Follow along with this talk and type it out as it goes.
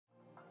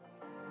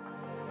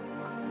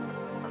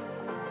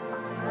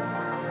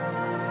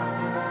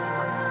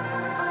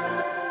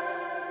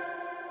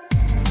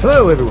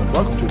Hello, everyone.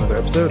 Welcome to another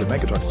episode of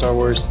Mega Talk Star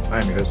Wars.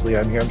 I'm your host, Lee.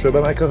 I'm here. I'm joined by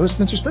my co-host,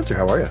 Spencer. Spencer,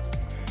 how are you?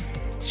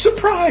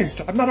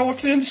 Surprised! I'm not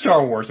often in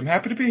Star Wars. I'm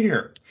happy to be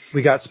here.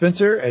 We got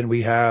Spencer, and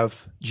we have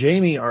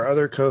Jamie, our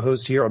other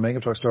co-host here on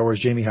Mega Talk Star Wars.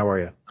 Jamie, how are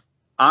you?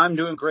 I'm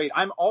doing great.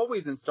 I'm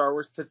always in Star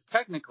Wars because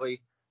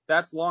technically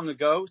that's long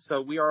ago,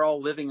 so we are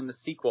all living in the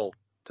sequel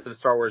to the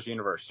Star Wars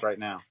universe right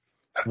now.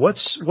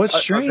 What's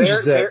strange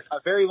is that a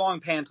very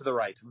long pan to the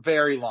right,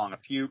 very long,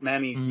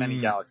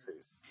 many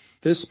galaxies.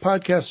 This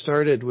podcast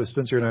started with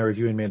Spencer and I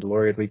reviewing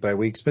Mandalorian week by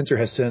week. Spencer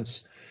has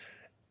since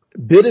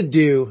bid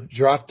adieu,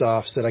 dropped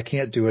off, said I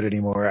can't do it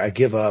anymore. I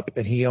give up,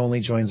 and he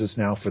only joins us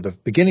now for the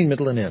beginning,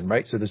 middle, and end,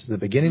 right? So this is the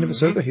beginning of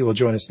Ahsoka. He will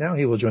join us now.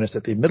 He will join us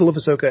at the middle of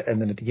Ahsoka,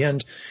 and then at the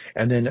end.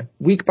 And then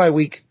week by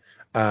week,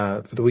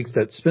 for the weeks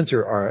that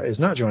Spencer is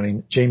not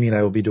joining, Jamie and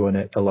I will be doing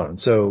it alone.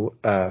 So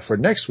for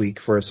next week,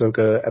 for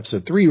Ahsoka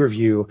Episode 3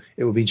 review,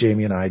 it will be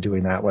Jamie and I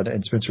doing that one,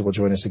 and Spencer will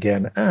join us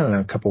again, I don't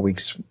know, a couple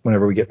weeks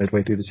whenever we get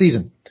midway through the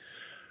season.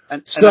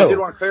 And I did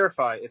want to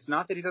clarify, it's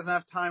not that he doesn't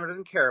have time or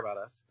doesn't care about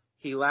us.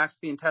 He lacks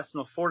the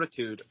intestinal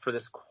fortitude for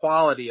this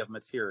quality of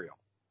material.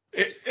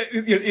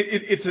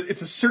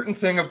 It's a certain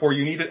thing of where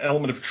you need an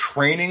element of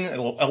training, an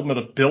element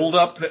of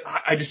build-up that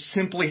I just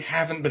simply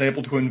haven't been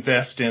able to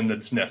invest in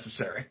that's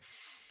necessary.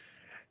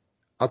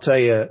 I'll tell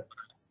you,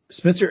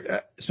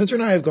 Spencer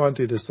and I have gone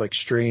through this like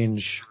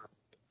strange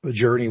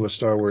journey with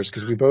Star Wars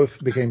because we both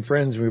became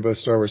friends and we were both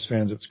Star Wars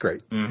fans. It's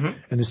great. Mm-hmm.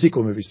 And the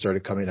sequel movies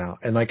started coming out,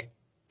 and like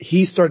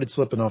he started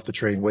slipping off the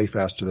train way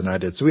faster than I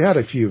did. So we had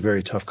a few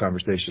very tough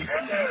conversations,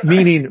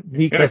 meaning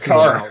me cussing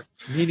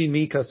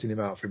him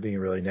out for being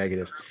really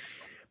negative.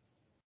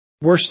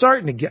 We're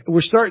starting to get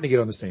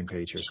on the same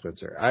page here,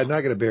 Spencer. I'm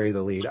not going to bury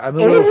the lead. I'm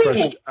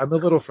a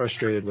little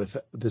frustrated with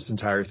this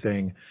entire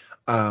thing.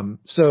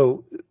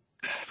 So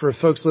for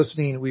folks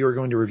listening, we were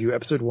going to review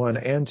episode 1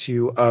 and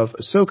 2 of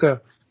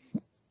Ahsoka,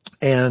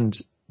 and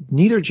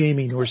neither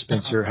Jamie nor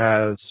Spencer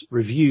has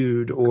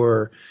reviewed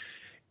or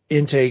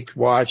intake,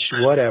 watched,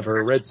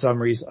 whatever, read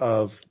summaries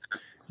of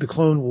the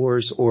Clone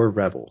Wars or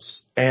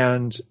Rebels.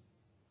 And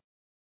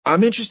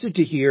I'm interested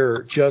to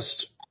hear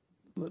just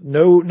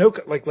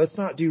let's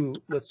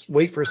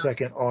wait for a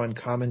second on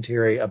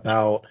commentary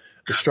about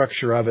the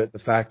structure of it, the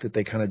fact that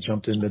they kind of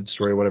jumped in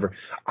mid-story or whatever.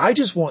 I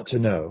just want to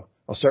know,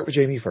 I'll start with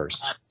Jamie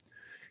first.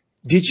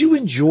 Did you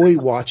enjoy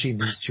watching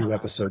these 2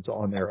 episodes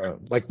on their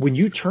own? Like when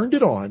you turned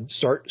it on,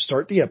 start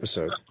the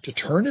episode, to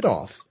turn it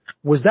off,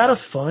 was that a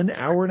fun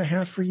hour and a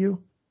half for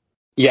you?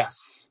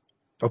 Yes.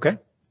 Okay.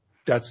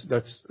 That's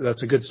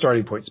a good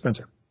starting point.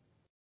 Spencer?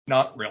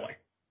 Not really.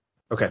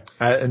 Okay.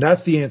 And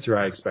that's the answer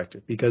I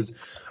expected, because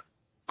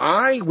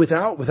I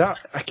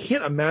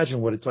can't imagine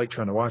what it's like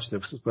trying to watch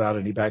this without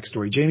any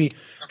backstory. Jamie,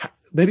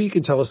 maybe you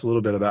can tell us a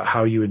little bit about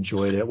how you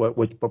enjoyed it,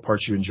 what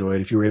parts you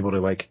enjoyed, if you were able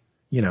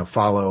to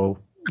follow,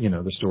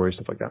 the story,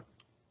 stuff like that.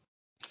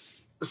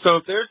 So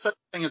if there's such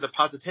a thing as a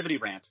positivity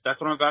rant, that's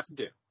what I'm about to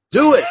do.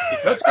 Do it.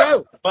 Let's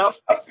go. Well,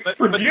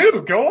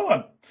 Go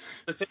on.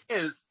 The thing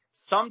is,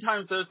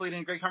 sometimes those lead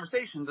into great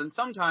conversations, and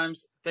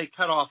sometimes they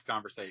cut off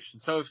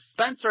conversations. So if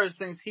Spencer has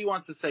things he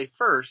wants to say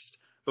first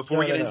before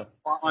we get into the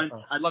plotline,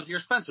 I'd love to hear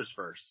Spencer's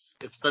first.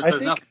 If Spencer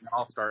has nothing,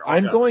 I'll start.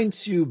 I'm going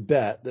to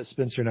bet that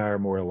Spencer and I are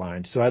more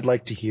aligned, so I'd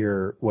like to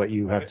hear what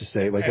you have to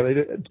say.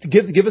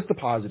 Give us the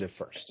positive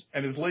first.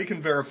 And as Lee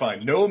can verify,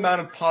 no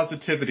amount of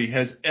positivity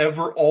has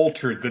ever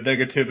altered the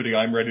negativity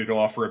I'm ready to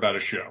offer about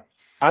a show.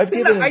 I've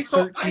given him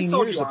 13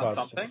 years of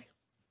something.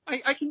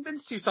 I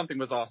convinced you something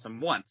was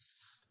awesome once.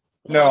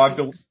 No,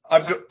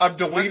 I've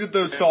deleted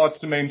those thoughts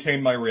to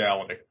maintain my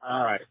reality.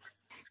 All right,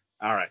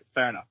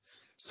 fair enough.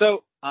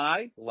 So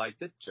I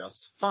liked it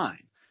just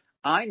fine.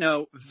 I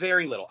know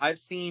very little. I've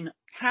seen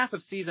half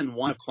of season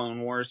 1 of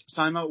Clone Wars,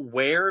 so I'm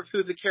aware of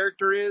who the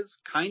character is,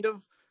 kind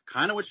of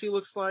what she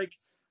looks like,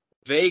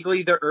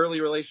 vaguely the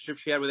early relationship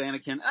she had with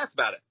Anakin. That's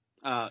about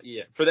it.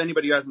 Yeah. For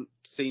anybody who hasn't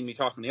seen me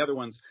talk on the other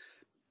ones,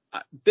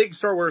 big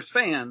Star Wars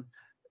fan,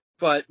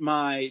 but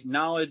my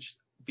knowledge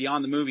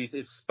beyond the movies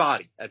is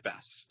spotty at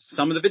best.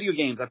 Some of the video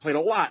games I played a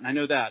lot, and I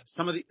know that.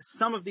 Some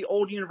of the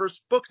old universe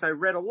books I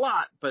read a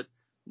lot, but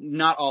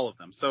not all of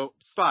them. So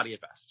spotty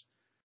at best.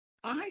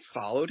 I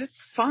followed it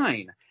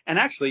fine. And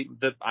actually,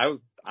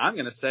 I'm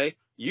going to say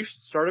you should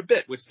start a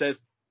bit which says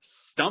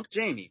Stump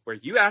Jamie, where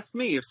you ask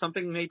me if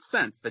something made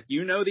sense that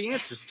you know the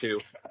answers to,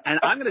 and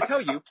I'm going to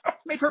tell you it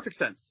made perfect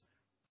sense.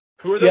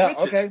 Who are the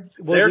witches? Okay.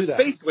 They're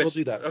space witches. We'll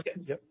do that. Okay.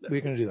 Yep.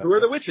 We're going to do that. Who are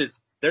the witches?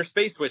 They're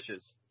space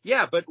witches.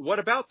 Yeah, but what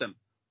about them?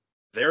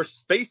 They're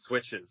space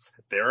witches.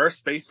 There are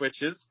space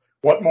witches.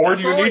 What more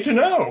do you need to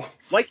know?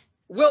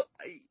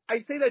 I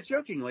say that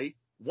jokingly.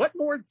 What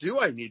more do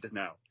I need to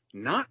know?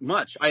 Not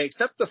much. I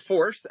accept the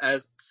Force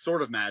as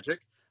sort of magic.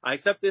 I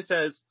accept this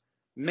as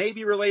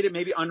maybe related,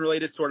 maybe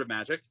unrelated sort of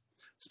magic.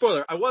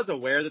 Spoiler, I was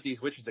aware that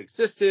these witches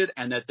existed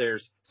and that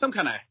there's some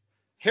kind of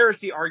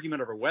heresy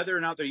argument over whether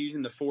or not they're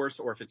using the Force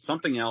or if it's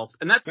something else.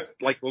 And that's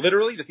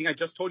literally the thing I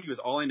just told you is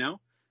all I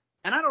know.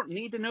 And I don't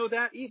need to know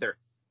that either.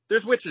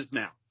 There's witches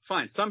now.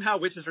 Fine. Somehow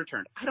witches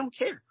returned. I don't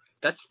care.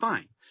 That's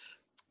fine.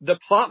 The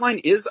plotline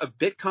is a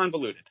bit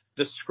convoluted.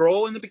 The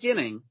scroll in the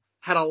beginning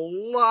had a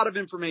lot of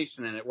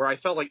information in it where I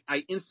felt like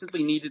I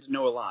instantly needed to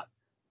know a lot.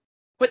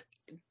 But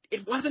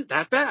it wasn't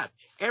that bad.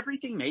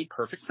 Everything made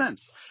perfect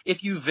sense.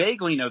 If you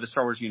vaguely know the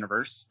Star Wars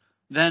universe,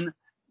 then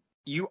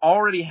you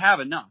already have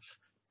enough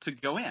to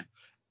go in.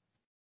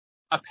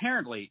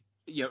 Apparently,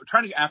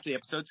 trying to, after the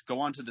episodes, go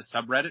onto the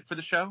subreddit for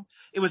the show,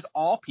 it was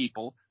all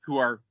people who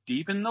are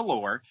deep in the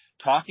lore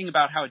talking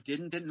about how it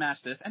didn't match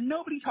this, and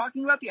nobody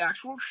talking about the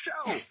actual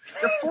show,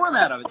 the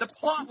format of it, the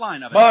plot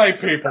line of it. My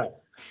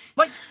people.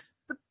 Like,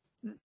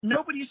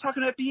 nobody's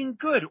talking about being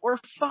good or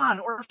fun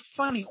or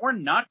funny or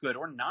not good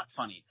or not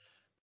funny.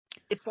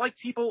 It's like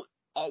people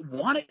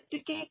want it to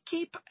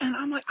gatekeep, and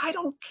I'm like, I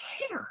don't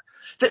care.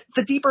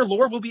 The deeper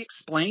lore will be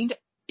explained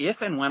if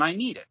and when I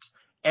need it.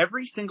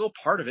 Every single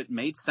part of it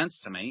made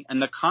sense to me,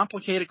 and the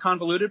complicated,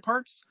 convoluted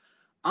parts,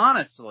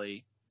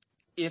 honestly,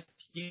 if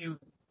you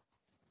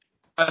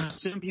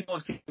assume people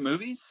have seen the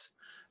movies,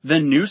 the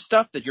new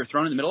stuff that you're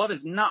thrown in the middle of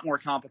is not more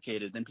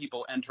complicated than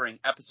people entering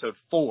episode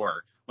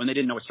 4 when they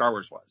didn't know what Star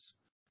Wars was.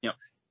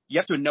 You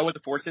have to know what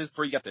the Force is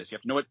before you get this. You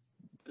have to know what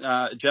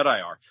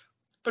Jedi are.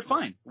 But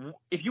fine.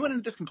 If you went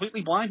into this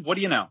completely blind, what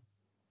do you know?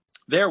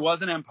 There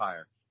was an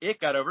empire. It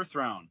got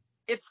overthrown.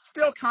 It's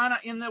still kind of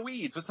in the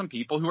weeds with some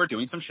people who are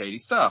doing some shady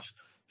stuff.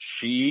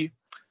 She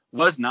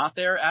was not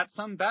there at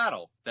some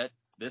battle that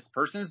this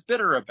person is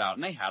bitter about,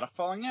 and they had a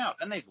falling out,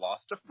 and they've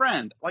lost a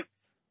friend. Like,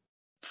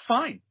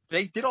 fine.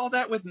 They did all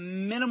that with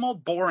minimal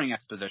boring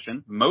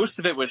exposition. Most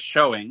of it was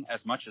showing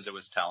as much as it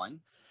was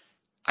telling.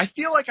 I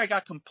feel like I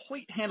got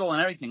complete handle on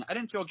everything. I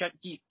didn't feel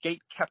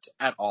gate kept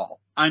at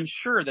all. I'm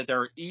sure that there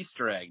are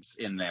Easter eggs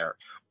in there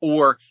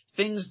or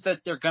things that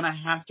they're going to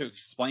have to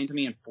explain to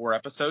me in 4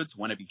 episodes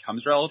when it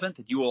becomes relevant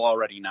that you will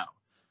already know.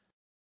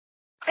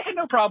 I had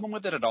no problem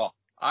with it at all.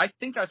 I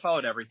think I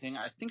followed everything.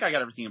 I think I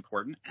got everything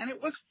important, and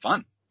it was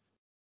fun.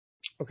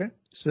 Okay.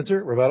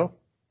 Spencer, rebuttal?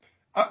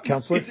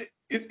 Counselor?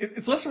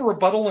 It's less of a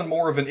rebuttal and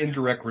more of an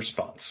indirect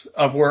response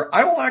of where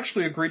I will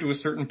actually agree to a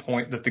certain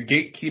point that the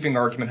gatekeeping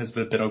argument has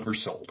been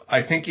oversold.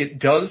 I think it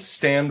does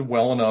stand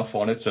well enough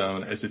on its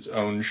own as its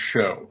own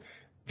show.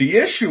 The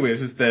issue is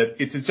that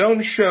it's its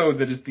own show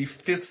that is the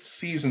 5th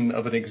season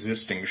of an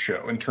existing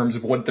show in terms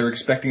of what they're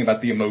expecting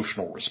about the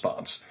emotional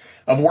response.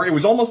 Of where it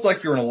was almost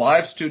like you're in a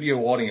live studio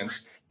audience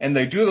and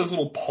they do those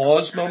little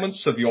pause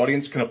moments so the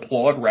audience can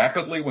applaud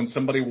rapidly when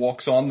somebody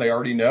walks on they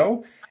already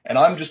know. And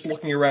I'm just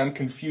looking around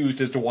confused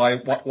as to why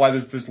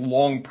there's this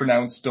long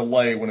pronounced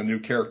delay when a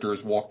new character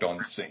has walked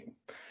on scene.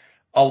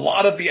 A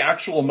lot of the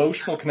actual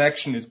emotional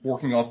connection is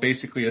working off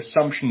basically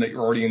assumption that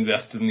you're already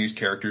invested in these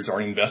characters,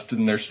 already invested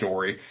in their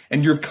story,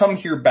 and you've come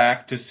here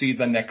back to see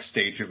the next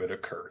stage of it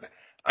occurred.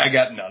 I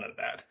got none of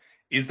that.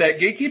 Is that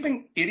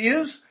gatekeeping? It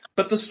is,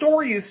 but the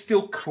story is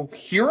still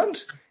coherent,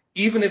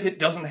 even if it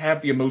doesn't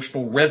have the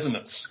emotional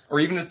resonance, or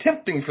even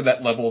attempting for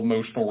that level of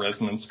emotional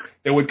resonance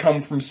that would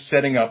come from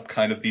setting up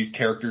kind of these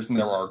characters and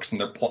their arcs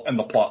and and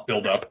the plot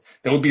build-up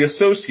that would be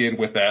associated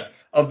with that,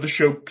 of the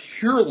show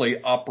purely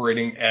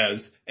operating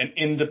as an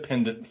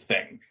independent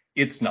thing.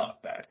 It's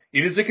not that.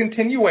 It is a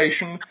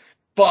continuation,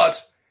 but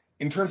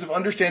in terms of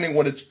understanding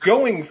what it's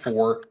going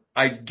for,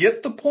 I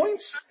get the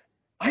points.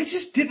 I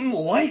just didn't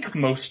like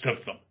most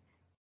of them.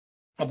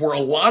 Where a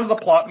lot of the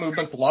plot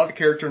movements, a lot of the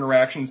character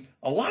interactions,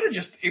 a lot of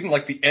just even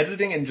like the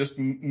editing and just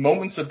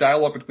moments of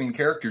dialogue between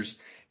characters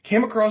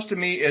came across to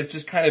me as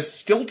just kind of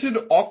stilted,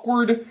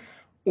 awkward,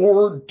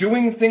 or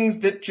doing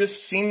things that just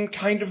seem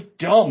kind of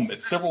dumb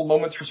at several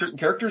moments for certain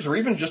characters, or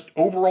even just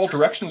overall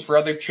directions for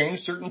how they've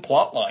changed certain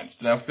plot lines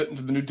to now fit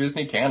into the new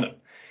Disney canon.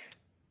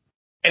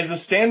 As a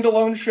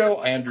standalone show,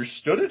 I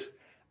understood it.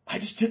 I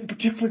just didn't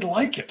particularly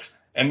like it.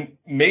 And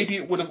maybe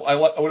I would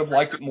have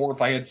liked it more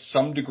if I had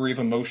some degree of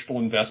emotional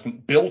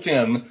investment built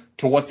in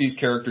to what these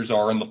characters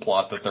are and the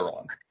plot that they're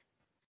on.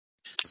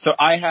 So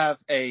I have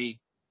a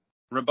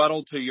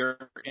rebuttal to your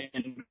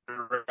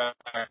indirect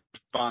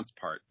response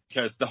part,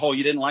 because the whole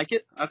you didn't like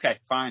it? Okay,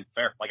 fine,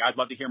 fair. Like, I'd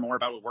love to hear more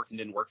about what worked and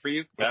didn't work for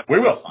you. We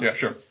will. Yeah,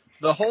 sure.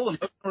 The whole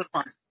emotional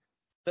response.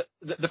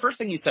 The first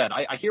thing you said,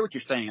 I hear what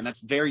you're saying, and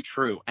that's very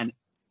true. And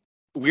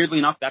weirdly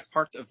enough, that's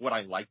part of what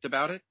I liked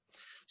about it.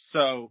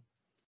 So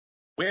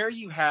where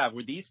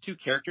these two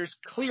characters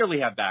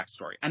clearly have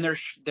backstory, and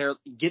they're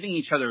giving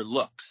each other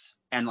looks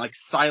and like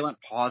silent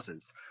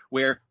pauses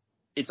where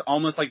it's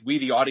almost like we,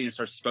 the audience,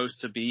 are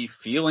supposed to be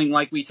feeling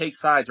like we take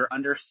sides or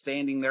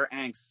understanding their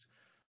angst,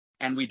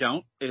 and we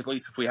don't, at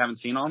least if we haven't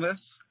seen all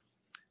this.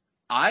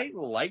 I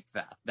like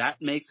that.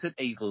 That makes it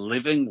a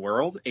living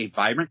world, a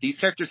vibrant. These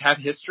characters have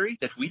history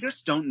that we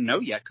just don't know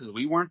yet because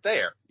we weren't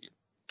there.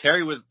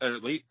 Terry was,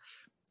 at least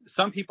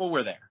some people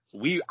were there.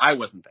 I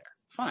wasn't there.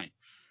 Fine.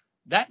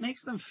 That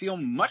makes them feel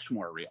much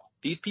more real.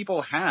 These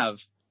people have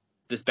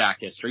this back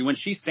history. When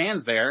she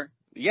stands there,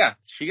 yeah,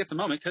 she gets a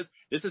moment because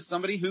this is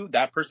somebody who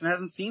that person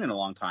hasn't seen in a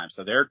long time.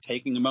 So they're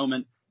taking a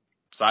moment,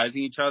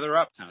 sizing each other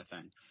up kind of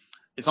thing.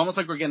 It's almost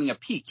like we're getting a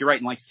peek. You're right,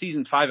 in like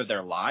season 5 of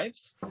their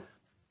lives.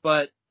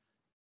 But,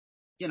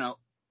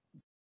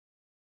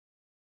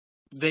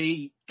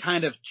 they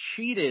kind of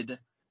cheated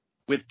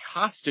with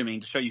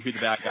costuming to show you who the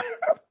bad guy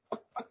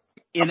is.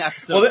 in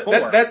episode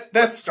 4.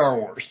 That's Star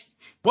Wars.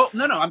 Well,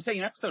 no, I'm saying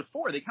in episode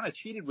 4, they kind of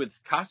cheated with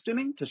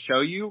costuming to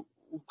show you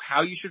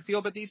how you should feel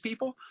about these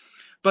people.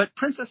 But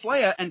Princess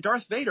Leia and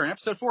Darth Vader in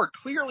episode 4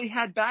 clearly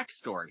had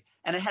backstory,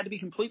 and it had to be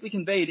completely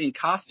conveyed in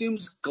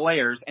costumes,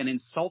 glares, and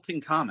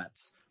insulting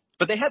comments.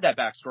 But they had that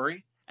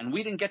backstory, and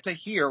we didn't get to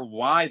hear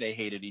why they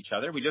hated each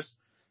other. We just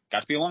got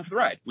to be along for the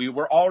ride. We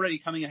were already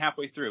coming in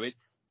halfway through. It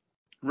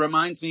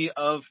reminds me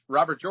of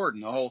Robert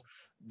Jordan, the whole,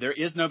 there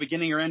is no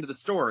beginning or end to the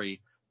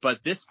story, but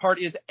this part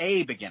is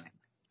a beginning.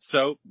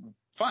 So,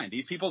 fine,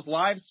 these people's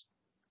lives,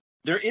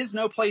 there is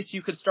no place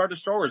you could start a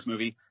Star Wars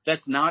movie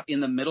that's not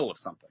in the middle of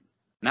something.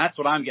 And that's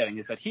what I'm getting,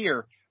 is that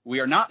here, we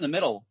are not in the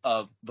middle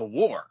of the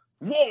war.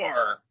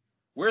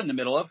 We're in the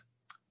middle of,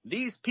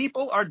 these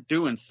people are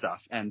doing stuff,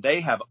 and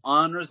they have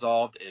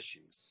unresolved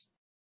issues.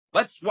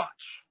 Let's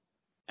watch.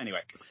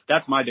 Anyway,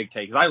 that's my big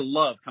take, because I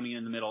love coming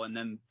in the middle and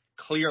then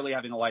clearly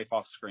having a life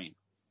off screen.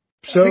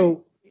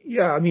 So,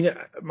 yeah, I mean,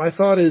 my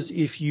thought is,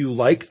 if you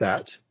like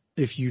that,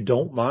 if you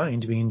don't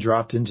mind being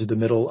dropped into the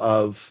middle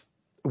of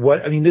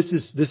what, I mean, this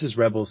is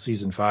Rebels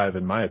season 5,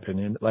 in my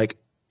opinion. Like,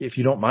 if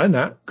you don't mind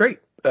that, great.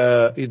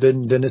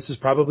 Then this is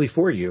probably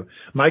for you.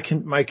 My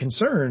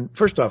concern,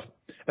 first off,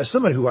 as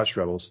someone who watched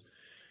Rebels,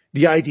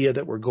 the idea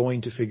that we're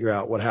going to figure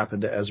out what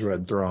happened to Ezra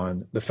and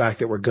Thrawn, the fact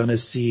that we're going to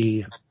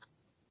see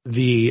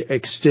the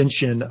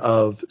extension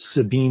of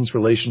Sabine's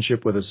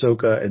relationship with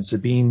Ahsoka and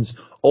Sabine's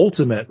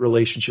ultimate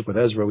relationship with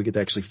Ezra, we get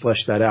to actually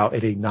flesh that out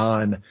in a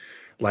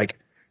non-like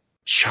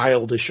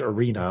childish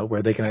arena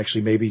where they can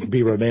actually maybe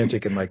be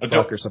romantic and like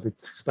fuck or something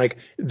like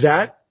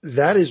that.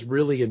 That is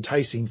really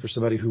enticing for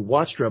somebody who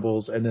watched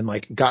Rebels and then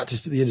like got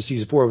to the end of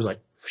season 4 and was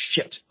like,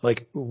 shit,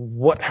 like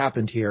what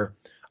happened here?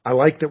 I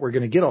like that we're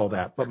going to get all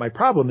that. But my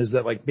problem is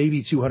that like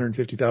maybe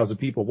 250,000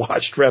 people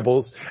watched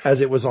Rebels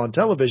as it was on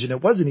television.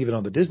 It wasn't even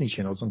on the Disney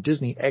Channel. It was on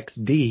Disney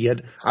XD,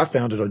 and I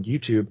found it on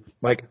YouTube.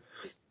 Like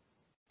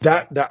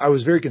that I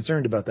was very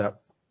concerned about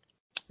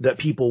that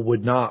people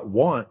would not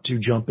want to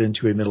jump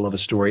into a middle of a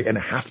story and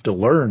have to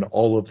learn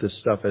all of this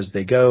stuff as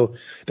they go,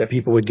 that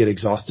people would get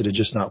exhausted and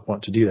just not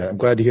want to do that. I'm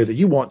glad to hear that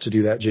you want to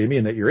do that, Jamie,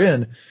 and that you're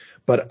in.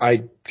 But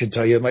I can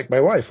tell you, like,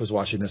 my wife was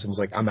watching this and was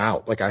like, I'm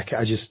out. Like,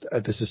 I just,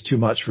 this is too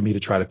much for me to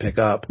try to pick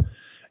up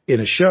in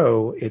a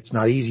show. It's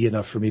not easy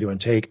enough for me to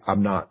intake.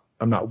 I'm not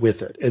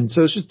with it. And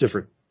so it's just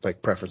different,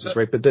 like, preferences,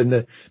 right? But then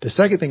the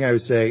second thing I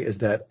would say is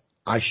that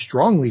I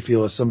strongly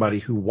feel, as somebody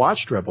who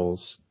watched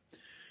Rebels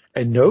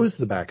and knows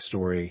the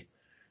backstory,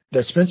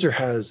 that Spencer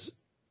has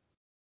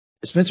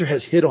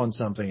hit on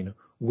something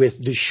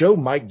with the show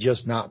might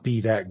just not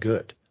be that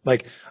good.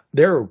 Like,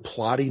 there are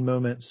plotty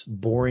moments,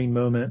 boring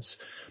moments.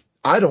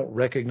 I don't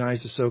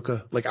recognize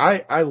Ahsoka. Like,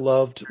 I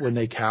loved when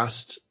they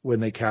cast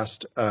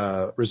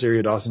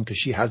Rosario Dawson, because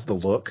she has the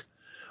look,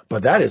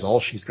 but that is all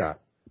she's got,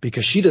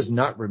 because she does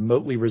not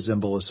remotely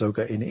resemble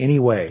Ahsoka in any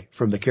way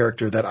from the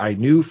character that I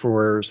knew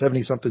for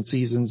 70-something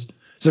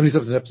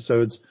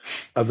episodes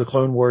of the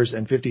Clone Wars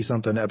and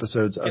 50-something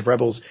episodes of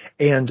Rebels,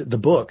 and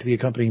the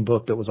accompanying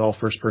book that was all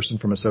first person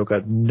from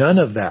Ahsoka. None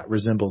of that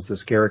resembles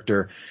this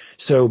character.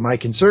 So my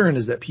concern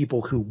is that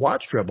people who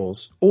watched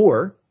Rebels,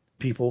 or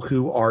people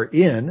who are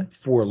in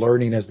for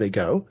learning as they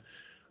go,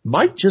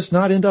 might just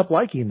not end up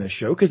liking this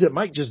show, because it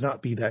might just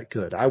not be that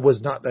good. I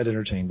was not that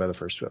entertained by the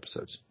first 2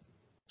 episodes.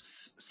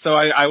 So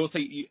I will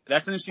say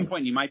that's an interesting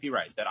point. You might be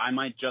right that I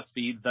might just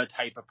be the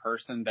type of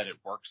person that it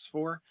works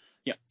for.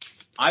 Yeah,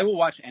 I will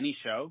watch any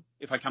show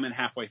if I come in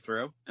halfway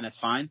through, and that's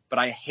fine. But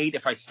I hate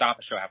if I stop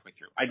a show halfway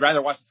through. I'd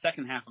rather watch the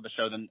second half of a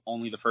show than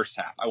only the first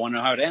half. I want to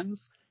know how it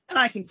ends, and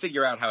I can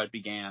figure out how it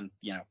began,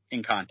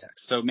 in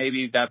context. So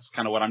maybe that's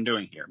kind of what I'm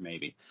doing here,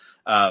 maybe.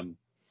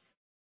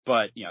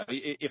 But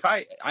if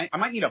I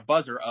might need a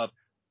buzzer of,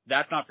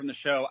 that's not from the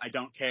show, I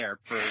don't care,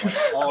 for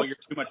like all your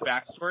too much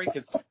backstory,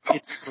 because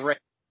it's great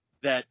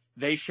that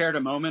they shared a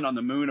moment on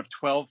the moon of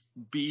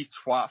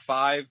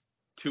 12B5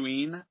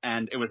 Tatooine,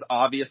 and it was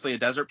obviously a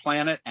desert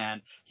planet,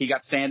 and he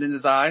got sand in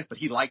his eyes, but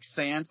he likes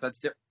sand, so that's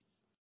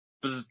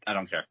different. I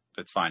don't care.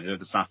 It's fine.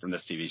 It's not from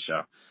this TV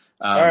show.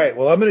 All right.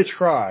 Well, I'm going to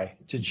try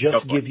to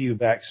just give you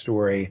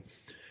backstory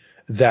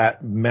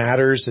that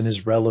matters and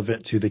is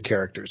relevant to the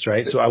characters,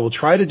 right? So I will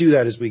try to do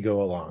that as we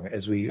go along,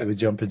 as we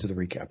jump into the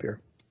recap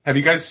here. Have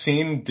you guys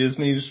seen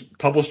Disney's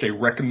published a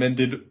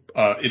recommended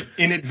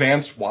in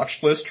advance watch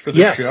list for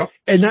this show? Yes,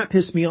 and that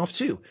pissed me off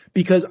too,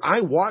 because I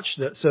watched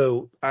that.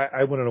 So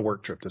I went on a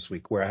work trip this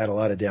week where I had a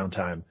lot of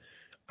downtime.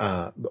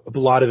 A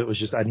lot of it was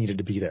just I needed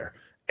to be there.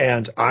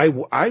 And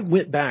I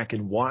went back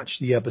and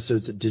watched the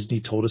episodes that Disney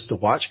told us to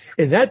watch,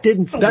 and that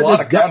didn't. That's a lot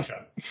of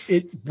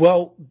content.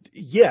 Well,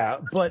 yeah,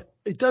 but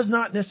it does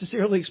not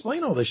necessarily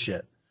explain all this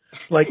shit.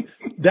 Like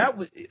that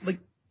was like.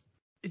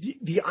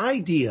 The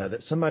idea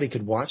that somebody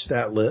could watch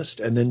that list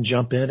and then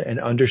jump in and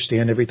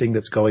understand everything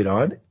that's going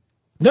on,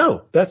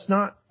 no, that's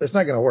not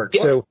going to work.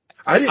 Yeah. So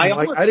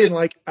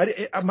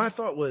my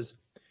thought was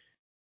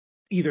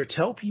either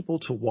tell people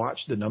to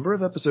watch the number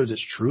of episodes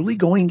it's truly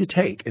going to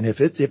take, and if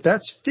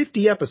that's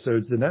 50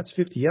 episodes, then that's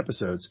 50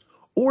 episodes,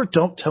 or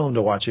don't tell them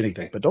to watch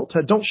anything, but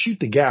don't shoot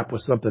the gap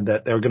with something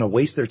that they're going to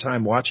waste their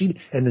time watching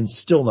and then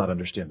still not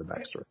understand the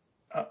backstory.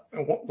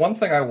 One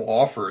thing I will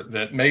offer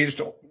that may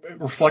just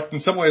reflect in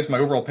some ways my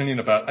overall opinion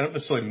about, I don't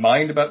necessarily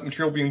mind about the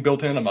material being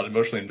built in. I'm not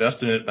emotionally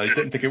invested in it. I just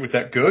didn't think it was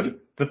that good.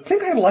 The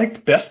thing I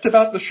liked best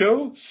about the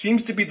show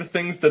seems to be the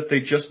things that they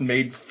just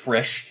made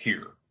fresh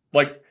here.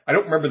 Like, I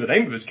don't remember the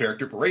name of his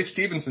character, but Ray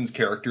Stevenson's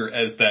character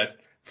as that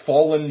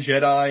fallen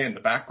Jedi and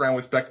the background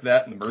with respect to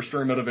that and the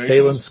mercenary motivations.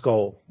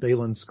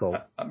 Balin Skull.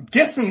 I'm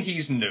guessing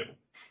he's new.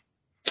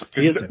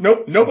 He is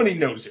new. Nobody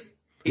knows him.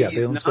 He's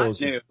not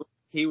new.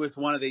 He was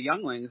one of the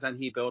younglings, and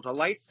he built a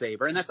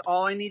lightsaber, and that's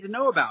all I need to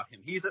know about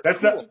him.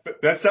 That's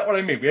not what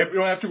I mean. We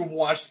don't have to have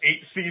watched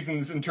 8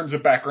 seasons in terms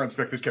of background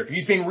to this character.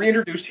 He's being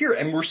reintroduced here,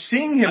 and we're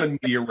seeing him in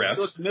media res.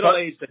 He looks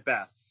middle-aged at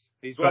best.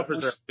 He's well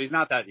preserved, but he's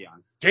not that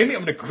young. Jamie,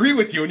 I'm going to agree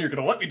with you, and you're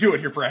going to let me do it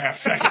here for a half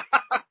second.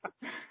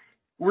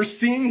 We're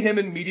seeing him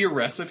in media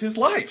res of his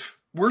life.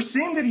 We're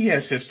seeing that he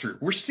has history.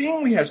 We're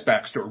seeing he has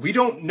backstory. We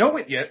don't know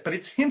it yet, but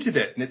it's hinted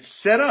at, and it's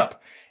set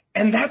up.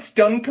 And that's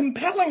done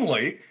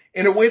compellingly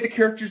in a way the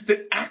characters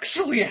that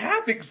actually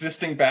have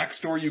existing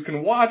backstory you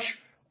can watch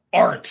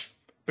aren't.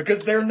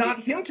 Because they're not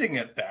hinting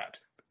at that.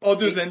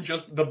 Other than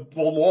just the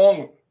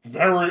long,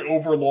 very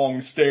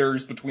overlong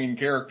stares between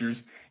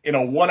characters in a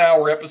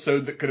 1-hour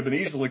episode that could have been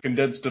easily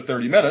condensed to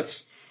 30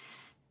 minutes.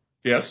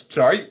 Yes,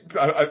 sorry.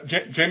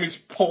 Jamie's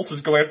pulse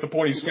is going up the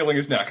point he's feeling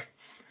his neck.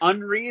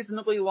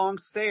 Unreasonably long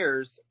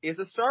stares is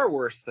a Star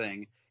Wars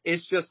thing.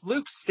 It's just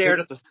Luke stared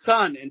at the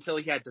sun until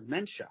he had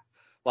dementia.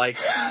 Like,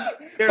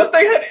 but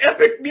they had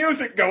epic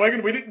music going,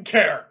 and we didn't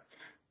care.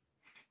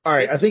 All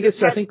right, I think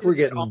we're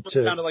getting almost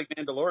to. Sounded like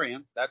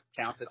Mandalorian. That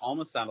counts. It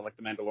almost sounded like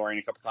the Mandalorian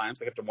a couple times.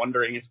 I kept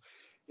wondering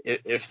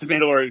if the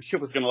Mandalorian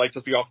ship was going to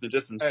just be off in the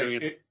distance doing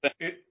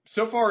it.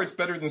 So far, it's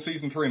better than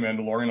season 3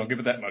 Mandalorian. I'll give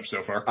it that much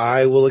so far.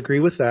 I will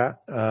agree with that,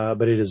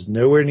 but it is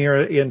nowhere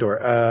near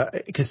Andor.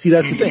 Because see,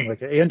 that's the thing.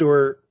 Like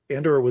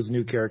Andor was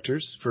new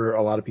characters for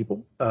a lot of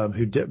people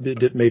who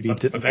didn't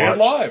watch. But they had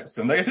lives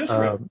and they had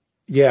history.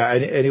 Yeah,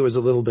 and it was a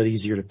little bit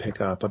easier to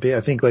pick up. I mean,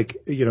 I think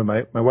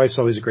my wife's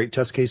always a great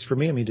test case for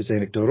me. I mean, it's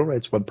anecdotal, right?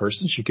 It's one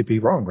person. She could be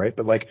wrong, right?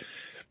 But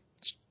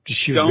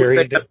she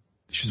was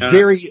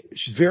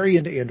she's very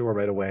into Andor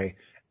right away.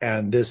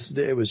 And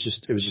it was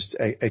just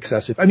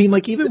excessive. I mean,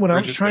 even when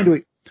I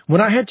was when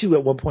I had to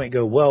at one point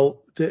go,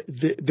 well,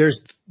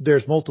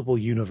 there's multiple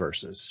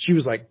universes. She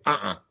was like,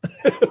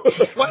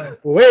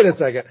 wait a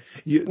second.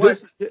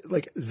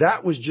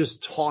 That was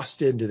just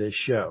tossed into this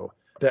show.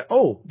 That,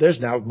 there's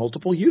now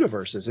multiple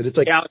universes. And it's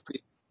like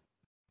galaxies.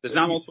 There's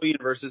not multiple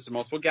universes, there's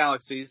multiple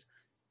galaxies.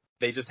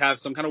 They just have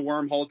some kind of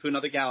wormhole to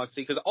another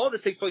galaxy because all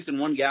this takes place in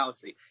one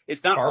galaxy.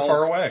 It's not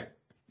far away.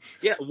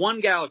 Yeah,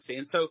 one galaxy.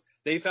 And so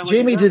they found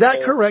Jamie, did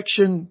that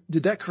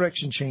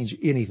correction change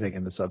anything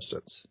in the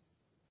substance?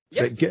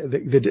 Yes.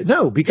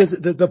 No, because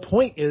the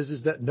point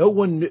is that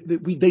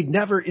they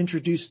never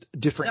introduced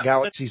different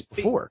galaxies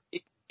before.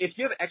 If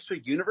you have extra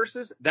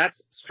universes,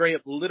 that's straight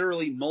up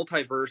literally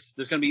multiverse.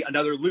 There's going to be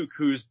another Luke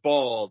who's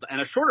bald and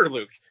a shorter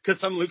Luke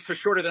because some Lukes are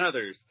shorter than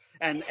others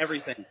and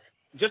everything.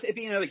 Just it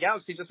being another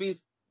galaxy just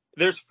means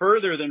there's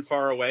further than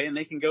far away and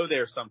they can go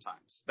there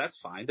sometimes. That's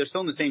fine. They're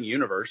still in the same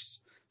universe.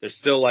 There's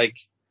still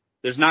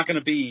there's not going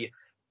to be,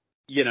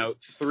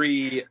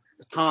 3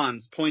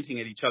 Hans pointing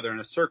at each other in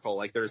a circle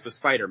like there's the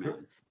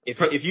Spider-Man.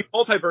 If you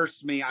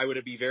multiversed me, I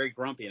would be very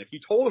grumpy. And if you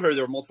told her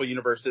there were multiple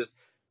universes,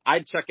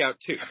 I'd check out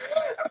too.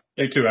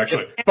 Me too,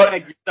 actually.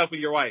 But yourself with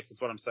your wife is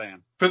what I'm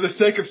saying. For the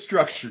sake of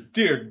structure,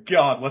 dear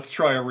God, let's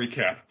try a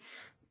recap.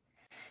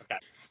 Okay.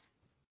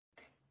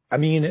 I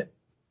mean,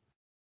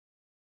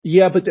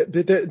 yeah, but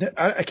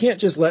I can't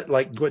just let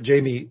what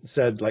Jamie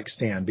said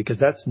stand because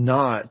that's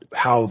not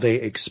how they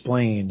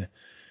explain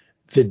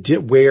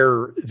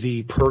where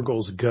the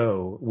Purgles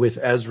go with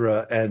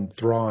Ezra and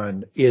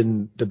Thrawn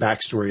in the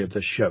backstory of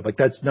the show.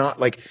 That's not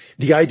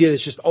the idea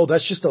is just,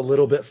 that's just a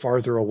little bit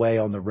farther away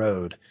on the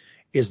road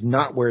that's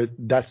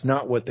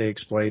not what they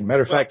explain.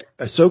 Matter of fact,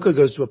 Ahsoka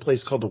goes to a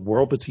place called the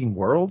World Between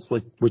Worlds,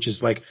 which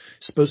is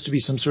supposed to be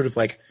some sort of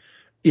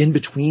in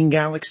between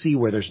galaxy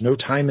where there's no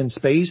time and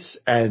space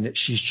and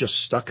she's just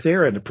stuck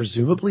there. And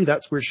presumably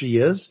that's where she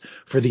is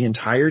for the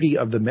entirety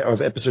of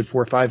episode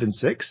 4, 5, and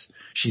 6.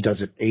 She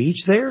doesn't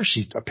age there.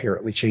 She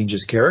apparently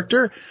changes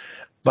character.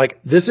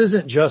 This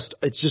isn't just,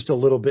 it's just a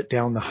little bit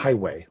down the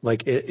highway.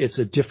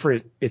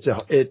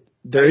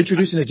 They're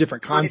introducing a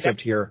different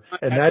concept here.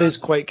 And that is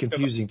quite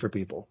confusing for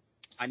people.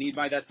 I need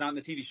my that's not in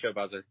the TV show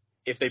buzzer.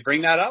 If they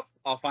bring that up,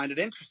 I'll find it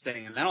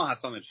interesting and then I'll have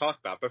something to talk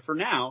about. But for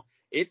now,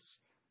 it's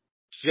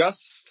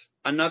just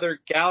another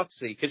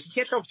galaxy because you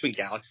can't travel between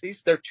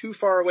galaxies. They're too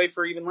far away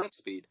for even light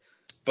speed.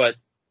 But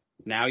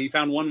now you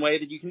found one way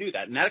that you can do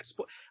that. And that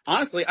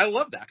honestly, I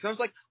love that because I was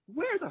like,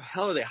 where the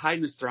hell are they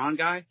hiding this Thrawn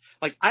guy?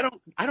 I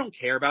don't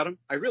care about him.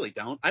 I really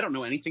don't. I don't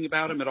know anything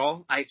about him at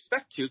all. I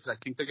expect to because I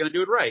think they're going to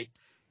do it right.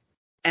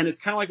 And it's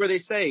kind of like where they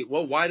say,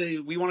 well, why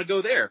do we want to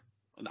go there?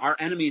 Our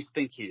enemies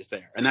think he's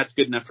there. And that's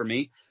good enough for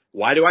me.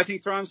 Why do I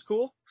think Thrawn's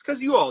cool? It's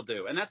because you all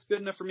do. And that's good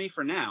enough for me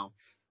for now.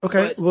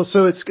 Okay. Well,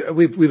 so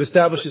we've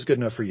established it's good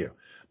enough for you.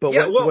 But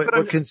yeah,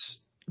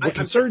 what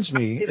concerns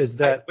me is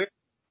that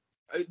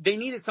they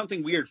needed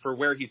something weird for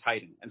where he's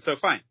hiding. And so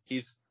fine,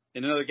 he's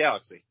in another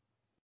galaxy.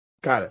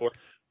 Got it.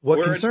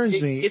 What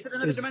concerns me is it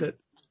another dimension?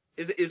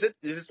 Is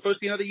it supposed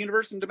to be another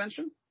universe and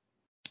dimension?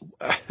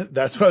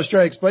 That's what I was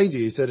trying to explain to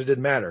you. You said it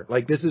didn't matter.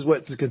 Like, this is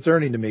what's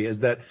concerning to me,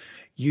 is that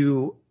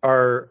you're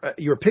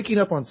picking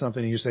up on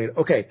something and you're saying,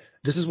 okay,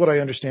 this is what I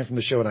understand from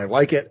the show and I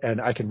like it and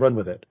I can run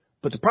with it.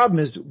 But the problem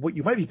is what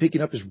you might be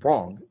picking up is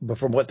wrong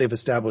from what they've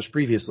established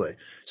previously.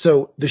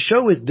 So the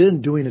show is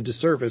then doing a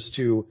disservice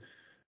to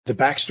the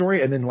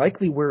backstory and then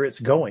likely where it's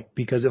going,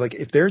 because like,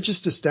 if they're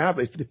just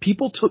established, if the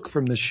people took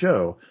from the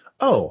show,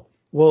 oh,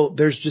 well,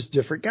 there's just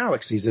different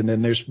galaxies, and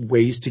then there's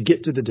ways to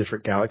get to the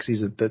different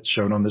galaxies that's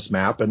shown on this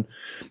map, and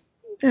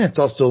it's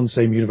all still in the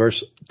same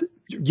universe,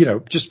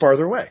 just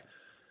farther away.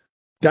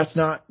 That's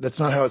not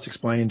how it's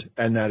explained,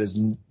 and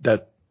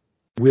it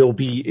will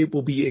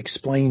be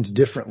explained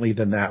differently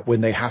than that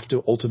when they have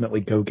to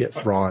ultimately go get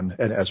Thrawn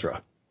and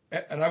Ezra.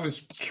 And I was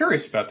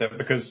curious about that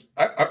because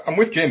I'm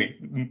with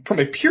Jamie. From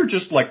a pure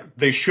just like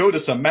they showed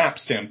us a map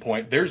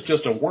standpoint, there's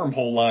just a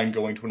wormhole line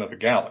going to another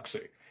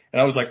galaxy.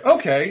 And I was like,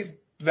 okay,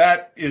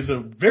 that is a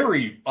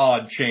very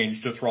odd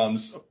change to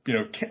Thrawn's,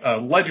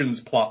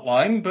 Legends plot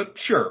line, but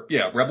sure,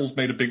 yeah, Rebels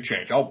made a big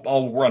change.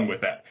 I'll run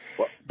with that.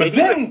 Well, but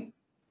then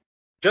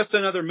just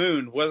another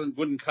moon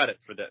wouldn't cut it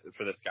for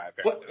this guy.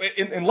 Well,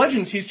 in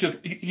Legends,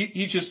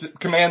 he just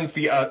commands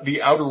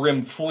the Outer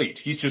Rim fleet.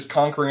 He's just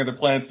conquering other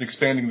planets and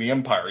expanding the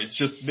Empire. It's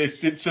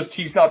just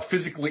he's not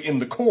physically in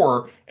the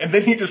core, and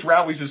then he just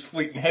rallies his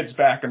fleet and heads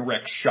back and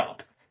wrecks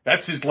shop.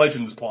 That's his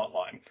Legends plot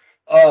line.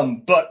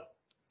 But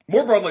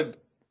more broadly,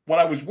 what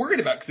I was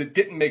worried about, because it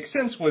didn't make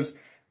sense, was,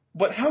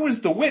 but how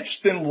is the witch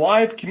then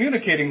live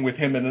communicating with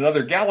him in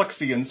another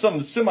galaxy in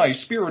some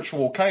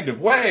semi-spiritual kind of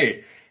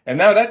way? And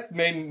now that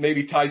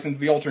maybe ties into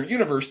the alternate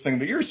universe thing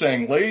that you're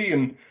saying, Lee,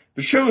 and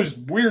the show is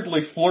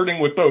weirdly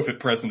flirting with both at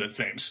present, it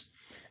seems.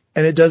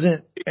 And it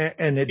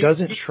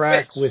doesn't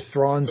track with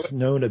Thrawn's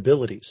known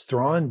abilities.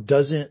 Thrawn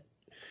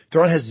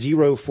has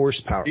 0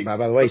 force power. By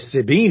the way,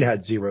 Sabine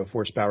had 0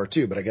 force power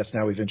too, but I guess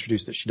now we've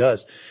introduced that she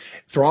does.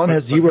 Thrawn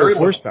has 0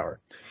 force power.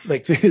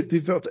 Like,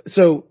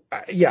 so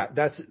yeah,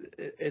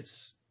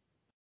 it's.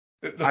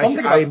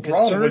 I'm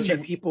concerned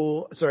that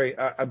people. Sorry,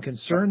 I'm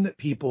concerned that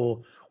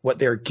people, what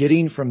they're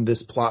getting from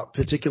this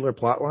particular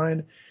plot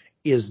line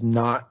is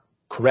not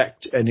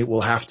correct, and it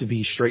will have to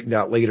be straightened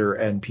out later,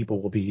 and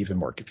people will be even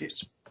more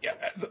confused. Yeah,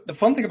 the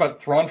fun thing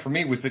about Thrawn for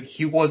me was that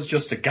he was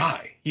just a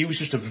guy. He was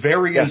just a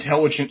very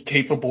intelligent,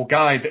 capable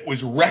guy that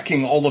was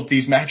wrecking all of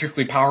these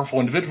magically powerful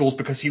individuals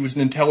because he was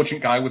an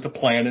intelligent guy with a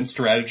plan and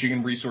strategy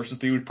and resources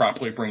that he was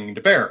properly bringing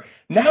to bear.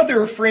 Now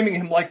they're framing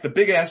him like the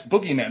big-ass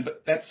boogeyman,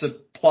 but that's a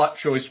plot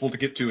choice we'll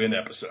get to in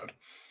episode.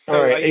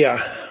 All right,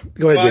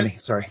 Go ahead, Jamie.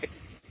 Sorry.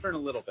 Turn a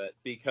little bit,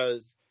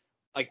 because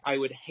I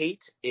would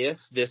hate if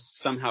this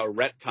somehow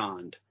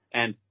retconned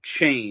and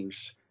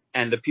changed,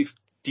 and the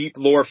deep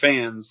lore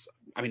fans,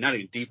 I mean, not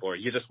even deep lore,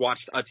 you just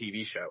watched a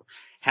TV show,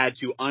 had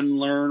to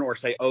unlearn or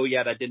say, oh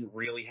yeah, that didn't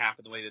really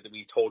happen the way that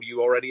we told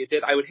you already it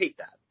did. I would hate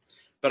that.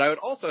 But I would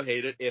also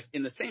hate it if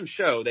in the same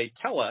show they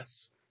tell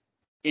us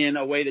in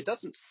a way that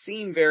doesn't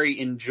seem very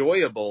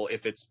enjoyable,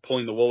 if it's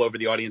pulling the wool over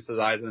the audience's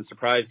eyes and then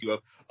surprise you of,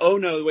 oh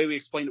no, the way we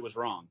explained it was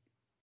wrong.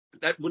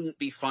 That wouldn't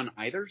be fun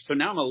either. So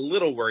now I'm a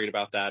little worried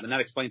about that. And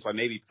that explains why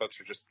maybe folks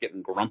are just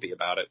getting grumpy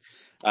about it.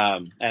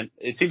 And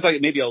it seems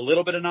like maybe a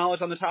little bit of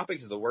knowledge on the topic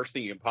is the worst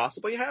thing you can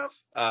possibly have.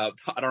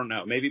 I don't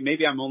know.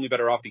 Maybe I'm only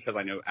better off because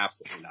I know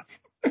absolutely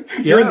nothing.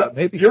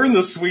 You're in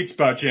the sweet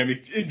spot,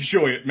 Jamie.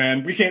 Enjoy it,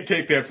 man. We can't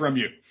take that from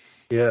you.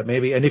 Yeah,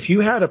 maybe. And if you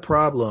had a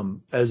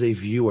problem as a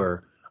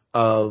viewer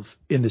of,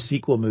 in the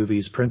sequel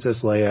movies,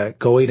 Princess Leia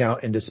going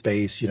out into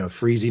space,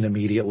 freezing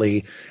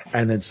immediately,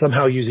 and then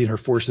somehow using her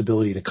force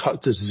ability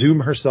to zoom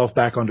herself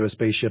back onto a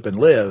spaceship and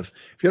live.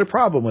 If you had a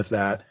problem with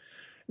that,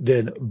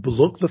 then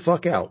look the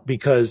fuck out,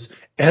 because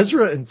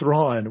Ezra and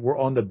Thrawn were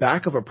on the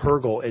back of a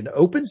Purrgil in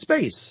open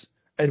space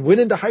and went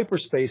into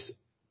hyperspace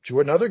to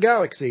another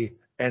galaxy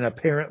and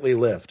apparently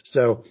lived.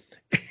 So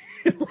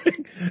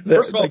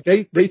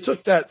they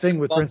took that thing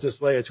with Princess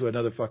Leia to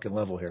another fucking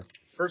level here.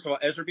 First of all,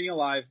 Ezra being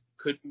alive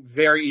could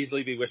very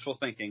easily be wishful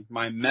thinking.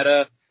 My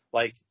meta,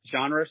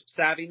 genre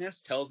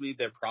savviness tells me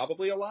they're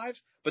probably alive,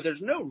 but there's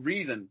no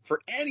reason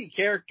for any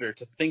character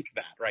to think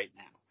that right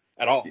now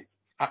at all.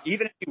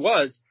 Even if he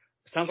was,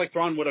 it sounds like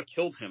Thrawn would have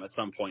killed him at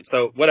some point.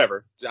 So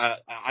whatever.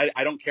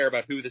 I don't care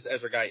about who this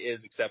Ezra guy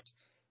is, except,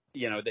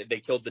 they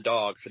killed the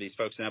dog for these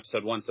folks in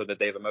episode 1 so that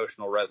they have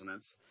emotional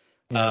resonance.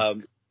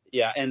 And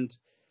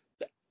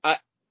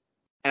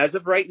as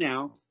of right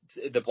now,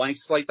 the blank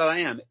slate that I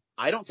am,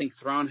 I don't think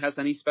Thrawn has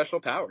any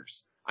special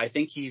powers. I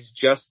think he's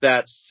just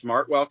that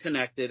smart,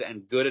 well-connected,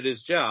 and good at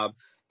his job.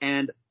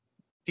 And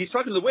he's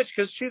talking to the witch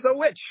because she's a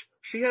witch.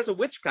 She has a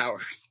witch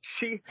powers.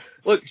 She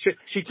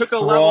took a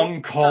level.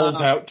 Thrawn calls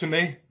out to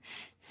me.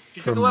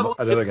 From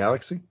another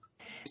galaxy?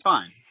 It's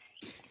fine.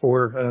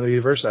 Or another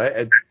universe?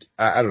 I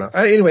don't know.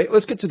 Anyway,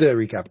 let's get to the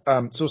recap.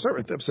 So we'll start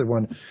with episode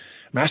 1.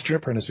 Master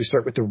and Apprentice, we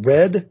start with the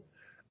red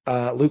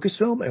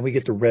Lucasfilm, and we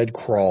get the red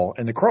crawl.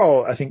 And the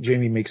crawl, I think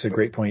Jamie makes a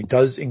great point,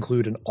 does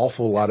include an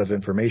awful lot of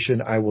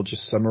information. I will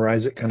just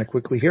summarize it kind of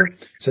quickly here.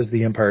 It says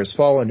the Empire has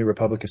fallen, New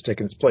Republic has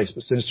taken its place,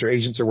 but sinister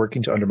agents are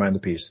working to undermine the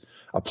peace.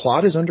 A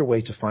plot is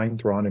underway to find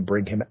Thrawn and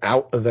bring him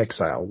out of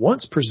exile.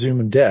 Once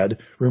presumed dead,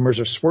 rumors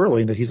are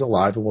swirling that he's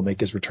alive and will make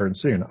his return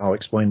soon. I'll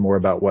explain more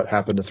about what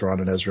happened to Thrawn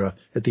and Ezra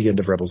at the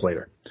end of Rebels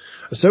later.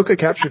 Ahsoka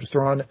captured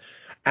Thrawn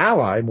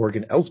ally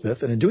Morgan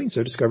Elsbeth, and in doing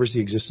so discovers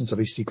the existence of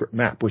a secret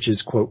map, which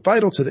is, quote,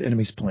 vital to the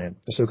enemy's plan.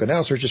 Ahsoka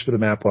now searches for the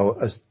map while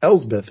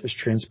Elsbeth is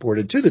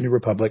transported to the New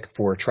Republic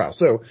for a trial.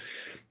 So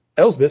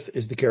Elsbeth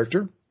is the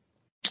character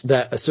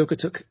that Ahsoka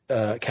took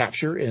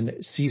capture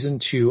in season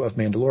 2 of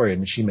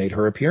Mandalorian. She made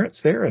her appearance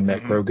there and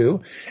met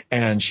Grogu,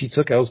 and she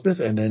took Elsbeth,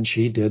 and then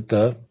she did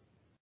the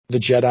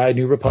Jedi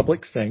New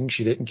Republic thing.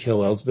 She didn't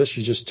kill Elsbeth.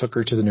 She just took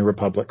her to the New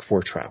Republic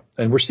for trial.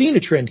 And we're seeing a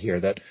trend here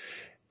that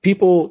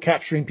people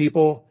capturing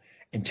people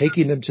and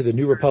taking them to the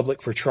New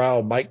Republic for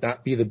trial might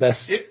not be the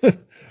best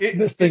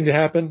thing to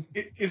happen.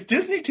 Is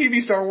Disney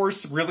TV Star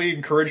Wars really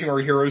encouraging our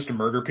heroes to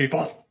murder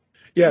people?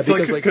 Yeah, it's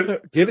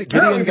because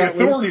Gideon got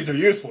loose. Authorities are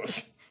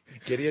useless.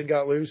 Gideon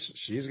got loose.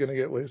 She's going to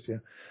get loose,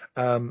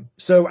 yeah.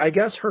 So I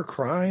guess her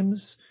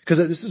crimes, because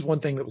this is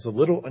one thing that was a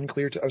little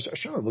unclear to, I was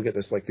trying to look at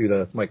this through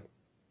the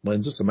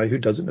lens of somebody who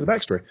doesn't know the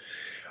backstory.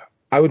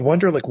 I would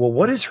wonder, well,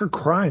 what is her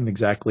crime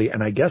exactly?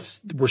 And I guess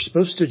we're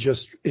supposed to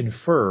just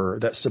infer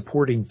that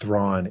supporting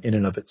Thrawn in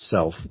and of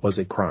itself was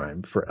a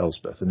crime for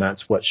Elsbeth, and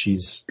that's what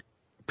she's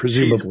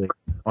presumably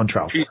on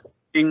trial for. She's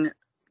working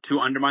to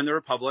undermine the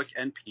Republic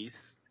and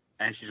peace,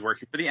 and she's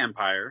working for the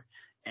Empire.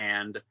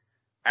 And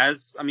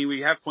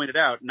we have pointed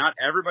out, not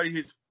everybody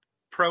who's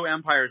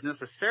pro-Empire is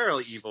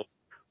necessarily evil,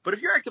 but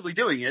if you're actively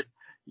doing it,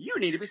 you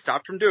need to be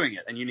stopped from doing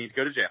it, and you need to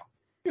go to jail.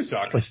 You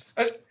suck.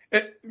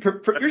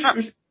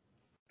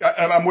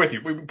 I'm with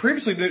you. We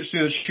previously knew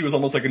that she was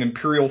almost like an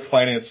imperial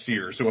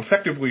financier, so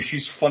effectively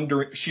she's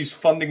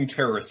funding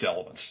terrorist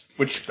elements,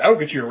 which that'll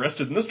get you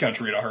arrested in this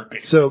country in a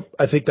heartbeat. So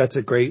I think that's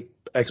a great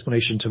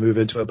explanation to move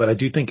into it, but I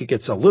do think it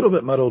gets a little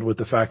bit muddled with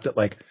the fact that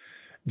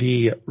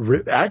the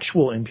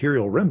actual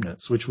Imperial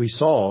remnants, which we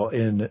saw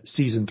in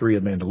season 3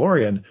 of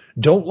Mandalorian,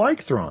 don't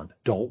like Thrawn,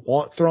 don't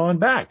want Thrawn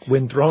back.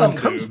 When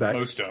Thrawn comes back,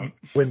 most don't.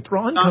 When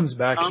Thrawn comes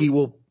back, he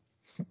will.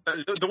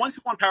 The ones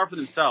who want power for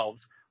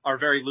themselves are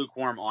very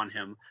lukewarm on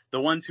him. The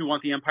ones who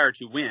want the Empire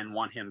to win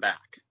want him back.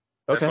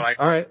 Okay.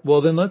 All right.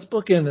 Well, then let's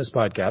book in this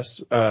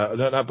podcast.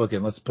 Not book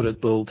in. Let's put a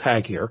little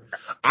tag here.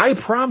 I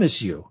promise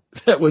you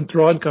that when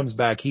Thrawn comes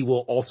back, he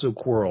will also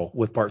quarrel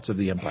with parts of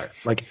the Empire.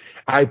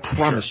 I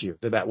promise you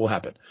that will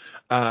happen.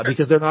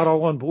 Because they're not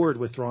all on board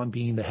with Thrawn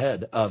being the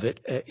head of it,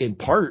 in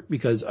part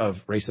because of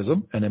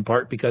racism and in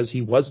part because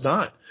he was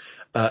not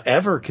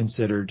ever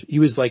considered. He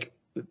was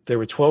there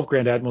were 12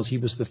 Grand Admirals. He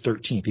was the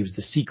 13th. He was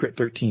the secret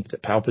 13th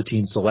that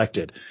Palpatine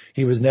selected.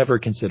 He was never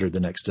considered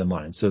the next in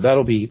line. So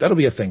that'll be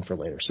a thing for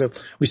later. So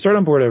we start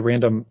on board a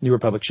random New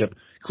Republic ship,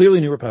 clearly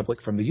New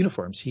Republic from the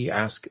uniforms. He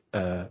asked,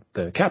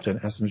 the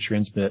captain asked them to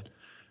transmit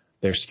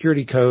their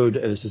security code.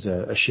 This is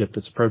a ship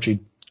that's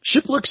approaching.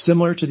 Ship looks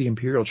similar to the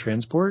Imperial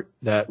transport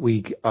that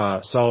we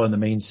saw in the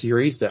main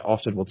series that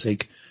often will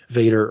take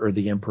Vader or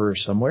the Emperor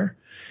somewhere.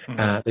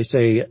 Mm-hmm. They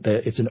say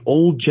that it's an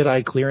old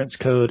Jedi clearance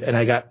code, and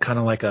I got kind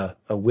of like a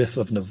whiff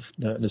of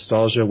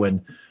nostalgia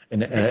when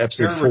in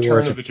episode 4.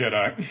 Return of the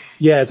Jedi.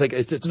 Yeah,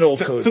 it's an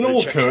old code. It's an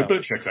old code, but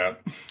it checks out.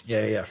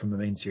 Yeah, from the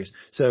main series.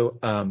 So,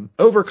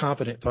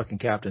 overconfident fucking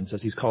captain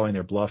says he's calling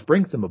their bluff.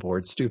 Brings them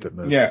aboard. Stupid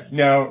move. Yeah,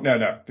 no.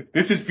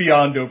 This is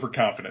beyond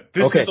overconfident.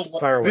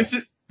 Fire away.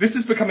 This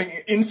is becoming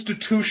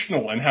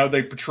institutional in how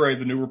they portray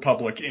the New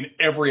Republic in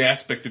every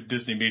aspect of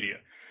Disney media.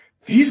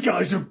 These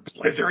guys are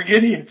blithering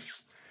idiots.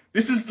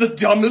 This is the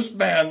dumbest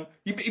man.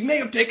 He may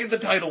have taken the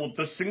title of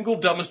the single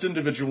dumbest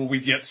individual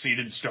we've yet seen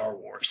in Star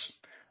Wars.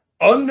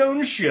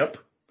 Unknown ship.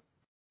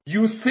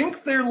 You think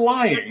they're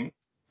lying.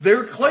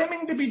 They're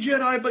claiming to be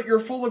Jedi, but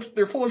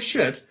they're full of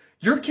shit.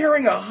 You're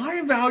carrying a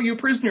high-value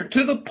prisoner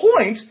to the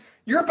point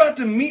you're about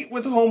to meet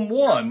with Home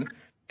One,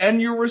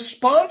 and your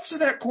response to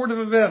that course of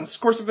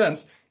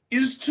events,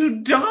 is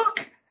to duck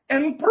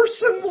and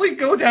personally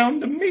go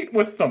down to meet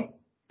with them.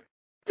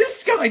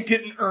 This guy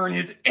didn't earn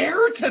his air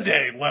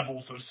today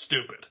levels of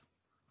stupid.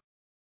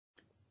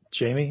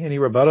 Jamie, any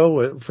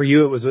rebuttal? For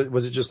you, was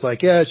it just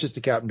it's just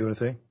a captain doing a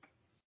thing?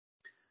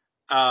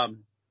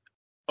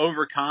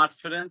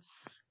 Overconfidence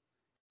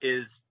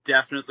is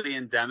definitely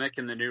endemic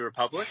in the New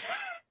Republic.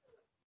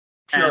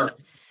 Sure. And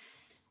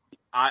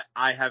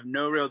I have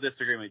no real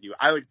disagreement with you.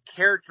 I would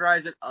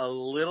characterize it a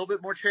little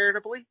bit more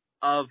charitably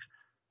of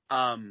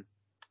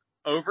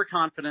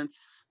overconfidence.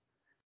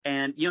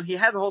 And, he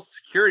had the whole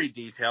security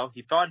detail.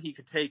 He thought he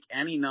could take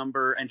any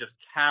number and just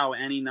cow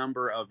any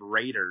number of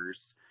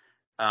raiders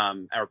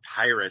or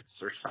pirates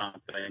or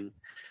something.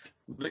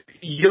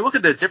 You look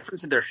at the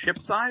difference in their ship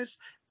size.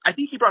 I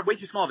think he brought way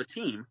too small of a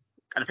team.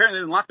 And apparently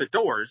they didn't lock the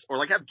doors or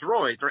have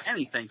droids or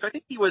anything. So I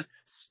think he was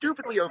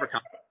stupidly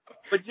overconfident.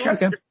 But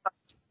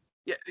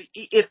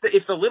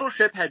if the little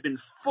ship had been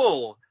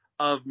full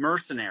of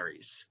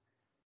mercenaries,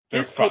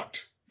 They're fucked.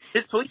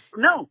 His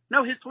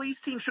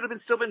police team should have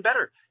still been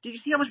better. Did you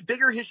see how much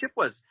bigger his ship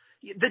was?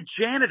 The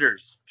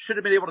janitors should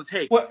have been able to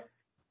take what?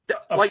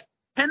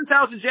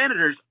 10,000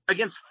 janitors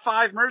against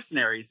 5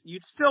 mercenaries.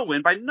 You'd still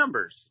win by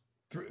numbers.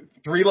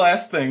 3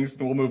 last things,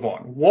 then we'll move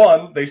on.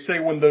 1, they say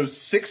when those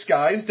 6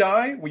 guys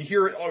die, we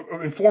hear it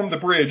inform the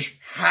bridge,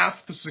 half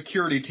the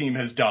security team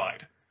has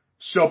died.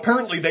 So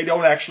apparently they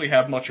don't actually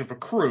have much of a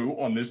crew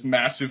on this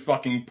massive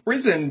fucking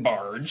prison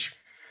barge.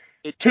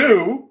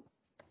 2,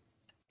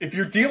 if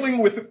you're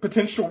dealing with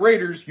potential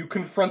raiders, you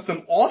confront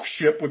them off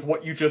ship with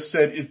what you just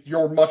said is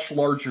your much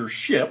larger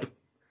ship.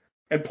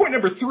 And point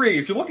number 3,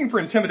 if you're looking for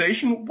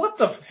intimidation, what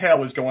the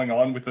hell is going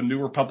on with the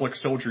New Republic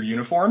soldier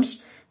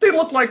uniforms? They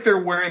look like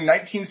they're wearing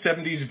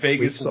 1970s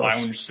Vegas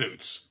lounge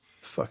suits.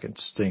 Fucking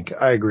stink.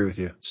 I agree with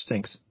you. It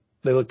stinks.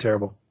 They look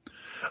terrible.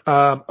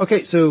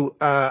 Okay, so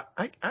I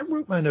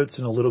wrote my notes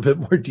in a little bit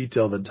more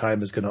detail than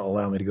time is going to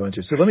allow me to go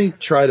into. So let me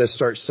try to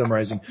start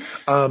summarizing.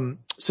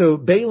 So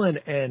Balin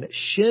and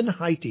Shin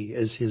Haiti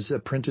is his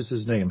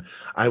apprentice's name.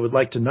 I would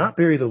like to not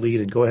bury the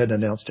lead and go ahead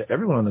and announce to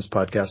everyone on this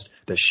podcast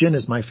that Shin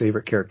is my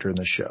favorite character in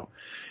this show.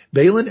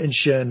 Balin and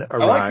Shin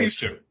arrive. I like these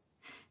two.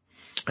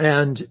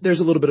 And there's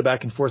a little bit of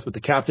back and forth with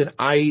the captain.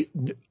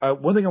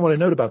 One thing I want to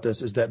note about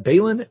this is that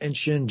Balin and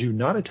Shin do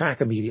not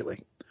attack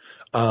immediately.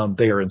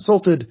 They are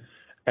insulted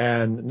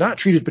and not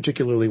treated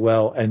particularly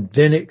well, and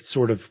then it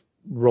sort of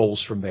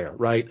rolls from there,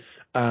 right?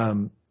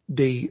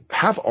 They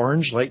have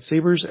orange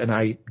lightsabers, and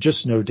I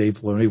just know Dave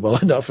Filoni well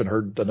enough and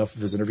heard enough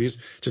of his interviews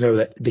to know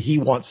that he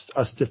wants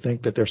us to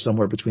think that they're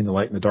somewhere between the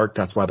light and the dark.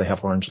 That's why they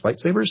have orange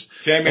lightsabers.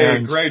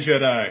 Jamie, Grey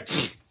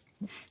Jedi.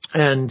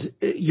 And,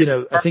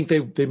 I think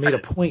they made a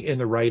point in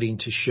the writing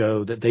to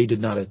show that they did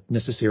not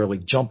necessarily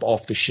jump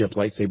off the ship,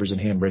 lightsabers in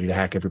hand, ready to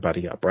hack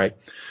everybody up, right?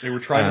 They were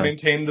trying to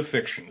maintain the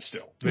fiction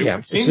still.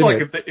 It seemed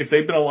like if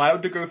they'd been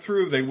allowed to go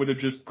through, they would have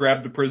just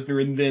grabbed the prisoner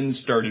and then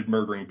started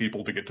murdering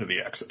people to get to the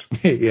exit.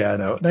 Yeah, I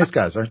know. Nice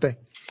guys, aren't they?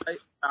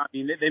 I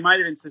mean, they might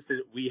have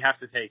insisted, we have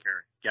to take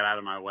her, get out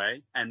of my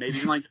way, and maybe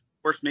even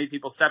first made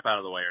people step out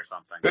of the way or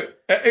something. But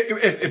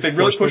if they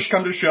really pushed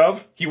come to shove,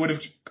 he would have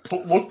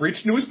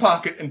reached into his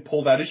pocket and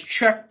pulled out his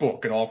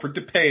checkbook and offered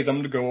to pay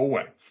them to go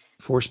away.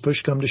 Force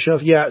push come to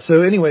shove. Yeah.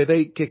 So anyway,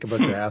 they kick a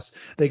bunch of ass.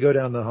 They go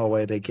down the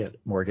hallway. They get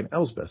Morgan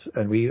Elsbeth,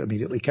 and we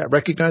immediately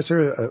recognize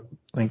her.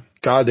 Thank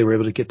God they were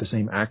able to get the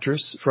same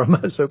actress from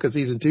Ahsoka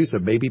season 2. So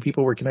maybe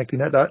people were connecting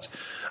that dots.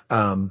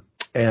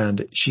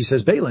 And she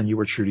says, Balin, you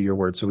were true to your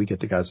word. So we get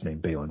the guy's name,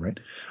 Balin, right?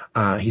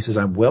 He says,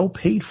 I'm well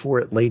paid for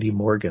it, Lady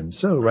Morgan.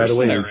 So right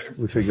away,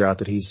 we figure out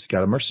that he's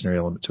got a mercenary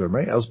element to him,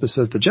 right? Elsbeth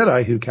says the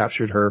Jedi who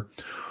captured her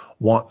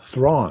want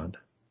Thrawn.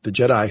 The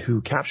Jedi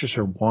who captures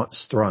her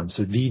wants Thrawn.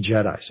 So the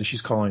Jedi. So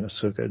she's calling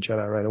Ahsoka a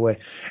Jedi right away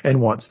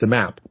and wants the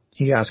map.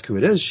 He asks who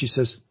it is. She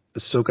says,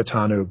 Ahsoka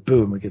Tano.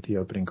 Boom. We get the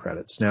opening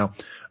credits. Now,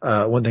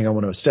 one thing I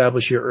want to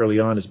establish here early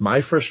on is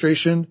my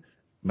frustration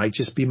might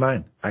just be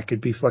mine. I could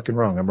be fucking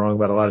wrong. I'm wrong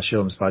about a lot of shit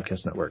on this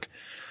podcast network.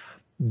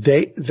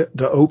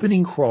 The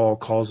opening crawl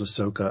calls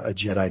Ahsoka a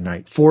Jedi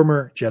Knight,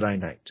 former Jedi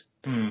Knight.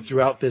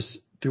 Throughout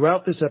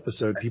this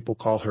episode, people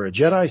call her a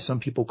Jedi. Some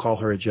people call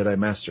her a Jedi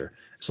Master.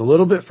 It's a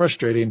little bit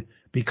frustrating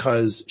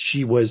because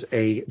she was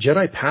a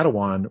Jedi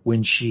Padawan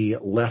when she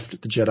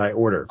left the Jedi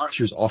Order.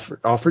 She was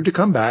offered to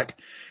come back.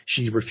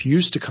 She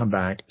refused to come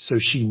back, so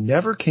she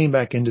never came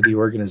back into the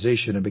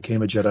organization and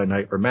became a Jedi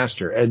Knight or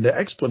Master. And the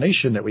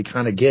explanation that we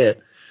kind of get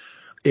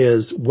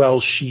is,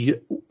 well, she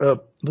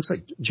looks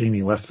like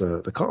Jamie left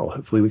the call.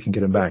 Hopefully we can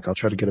get him back. I'll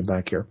try to get him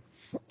back here.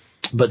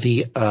 But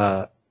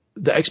the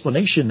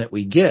explanation that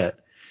we get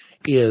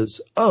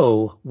is,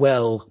 oh,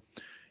 well,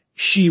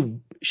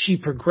 she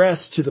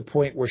progressed to the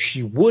point where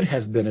she would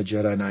have been a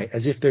Jedi Knight,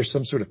 as if there's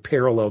some sort of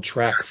parallel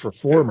track for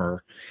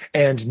former,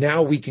 and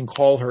now we can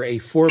call her a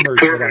former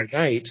Jedi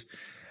Knight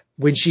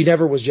when she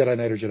never was Jedi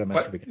Knight or Jedi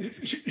Master.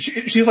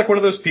 She's like one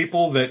of those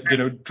people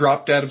that,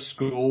 dropped out of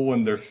school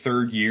in their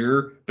 3rd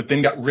year, but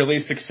then got really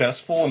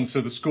successful, and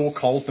so the school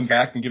calls them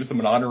back and gives them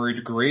an honorary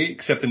degree,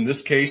 except in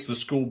this case, the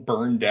school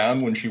burned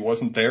down when she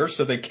wasn't there,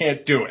 so they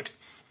can't do it.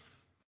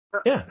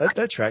 Yeah,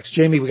 that tracks.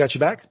 Jamie, we got you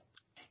back?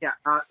 Yeah,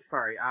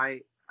 sorry,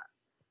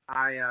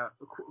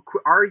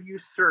 are you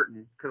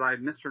certain, because I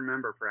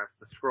misremember perhaps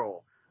the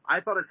scroll,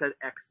 I thought it said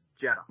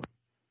ex-Jedi.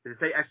 Did it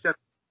say ex-Jedi?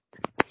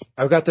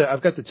 I've got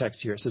the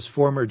text here. It says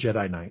former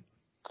Jedi Knight.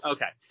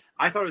 Okay.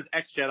 I thought it was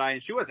ex-Jedi,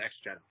 and she was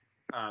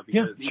ex-Jedi.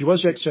 Yeah, she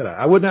was ex-Jedi.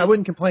 I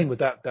wouldn't complain with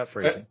that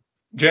phrasing.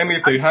 Jamie,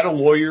 if they had a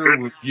lawyer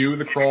review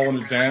the crawl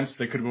in advance,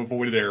 they could have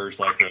avoided errors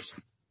like this.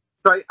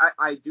 So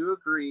I do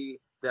agree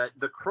that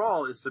the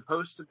crawl is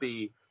supposed to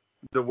be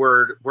the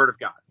word of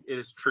God. It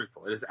is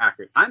truthful. It is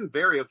accurate. I'm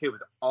very okay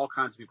with all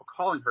kinds of people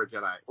calling her a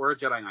Jedi or a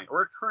Jedi Knight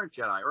or a current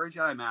Jedi or a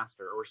Jedi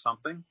Master or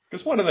something.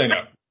 Because what do they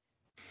know?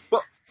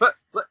 Well, but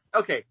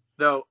okay,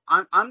 though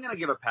I'm going to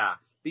give a pass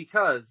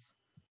because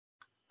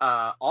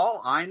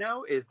all I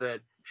know is that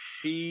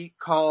she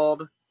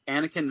called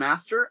Anakin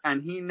Master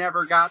and he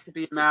never got to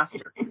be a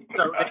Master.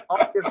 So they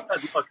all just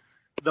said, look,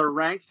 the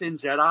ranks in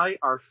Jedi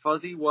are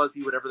fuzzy,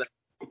 wuzzy, whatever that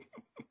is.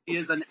 He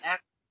is an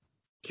ex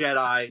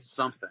Jedi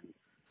something.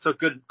 So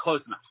good,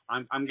 close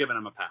enough. I'm giving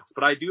him a pass.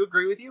 But I do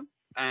agree with you,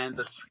 and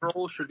the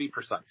scroll should be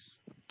precise.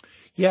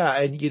 Yeah,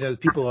 and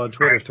people on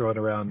Twitter throwing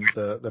around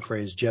the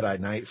phrase Jedi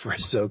Knight for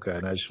Ahsoka,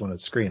 and I just want to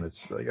scream.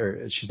 It's like,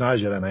 she's not a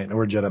Jedi Knight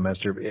nor a Jedi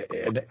Master,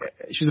 and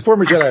she's a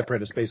former Jedi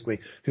apprentice,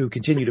 basically, who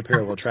continued a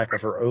parallel track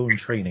of her own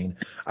training.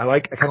 I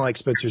kind of like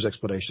Spencer's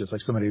explanation. It's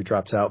like somebody who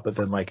drops out, but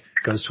then like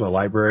goes to a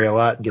library a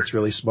lot and gets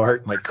really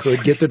smart, and like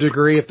could get the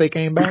degree if they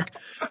came back.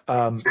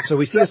 So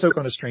we see Ahsoka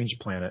on a strange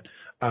planet.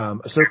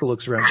 Ahsoka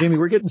looks around. Jamie,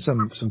 we're getting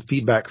some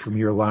feedback from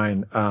your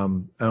line. I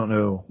don't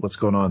know what's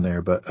going on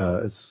there, but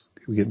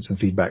we're getting some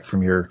feedback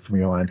from your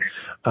line.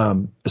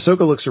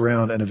 Ahsoka looks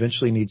around and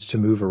eventually needs to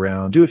move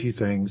around, do a few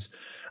things.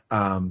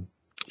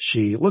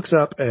 She looks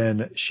up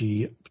and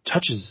she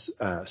touches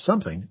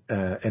something,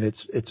 and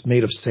it's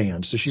made of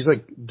sand. So she's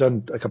like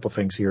done a couple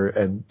things here,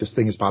 and this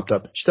thing has popped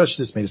up. She touches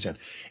this, made of sand.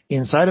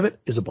 Inside of it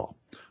is a ball.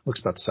 Looks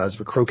about the size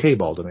of a croquet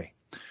ball to me.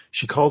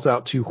 She calls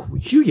out to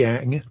Hu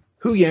Yang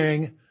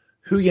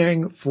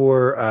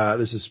for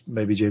this is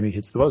maybe Jamie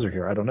hits the buzzer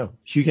here. I don't know.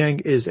 Hu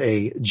Yang is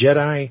a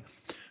Jedi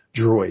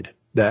droid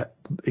that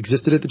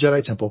existed at the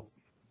Jedi Temple.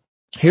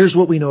 Here's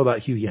what we know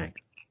about Hu Yang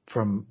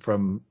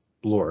from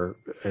lore,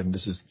 and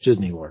this is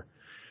Disney lore.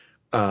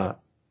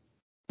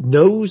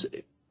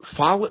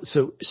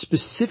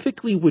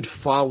 Specifically would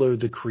follow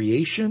the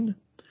creation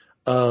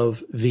of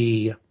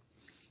the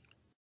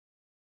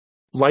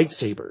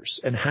lightsabers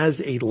and has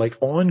a like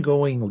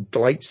ongoing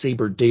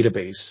lightsaber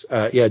database.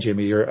 Yeah,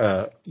 Jamie,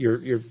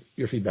 your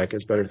feedback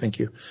is better. Thank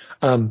you.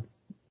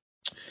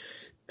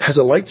 Has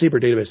a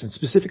lightsaber database and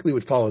specifically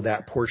would follow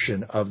that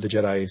portion of the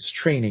Jedi's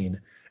training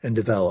and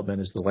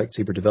development as the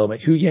lightsaber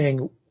development. Hu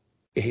Yang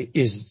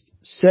is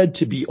said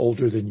to be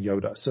older than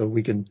Yoda, so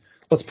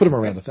let's put him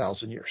around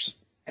 1,000 years.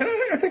 And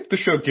I think the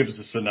show gives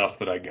us enough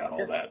that I got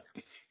all that.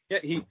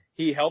 Yeah,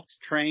 he helped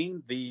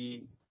train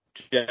the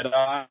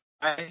Jedi,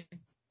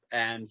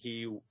 and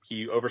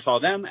he oversaw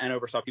them and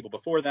oversaw people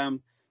before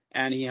them,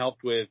 and he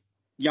helped with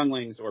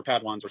younglings or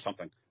Padawans or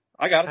something.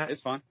 I got it.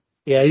 It's fine.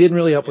 Yeah, he didn't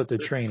really help with the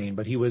training,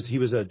 but he was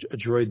a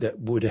droid that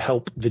would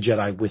help the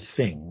Jedi with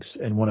things,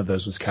 and one of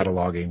those was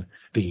cataloging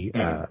the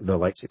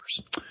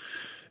lightsabers.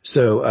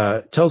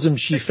 So tells him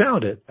she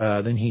found it.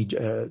 Then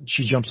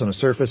she jumps on a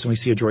surface, and we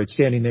see a droid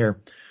standing there.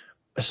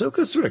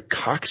 Ahsoka sort of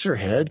cocks her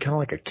head, kind of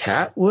like a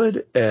cat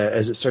would,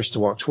 as it starts to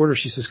walk toward her.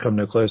 She says, "Come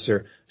no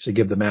closer." So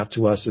give the map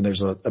to us, and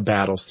there's a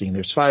battle scene.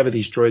 There's 5 of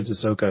these droids.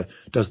 Ahsoka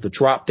does the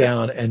drop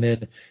down, and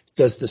then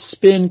does the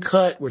spin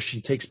cut where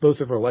she takes both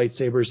of her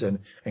lightsabers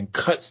and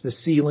cuts the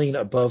ceiling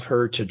above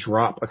her to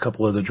drop a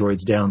couple of the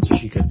droids down so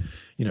she can,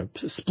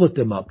 split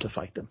them up to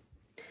fight them.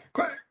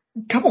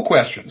 Couple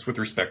questions with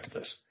respect to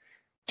this.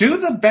 Do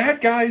the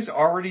bad guys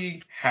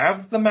already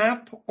have the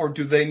map, or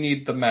do they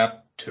need the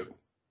map too?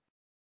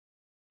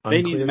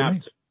 They need the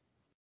map.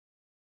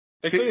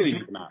 They clearly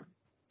need the map.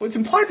 Well, it's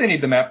implied they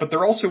need the map, but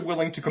they're also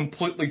willing to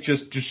completely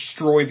just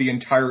destroy the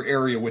entire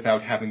area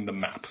without having the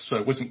map. So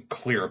I wasn't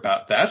clear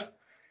about that.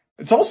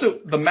 It's also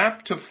the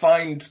map to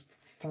find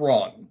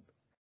Thrawn.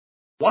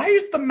 Why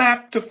is the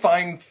map to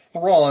find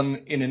Thrawn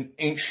in an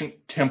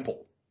ancient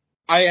temple?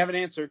 I have an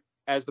answer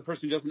as the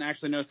person who doesn't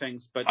actually know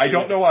things, but I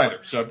don't know either,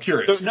 so I'm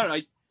curious.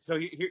 So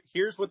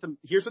here's what the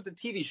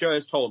TV show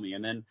has told me,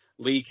 and then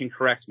Lee can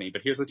correct me.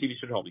 But here's what the TV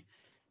show told me.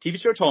 TV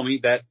show told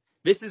me that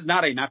this is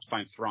not a map to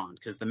find Thrawn,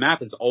 because the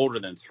map is older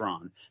than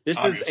Thrawn. This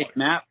Obviously. Is a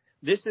map.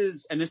 This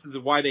is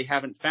why they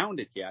haven't found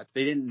it yet.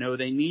 They didn't know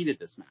they needed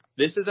this map.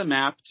 This is a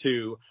map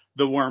to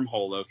the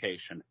wormhole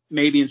location,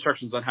 maybe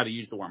instructions on how to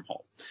use the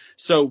wormhole.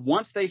 So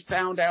once they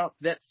found out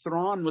that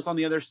Thrawn was on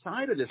the other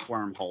side of this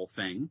wormhole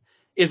thing,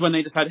 is when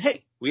they decided,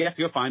 hey, we have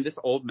to go find this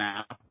old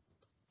map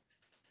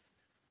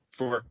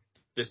for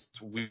this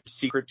weird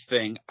secret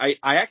thing. I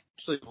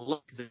actually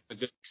look at it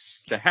good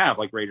to have,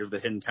 like Raiders of the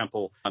Hidden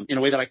Temple, in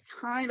a way that I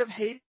kind of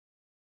hate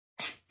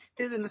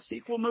it in the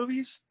sequel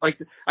movies. Like,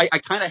 I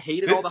kind of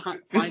hated all the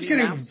This is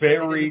getting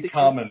very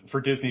common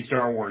for Disney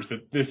Star Wars,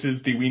 that this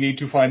is we need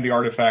to find the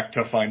artifact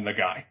to find the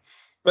guy.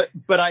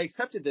 But I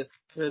accepted this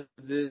because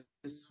this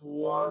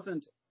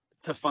wasn't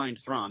to find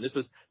Thrawn. This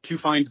was to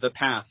find the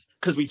path,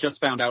 because we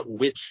just found out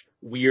which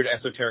weird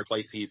esoteric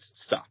place he's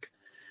stuck.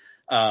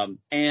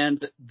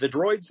 And the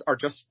droids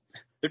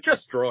they're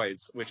just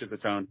droids, which is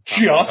its own.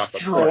 Just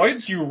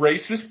droids, you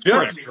racist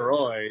prick. Just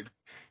droids.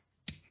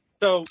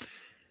 So,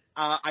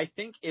 I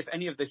think if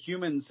any of the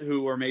humans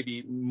who are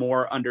maybe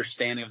more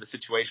understanding of the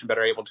situation,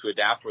 better able to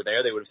adapt, were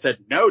there, they would have said,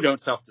 no, don't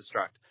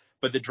self-destruct.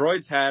 But the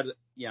droids had,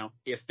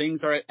 if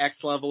things are at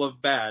X level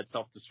of bad,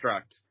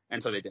 self-destruct.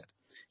 And so they did.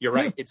 You're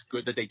right. It's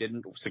good that they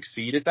didn't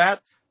succeed at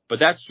that. But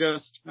that's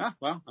just,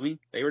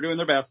 they were doing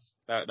their best.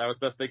 That was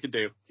the best they could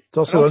do. It's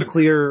also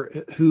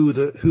unclear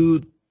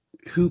who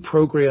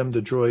programmed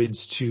the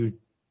droids to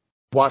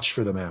watch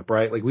for the map,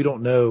 right? Like, we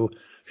don't know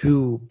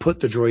who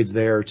put the droids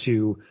there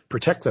to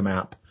protect the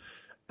map,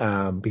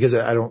 because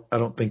I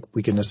don't think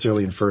we can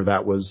necessarily infer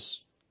that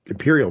was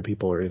Imperial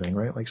people or anything,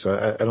 right? Like,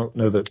 so I don't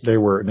know that they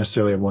were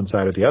necessarily on one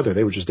side or the other.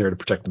 They were just there to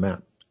protect the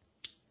map.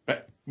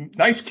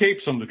 Nice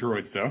capes on the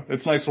droids, though.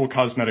 It's a nice little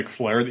cosmetic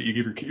flair that you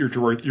give your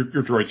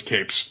droids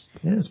capes.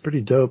 Yeah, it's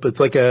pretty dope. It's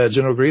like a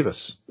General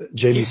Grievous,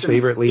 Jamie's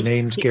favoritely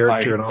named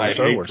character in all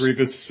Star Wars. I hate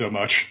Grievous so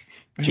much.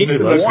 That's kind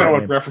of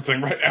what I'm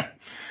referencing right now.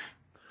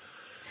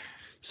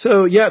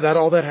 So yeah,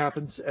 all that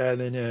happens, and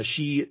then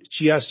she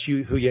asks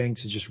Hu Yang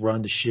to just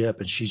run the ship,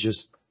 and she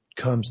just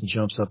comes and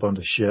jumps up on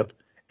the ship,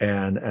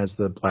 and as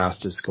the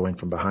blast is going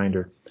from behind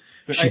her,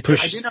 she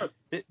pushes. I do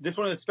know this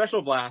one of the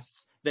special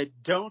blasts that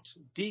don't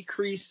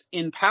decrease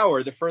in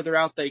power the further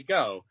out they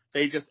go.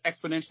 They just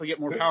exponentially get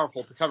more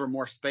powerful to cover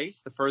more space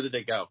the further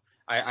they go.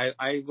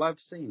 I love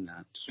seeing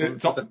that.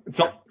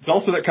 It's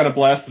also that kind of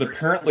blast that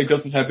apparently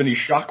doesn't have any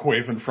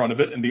shockwave in front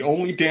of it, and the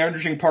only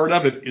damaging part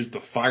of it is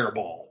the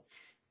fireball.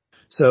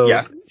 So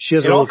yeah. She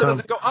has it also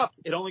doesn't go up.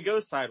 It only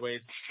goes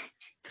sideways.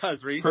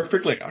 Cause reasons.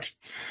 Perfectly out.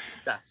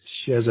 Yes.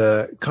 She has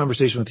a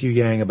conversation with Hu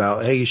Yang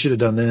about, hey, you should have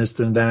done this,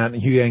 then that.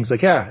 And Hu Yang's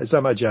like, yeah, it's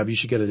not my job. You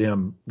should get a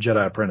damn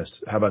Jedi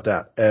apprentice. How about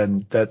that?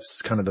 And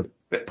that's kind of the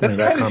point of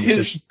that conversation.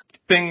 His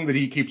thing that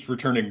he keeps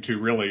returning to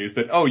really is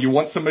that, oh, you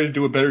want somebody to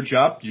do a better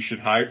job? You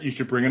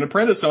should bring an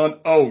apprentice on.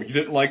 Oh, you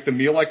didn't like the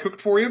meal I cooked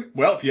for you?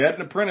 Well, if you had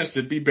an apprentice,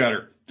 it'd be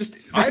better.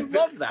 I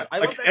love that. I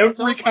love that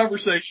every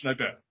conversation, I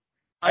bet.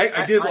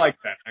 I did like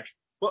that, actually.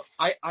 Well,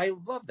 I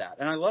love that.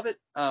 And I love it,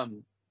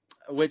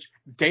 which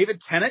David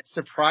Tennant,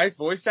 surprise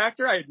voice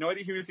actor. I had no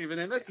idea he was even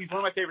in this. He's one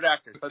of my favorite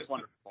actors. That's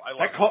wonderful.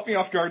 That caught me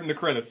off guard in the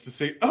credits to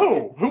see,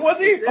 oh, who was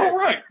he? Oh,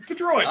 right. The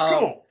droid.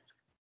 Cool.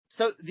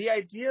 So the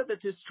idea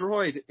that this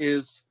droid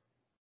is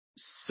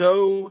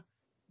so,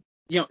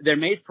 they're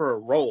made for a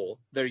role.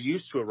 They're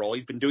used to a role.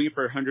 He's been doing it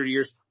for 100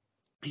 years.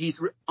 He's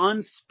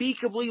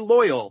unspeakably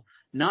loyal,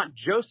 not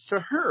just to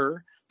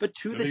her, but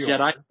to the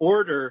Jedi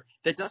Order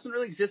that doesn't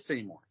really exist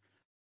anymore.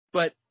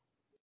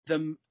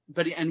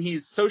 And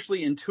he's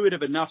socially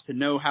intuitive enough to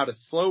know how to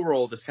slow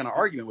roll this kind of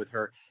argument with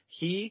her.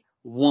 He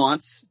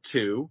wants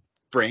to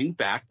bring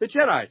back the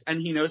Jedis, and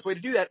he knows the way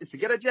to do that is to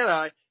get a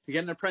Jedi, to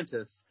get an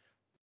apprentice.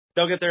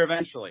 They'll get there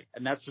eventually,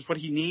 and that's just what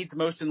he needs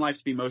most in life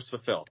to be most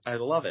fulfilled. I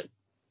love it.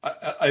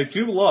 I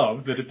do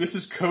love that if this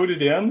is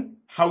coded in,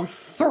 how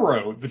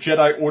thorough the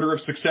Jedi Order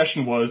of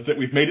Succession was, that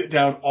we've made it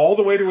down all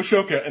the way to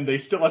Ahsoka, and they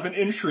still have an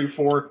entry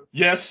for,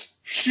 yes,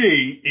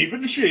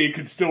 even she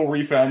could still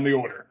refound the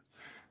Order.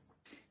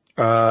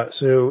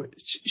 So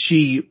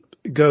she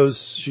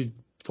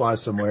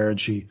flies somewhere and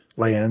she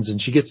lands and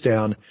she gets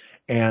down,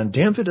 and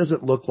damn if it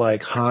doesn't look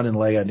like Han and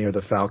Leia near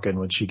the Falcon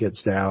when she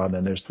gets down,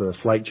 and there's the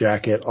flight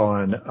jacket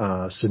on,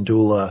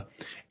 Syndulla,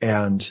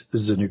 and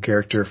this is a new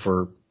character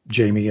for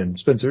Jamie and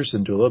Spencer,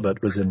 Syndulla,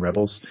 but was in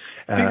Rebels.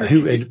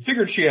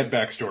 Figured she had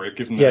backstory.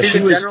 Given that.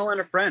 She's a general and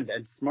a friend,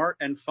 and smart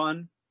and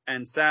fun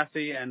and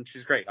sassy, and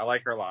she's great. I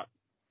like her a lot.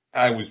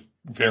 I was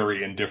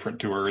very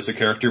indifferent to her as a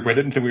character, but I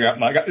didn't think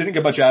didn't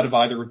get much out of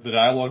either the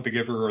dialogue they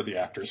give her or the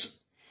actors.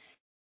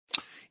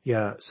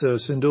 Yeah, so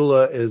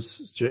Syndulla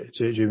is,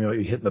 Jamie,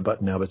 you hitting the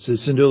button now, but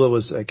Syndulla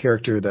was a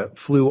character that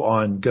flew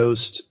on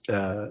Ghost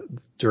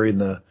during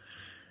the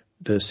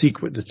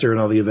sequence, during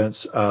all the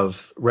events of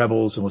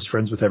Rebels, and was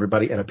friends with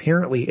everybody. And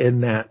apparently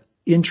in that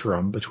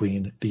interim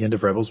between the end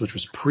of Rebels, which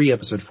was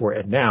pre-episode 4,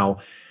 and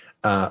now,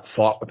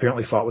 fought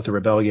with the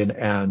rebellion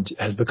and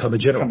has become a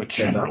general.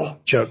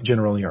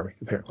 General in the army,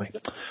 apparently.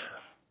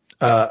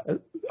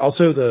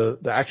 Also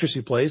the actress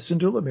who plays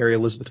Syndulla, Mary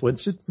Elizabeth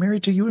Winstead,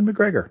 married to Ewan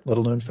McGregor.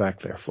 Little known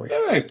fact there for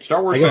you. Hey,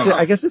 Star Wars.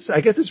 I guess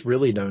it's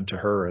really known to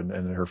her and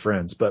her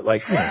friends, but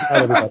not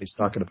everybody's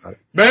talking about it.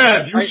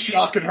 Man, you're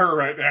shocking her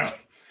right now.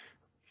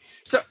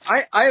 So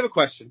I have a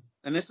question,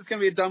 and this is going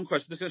to be a dumb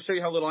question. This is going to show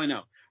you how little I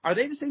know. Are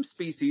they the same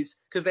species?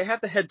 Because they have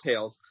the head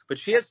tails, but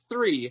she has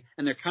 3,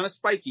 and they're kind of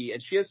spiky,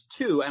 and she has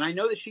 2, and I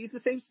know that she's the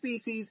same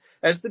species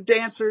as the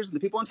dancers and the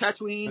people on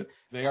Tatooine.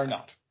 They are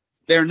not.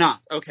 They're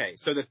not. Okay,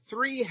 so the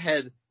 3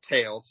 head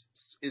tails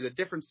is a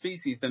different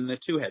species than the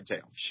 2 head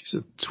tails. She's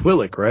a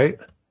Twi'lek, right?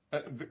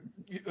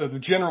 The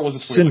general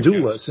is a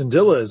Twi'lek.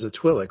 Syndulla is a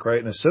Twi'lek,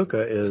 right? And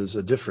Ahsoka is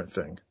a different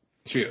thing.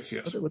 She is,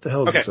 yes. What the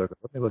hell is Ahsoka?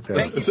 Let me look that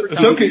up.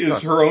 Ahsoka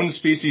is her own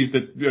species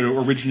that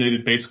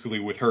originated basically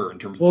with her in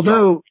terms of.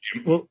 No,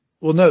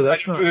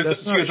 that's not she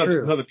has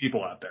true. Other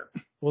people out there.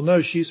 Well,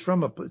 no, she's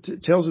from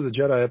Tales of the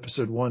Jedi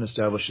Episode 1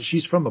 established that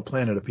she's from a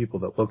planet of people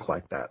that look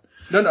like that.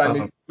 No, I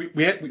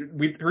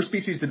mean, her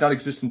species did not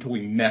exist until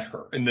we met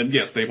her. And then,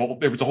 yes, there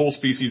was a whole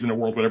species in the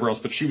world, whatever else,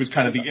 but she was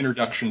kind of the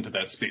introduction to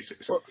that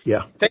species. Well,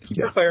 yeah. Thank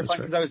you for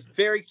clarifying, because I was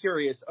very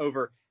curious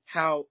over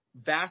how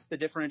vast the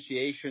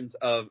differentiations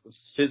of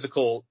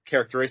physical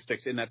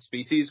characteristics in that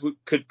species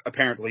could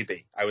apparently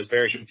be. I was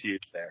very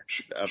confused there.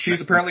 She's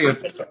apparently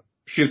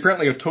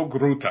a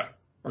Togruta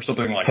or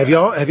something like that.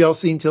 Have y'all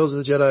seen Tales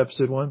of the Jedi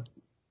Episode 1?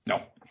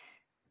 No.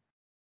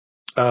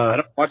 I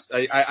don't watch.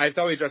 I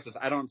thought we addressed this.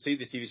 I don't see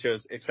the TV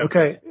shows except.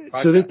 Okay,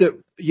 so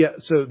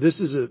so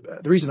this is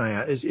the reason I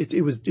asked is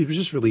it was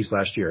just released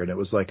last year, and it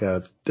was like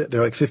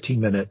they're like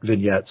 15-minute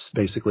vignettes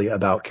basically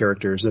about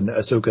characters, and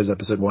Ahsoka's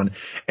Episode 1,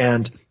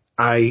 and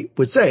I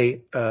would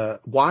say,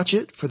 watch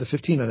it for the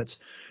 15 minutes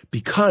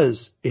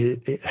because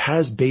it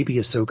has baby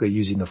Ahsoka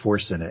using the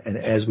Force in it. And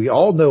as we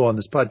all know on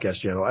this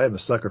podcast channel, I am a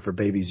sucker for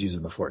babies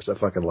using the Force. I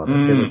fucking love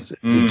it.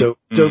 It's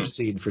a dope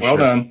scene for sure. Well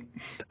done.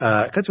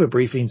 Cut to a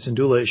briefing.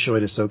 Syndulla is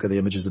showing Ahsoka the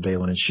images of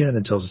Baylan and Shin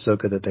and tells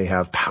Ahsoka that they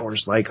have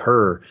powers like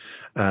her.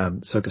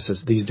 Ahsoka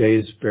says these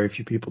days very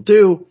few people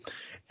do.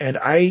 And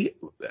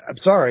I'm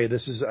sorry,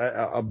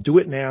 I'll do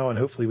it now and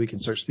hopefully we can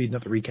start speeding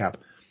up the recap.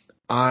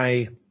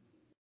 I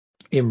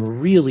am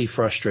really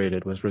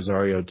frustrated with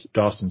Rosario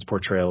Dawson's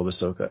portrayal of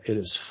Ahsoka. It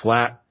is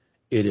flat.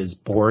 It is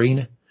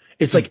boring.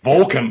 It's like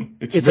Vulcan.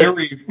 It's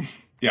very,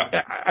 yeah.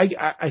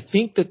 I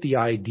think that the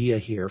idea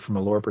here from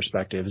a lore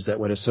perspective is that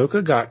when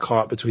Ahsoka got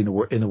caught in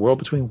the world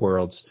between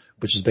worlds,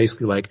 which is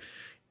basically like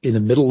in the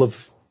middle of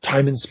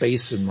time and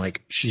space and like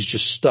she's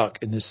just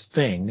stuck in this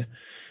thing.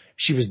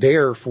 She was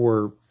there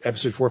for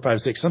episode 4, 5,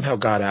 6, somehow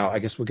got out. I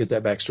guess we'll get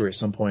that backstory at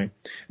some point,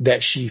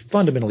 that she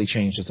fundamentally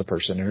changed as a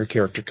person and her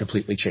character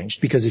completely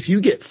changed. Because if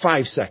you get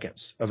 5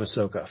 seconds of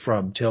Ahsoka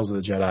from Tales of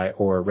the Jedi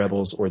or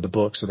Rebels or the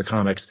books or the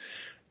comics,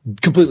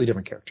 completely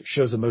different character.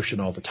 Shows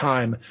emotion all the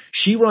time.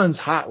 She runs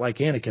hot like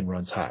Anakin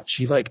runs hot.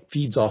 She like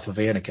feeds off of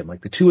Anakin.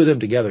 Like the two of them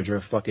together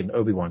drove fucking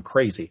Obi-Wan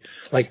crazy.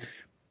 Like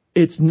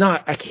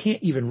I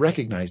can't even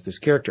recognize this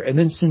character. And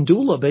then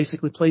Syndulla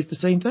basically plays the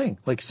same thing.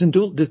 Like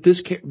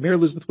Mary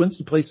Elizabeth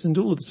Winston plays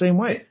Syndulla the same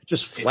way.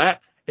 Just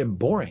flat and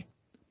boring.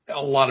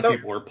 A lot of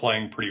people are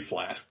playing pretty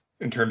flat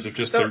in terms of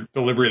just their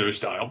delivery of their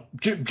style.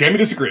 Jamie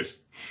disagrees.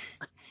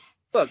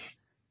 Look,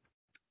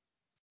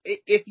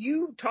 if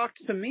you talked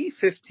to me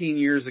 15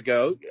 years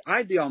ago,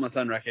 I'd be almost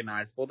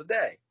unrecognizable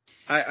today.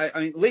 I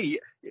mean, Lee,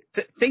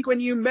 think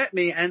when you met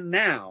me and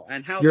now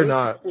and how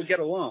those people get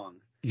along.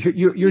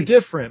 You're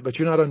different, but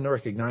you're not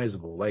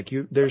unrecognizable. Like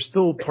there's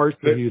still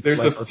parts of you that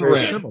are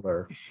very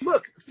similar.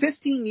 Look,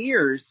 15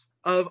 years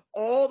of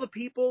all the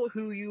people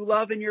who you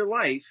love in your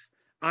life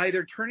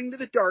either turning to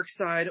the dark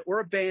side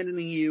or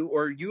abandoning you,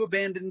 or you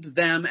abandoned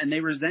them and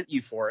they resent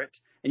you for it,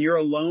 and you're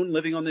alone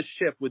living on this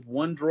ship with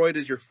one droid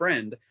as your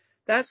friend.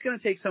 That's going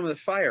to take some of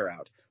the fire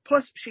out.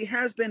 Plus, she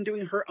has been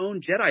doing her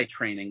own Jedi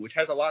training, which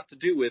has a lot to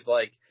do with,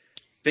 like,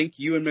 think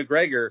Ewan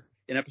McGregor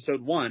in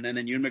episode 1 and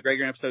then Ewan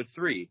McGregor in episode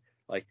 3.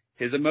 Like,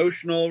 his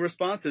emotional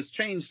response has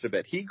changed a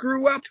bit. He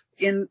grew up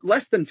in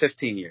less than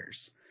 15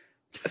 years.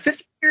 15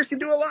 years can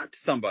do a lot to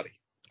somebody.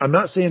 I'm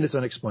not saying it's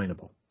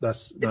unexplainable.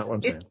 That's not what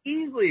I'm saying. It's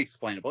easily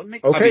explainable.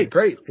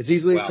 Great. It's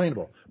easily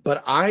explainable.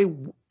 But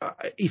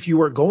if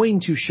you are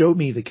going to show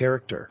me the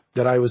character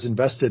that I was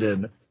invested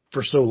in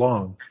for so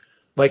long,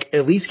 like,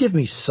 at least give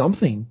me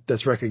something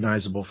that's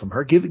recognizable from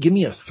her. Give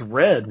me a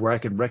thread where I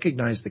can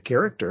recognize the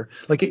character.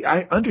 Like,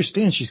 I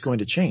understand she's going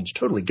to change.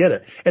 Totally get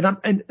it.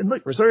 And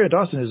look, Rosario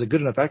Dawson is a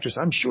good enough actress.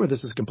 I'm sure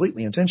this is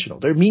completely intentional.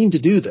 They're meaning to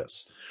do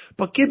this.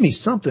 But give me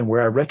something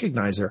where I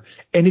recognize her.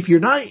 And if you're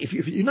not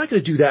going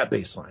to do that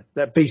baseline,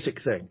 that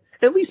basic thing,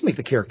 at least make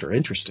the character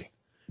interesting.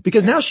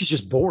 Because now she's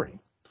just boring.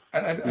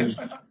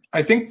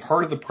 I think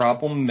part of the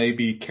problem may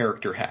be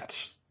character hats.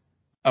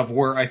 Of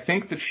where I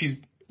think that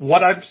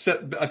what I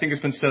think has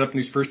been set up in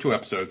these first 2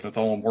 episodes, that's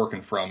all I'm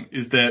working from,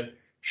 is that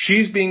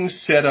she's being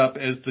set up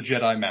as the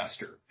Jedi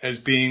Master, as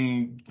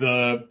being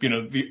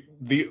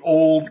the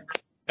old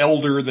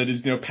elder that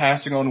is,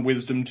 passing on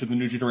wisdom to the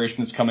new generation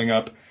that's coming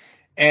up.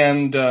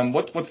 And,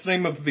 what's the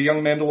name of the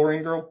young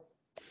Mandalorian girl?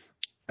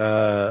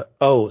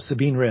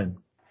 Sabine Wren.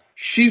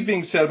 She's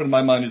being set up in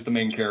my mind as the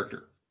main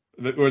character,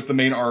 who has the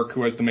main arc,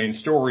 who has the main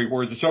story,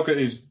 whereas Ahsoka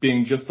is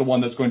being just the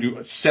one that's going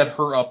to set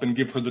her up and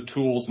give her the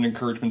tools and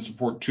encouragement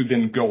support to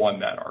then go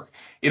on that arc.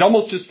 It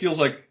almost just feels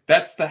like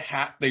that's the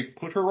hat they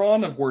put her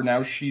on, of where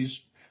now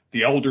she's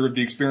the elder of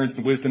the experience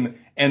and wisdom,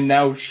 and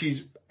now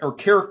her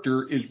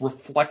character is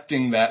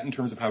reflecting that in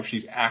terms of how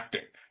she's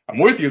acting. I'm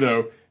with you,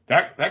 though.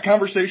 That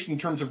conversation in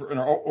terms of an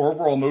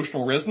overall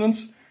emotional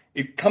resonance,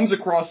 it comes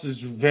across as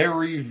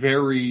very,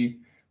 very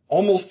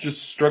almost just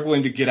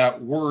struggling to get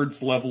out words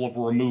level of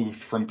removed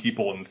from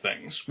people and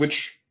things,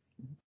 which,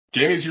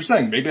 Jamie, as you're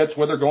saying, maybe that's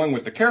where they're going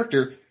with the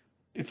character.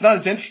 It's not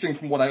as interesting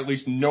from what I at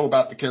least know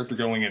about the character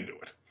going into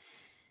it.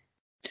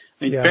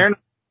 I mean, fair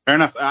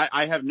enough.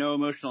 I have no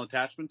emotional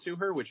attachment to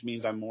her, which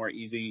means I'm more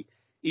easily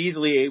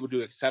able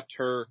to accept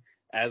her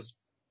as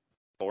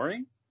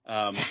boring,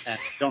 and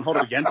don't hold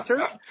it against her.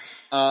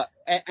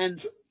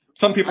 And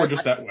some people are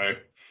just that way.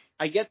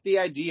 I get the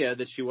idea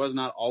that she was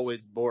not always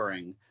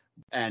boring.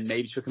 And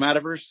maybe she'll come out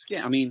of her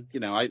skin. I mean,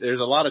 there's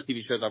a lot of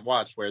TV shows I've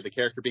watched where the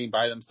character being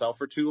by themselves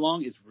for too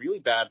long is really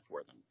bad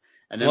for them.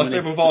 And then Unless they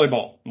have a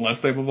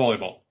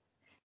volleyball.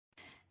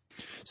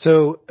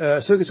 So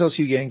Ahsoka tells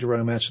Hugh Yang to run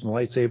a match in the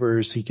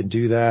lightsabers. He can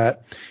do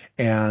that.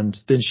 And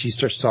then she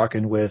starts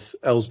talking with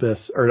with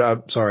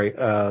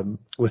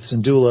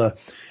Syndulla,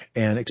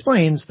 and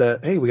explains that,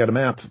 hey, we got a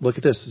map. Look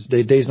at this.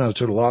 This day's not a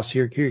total loss.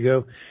 Here you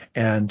go.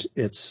 And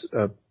it's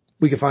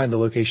we can find the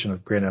location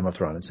of Grand Admiral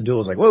Thrawn. And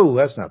Syndulla's like, whoa,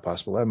 that's not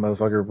possible. That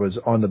motherfucker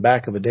was on the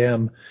back of a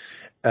damn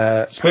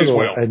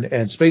Purgle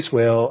and Space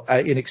Whale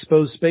in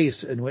exposed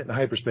space and went in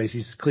hyperspace.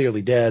 He's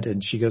clearly dead.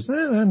 And she goes,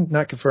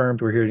 not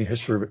confirmed. We're hearing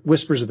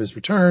whispers of his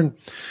return.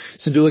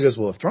 Syndulla goes,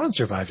 well, if Thrawn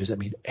survived, does that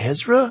mean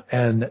Ezra?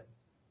 And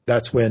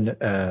that's when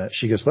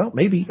she goes, well,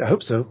 maybe. I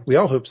hope so. We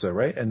all hope so,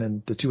 right? And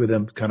then the two of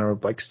them kind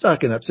of like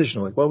stuck in that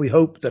position. Like, well, we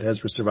hope that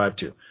Ezra survived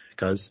too.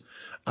 Because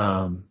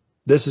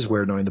this is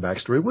where knowing the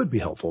backstory would be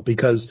helpful.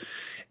 Because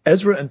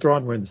Ezra and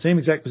Thrawn were in the same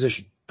exact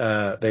position.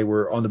 They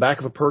were on the back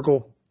of a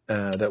Purgle.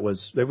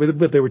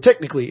 They were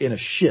technically in a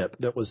ship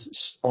that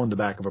was on the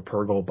back of a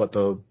Purgle, but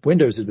the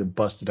windows had been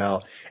busted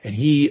out. And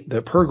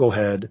the Purgle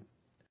had,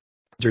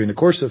 during the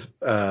course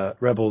of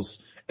Rebels,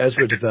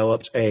 Ezra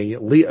developed a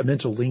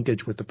mental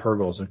linkage with the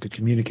Purgles and could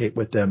communicate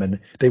with them, and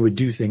they would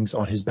do things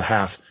on his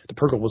behalf. The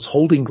Purgle was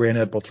holding Grand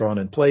Admiral Thrawn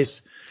in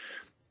place.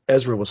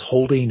 Ezra was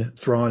holding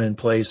Thrawn in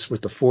place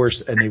with the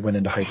Force, and they went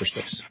into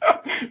hyperspace.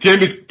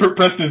 Jamie's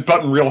pressing his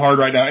button real hard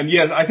right now. And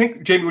yes, I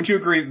think, Jamie, would you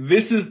agree,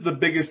 this is the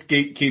biggest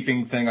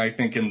gatekeeping thing, I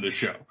think, in the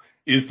show,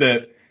 is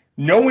that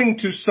knowing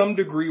to some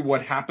degree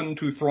what happened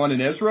to Thrawn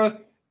and Ezra,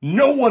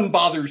 no one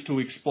bothers to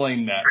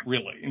explain that,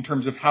 really, in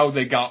terms of how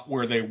they got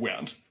where they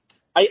went.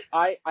 I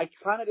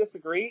kind of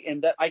disagree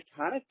in that I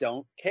kind of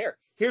don't care.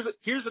 Here's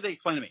what they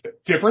explain to me.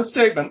 Different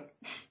statement.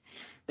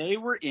 They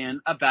were in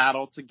a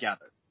battle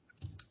together.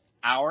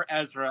 Our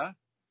Ezra,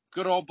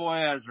 good old boy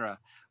Ezra,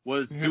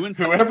 was doing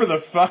something. Whoever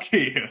the fuck he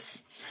is.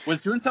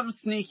 Was doing something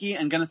sneaky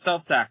and going to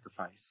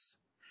self-sacrifice.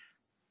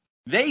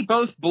 They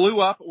both blew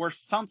up or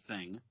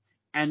something,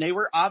 and they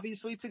were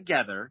obviously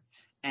together,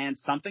 and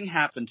something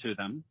happened to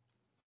them.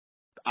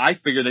 I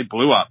figure they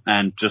blew up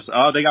and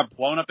they got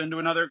blown up into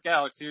another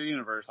galaxy or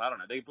universe. I don't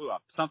know. They blew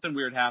up. Something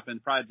weird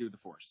happened, probably due to the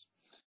Force.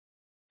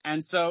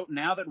 And so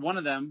now that one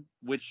of them,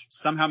 which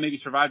somehow maybe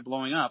survived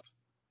blowing up,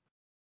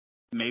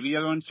 maybe the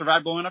other one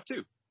survived blowing up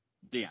too.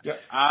 The end. Yeah.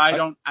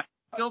 I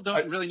still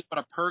don't really know what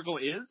a Purgle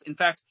is. In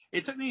fact,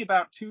 it took me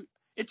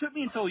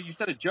until you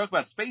said a joke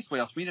about space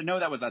whales for me to know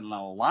that was an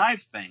alive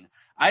thing.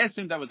 I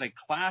assumed that was a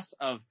class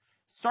of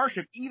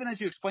starship, even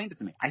as you explained it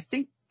to me. I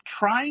think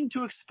trying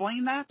to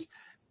explain that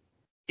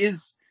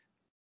is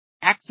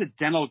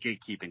accidental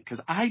gatekeeping,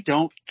 because I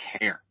don't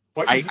care.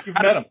 Well, you've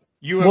met them.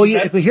 You have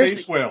met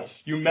space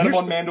whales. You met them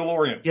on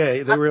Mandalorian.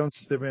 Yeah, they were in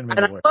Mandalorian.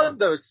 And I love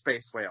those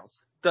space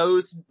whales.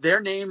 Their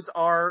names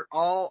are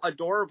all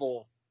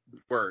adorable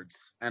words.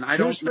 And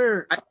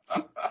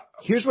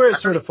here's where it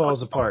sort of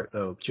falls apart,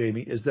 though,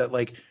 Jamie, is that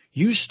like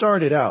you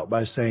started out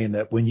by saying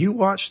that when you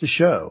watch the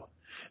show,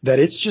 that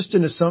it's just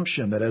an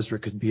assumption that Ezra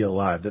could be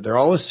alive, that they're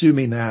all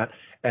assuming that.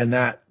 And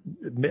that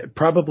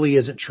probably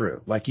isn't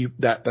true. Like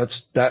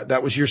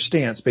that was your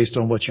stance based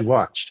on what you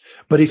watched.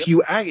 But if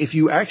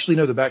you actually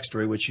know the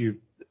backstory, which you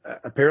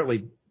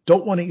apparently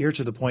don't want to hear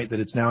to the point that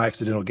it's now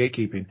accidental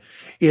gatekeeping,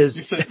 is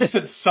you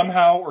said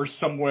somehow or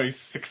some way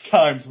 6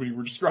 times when you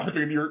were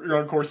describing your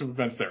own course of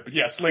events there. But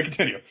yes,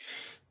 continue.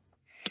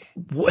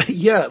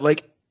 Yeah,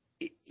 like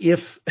if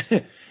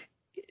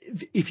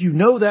you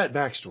know that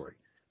backstory,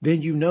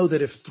 then you know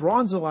that if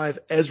Thrawn's alive,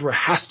 Ezra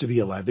has to be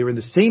alive. They were in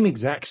the same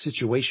exact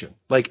situation.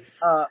 Like,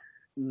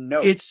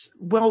 no,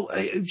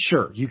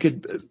 sure, you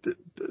could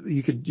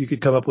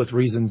come up with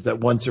reasons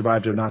that one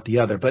survived or not the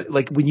other. But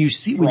like when you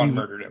see Thrawn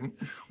murdered him,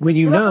 when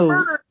you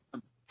know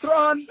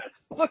Thrawn,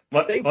 look,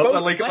 let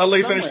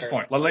Leigh finish his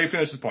point. Let Leigh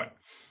finish his point.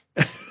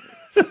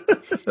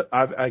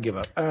 I give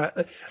up.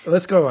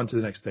 Let's go on to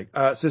the next thing.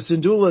 So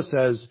Syndulla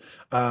says,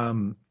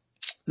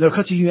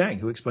 cut to Yang,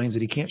 who explains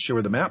that he can't show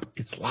her the map.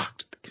 It's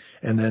locked.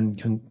 And then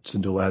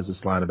Syndulla has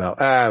this line about,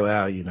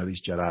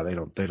 these Jedi,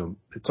 they don't,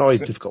 it's always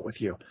difficult with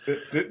you.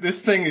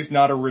 This thing is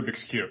not a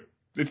Rubik's Cube.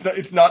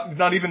 It's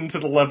not even to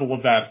the level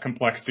of that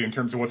complexity in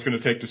terms of what's going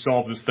to take to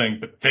solve this thing,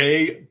 but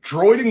they,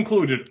 droid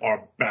included,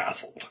 are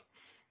baffled.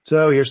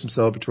 So here's some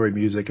celebratory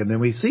music, and then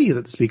we see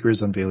that the speaker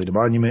is unveiling a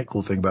monument.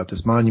 Cool thing about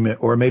this monument,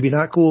 or maybe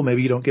not cool,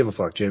 maybe you don't give a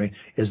fuck, Jamie,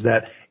 is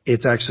that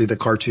it's actually the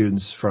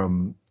cartoons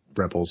from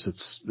Rebels.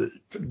 It's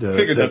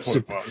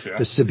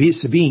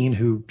Sabine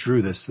who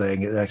drew this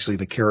thing. It's actually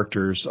the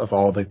characters of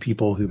all the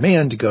people who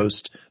manned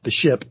Ghost, the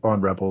ship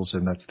on Rebels,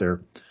 and that's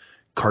their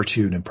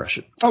cartoon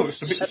impression. Oh,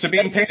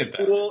 Sabine painted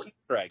that. Cool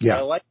Easter egg. Yeah.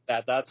 I like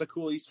that. That's a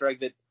cool Easter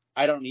egg that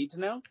I don't need to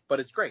know, but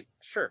it's great.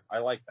 Sure, I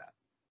like that.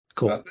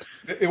 Cool.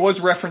 It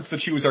was referenced that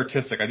she was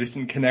artistic. I just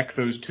didn't connect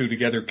those two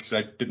together because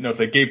I didn't know if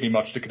they gave me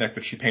much to connect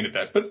that she painted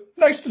that. But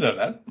nice to know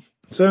that.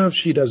 So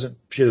she doesn't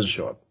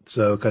show up.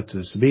 So cut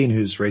to Sabine,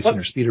 who's racing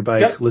her speeder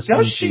bike.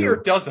 Does she or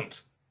doesn't?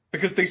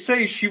 Because they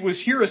say she was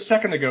here a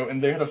second ago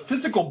and they had a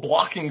physical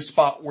blocking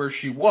spot where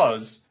she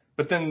was,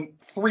 but then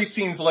 3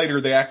 scenes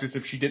later they act as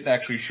if she didn't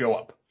actually show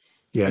up.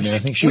 Yeah, I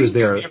think she was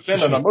there.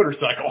 On a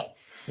motorcycle.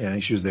 Yeah, I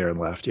think she was there and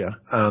left. Yeah.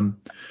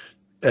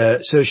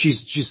 So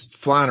she's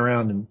flying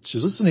around and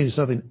she's listening to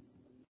something.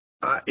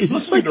 Is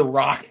this listening to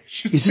rock?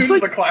 She's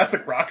tuning the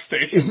classic rock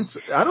station.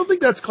 I don't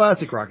think that's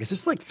classic rock. Is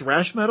this like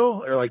thrash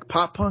metal or like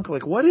pop punk?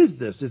 Like what is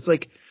this? It's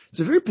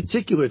a very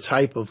particular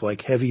type of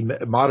like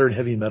modern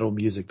heavy metal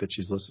music that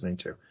she's listening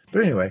to.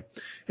 But anyway,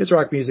 it's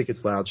rock music.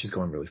 It's loud. She's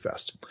going really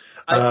fast.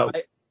 Go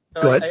ahead.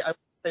 I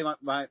say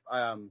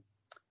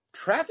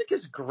traffic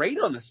is great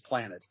on this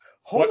planet.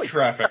 What Holy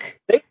traffic? crap.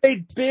 They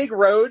made big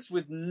roads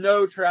with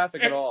no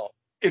traffic at all.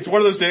 It's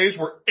one of those days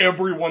where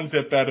everyone's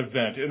at that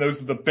event, and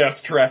those are the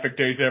best traffic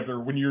days ever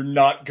when you're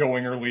not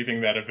going or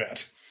leaving that event.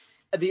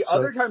 The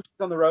other time she's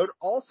on the road,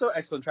 also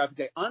excellent traffic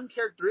day,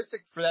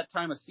 uncharacteristic for that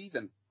time of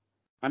season.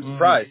 I'm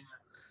surprised.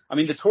 I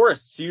mean, the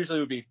tourists usually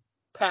would be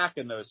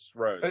packing those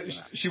roads.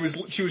 She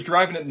was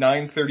driving at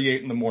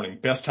 9:38 in the morning.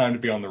 Best time to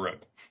be on the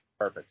road.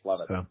 Perfect. Love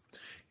it. So,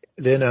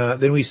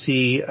 then we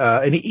see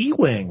an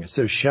E-Wing.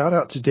 So shout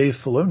out to Dave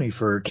Filoni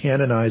for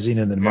canonizing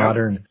in the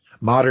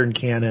modern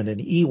canon an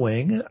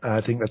E-Wing.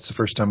 I think that's the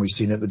first time we've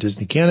seen it in the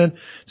Disney canon.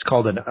 It's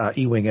called an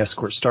E-Wing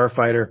escort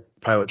starfighter.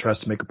 Pilot tries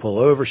to make her pull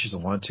over. She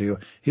doesn't want to.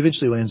 He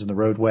eventually lands in the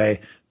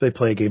roadway. They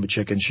play a game of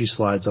chicken. She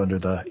slides under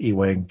the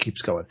E-Wing,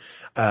 keeps going.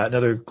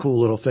 Another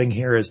cool little thing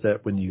here is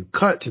that when you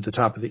cut to the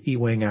top of the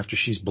E-Wing after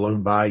she's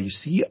blown by, you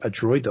see a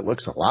droid that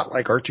looks a lot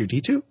like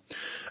R2-D2.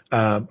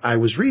 I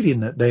was reading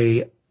that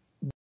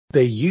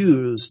they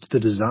used the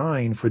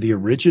design for the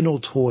original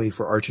toy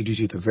for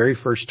R2-D2, the very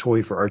first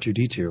toy for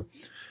R2-D2,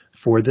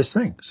 for this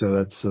thing. So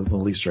that's a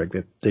little Easter egg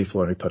that Dave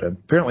Filoni put in.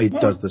 Apparently he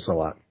does this a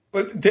lot.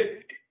 But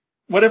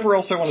whatever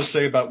else I want to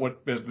say about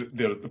what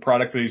the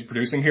product that he's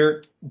producing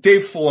here,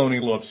 Dave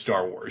Filoni loves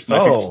Star Wars. And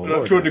I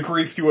think to a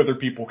degree few other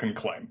people can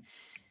claim.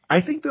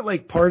 I think that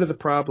like part of the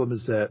problem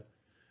is that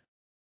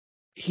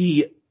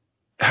he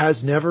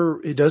has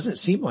never, it doesn't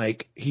seem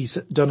like he's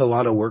done a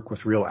lot of work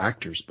with real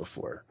actors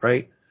before,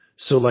 right?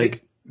 So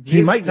like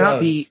he might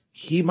not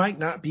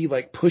be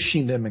like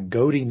pushing them and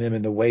goading them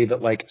in the way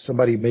that like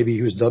somebody maybe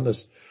who's done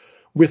this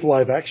with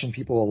live action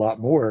people a lot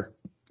more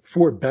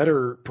for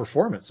better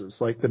performances.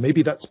 Like that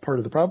maybe that's part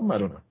of the problem. I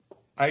don't know.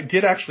 I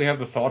did actually have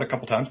the thought a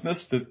couple times in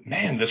this that,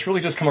 man, this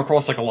really does come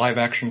across like a live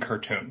action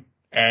cartoon.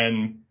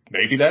 And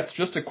maybe that's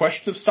just a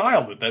question of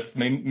style, that's the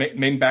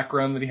main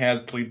background that he has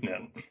bleeding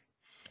in.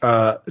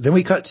 Then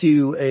we cut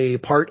to a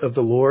part of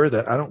the lore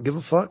that I don't give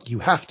a fuck. You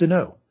have to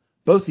know.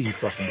 Both of you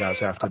fucking guys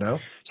have to know.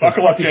 So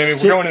buckle up, Jamie.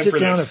 We're going in for this.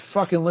 Sit down and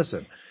fucking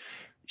listen.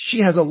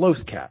 She has a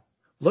Loth cat.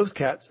 Loth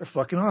cats are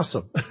fucking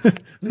awesome.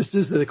 This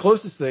is the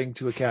closest thing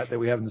to a cat that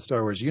we have in the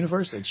Star Wars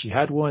universe, and she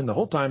had one the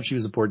whole time she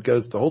was aboard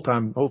Ghost, the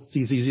whole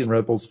season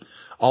Rebels,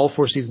 all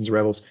 4 seasons of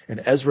Rebels,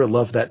 and Ezra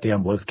loved that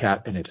damn Loth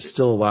cat, and it is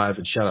still alive,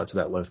 and shout out to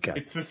that Loth cat.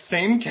 It's the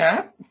same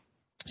cat?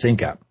 Same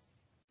cat.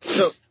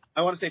 So,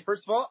 I want to say,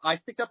 first of all, I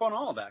picked up on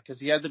all of that because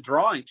he had the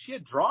drawing. She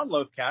had drawn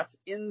Loth cats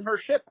in her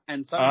ship,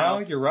 and somehow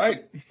you're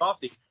right.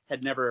 Softy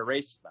had never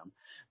erased them.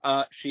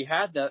 She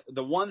had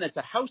the one that's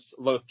a house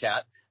Loth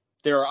cat.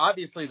 There are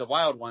obviously the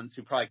wild ones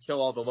who probably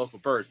kill all the local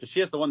birds, but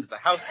she has the one that's a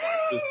house one,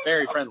 who's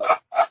very friendly.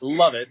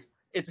 Love it.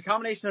 It's a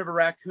combination of a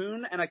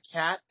raccoon and a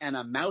cat and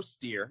a mouse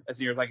deer, as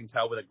near as I can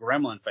tell, with a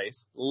gremlin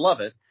face.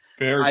 Love it.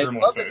 Very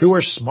gremlin face. Who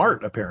are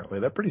smart, apparently.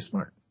 They're pretty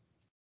smart.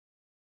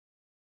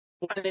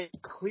 They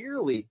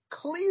clearly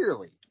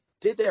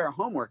did their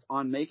homework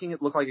on making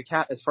it look like a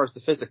cat as far as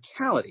the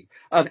physicality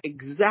of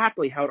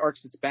exactly how it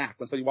arcs its back.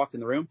 When somebody walked in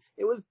the room,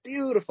 it was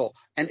beautiful.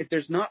 And if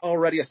there's not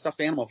already a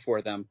stuffed animal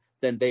for them,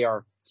 then they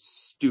are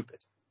stupid.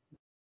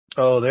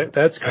 Oh,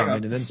 that's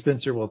coming. And then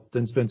Spencer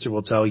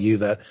will tell you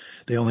that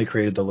they only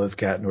created the Loth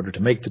cat in order to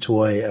make the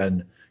toy.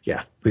 And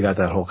yeah, we got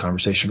that whole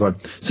conversation going.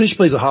 So she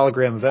plays a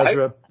hologram of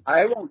Ezra.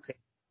 I won't.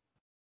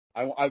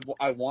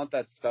 I want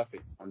that stuffy.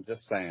 I'm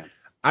just saying.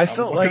 I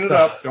felt like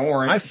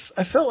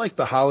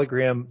the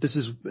hologram. This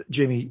is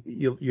Jamie.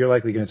 You're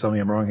likely going to tell me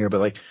I'm wrong here, but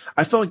like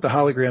I felt like the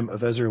hologram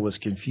of Ezra was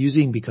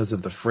confusing because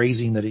of the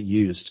phrasing that it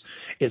used.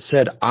 It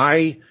said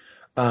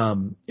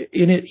in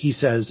it he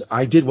says,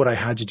 "I did what I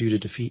had to do to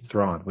defeat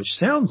Thrawn," which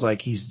sounds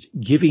like he's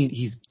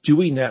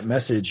doing that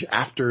message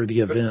after the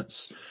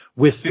events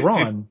with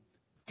Thrawn.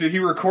 Did he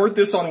record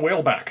this on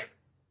whaleback?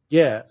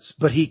 Yes,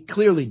 but he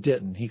clearly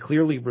didn't. He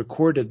clearly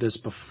recorded this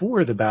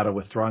before the battle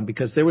with Thrawn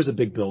because there was a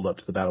big build up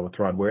to the battle with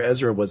Thrawn where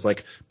Ezra was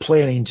like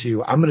planning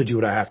to, I'm going to do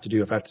what I have to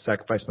do. If I have to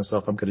sacrifice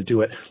myself, I'm going to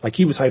do it. Like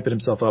he was hyping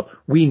himself up.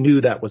 We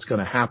knew that was going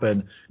to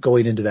happen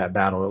going into that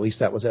battle. At least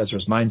that was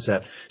Ezra's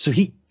mindset. So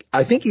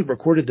I think he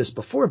recorded this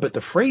before, but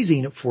the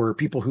phrasing for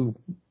people who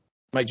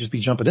might just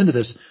be jumping into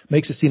this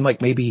makes it seem like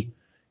maybe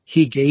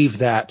he gave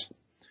that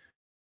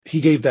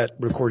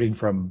recording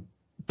from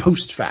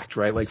post fact,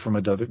 right? Like from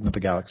another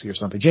galaxy or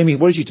something. Jamie,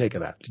 what did you take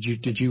of that?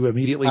 Did you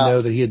immediately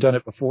know that he had done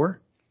it before?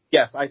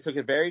 Yes, I took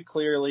it very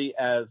clearly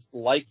as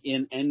like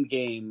in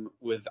Endgame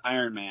with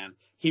Iron Man.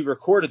 He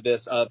recorded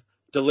this of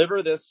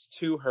deliver this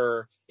to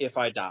her if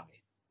I die.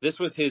 This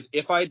was his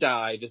if I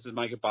die, this is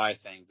my goodbye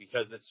thing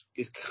because this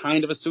is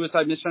kind of a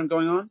suicide mission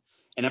going on.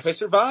 And if I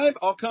survive,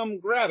 I'll come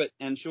grab it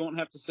and she won't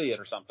have to see it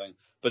or something.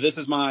 But this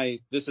is my,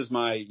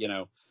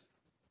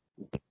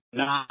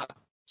 not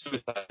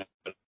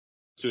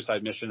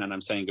suicide mission, and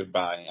I'm saying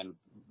goodbye. And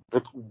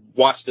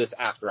watch this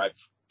after I've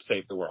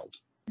saved the world.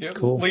 Yeah,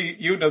 cool. Lee,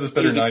 you know this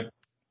better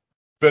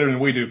than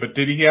we do. But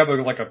did he have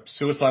a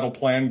suicidal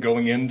plan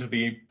going into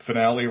the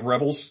finale of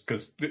Rebels?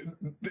 Because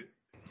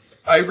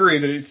I agree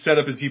that it's set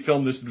up as he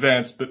filmed this in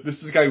advance, but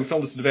this is a guy who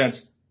filmed this in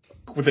advance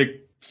with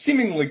a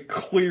seemingly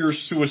clear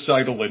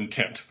suicidal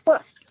intent.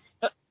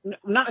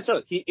 not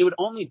necessarily. It would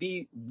only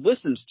be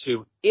listened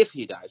to if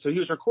he died. So he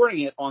was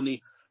recording it on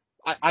the.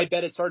 I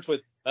bet it starts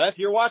with, if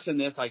you're watching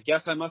this, I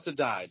guess I must have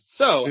died.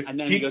 So, and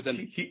then he goes in.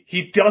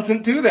 He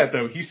doesn't do that,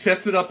 though. He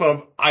sets it up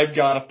of, I've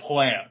got a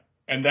plan.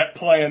 And that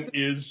plan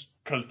is,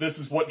 because this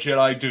is what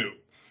Jedi do.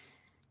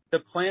 The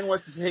plan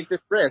was to take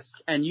this risk,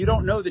 and you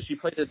don't know that she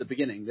played it at the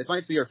beginning. This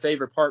might be your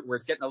favorite part where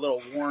it's getting a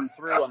little worn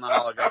through on the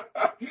hologram.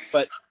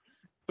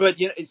 But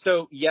you know,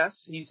 so yes,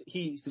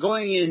 he's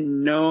going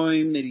in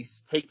knowing that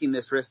he's taking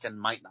this risk and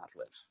might not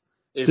live.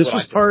 This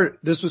was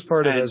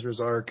part of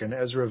Ezra's arc, and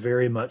Ezra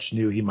very much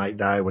knew he might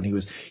die when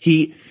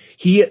he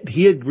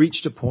had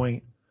reached a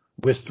point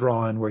with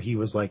Thrawn where he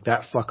was like,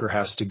 that fucker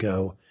has to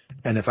go,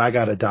 and if I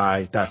gotta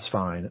die, that's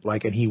fine.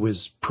 Like, and he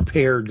was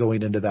prepared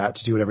going into that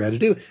to do whatever he had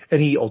to do, and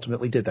he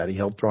ultimately did that. He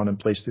held Thrawn in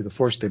place through the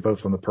Force. They both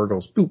on the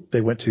Purgles, boop, they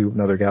went to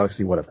another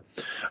galaxy, whatever.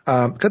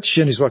 Cut to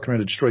Shin, who's walking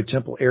around a destroyed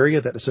temple area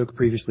that Ahsoka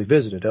previously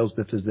visited.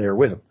 Elsbeth is there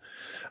with him.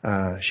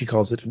 She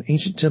calls it an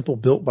ancient temple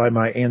built by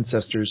my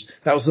ancestors.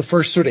 That was the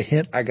first sort of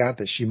hint I got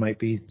that she might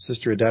be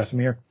Sister of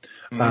Dathomir.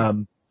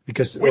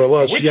 Because,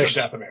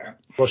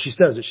 she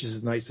says it. She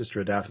says Night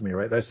Sister of Dathomir,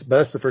 right?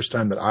 That's the first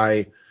time that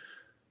I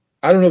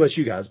don't know about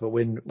you guys, but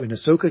when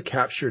Ahsoka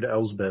captured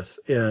Elsbeth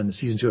in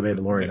season 2 of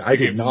Mandalorian, I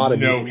did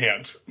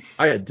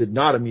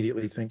not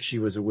immediately think she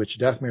was a witch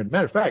of Dathomir. As a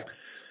matter of fact,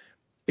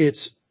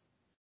 it's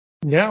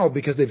now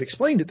because they've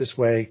explained it this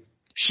way,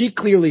 she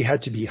clearly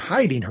had to be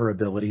hiding her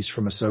abilities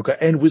from Ahsoka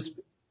and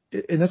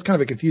that's kind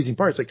of a confusing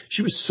part. It's like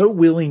she was so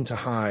willing to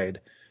hide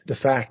the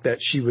fact that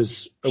she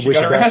was a witch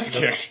of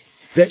Dathomir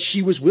that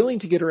she was willing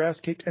to get her ass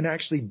kicked and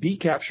actually be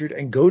captured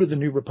and go to the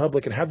New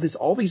Republic and have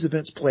all these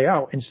events play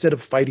out instead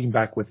of fighting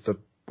back with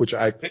which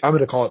I'm going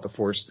to call it the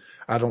Force.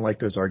 I don't like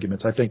those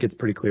arguments. I think it's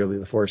pretty clearly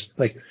the Force.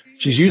 Like,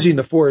 she's using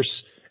the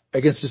Force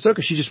against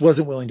Ahsoka. She just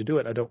wasn't willing to do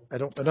it. I'm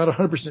not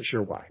 100%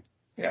 sure why.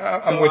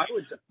 Yeah, I'm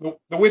with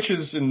the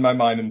witches in my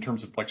mind in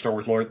terms of like Star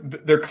Wars lore.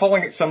 They're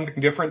calling it something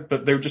different,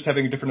 but they're just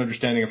having a different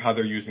understanding of how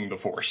they're using the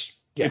Force.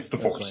 Yeah, it's the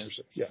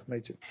Force. Yeah,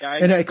 me too. Yeah,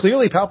 and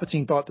clearly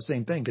Palpatine thought the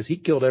same thing because he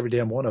killed every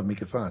damn one of them he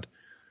could find.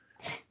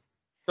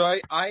 So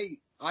I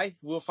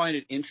will find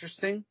it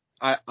interesting.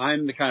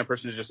 I'm the kind of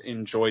person to just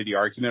enjoy the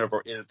argument of,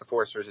 is it the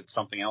Force or is it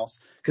something else?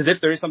 Because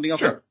if there is something else,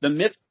 sure. The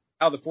myth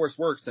how the Force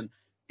works and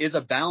is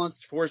a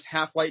balanced Force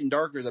half light and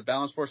dark or is a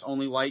balanced Force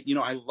only light? You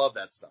know, I love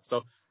that stuff.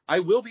 So I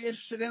will be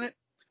interested in it,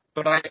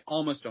 but I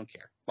almost don't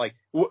care. Like,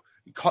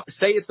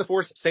 say it's the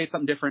Force, say it's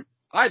something different.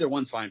 Either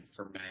one's fine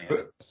for me,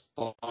 as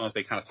long as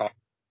they kind of talk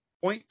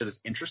point because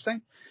it's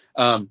interesting.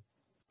 I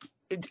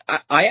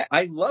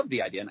love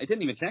the idea, and it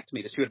didn't even connect to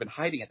me that she would have been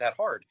hiding it that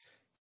hard.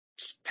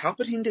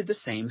 Palpatine did the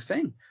same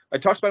thing. I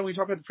talked about it when we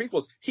talked about the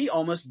prequels. He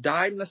almost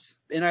died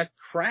in a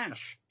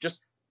crash. Just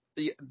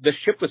the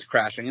ship was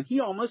crashing, and he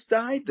almost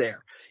died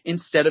there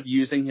instead of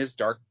using his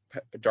dark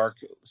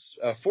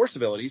Force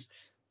abilities.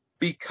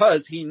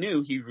 Because he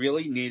knew he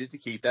really needed to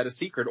keep that a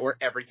secret or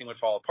everything would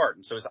fall apart.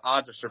 And so his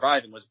odds of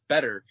surviving was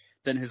better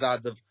than his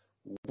odds of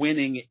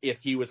winning if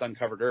he was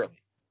uncovered early.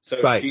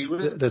 So right.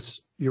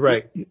 You're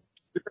right.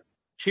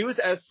 She was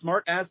as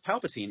smart as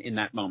Palpatine in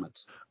that moment.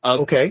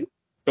 Okay.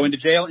 Going to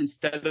jail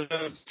instead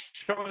of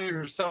showing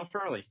herself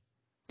early.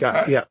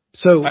 Yeah.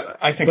 So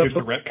I think it's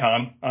a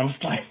retcon,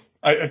 honestly.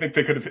 I think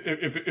they could have,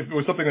 if it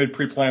was something they'd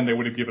pre-planned, they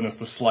would have given us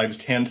the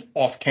slightest hint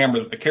off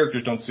camera that the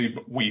characters don't see,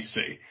 but we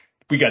see.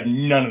 We got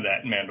none of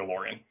that in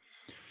Mandalorian.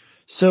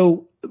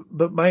 So,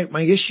 but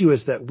my issue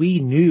is that we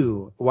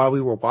knew while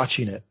we were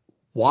watching it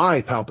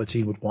why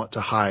Palpatine would want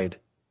to hide.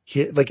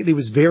 It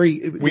was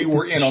we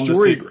were in on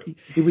the secret.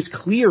 It was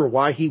clear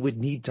why he would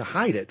need to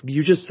hide it.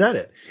 You just said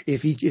it.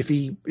 If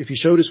he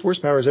showed his Force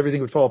powers,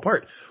 everything would fall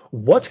apart.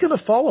 What's going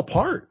to fall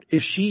apart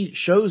if she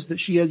shows that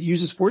she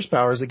uses Force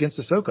powers against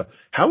Ahsoka?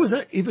 How is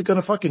that even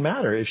going to fucking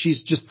matter if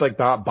she's just like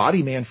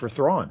body man for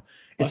Thrawn?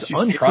 It's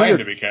unclear, trying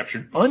to be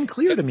captured.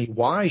 Unclear to me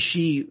why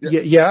she.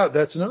 Yeah,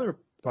 that's another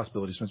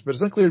possibility, but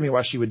it's unclear to me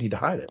why she would need to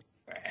hide it.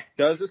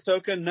 Does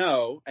Ahsoka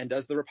know, and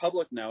does the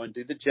Republic know, and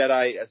do the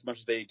Jedi, as much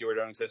as they do or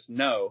don't exist,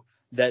 know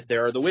that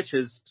there are the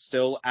witches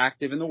still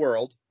active in the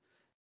world?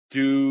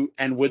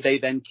 And would they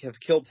then have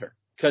killed her?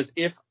 Because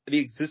if the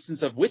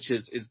existence of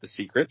witches is the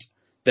secret,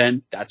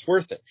 then that's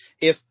worth it.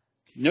 If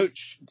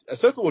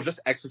Ahsoka will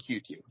just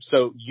execute you,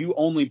 so you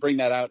only bring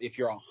that out if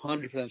you're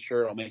 100%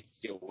 sure it'll make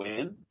you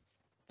win.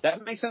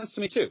 That makes sense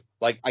to me too.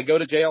 Like, I go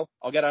to jail,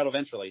 I'll get out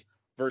eventually,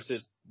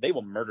 versus they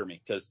will murder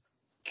me because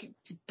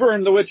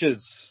burn the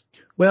witches.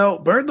 Well,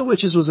 burn the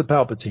witches was a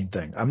Palpatine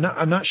thing. I'm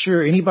not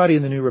sure anybody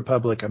in the New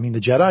Republic. I mean, the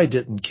Jedi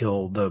didn't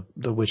kill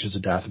the witches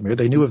of Dathomir.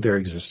 They knew of their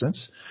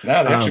existence.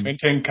 No, they actually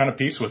maintained kind of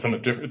peace with them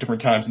at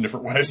different times in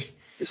different ways.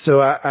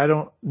 So I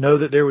don't know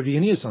that there would be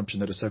any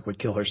assumption that Ahsoka would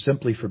kill her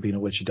simply for being a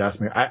witch of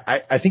Dathomir.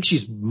 I think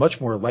she's much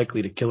more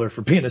likely to kill her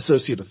for being an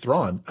associate of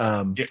Thrawn.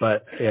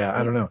 But yeah,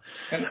 I don't know.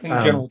 And in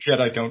general,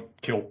 Jedi don't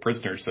kill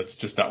prisoners. That's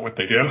just not what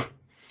they do.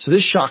 So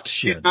this shocked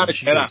Shin. She's not a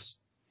Jedi.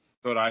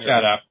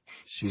 Shut up.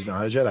 She's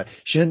not a Jedi.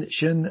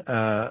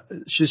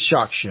 She's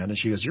shocked Shin, and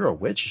she goes, "You're a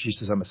witch?" She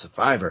says, "I'm a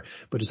survivor."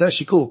 But it's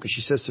actually cool because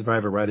she says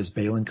survivor right as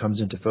Balin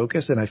comes into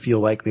focus, and I feel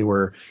like they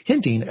were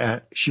hinting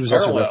at, she was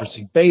also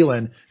referencing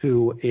Balin,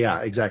 who,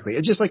 yeah, exactly.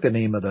 It's just like the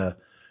name of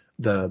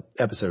the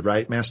episode,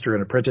 right? Master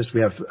and Apprentice.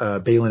 We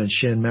have Balin and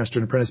Shin, Master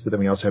and Apprentice, but then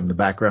we also have in the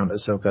background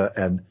Ahsoka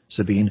and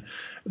Sabine.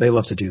 They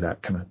love to do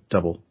that kind of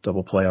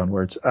double play on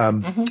words.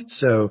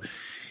 So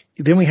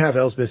then we have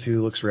Elsbeth,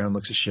 who looks around,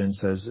 looks at Shin,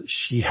 says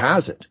she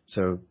has it.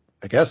 So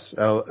I guess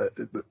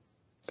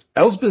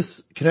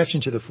Elsbeth's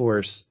connection to the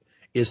Force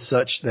is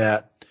such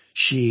that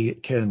she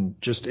can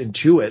just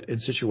intuit in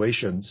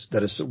situations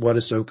that is what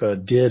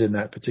Ahsoka did in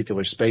that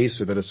particular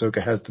space, or that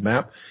Ahsoka has the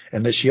map,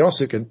 and that she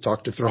also can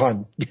talk to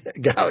Thrawn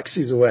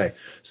galaxies away.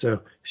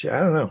 So I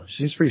don't know.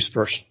 She seems pretty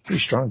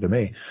strong to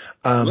me.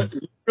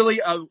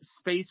 Literally, a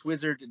space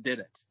wizard did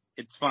it.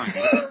 It's fine.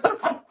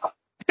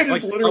 It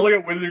is literally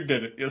a wizard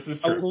did it. Yes,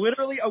 it's true.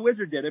 Literally a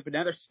wizard did it, but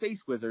now they're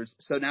space wizards,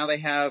 so now they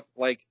have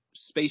like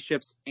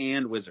spaceships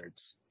and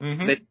wizards.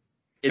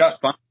 It's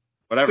fun.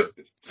 Whatever.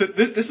 So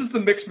this is the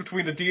mix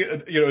between a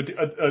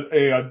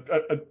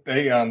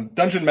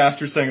dungeon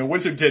master saying a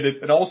wizard did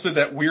it, and also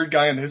that weird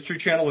guy on the History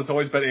Channel that's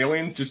always about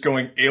aliens, just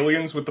going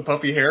aliens with the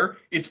puffy hair.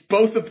 It's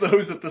both of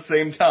those at the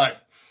same time.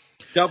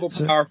 Double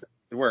power.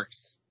 It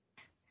works.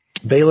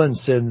 Balin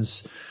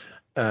sends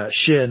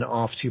Shin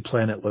off to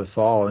planet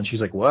Lothal, and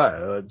she's like, "What?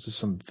 It's just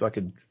some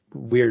fucking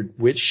weird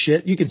witch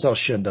shit." You can tell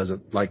Shin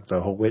doesn't like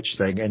the whole witch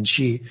thing, and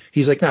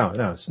he's like, no,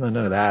 it's none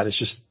of that. It's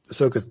just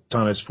Ahsoka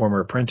Tano's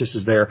former apprentice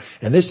is there,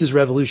 and this is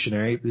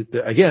revolutionary.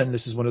 Again,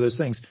 this is one of those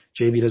things.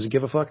 Jamie doesn't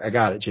give a fuck. I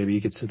got it, Jamie.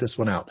 You can sit this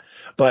one out.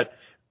 But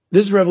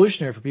this is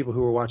revolutionary for people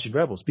who are watching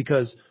Rebels,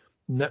 because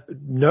no,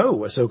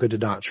 Ahsoka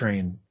did not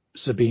train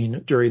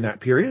Sabine during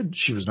that period.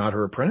 She was not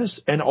her apprentice.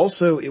 And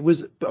also it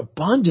was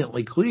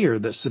abundantly clear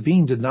that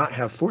Sabine did not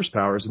have force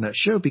powers in that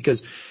show,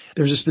 because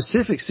there was a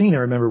specific scene I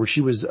remember where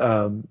she was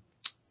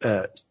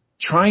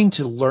trying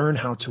to learn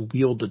how to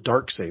wield the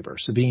darksaber.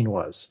 Sabine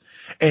was.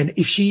 And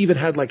if she even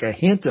had like a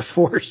hint of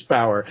force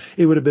power,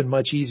 it would have been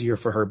much easier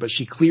for her, but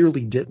she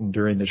clearly didn't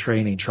during the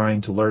training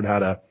trying to learn how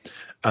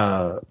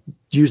to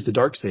use the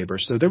darksaber.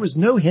 So there was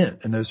no hint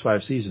in those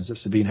 5 seasons that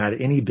Sabine had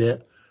any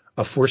bit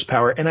of force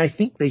power. And I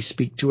think they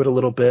speak to it a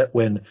little bit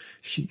when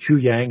Hu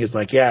Yang is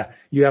like, yeah,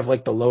 you have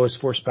like the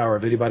lowest force power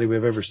of anybody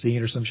we've ever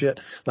seen or some shit.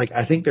 Like,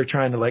 I think they're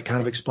trying to like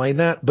kind of explain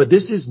that, but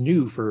this is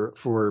new for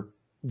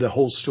the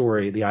whole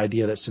story. The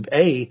idea that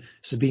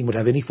Sabine would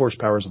have any force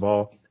powers of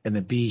all, and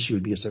then B, she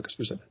would be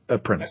Ahsoka's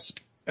apprentice.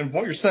 And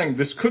what you're saying,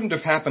 this couldn't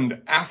have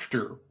happened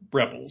after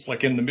Rebels,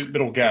 like in the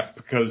middle gap,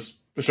 because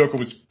Ahsoka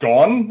was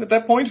gone at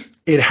that point?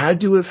 It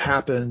had to have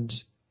happened.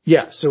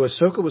 Yeah, so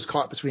Ahsoka was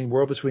caught between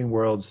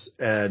Worlds,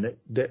 and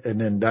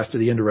then that's to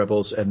the end of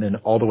Rebels, and then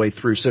all the way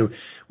through. So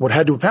what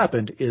had to have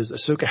happened is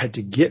Ahsoka had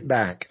to get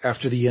back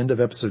after the end of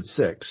Episode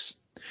 6,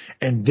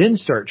 and then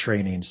start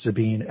training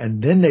Sabine,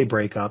 and then they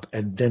break up,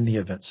 and then the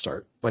events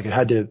start. Like, it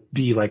had to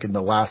be like in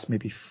the last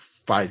maybe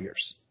 5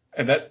 years.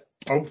 And that,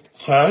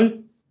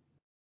 okay.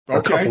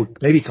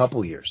 Maybe a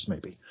couple years,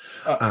 maybe.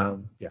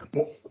 Yeah.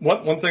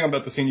 One thing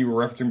about the scene you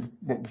were referencing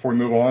before we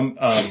move on,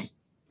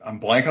 I'm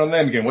blanking on the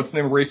name again. What's the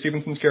name of Ray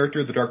Stevenson's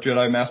character, the Dark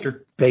Jedi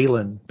Master?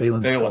 Balin.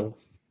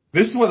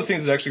 This is one of the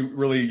scenes that actually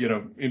really,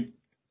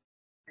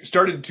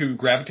 started to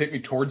gravitate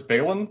me towards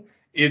Balin,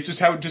 is just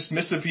how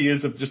dismissive he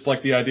is of just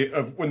like the idea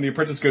of when the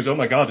apprentice goes, oh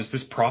my god, is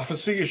this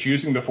prophecy? Is she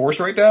using the Force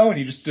right now? And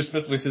he just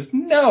dismissively says,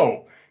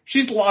 no.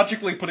 She's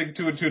logically putting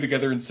 2 and 2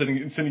 together and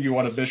sending you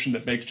on a mission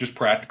that makes just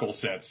practical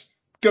sense.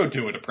 Go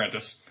do it,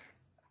 apprentice.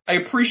 I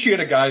appreciate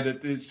a guy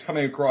that is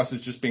coming across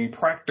as just being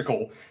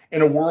practical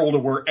in a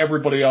world where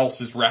everybody else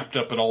is wrapped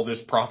up in all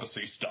this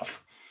prophecy stuff.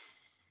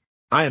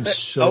 I am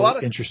so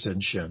interested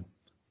in Shin.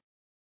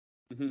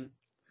 Mm-hmm.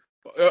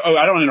 Oh,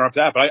 I don't want to interrupt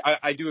that, but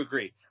I do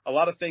agree. A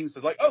lot of things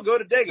are like, oh, go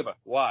to Dagobah.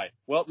 Why?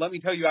 Well, let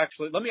me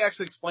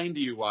actually explain to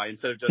you why,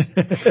 instead of just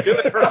do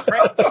it for a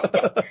friend.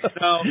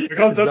 No,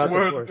 because that's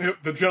where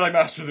the Jedi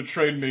Master that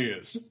trained me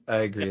is.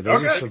 I agree.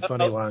 Those are some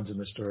funny lines in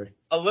this story.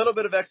 A little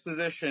bit of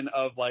exposition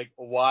of like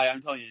why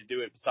I'm telling you to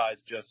do it,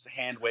 besides just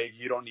hand wave,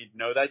 you don't need to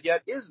know that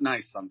yet, is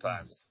nice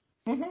sometimes.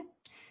 Mm-hmm.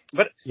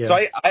 But yeah. So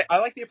I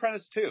like The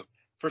Apprentice too.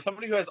 For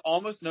somebody who has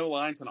almost no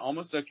lines and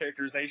almost no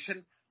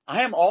characterization,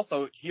 I am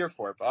also here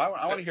for it, but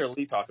I want to hear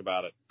Lee talk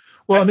about it.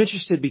 Well, I'm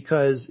interested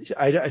because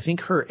I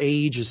think her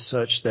age is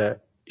such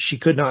that she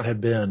could not have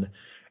been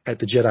at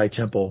the Jedi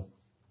Temple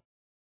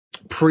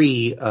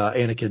pre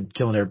Anakin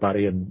killing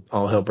everybody and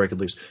all hell breaking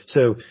loose.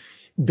 So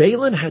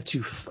Balin had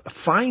to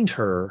find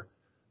her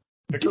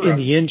in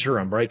the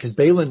interim, right? Because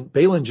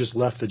Balin just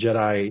left the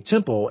Jedi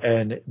Temple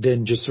and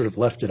then just sort of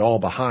left it all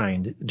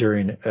behind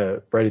during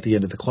right at the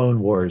end of the Clone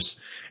Wars,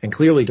 and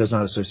clearly does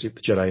not associate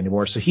with the Jedi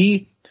anymore. So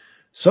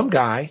some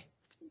guy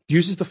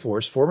uses the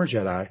Force, former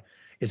Jedi,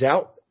 is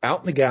out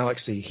in the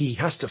galaxy. He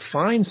has to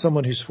find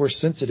someone who's Force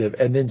sensitive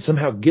and then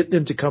somehow get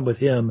them to come with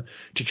him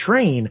to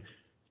train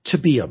to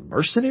be a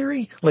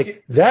mercenary.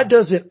 Like, that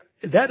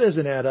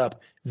doesn't add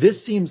up.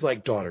 This seems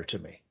like daughter to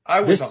me.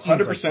 I was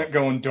 100% like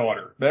going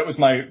daughter. That was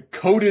my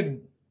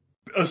coded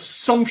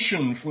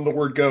assumption from the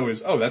word go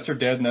is, oh, that's her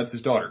dad and that's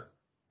his daughter.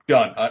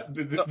 Done.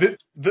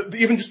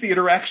 Even just the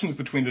interactions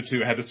between the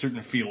two had a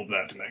certain feel of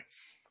that to me.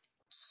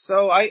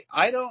 So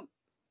I don't,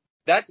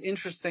 that's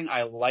interesting.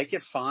 I like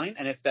it fine.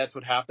 And if that's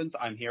what happens,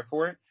 I'm here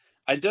for it.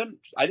 I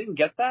didn't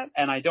get that,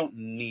 and I don't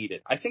need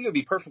it. I think it would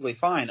be perfectly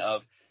fine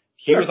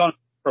he was on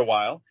for a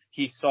while.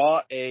 He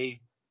saw a,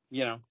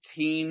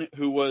 teen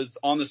who was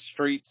on the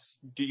streets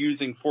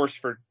using force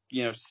for,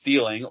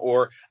 stealing,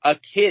 or a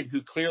kid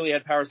who clearly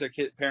had powers their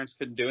parents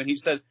couldn't do. And he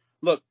said,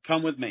 look,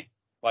 come with me.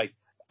 Like,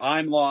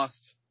 I'm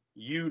lost.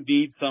 You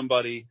need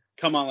somebody.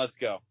 Come on, let's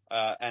go.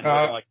 And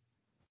like,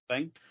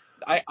 thing.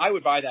 I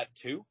would buy that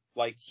too.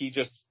 Like, he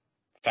just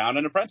found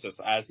an apprentice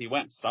as he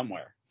went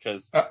somewhere,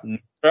 because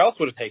nowhere else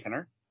would have taken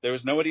her. There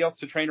was nobody else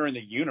to train her in the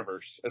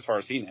universe, as far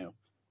as he knew.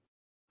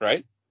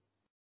 Right?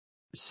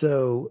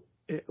 So,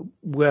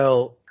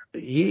 well,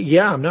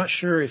 yeah, I'm not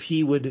sure if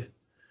he would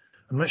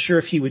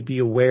be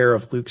aware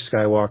of Luke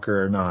Skywalker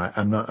or not.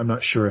 I'm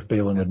not sure if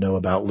Balin would know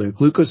about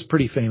Luke. Luke was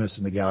pretty famous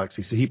in the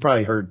galaxy, so he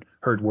probably heard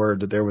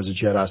word that there was a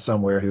Jedi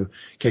somewhere who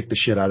kicked the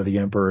shit out of the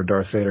Emperor or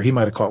Darth Vader. He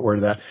might have caught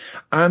word of that.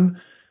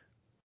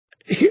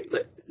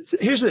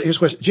 Here's a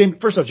question. Jamie,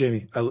 first off,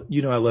 Jamie, I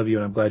love you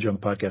and I'm glad you're on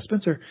the podcast.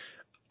 Spencer,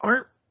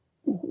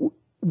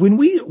 when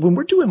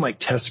we're doing like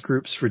test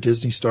groups for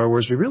Disney Star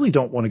Wars, we really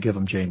don't want to give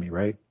them Jamie,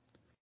 right?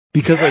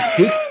 Because like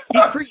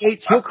he'll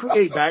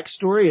create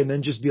backstory and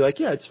then just be like,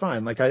 yeah, it's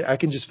fine. Like I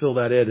can just fill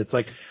that in. It's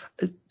like,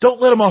 don't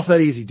let him off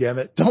that easy, damn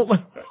it. Don't let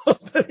him off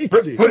that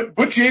easy.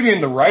 Put Jamie in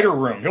the writer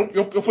room.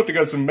 He'll put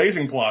together some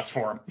amazing plots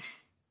for him.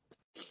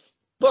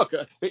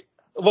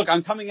 Look,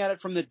 I'm coming at it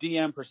from the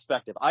DM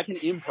perspective. I can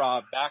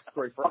improv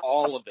backstory for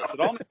all of this.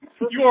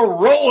 You are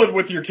rolling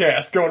with your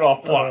cast going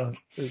off plot.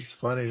 It's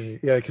funny.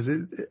 Yeah, because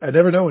I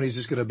never know when he's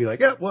just going to be like,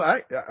 yeah, well,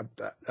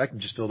 I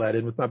can just fill that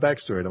in with my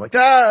backstory. And I'm like,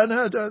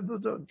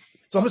 no.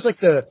 It's almost like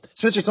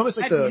Spencer, it's almost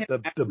like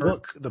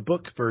the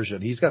book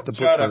version. He's got the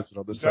book version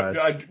on the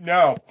side.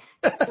 No.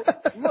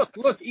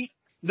 Look.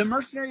 The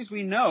mercenaries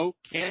we know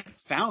get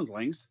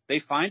foundlings. They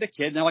find a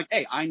kid and they're like,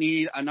 hey, I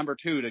need a number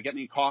 2 to get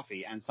me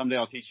coffee and someday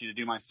I'll teach you to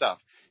do my stuff.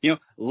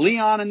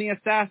 Leon and the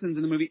assassins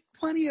in the movie,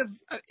 plenty of,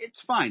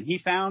 it's fine. He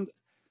found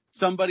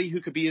somebody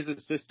who could be his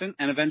assistant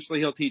and eventually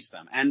he'll teach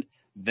them. And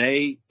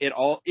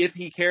if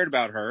he cared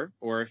about her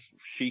or if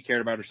she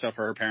cared about herself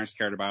or her parents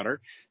cared about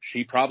her,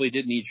 she probably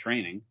did need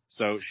training.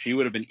 So she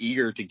would have been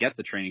eager to get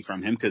the training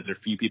from him because there are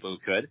few people who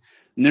could.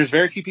 And there's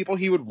very few people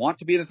he would want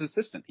to be his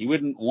assistant. He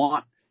wouldn't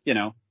want,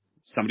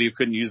 somebody who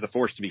couldn't use the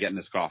Force to be getting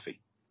this coffee.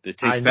 It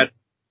tastes better.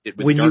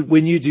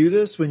 When you do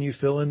this, when you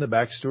fill in the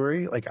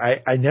backstory, like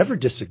I never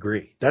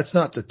disagree. That's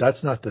not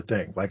the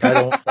thing. Like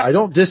I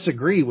don't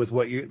disagree with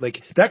what you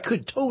like. That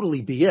could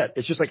totally be it.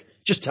 It's just like,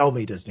 just tell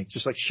me, Disney.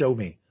 Just like show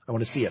me. I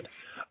want to see it.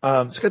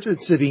 Let's get to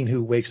Sabine,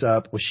 who wakes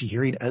up. Was she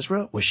hearing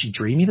Ezra? Was she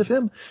dreaming of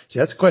him? See,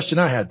 that's the question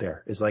I had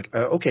there. Is like,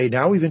 okay,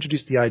 now we've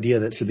introduced the idea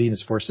that Sabine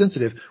is Force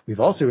sensitive. We've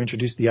also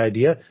introduced the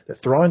idea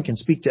that Thrawn can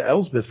speak to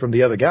Elsbeth from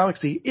the other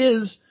galaxy.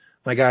 Is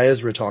my guy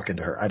Ezra talking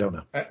to her? I don't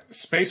know.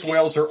 Space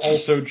whales are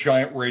also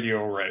giant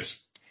radio arrays.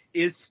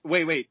 Is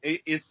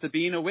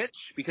Sabine a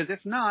witch? Because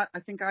if not, I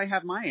think I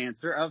have my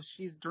answer of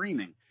she's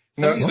dreaming.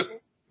 And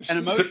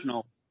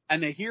emotional,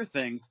 and they hear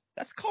things.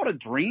 That's called a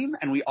dream,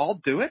 and we all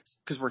do it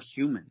because we're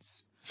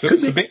humans.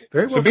 Sabine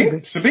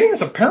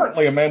is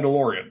apparently a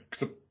Mandalorian.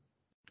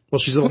 Well,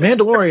 she's a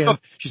Mandalorian.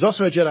 She's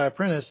also a Jedi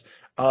apprentice.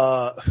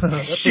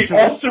 She's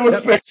also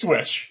a Space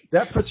Witch.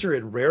 That puts her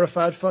in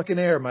rarefied fucking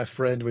air, my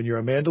friend, when you're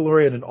a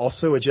Mandalorian and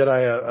also a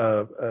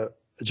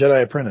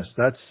Jedi apprentice.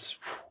 That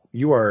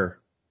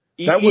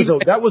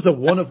was a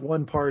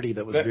one-of-one party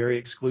that was very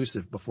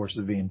exclusive before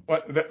Sabine.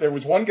 But there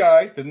was one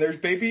guy, then there's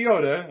Baby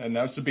Yoda, and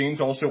now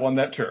Sabine's also on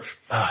that turf.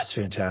 It's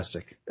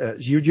fantastic.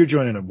 You're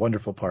joining a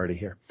wonderful party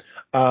here.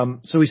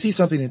 So we see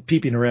something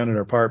peeping around in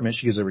her apartment.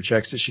 She goes over,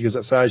 checks it. She goes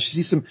outside. She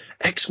sees some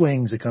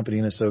X-Wings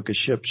accompanying Ahsoka's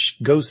ship.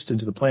 She ghosts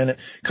into the planet.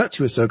 Cut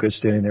to Ahsoka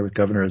standing there with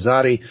Governor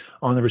Azadi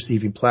on the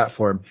receiving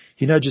platform.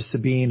 He nudges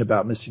Sabine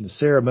about missing the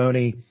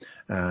ceremony.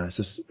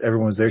 Says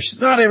everyone's there. She's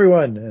not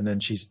everyone. And then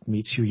she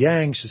meets Hu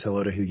Yang. She says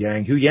hello to Hu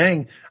Yang. Hu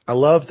Yang, I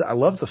love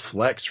the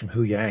flex from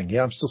Hu Yang.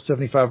 Yeah, I'm still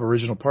 75%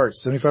 original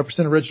parts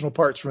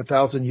from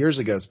 1,000 years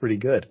ago. It's pretty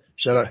good.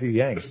 Shout out Hu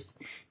Yang.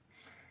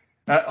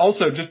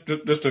 Also,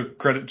 just a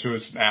credit to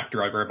his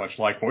actor, I very much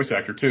like, voice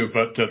actor too,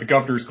 but the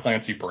governor's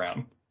Clancy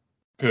Brown.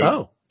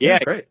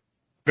 Great.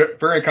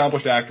 Very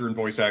accomplished actor and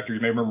voice actor. You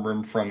may remember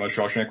him from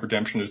Shawshank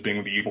Redemption as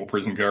being the evil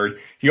prison guard.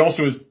 He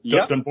also has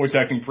done voice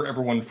acting for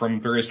everyone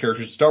from various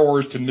characters in Star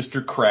Wars to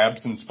Mr.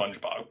 Krabs and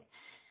SpongeBob.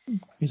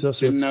 He's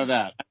also didn't know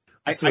that.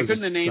 I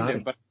couldn't have named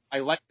him, but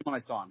I liked him when I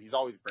saw him. He's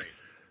always great.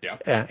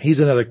 Yeah. He's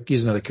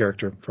another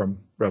character from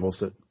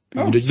Rebels that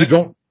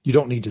you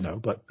don't need to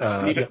know. But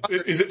is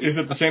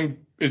it the same?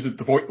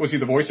 Was he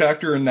the voice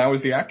actor and now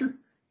is the actor?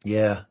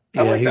 Yeah.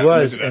 Yeah, he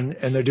was.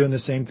 And they're doing the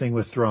same thing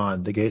with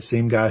Thrawn, the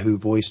same guy who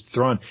voiced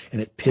Thrawn. And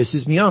it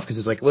pisses me off because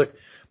it's like, look,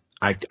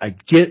 I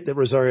get that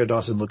Rosario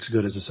Dawson looks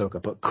good as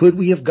Ahsoka, but could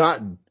we have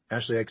gotten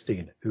Ashley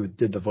Eckstein, who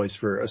did the voice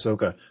for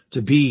Ahsoka,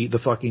 to be the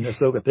fucking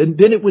Ahsoka.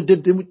 Then it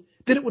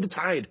would have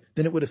tied.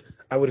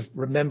 I would have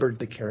remembered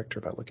the character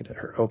by looking at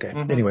her. Okay.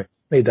 Mm-hmm. Anyway,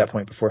 made that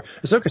point before.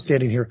 Ahsoka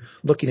standing here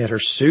looking at her,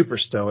 super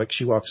stoic.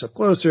 She walks up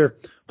closer,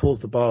 pulls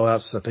the ball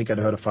out, says, I think I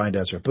know how to find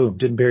Ezra. Boom.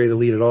 Didn't bury the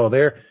lead at all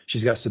there.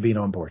 She's got Sabine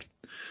on board.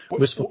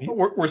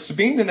 Were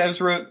Sabine and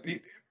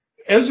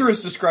Ezra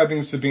is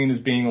describing Sabine as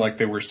being like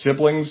they were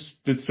siblings.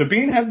 Did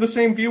Sabine have the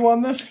same view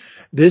on this?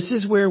 This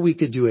is where we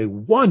could do a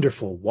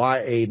wonderful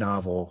YA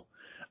novel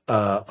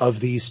of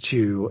these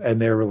two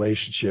and their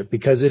relationship,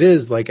 because it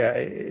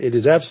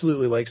is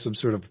absolutely like some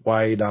sort of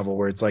YA novel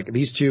where it's like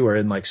these two are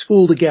in like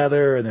school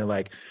together and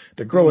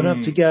they're growing up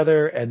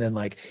together, and then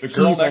like the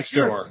girl next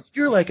door,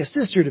 you're like a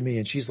sister to me,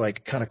 and she's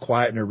like kind of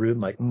quiet in her room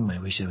like, I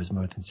wish I was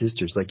more than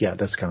sisters. Like, yeah,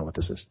 that's kind of what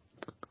this is.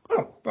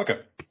 Oh, okay.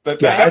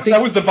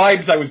 That was the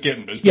vibes I was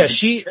getting. Yeah,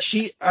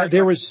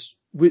 there was.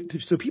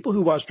 So people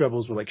who watched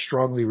Rebels were like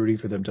strongly rooting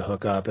for them to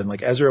hook up, and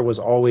like Ezra was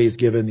always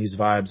given these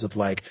vibes of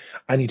like,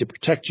 I need to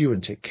protect you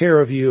and take care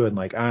of you, and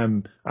like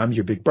I'm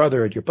your big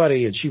brother and your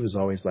buddy, and she was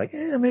always like,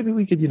 maybe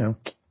we could,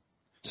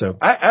 So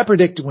I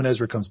predict when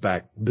Ezra comes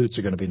back, boots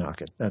are going to be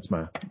knocking. That's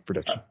my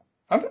prediction.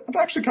 I'm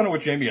actually kind of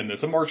with Jamie in this.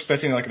 I'm more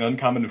expecting like an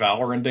Uncommon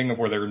Valor ending of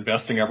where they're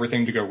investing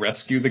everything to go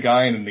rescue the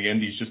guy, and in the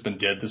end he's just been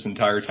dead this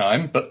entire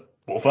time. But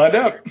we'll find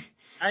out.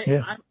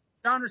 I'm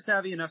genre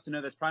savvy enough to know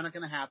that's probably not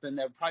going to happen.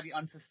 That would probably be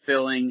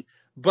unfulfilling.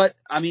 But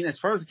I mean, as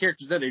far as the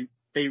characters go,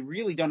 they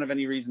really don't have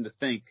any reason to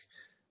think.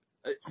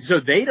 So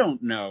they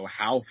don't know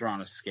how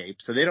Thrawn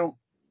escaped. So they don't.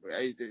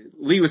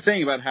 Lee was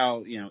saying about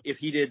how, if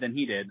he did, then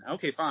he did.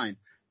 Okay, fine.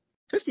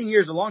 15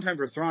 years is a long time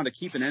for Thrawn to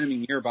keep an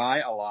enemy nearby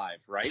alive,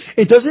 right?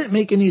 It doesn't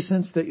make any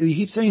sense that you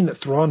keep saying that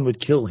Thrawn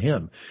would kill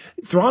him.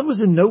 Thrawn was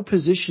in no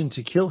position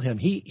to kill him.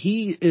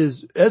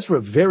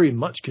 Ezra very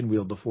much can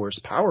wield the Force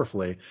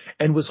powerfully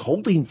and was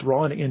holding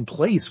Thrawn in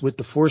place with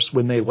the Force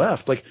when they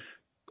left. Like,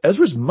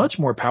 Ezra's much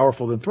more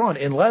powerful than Thrawn,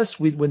 unless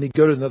when they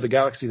go to another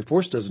galaxy, the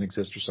Force doesn't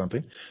exist or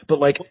something. But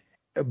like,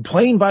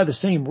 playing by the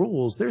same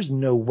rules, there's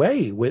no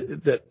way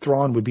that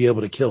Thrawn would be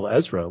able to kill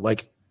Ezra.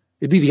 Like,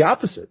 it'd be the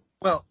opposite.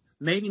 Well,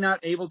 maybe not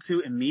able to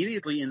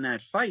immediately in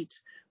that fight,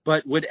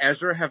 but would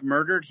Ezra have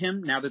murdered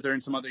him now that they're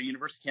in some other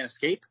universe and can't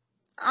escape?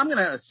 I'm going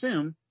to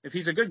assume, if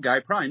he's a good guy,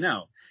 probably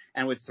no.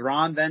 And would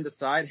Thrawn then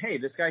decide, hey,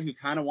 this guy who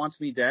kind of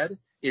wants me dead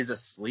is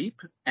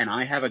asleep, and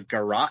I have a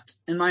garrote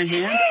in my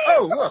hand?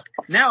 Oh, look,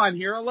 now I'm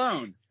here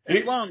alone.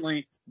 It's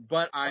lonely,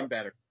 but I'm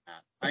better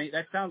than that.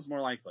 That sounds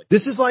more likely.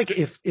 This is like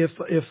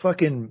if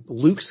fucking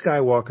Luke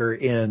Skywalker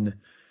in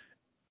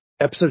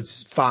Episode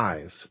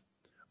 5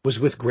 was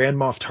with Grand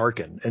Moff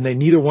Tarkin, and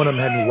neither one of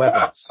them had any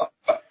weapons.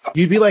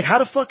 You'd be like, how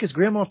the fuck is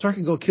Grand Moff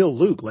Tarkin gonna kill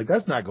Luke? Like,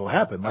 that's not gonna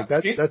happen. Like,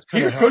 that's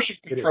kind of how it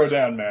is. Throw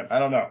down, man. I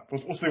don't know.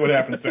 We'll see what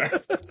happens there.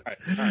 All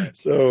right.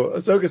 So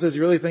Ahsoka says,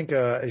 you really think,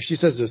 she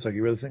says to Ahsoka,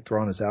 you really think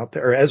Thrawn is out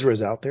there, or Ezra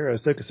is out there?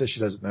 Ahsoka says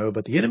she doesn't know,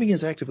 but the enemy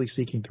is actively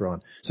seeking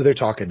Thrawn. So they're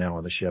talking now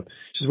on the ship.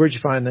 She says, where'd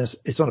you find this?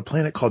 It's on a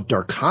planet called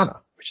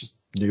Darkana, which is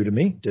new to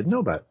me. Didn't know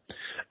about it.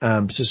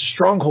 It's a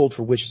stronghold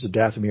for witches of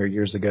Dathomir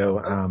years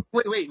ago.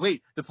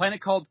 Wait. The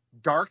planet called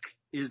Dark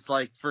is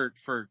like for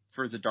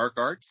the dark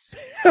arts.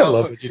 I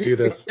love that you do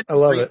this. I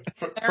love it.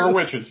 For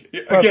witches.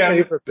 My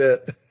favorite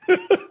bit.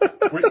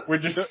 we're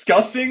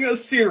discussing a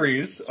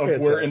series of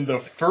fantastic. Where in the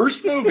first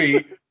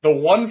movie, the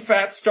one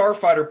fat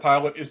starfighter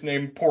pilot is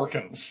named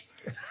Porkins.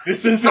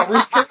 This is a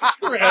return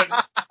thread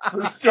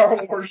for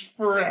Star Wars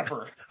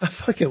forever. I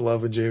fucking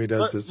love when Jamie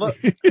does this.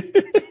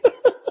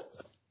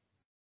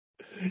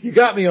 You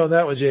got me on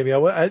that one, Jamie.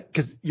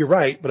 Because you're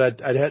right,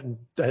 but I hadn't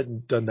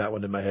done that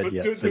one in my head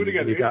yet. Do it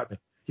again. You got me.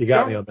 You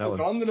got me on that one.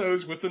 It's on the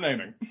nose with the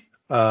naming.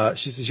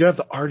 She says, you have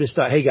the artist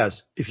eye. Hey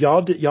guys, if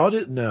y'all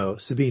didn't know,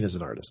 Sabine is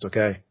an artist,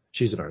 okay?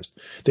 She's an artist.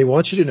 They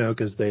want you to know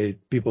because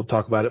people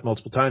talk about it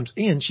multiple times,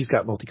 and she's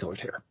got multicolored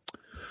hair.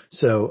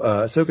 So,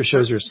 Ahsoka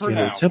shows her a scan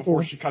of the temple.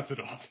 Before she cuts it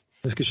off.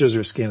 Ahsoka shows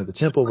her a scan of the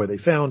temple where they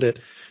found it.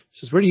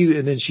 Says,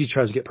 and then she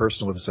tries to get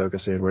personal with Ahsoka,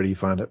 saying, where do you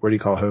find it? Where do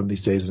you call home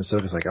these days? And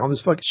Ahsoka's like, on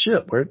this fucking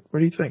ship. Where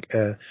do you think?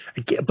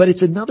 But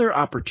it's another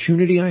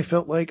opportunity, I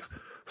felt like,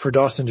 for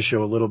Dawson to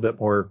show a little bit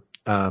more,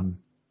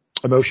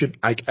 emotion.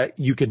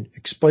 You can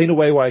explain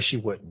away why she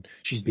wouldn't.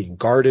 She's being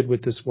guarded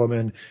with this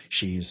woman.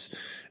 She's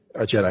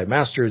a Jedi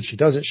Master and she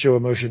doesn't show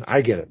emotion.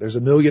 I get it. There's a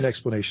million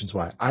explanations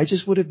why. I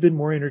just would have been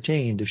more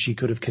entertained if she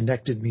could have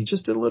connected me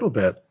just a little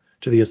bit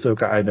to the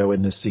Ahsoka I know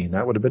in this scene.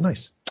 That would have been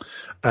nice.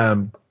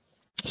 So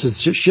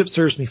the ship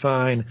serves me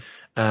fine.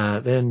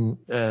 Then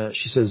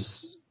she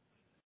says,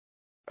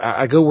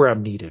 I go where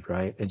I'm needed,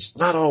 right? And it's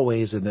not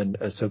always. And then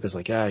Ahsoka's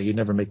like, you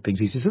never make things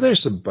easy. So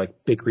there's some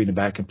like bickering and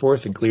back and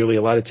forth and clearly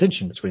a lot of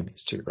tension between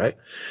these two, right?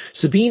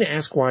 Sabine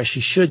asks why she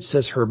should,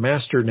 says her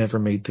master never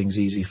made things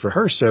easy for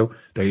her. So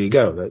there you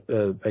go.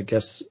 I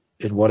guess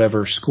in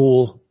whatever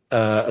school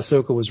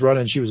Ahsoka was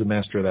running, she was a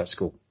master of that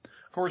school.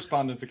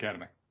 Correspondence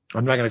Academy.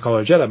 I'm not going to call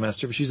her a Jedi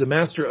Master, but she's a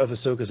master of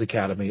Ahsoka's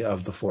Academy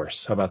of the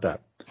Force. How about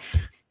that?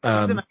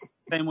 The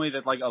same way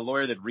that like a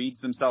lawyer that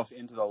reads themselves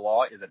into the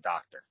law is a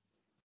doctor.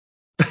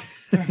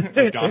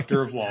 A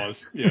doctor of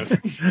laws, yes.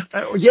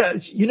 Yeah,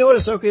 you know what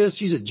Ahsoka is?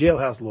 She's a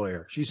jailhouse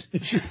lawyer. She's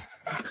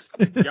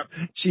Yep.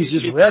 she's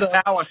just She read left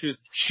up. out while she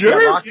was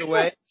locked Sure.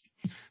 away.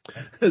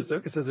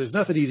 Ahsoka says there's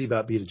nothing easy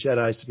about being a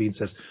Jedi. Sabine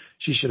says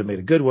she should have made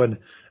a good one.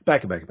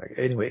 Back.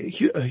 Anyway,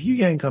 Hugh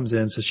Yang comes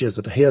in, says he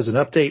has an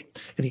update,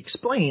 and he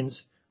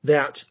explains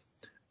that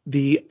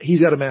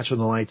he's got a match on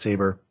the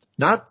lightsaber.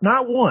 Not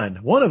one.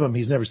 One of them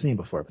he's never seen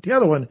before, but the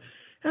other one,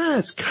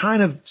 it's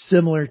kind of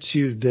similar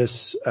to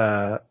this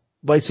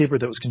lightsaber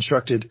that was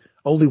constructed.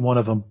 Only one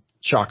of them.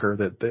 Shocker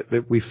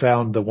that we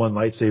found the one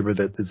lightsaber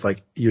that is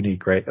like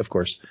unique, right? Of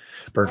course,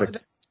 perfect.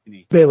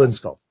 Balin's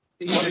skull.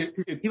 He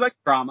likes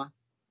drama.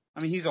 I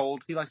mean, he's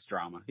old. He likes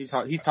drama. He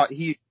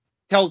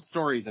tells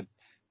stories at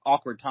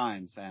awkward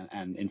times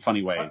and in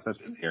funny ways. That's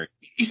scary.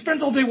 He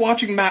spends all day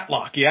watching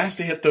Matlock. He has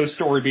to hit those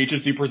story beats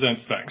as he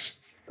presents things.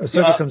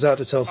 Ahsoka comes out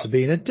to tell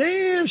Sabine, and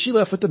damn, she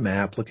left with the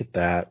map. Look at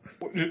that.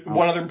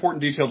 One other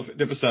important detail to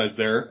emphasize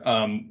there,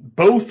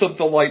 both of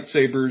the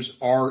lightsabers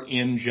are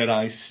in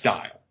Jedi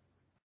style.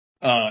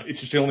 It's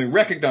just he only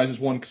recognizes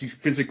one because he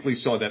physically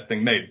saw that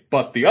thing made.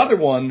 But the other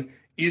one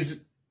is,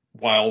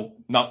 while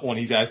not one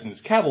he's asked in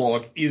his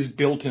catalog, is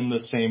built in the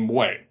same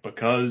way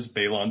because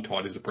Balon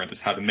taught his apprentice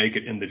how to make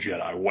it in the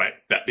Jedi way,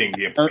 that being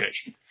the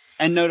implication.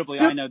 And notably,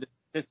 I know that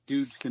Sith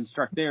do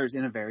construct theirs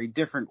in a very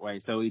different way,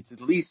 so it's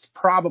at least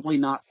probably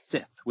not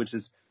Sith, which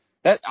is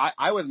that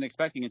I wasn't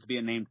expecting it to be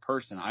a named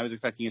person. I was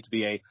expecting it to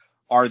be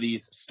are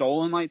these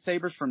stolen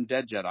lightsabers from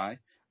dead Jedi?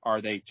 Are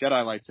they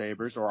Jedi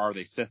lightsabers or are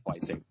they Sith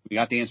lightsabers? We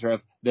got the answer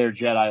of they're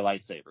Jedi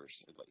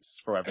lightsabers, at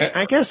least for everyone.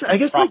 I guess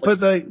like,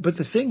 but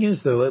the thing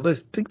is though, let's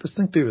think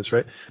through this,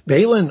 right?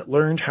 Balin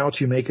learned how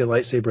to make a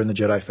lightsaber in the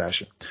Jedi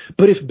fashion.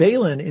 But if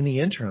Balin in the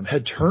interim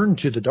had turned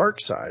to the dark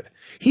side,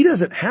 he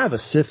doesn't have a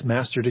Sith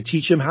master to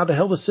teach him how the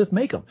hell the Sith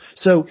make them.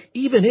 So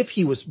even if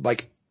he was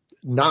like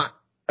not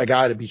a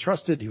guy to be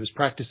trusted, he was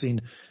practicing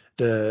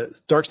the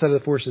dark side of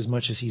the Force as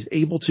much as he's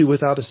able to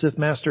without a Sith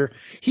master,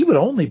 he would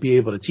only be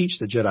able to teach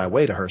the Jedi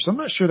way to her. So I'm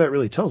not sure that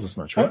really tells us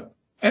much, right?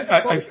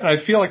 I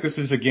feel like this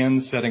is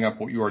again setting up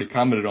what you already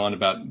commented on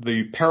about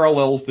the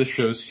parallels this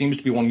show seems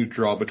to be wanting to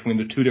draw between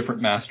the two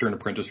different master and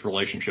apprentice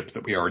relationships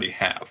that we already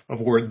have,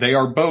 of where they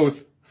are both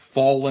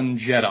fallen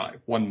Jedi,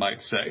 one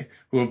might say,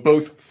 who have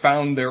both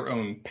found their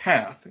own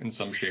path in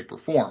some shape or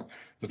form.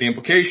 But the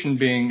implication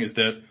being is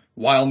that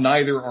while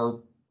neither are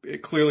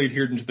clearly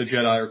adhered to the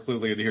Jedi or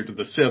clearly adhered to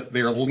the Sith,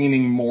 they are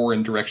leaning more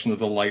in direction of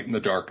the light and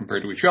the dark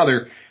compared to each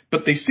other.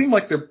 But they seem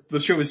like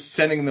the show is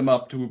setting them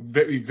up to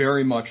very,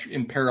 very much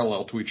in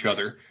parallel to each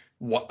other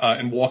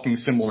and walking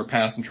similar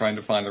paths and trying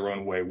to find their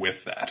own way with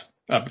that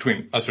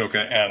between Ahsoka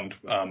and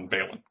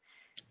Balin.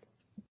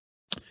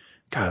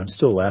 God, I'm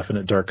still laughing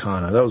at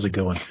Darkana. That was a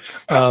good one.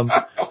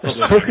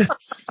 Ahsoka,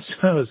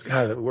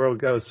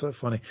 that was so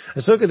funny.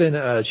 Ahsoka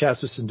then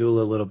chats with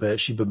Syndulla a little bit.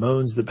 She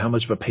bemoans how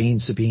much of a pain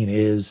Sabine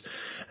is,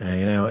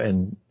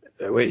 and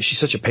she's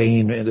such a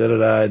pain, and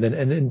And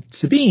then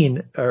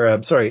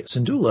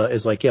Syndulla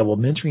is like, yeah, well,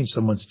 mentoring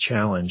someone's a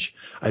challenge.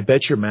 I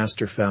bet your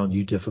master found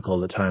you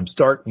difficult at times.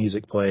 Dark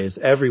music plays.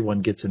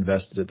 Everyone gets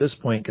invested at this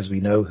point because we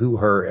know who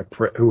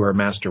her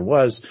master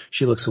was.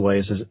 She looks away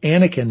and says,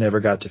 Anakin never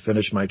got to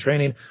finish my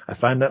training. I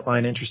find that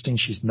line interesting.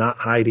 She's not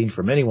hiding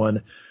from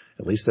anyone,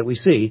 at least that we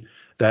see,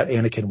 that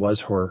Anakin was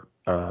her,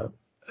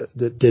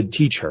 that did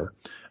teach her.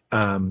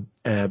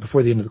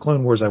 Before the end of the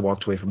Clone Wars, I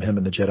walked away from him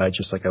and the Jedi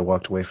just like I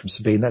walked away from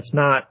Sabine. That's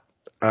not,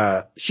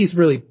 she's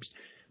really,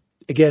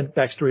 again,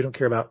 backstory don't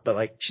care about, but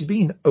like she's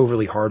being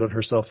overly hard on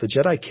herself. The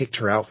Jedi kicked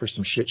her out for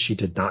some shit she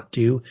did not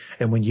do.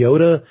 And when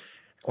Yoda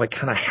like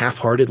kind of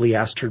half-heartedly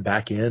asked her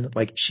back in,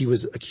 like she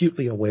was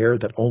acutely aware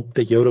that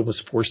Yoda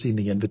was forcing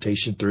the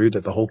invitation through,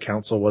 that the whole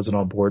council wasn't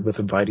on board with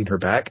inviting her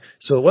back.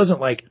 So it wasn't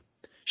like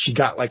she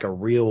got like a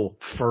real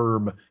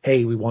firm,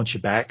 hey, we want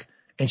you back.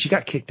 And she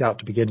got kicked out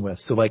to begin with.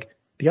 So like,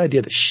 the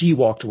idea that she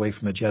walked away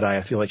from the Jedi,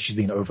 I feel like she's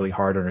being overly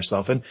hard on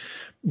herself. And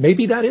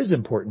maybe that is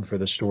important for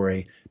the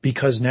story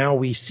because now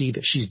we see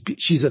that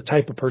she's a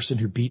type of person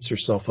who beats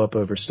herself up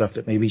over stuff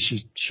that maybe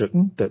she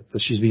shouldn't, that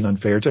she's being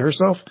unfair to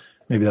herself.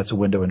 Maybe that's a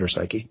window into her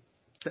psyche.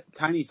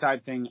 Tiny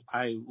side thing.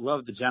 I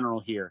love the general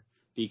here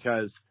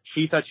because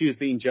she thought she was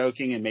being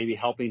joking and maybe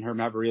helping her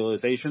have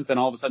realizations. Then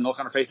all of a sudden look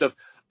on her face of,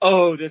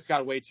 oh, this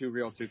got way too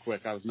real too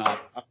quick. I'm not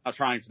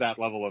trying for that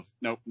level of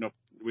nope.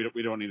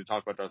 We don't need to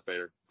talk about Darth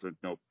Vader.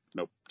 Nope.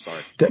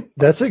 Sorry.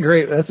 That's a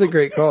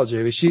great call,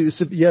 Jamie.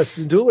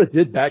 Syndulla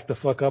did back the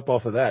fuck up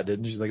off of that,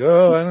 didn't she? She's like,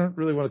 oh, I don't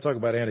really want to talk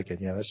about Anakin.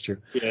 Yeah, that's true.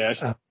 Yeah.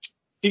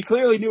 She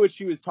clearly knew what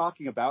she was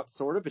talking about,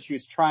 sort of, but she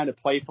was trying to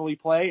playfully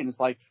play, and it's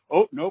like,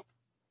 oh, nope,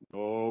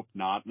 nope.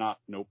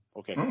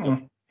 Okay.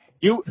 Mm-mm.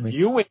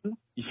 You win.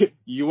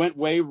 You went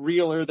way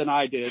realer than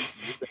I did.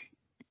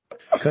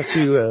 Cut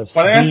to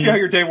when I asked you how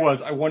your day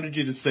was, I wanted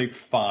you to say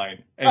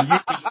fine, and you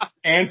just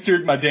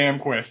answered my damn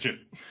question.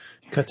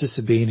 Cut to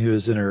Sabine, who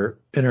is in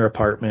her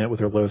apartment with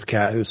her loaf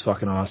cat, who's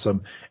fucking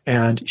awesome,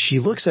 and she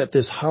looks at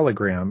this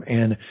hologram,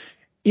 and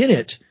in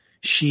it,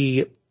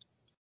 she's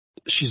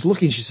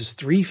looking. She says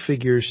 3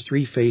 figures,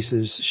 3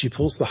 faces. She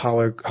pulls the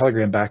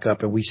hologram back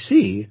up, and we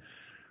see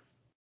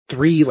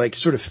three like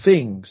sort of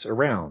things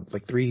around,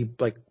 like three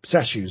like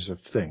statues of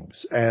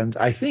things. And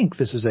I think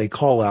this is a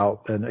call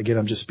out. And again,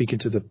 I'm just speaking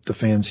to the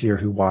fans here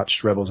who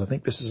watched Rebels. I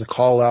think this is a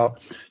call out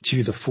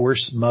to the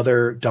Force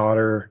mother,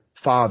 daughter,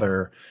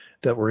 father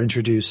that were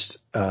introduced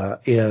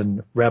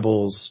in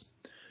Rebels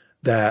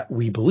that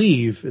we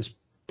believe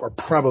are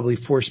probably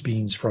Force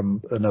beings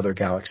from another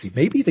galaxy.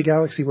 Maybe the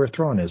galaxy where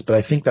Thrawn is, but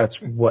I think that's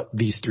what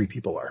these three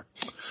people are.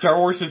 Star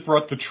Wars has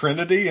brought the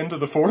Trinity into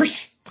the Force?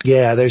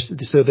 Yeah,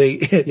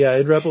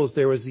 in Rebels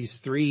there was these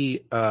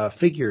three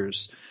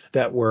figures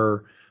that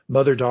were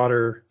mother,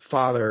 daughter,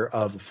 father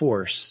of the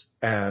Force,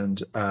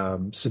 and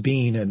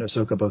Sabine and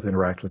Ahsoka both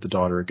interact with the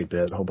daughter a good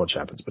bit. A whole bunch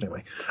happens, but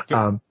anyway.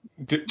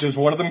 Does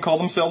one of them call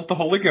themselves the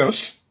Holy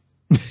Ghost?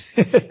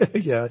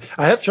 Yeah,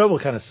 I have trouble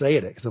kind of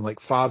saying it because I'm like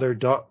father,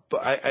 daughter,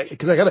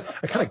 because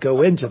I kind of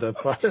go into the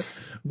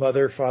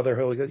mother, father,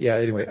 Holy Ghost. Yeah.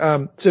 Anyway.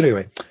 So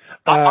anyway,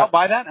 I'll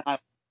buy that.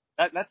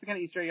 That's the kind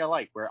of Easter egg I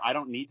like, where I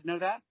don't need to know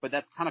that, but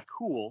that's kind of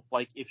cool.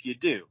 Like if you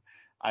do.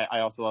 I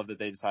also love that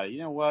they decided, you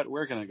know what,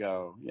 we're gonna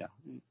go. Yeah,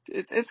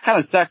 it's kind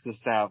of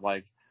sexist to have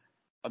like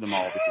them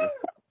all.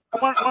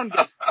 One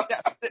gets,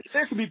 yeah,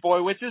 there can be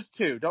boy witches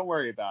too. Don't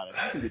worry about it.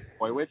 There can be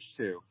boy witch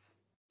too.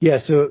 Yeah.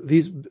 So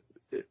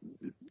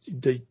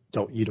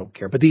you don't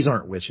care, but these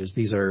aren't witches.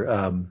 These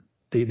are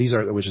these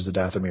aren't the witches of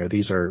Dathomir.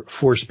 These are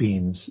Force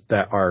beings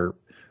that are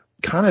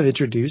kind of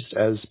introduced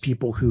as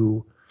people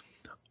who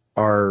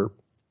are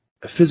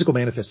physical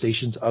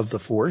manifestations of the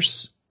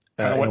Force.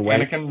 Kind of what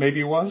Anakin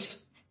maybe was.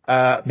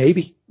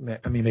 Maybe.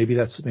 I mean, maybe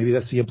that's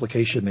the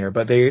implication there.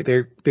 But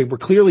they were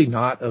clearly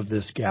not of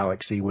this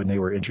galaxy when they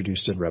were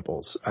introduced in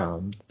Rebels.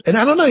 And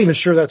I'm not even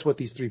sure that's what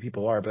these three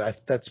people are, but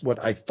that's what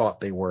I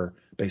thought they were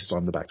based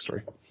on the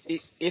backstory.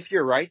 If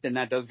you're right, then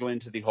that does go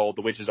into the whole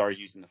the witches are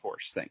using the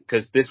Force thing,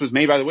 because this was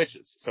made by the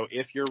witches. So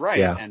if you're right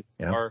and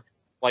are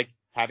like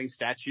having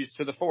statues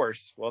to the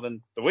Force, well,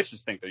 then the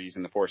witches think they're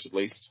using the Force at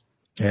least.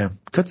 Yeah.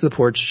 Cut to the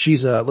porch.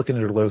 She's looking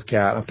at her Loth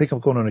cat. I think I'm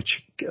going on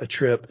a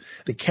trip.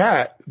 The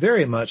cat,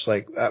 very much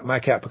like my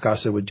cat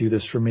Picasso would do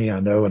this for me.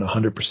 I know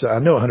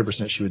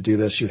 100% she would do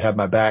this. She would have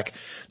my back.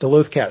 The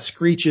Loth cat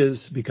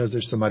screeches because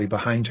there's somebody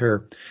behind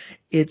her.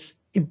 It's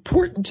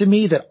important to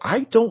me that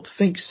I don't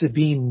think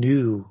Sabine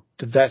knew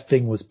that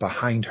thing was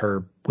behind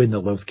her when the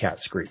Loth cat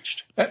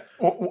screeched.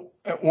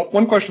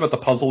 One question about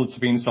the puzzle that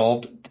Sabine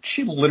solved. Did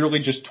she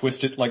literally just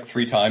twist it like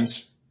 3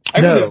 times?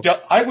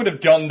 I would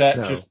have done that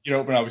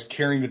just, when I was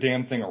carrying the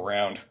damn thing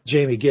around.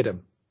 Jamie, get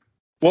him.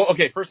 Well,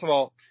 okay, first of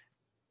all,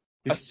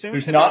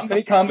 there's not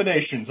many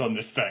combinations on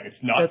this thing. It's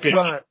not big.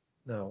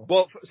 No.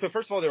 Well, so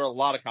first of all, there are a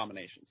lot of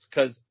combinations,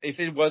 because if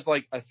it was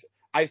like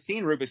I've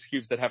seen Rubik's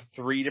Cubes that have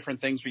 3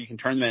 different things where you can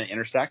turn them and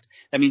intersect.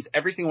 That means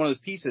every single one of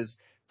those pieces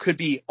could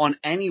be on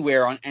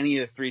anywhere on any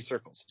of the 3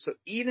 circles. So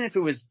even if it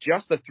was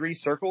just the 3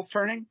 circles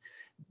turning,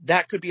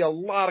 that could be a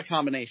lot of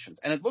combinations.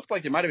 And it looked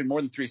like there might have been more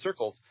than 3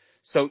 circles.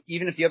 So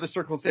even if the other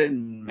circles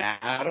didn't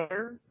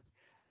matter,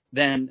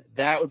 then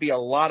that would be a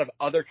lot of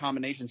other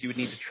combinations you would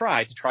need to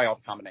try all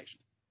the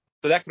combinations.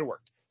 So that could have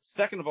worked.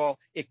 Second of all,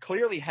 it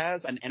clearly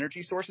has an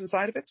energy source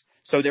inside of it.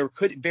 So there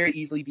could very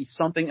easily be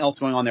something else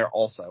going on there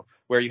also,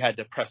 where you had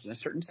to press in a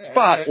certain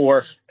spot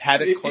or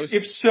have it close.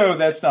 If so,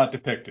 that's not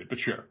depicted, but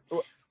sure.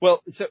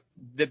 Well, so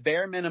the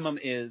bare minimum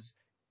is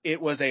it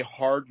was a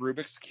hard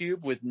Rubik's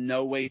Cube with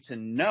no way to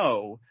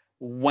know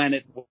when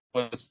it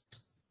was.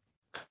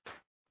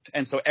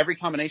 And so every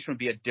combination would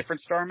be a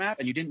different star map,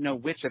 and you didn't know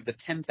which of the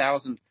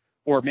 10,000,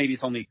 or maybe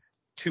it's only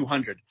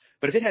 200.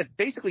 But if it had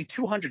basically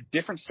 200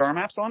 different star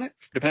maps on it,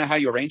 depending on how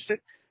you arranged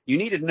it, you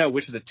needed to know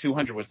which of the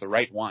 200 was the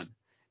right one.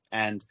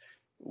 And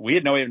we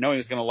had no way of knowing it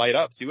was going to light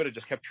up, so you would have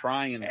just kept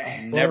trying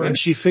and never. And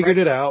she figured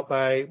it out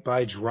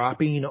by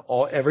dropping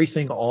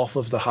everything off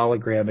of the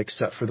hologram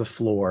except for the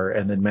floor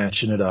and then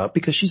matching it up,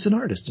 because she's an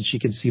artist and she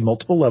can see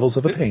multiple levels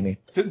of a painting.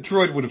 The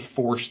droid would have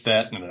forced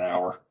that in an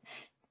hour.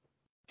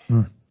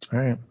 All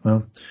right.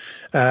 Well,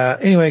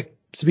 anyway,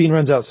 Sabine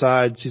runs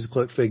outside, sees a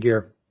cloaked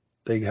figure.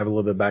 They have a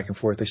little bit back and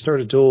forth. They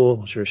start a duel.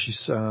 I'm sure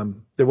she's,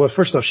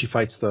 first off, she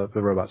fights the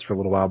robots for a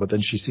little while, but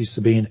then she sees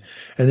Sabine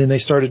and then they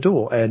start a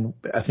duel. And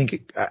I think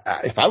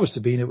if I was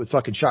Sabine, it would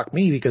fucking shock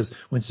me, because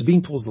when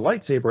Sabine pulls the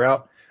lightsaber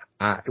out,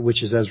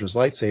 which is Ezra's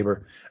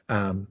lightsaber,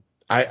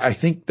 I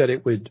think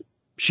that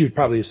she would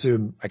probably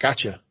assume I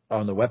gotcha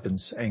on the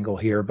weapons angle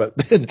here, but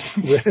then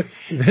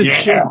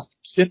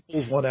Shin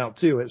pulls one out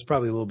too. It's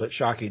probably a little bit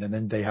shocking. And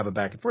then they have a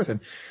back and forth.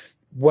 And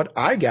what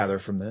I gather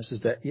from this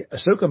is that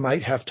Ahsoka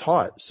might have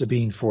taught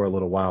Sabine for a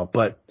little while,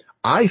 but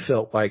I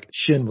felt like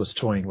Shin was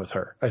toying with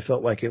her. I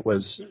felt like it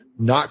was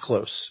not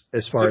close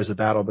as far as a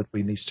battle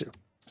between these two.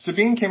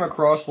 Sabine came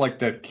across like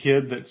that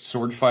kid that's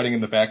sword fighting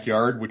in the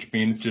backyard, which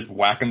means just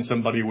whacking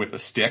somebody with a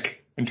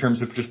stick in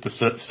terms of just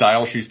the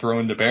style she's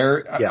throwing to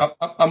bear. Yeah.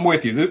 I'm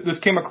with you. This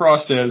came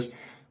across as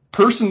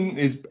person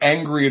is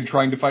angry and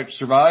trying to fight to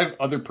survive.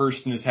 Other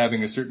person is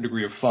having a certain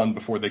degree of fun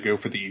before they go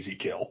for the easy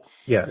kill.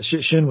 Yeah,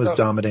 Shin was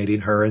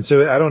dominating her. And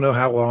so I don't know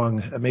how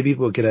long, maybe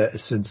we'll get a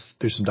sense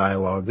through some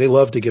dialogue. They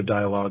love to give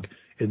dialogue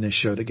in this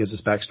show that gives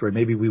us backstory.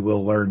 Maybe we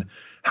will learn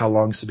how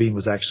long Sabine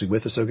was actually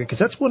with Ahsoka, because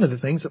that's one of the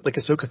things that like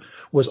Ahsoka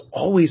was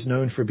always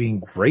known for being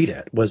great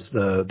at, was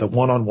the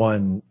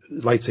one-on-one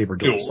lightsaber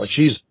duels. Like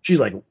she's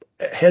like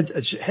heads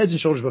and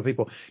shoulders above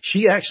people.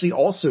 She actually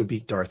also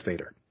beat Darth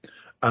Vader.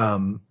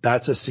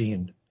 That's a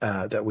scene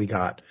that we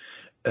got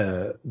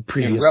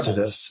previous to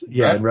this.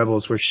 Yeah, right? In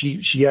Rebels, where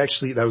she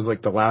actually, that was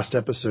like the last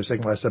episode,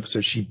 second last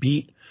episode, she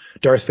beat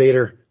Darth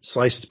Vader,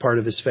 sliced part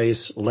of his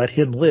face, let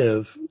him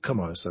live. Come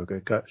on,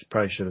 Ahsoka.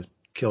 Probably should have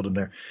killed him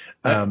there.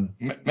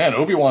 Man,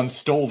 Obi-Wan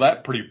stole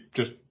that pretty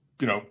just,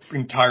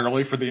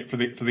 entirely for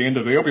the end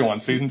of the Obi-Wan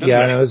season, didn't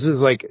Yeah, no, this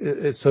is like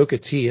Ahsoka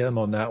TM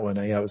on that one.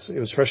 Yeah, it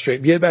was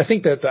frustrating. Yeah, but I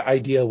think that the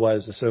idea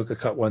was Ahsoka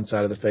cut one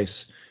side of the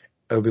face,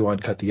 Obi-Wan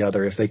cut the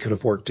other. If they could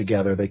have worked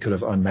together, they could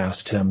have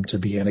unmasked him to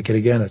be Anakin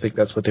again. I think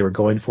that's what they were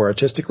going for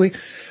artistically.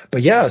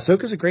 But yeah,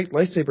 Ahsoka's a great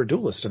lightsaber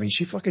duelist. I mean,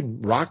 she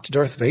fucking rocked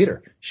Darth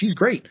Vader. She's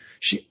great.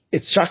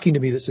 It's shocking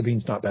to me that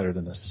Sabine's not better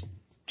than this.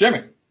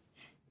 Jamie.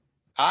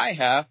 I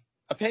have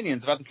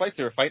opinions about this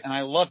lightsaber fight, and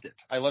I loved it.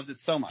 I loved it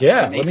so much.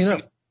 Yeah, let me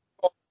know.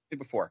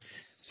 Before.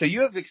 So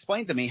you have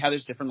explained to me how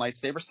there's different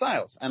lightsaber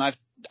styles, and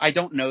I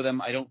don't know them.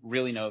 I don't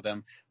really know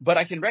them, but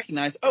I can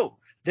recognize,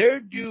 they're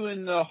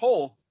doing the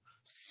whole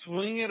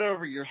swing it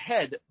over your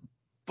head,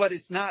 but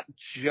it's not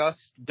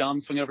just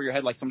dumb swing it over your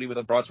head like somebody with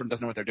a broadsword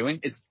doesn't know what they're doing.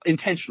 It's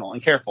intentional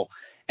and careful.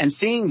 And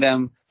seeing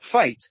them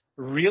fight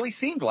really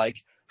seemed like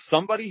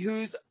somebody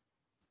who's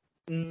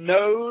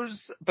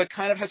knows but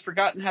kind of has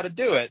forgotten how to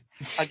do it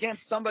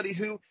against somebody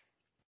who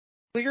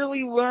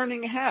clearly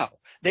learning how.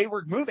 They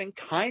were moving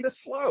kind of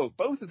slow,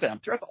 both of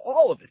them, throughout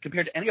all of it,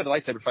 compared to any other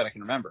lightsaber fight I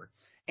can remember.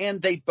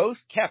 And they both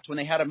kept, when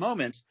they had a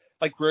moment,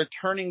 like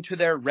returning to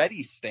their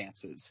ready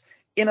stances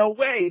in a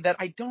way that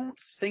I don't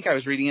think I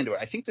was reading into it.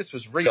 I think this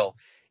was real.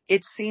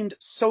 It seemed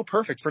so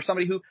perfect for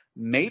somebody who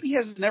maybe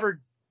has never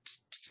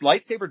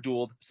lightsaber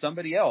dueled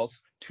somebody else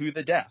to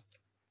the death,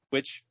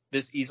 which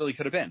this easily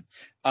could have been.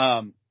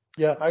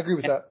 Yeah, I agree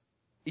with that.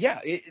 Yeah,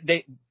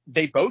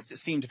 they both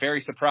seemed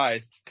very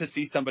surprised to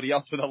see somebody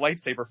else with a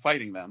lightsaber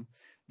fighting them.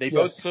 They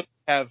both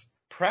have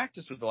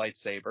practiced with the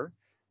lightsaber,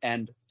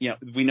 and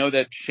we know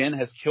that Shin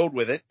has killed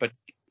with it, but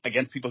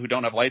against people who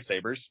don't have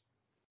lightsabers.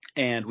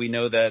 And we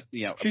know that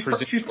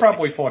she's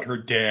probably fought her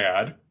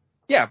dad.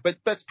 Yeah, but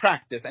that's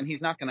practice, and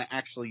he's not going to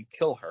actually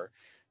kill her.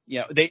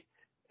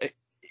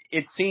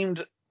 It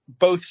seemed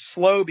both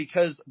slow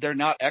because they're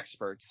not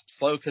experts,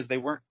 slow because they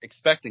weren't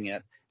expecting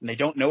it, and they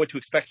don't know what to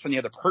expect from the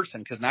other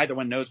person because neither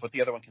one knows what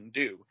the other one can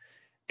do.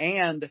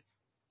 And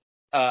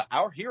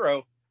our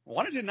hero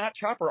wanted to not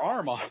chop her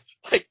arm off.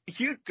 Like,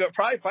 you'd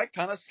probably fight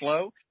kind of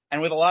slow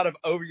and with a lot of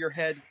over your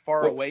head,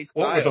 far away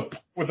style.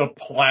 With a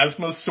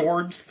plasma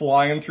sword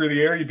flying through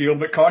the air, you'd be a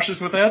little bit cautious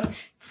with that?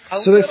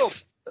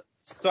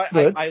 So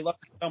I love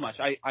it so much.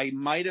 I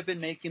might have been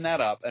making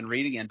that up and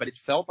reading in, but it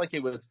felt like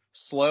it was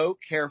slow,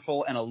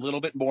 careful, and a little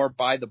bit more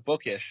by the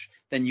bookish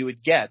than you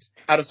would get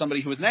out of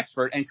somebody who was an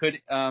expert and could,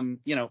 on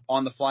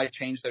the fly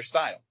change their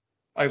style.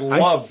 I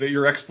love that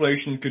your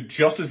explanation could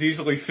just as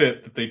easily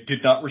fit that they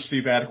did not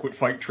receive adequate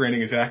fight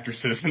training as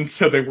actresses, and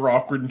so they were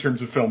awkward in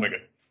terms of filming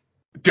it.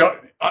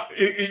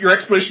 Your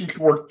explanation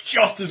could work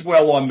just as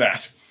well on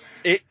that.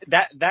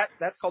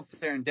 That's called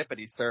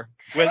serendipity, sir.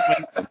 When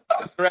the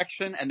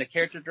direction and the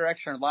character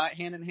direction are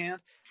hand in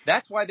hand.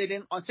 That's why they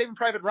didn't, on Saving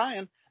Private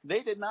Ryan,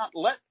 they did not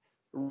let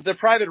the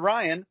Private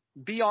Ryan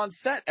be on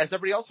set as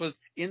everybody else was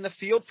in the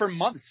field for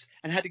months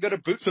and had to go to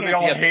boot camp. So they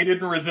all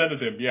hated and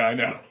resented him. Yeah, I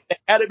know. They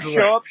had him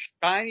show up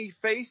shiny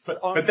face.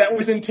 But that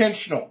was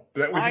intentional.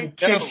 That was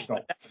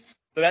intentional.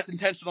 So that's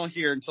intentional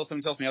here until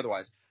someone tells me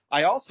otherwise.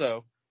 I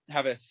also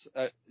have a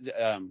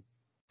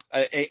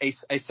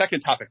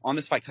second topic on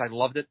this fight because I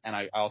loved it, and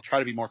I'll try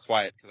to be more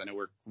quiet because I know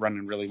we're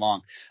running really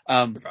long.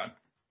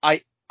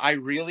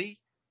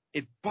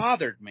 It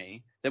bothered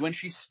me that when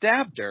she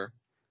stabbed her,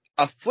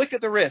 a flick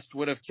of the wrist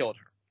would have killed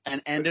her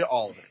and ended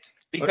all of it.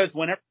 Because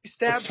whenever she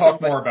stabbed her... Let's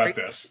talk more about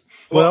this.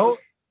 Well,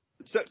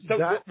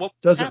 that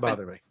doesn't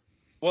bother me.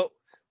 Well,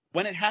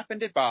 when it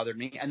happened, it bothered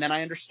me, and then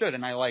I understood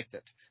and I liked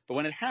it. But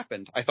when it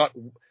happened, I thought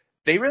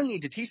they really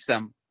need to teach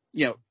them,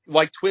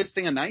 like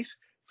twisting a knife,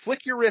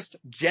 flick your wrist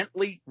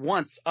gently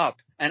once up,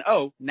 and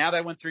now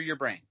that went through your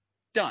brain.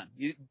 Done.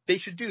 They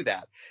should do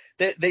that.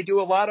 They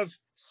do a lot of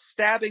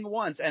stabbing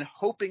once and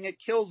hoping it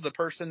kills the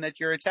person that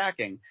you're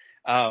attacking,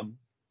 and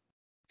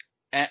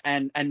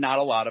not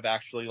a lot of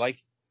actually like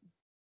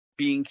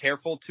being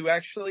careful to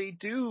actually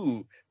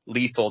do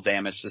lethal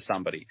damage to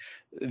somebody.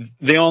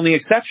 The only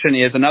exception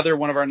is another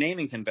one of our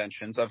naming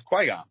conventions of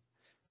Qui-Gon,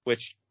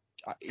 which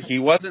he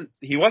wasn't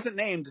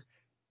named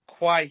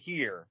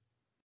Qui-Here.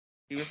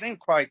 He was named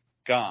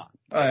Qui-Gon.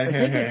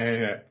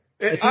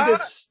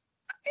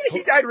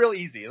 He died real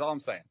easy, is all I'm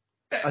saying.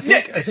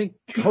 I think,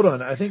 hold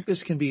on. I think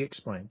this can be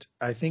explained.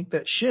 I think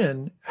that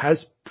Shin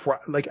has,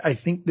 I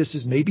think this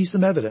is maybe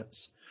some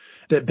evidence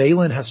that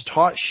Baylan has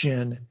taught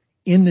Shin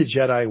in the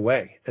Jedi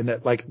way, and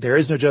that there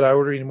is no Jedi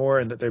Order anymore,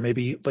 and that there may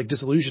be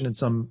disillusion in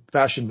some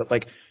fashion,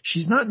 but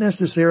she's not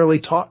necessarily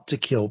taught to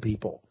kill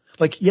people.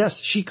 Like,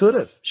 yes, she could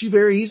have. She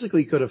very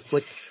easily could have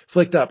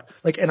flicked up.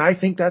 Like, and I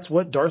think that's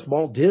what Darth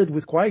Maul did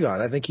with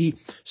Qui-Gon. I think he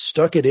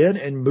stuck it in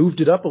and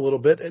moved it up a little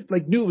bit. And,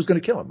 like, knew it was going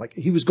to kill him. Like,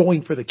 he was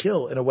going for the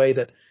kill in a way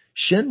that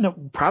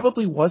Shin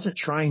probably wasn't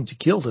trying to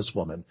kill this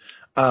woman.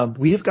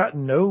 We have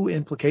gotten no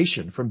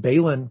implication from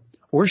Baylan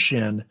or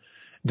Shin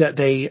that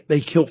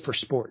they kill for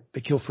sport.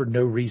 They kill for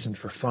no reason,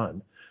 for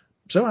fun.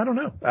 So I don't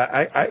know.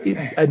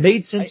 It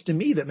made sense to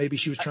me that maybe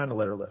she was trying to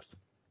let her live.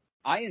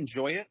 I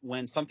enjoy it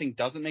when something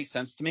doesn't make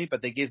sense to me,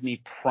 but they give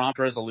me prompt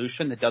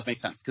resolution that does make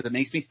sense because it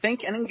makes me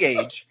think and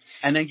engage,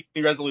 and then give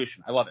me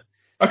resolution. I love it.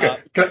 Okay,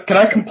 can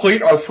I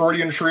complete our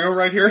Freudian trio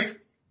right here?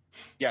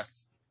 Yes.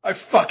 I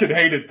fucking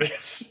hated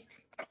this.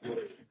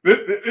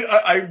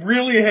 I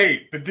really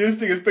hate that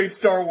Disney has made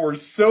Star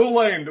Wars so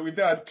lame that we've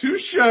had 2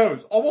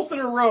 shows almost in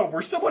a row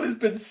where someone has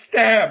been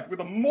stabbed with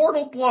a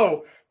mortal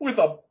blow with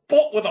a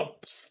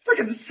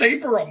freaking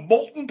saber of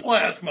molten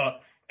plasma,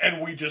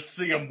 and we just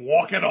see him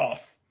walking off.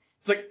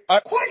 It's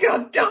like,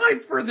 Qui-Gon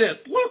died for this.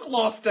 Luke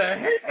lost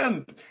a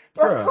hand.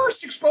 Our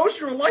first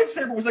exposure to a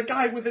lightsaber was a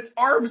guy with its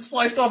arm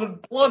sliced off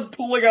and blood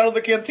pooling out of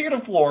the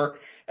cantina floor.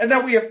 And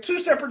now we have 2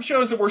 separate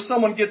shows where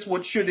someone gets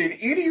what should in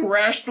any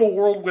rational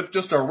world with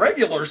just a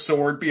regular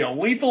sword be a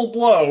lethal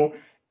blow,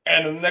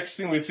 and the next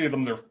thing we see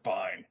them, they're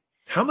fine.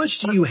 How much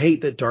do you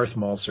hate that Darth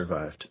Maul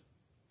survived?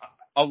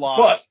 A lot.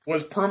 But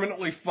was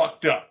permanently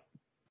fucked up.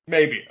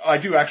 Maybe. I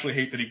do actually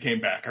hate that he came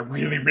back. I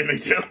really, really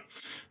do.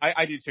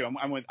 I do too.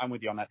 I'm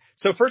with you on that.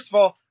 So first of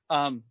all,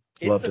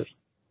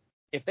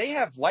 if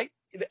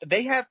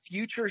they have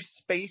future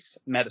space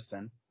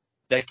medicine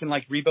that can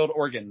like rebuild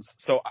organs.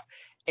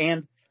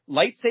 And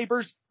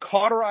lightsabers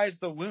cauterize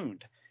the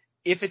wound.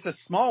 If it's a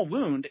small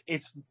wound,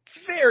 it's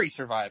very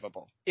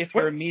survivable if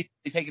you're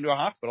immediately taken to a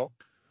hospital.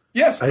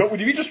 Yes, but when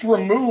you just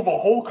remove a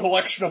whole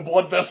collection of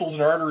blood vessels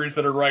and arteries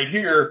that are right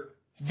here,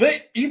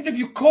 even if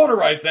you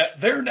cauterize that,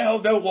 they're now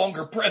no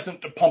longer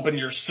present to pump in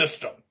your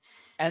system.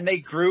 And they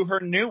grew her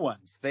new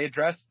ones. They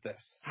addressed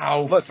this.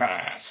 How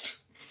fast?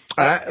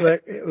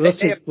 We'll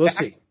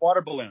see.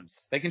 Water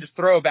balloons. They can just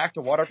throw a back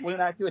to water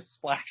balloon at you. It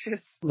splashes.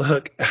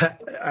 Look,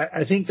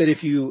 I think that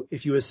if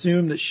you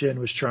assume that Shin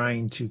was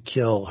trying to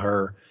kill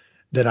her,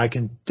 then I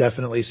can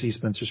definitely see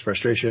Spencer's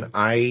frustration.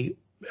 I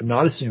am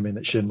not assuming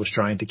that Shin was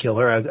trying to kill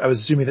her. I was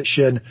assuming that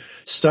Shin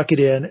stuck it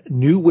in,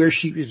 knew where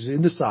she was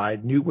in the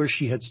side, knew where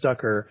she had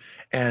stuck her,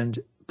 and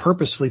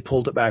purposefully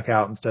pulled it back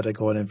out instead of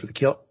going in for the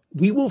kill.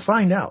 We will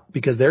find out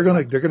because they're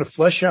gonna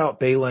flesh out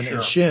Baylan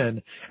and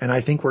Shin, and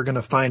I think we're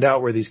gonna find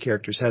out where these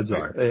characters' heads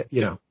are.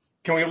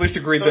 Can we at least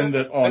agree then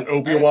that on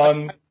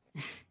Obi-Wan?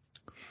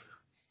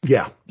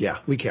 Yeah,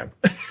 we can.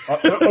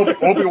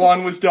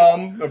 Obi-Wan was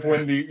dumb of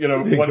when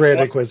the Grand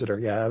Inquisitor.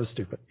 Yeah, that was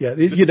stupid. Yeah,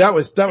 that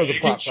was a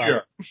plot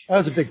problem. That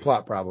was a big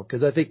plot problem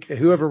because I think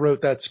whoever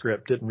wrote that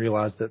script didn't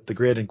realize that the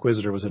Grand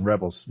Inquisitor was in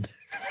Rebels.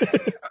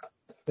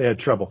 They had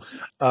trouble.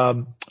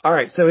 All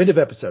right, so end of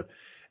episode.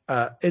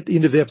 At the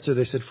end of the episode,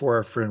 they said for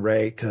our friend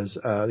Ray because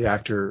the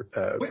actor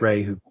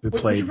Ray who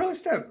played. You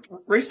realize that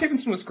Ray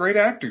Stevenson was a great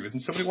actor. He was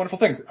in so many wonderful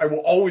things. I will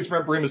always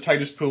remember him as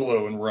Titus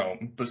Pulo in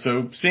Rome. But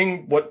so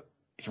seeing what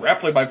is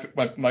rapidly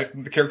one of my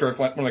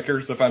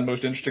characters I find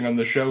most interesting on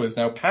the show is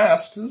now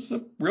passed is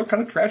a real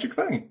kind of tragic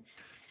thing.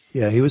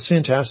 Yeah, he was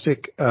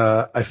fantastic.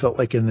 I felt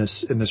like in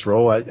this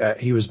role,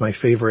 he was my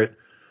favorite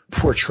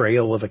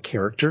portrayal of a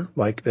character,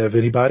 like of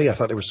anybody. I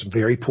thought there was some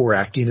very poor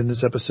acting in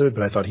this episode,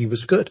 but I thought he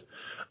was good.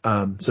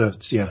 So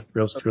it's,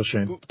 real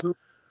shame.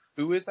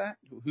 Who is that?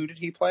 Who did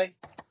he play?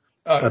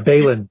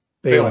 Baylan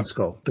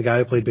Skull. The guy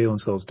who played Baylan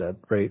Skull is dead.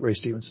 Ray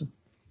Stevenson.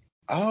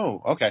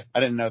 Oh, okay. I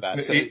didn't know that.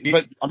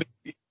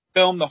 He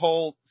filmed the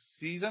whole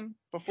season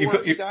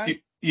before he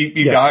died?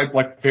 He died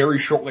like very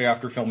shortly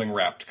after filming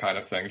Wrapped, kind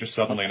of thing, just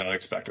suddenly and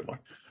unexpectedly.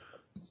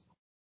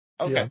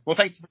 Okay. Yeah. Well,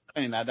 thank you for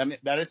saying that.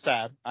 That is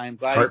sad. I am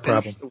glad Heart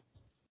problem.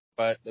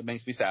 But it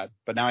makes me sad.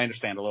 But now I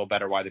understand a little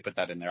better why they put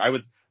that in there. I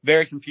was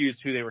very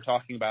confused who they were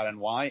talking about and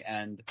why,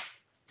 and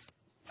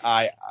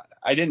I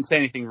didn't say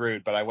anything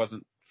rude, but I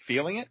wasn't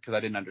feeling it because I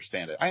didn't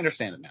understand it. I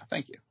understand it now.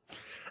 Thank you.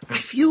 I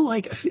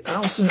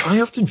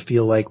often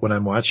feel like when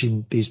I'm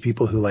watching these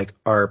people who like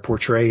are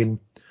portraying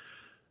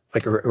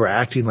like or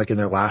acting like in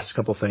their last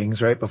couple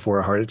things right before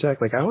a heart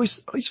attack, like I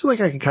always feel like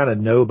I can kind of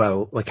know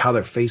about like how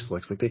their face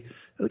looks. Like they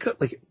look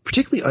like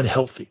particularly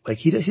unhealthy. Like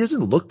he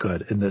doesn't look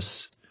good in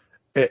this.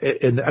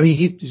 And I mean,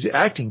 he's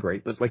acting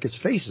great, but like his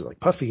face is like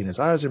puffy and his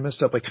eyes are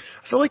messed up. Like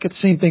I feel like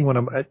it's the same thing when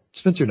I'm at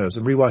Spencer knows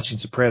I'm rewatching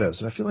Sopranos,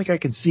 and I feel like I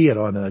can see it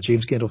on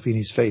James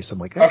Gandolfini's face. I'm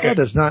like, that guy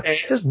does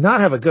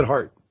not have a good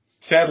heart.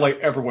 Sadly,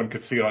 everyone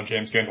could see it on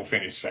James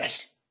Gandolfini's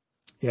face.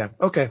 Yeah.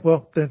 Okay.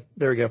 Well, then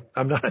there we go.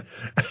 I'm not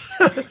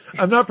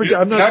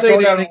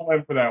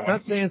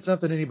saying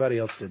something anybody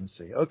else didn't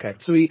see. Okay.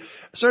 So we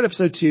start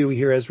episode 2. We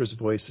hear Ezra's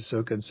voice,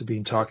 Ahsoka and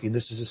Sabine talking.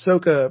 This is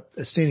Ahsoka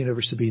standing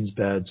over Sabine's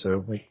bed.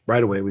 So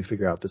right away we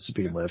figure out that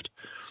Sabine lived.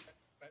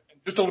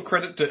 Just a little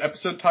credit to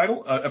episode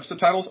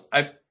titles.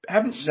 I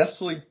haven't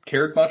necessarily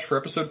cared much for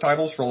episode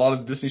titles for a lot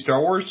of Disney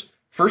Star Wars.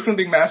 First one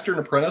being Master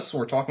and Apprentice.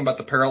 And we're talking about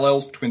the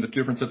parallels between the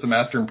different sets of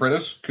Master and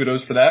Apprentice.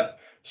 Kudos for that.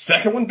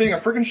 Second one being a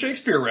friggin'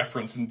 Shakespeare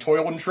reference in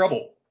Toil and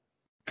Trouble.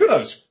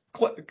 Kudos.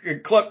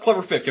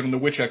 Clever fit given the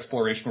witch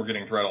exploration we're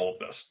getting throughout all of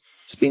this.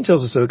 Sabine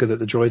tells Ahsoka that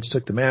the droids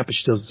took the map, and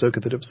she tells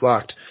Ahsoka that it was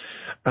locked.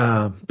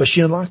 But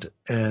she unlocked it,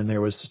 and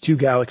there was 2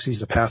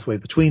 galaxies, a pathway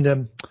between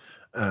them.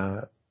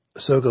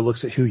 Ahsoka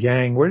looks at Hu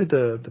Yang. Where did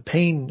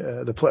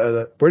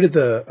where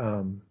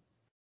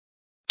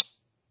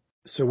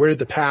did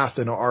the path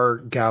in our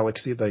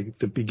galaxy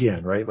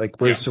begin, right?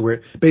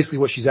 Basically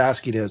what she's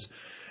asking is,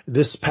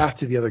 this path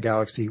to the other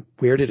galaxy,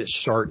 where did it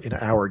start in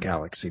our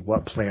galaxy?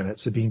 What planet?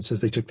 Sabine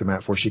says they took the map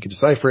before she could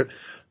decipher it.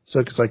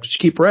 So it's like, she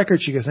keep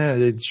record. She goes,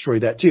 they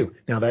destroyed that too.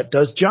 Now that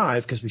does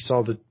jive because we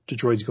saw the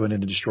droids going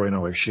in and destroying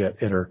all her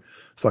shit in her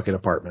fucking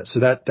apartment.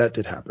 So that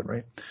did happen,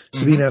 right? Mm-hmm.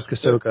 Sabine asks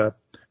Ahsoka,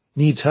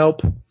 needs help.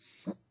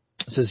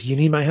 Says, you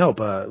need my help.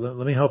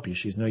 Let me help you.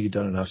 She's, no, you've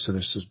done enough. So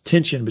there's some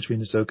tension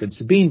between Ahsoka and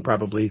Sabine,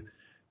 probably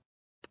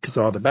because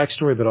of all the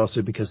backstory, but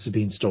also because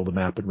Sabine stole the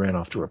map and ran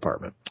off to her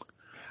apartment.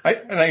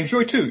 I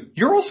enjoy too.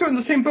 You're also in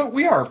the same boat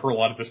we are for a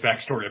lot of this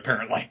backstory,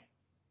 apparently.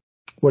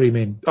 What do you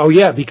mean? Oh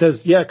yeah,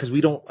 because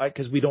we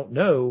don't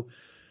know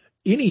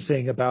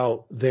anything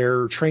about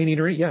their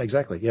training or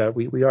exactly. Yeah,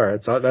 we are.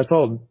 That's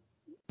all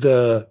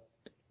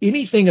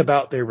anything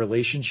about their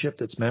relationship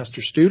that's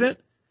master student.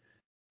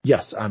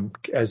 Yes, I'm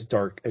as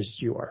dark as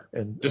you are,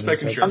 and just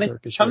making sure.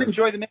 Come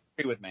enjoy the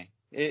mystery with me.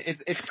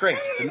 It's great.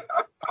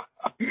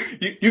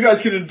 you guys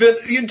can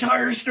invent the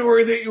entire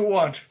story that you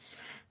want.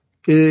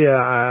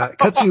 Yeah,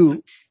 cut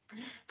to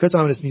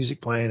ominous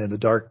music playing, and the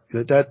dark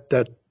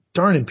that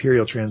darn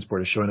Imperial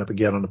transport is showing up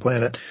again on the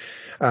planet.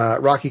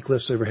 Rocky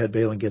cliffs overhead.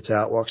 Baylan gets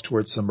out, walks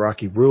towards some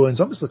rocky ruins.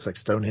 Almost looks like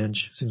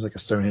Stonehenge. Seems like a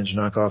Stonehenge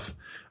knockoff.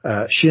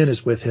 Shin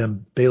is with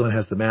him. Baylan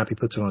has the map. He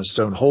puts it on a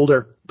stone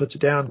holder, puts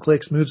it down,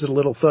 clicks, moves it a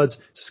little, thuds.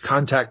 Says,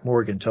 contact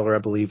Morgan. Tell her I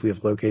believe we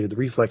have located the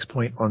reflex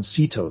point on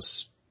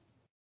Cetos.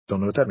 Don't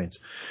know what that means.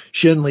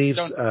 Shin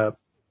leaves.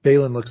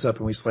 Baylan looks up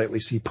and we slightly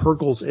see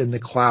Purgles in the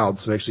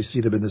clouds. We actually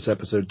see them in this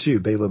episode too.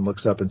 Baylan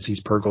looks up and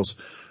sees Purgles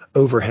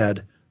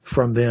overhead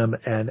from them.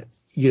 And,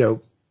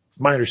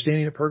 my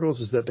understanding of Purgles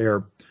is that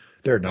they're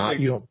not,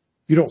 you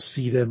don't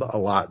see them a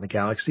lot in the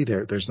galaxy.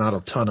 There's not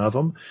a ton of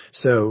them.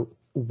 So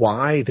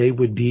why they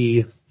would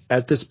be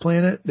at this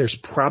planet, there's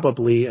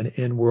probably an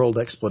in-world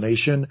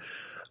explanation,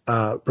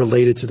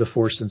 related to the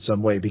Force in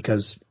some way,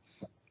 because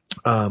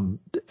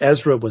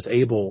Ezra was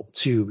able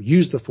to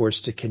use the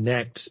Force to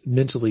connect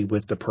mentally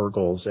with the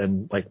Purgles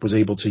and was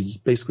able to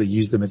basically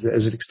use them as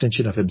an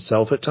extension of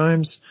himself at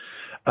times.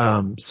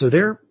 So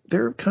they're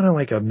kind of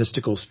like a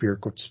mystical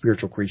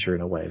spiritual creature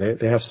in a way.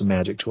 They have some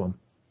magic to them.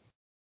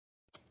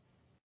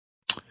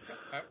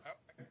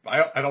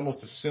 I'd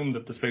almost assumed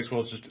that the Space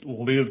Whales just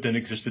lived and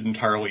existed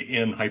entirely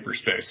in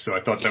hyperspace. So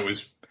I thought that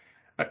was,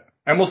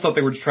 I almost thought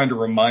they were just trying to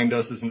remind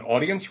us as an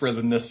audience rather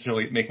than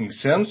necessarily making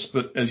sense.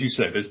 But as you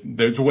say,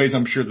 there's ways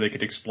I'm sure they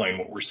could explain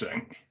what we're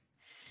seeing.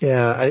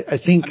 Yeah, I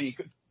think.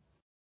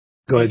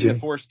 Go ahead, Jim. The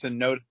Force to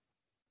note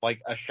like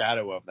a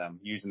shadow of them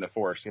using the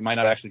Force. It might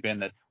not have actually been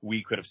that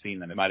we could have seen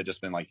them. It might have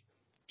just been like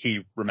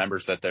he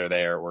remembers that they're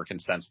there or can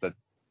sense that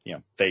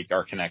they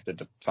are connected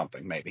to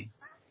something. Maybe.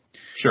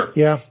 Sure.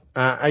 Yeah,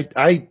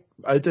 I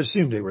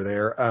assumed they were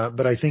there,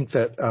 but I think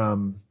that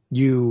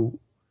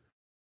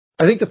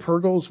I think the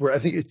Purgles were. I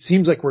think it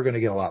seems like we're going to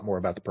get a lot more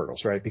about the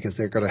Purgles, right? Because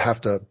they're going to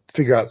have to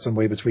figure out some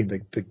way between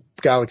the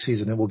galaxies,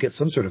 and then we'll get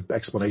some sort of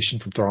explanation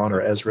from Thrawn or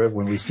Ezra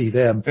when we see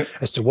them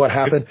as to what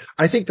happened.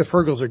 I think the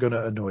Purgles are going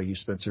to annoy you,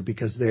 Spencer,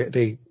 because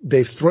they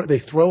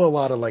throw a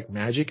lot of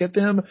magic at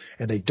them,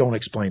 and they don't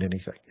explain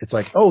anything. It's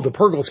like, oh, the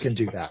Purgles can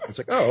do that. It's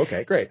like, oh,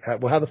 okay, great.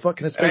 Well, how the fuck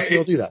can a space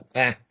whale do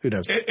that? Who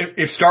knows?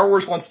 If Star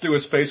Wars wants to do a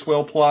space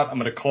whale plot, I'm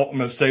going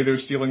to say they're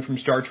stealing from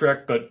Star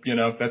Trek, but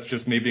that's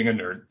just me being a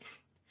nerd.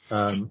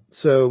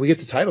 So we get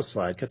the title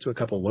slide, cut to a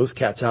couple of Loth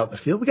cats out in the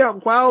field. We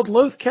got wild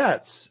Loth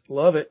cats.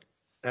 Love it.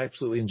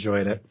 Absolutely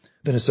enjoying it.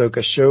 Then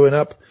Ahsoka showing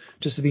up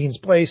to Sabine's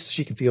place.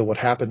 She can feel what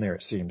happened there,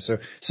 it seems. So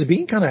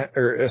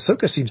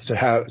Ahsoka seems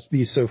to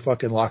be so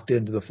fucking locked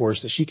into the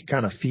Force that she can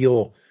kind of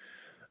feel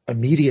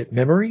immediate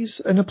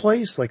memories in a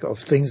place, of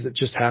things that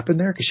just happened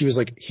there. Cause she was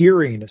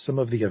hearing some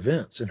of the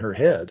events in her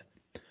head.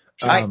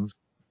 That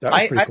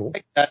was pretty cool.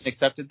 I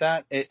accepted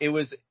that. It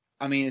was,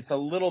 it's a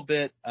little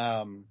bit,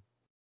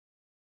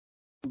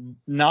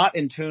 not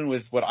in tune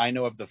with what I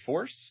know of the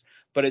Force,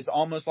 but it's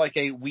almost like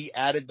we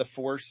added the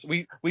Force.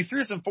 We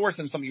threw some Force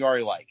in something you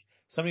already like.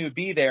 Somebody would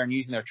be there and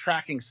using their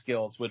tracking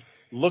skills would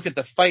look at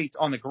the fight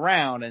on the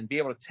ground and be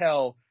able to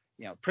tell,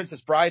 Princess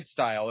Bride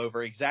style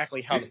over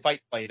exactly how the fight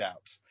played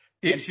out.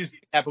 And she was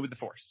happy with the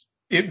Force.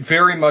 It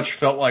very much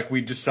felt like we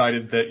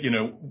decided that,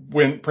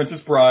 when Princess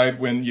Bride,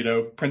 when,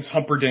 Prince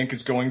Humperdinck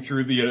is going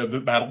through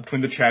the battle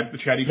between the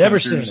chatty Never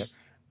creatures, seen it.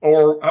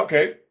 Or,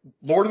 okay,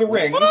 Lord of the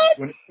Rings,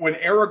 when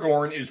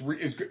Aragorn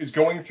is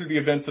going through the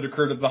events that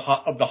occurred of the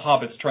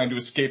hobbits trying to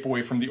escape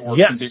away from the orcs.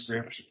 Yes.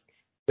 And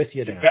with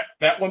you now.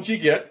 That one's you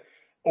get.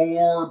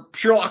 Or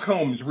Sherlock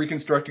Holmes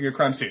reconstructing a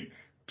crime scene.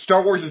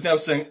 Star Wars is now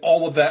saying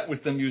all of that was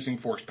them using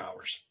Force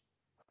powers.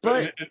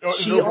 But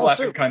an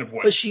overlapping kind of way.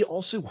 But she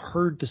also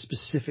heard the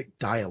specific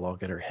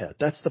dialogue in her head.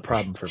 That's the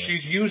problem for me.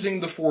 She's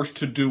using the Force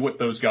to do what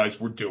those guys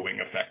were doing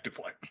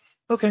effectively.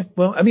 Okay,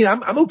 well, I mean,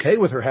 I'm okay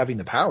with her having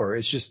the power.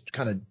 It's just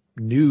kind of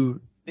news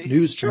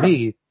to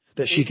me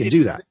that she can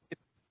do that.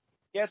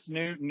 Yes,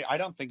 new. I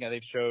don't think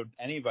they've showed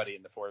anybody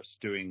in the Force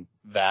doing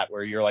that,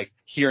 where you're like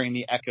hearing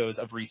the echoes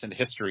of recent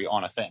history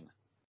on a thing.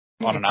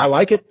 I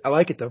like it. I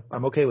like it though.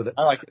 I'm okay with it.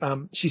 I like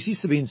it. She sees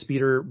Sabine's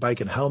speeder bike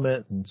and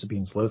helmet, and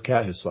Sabine's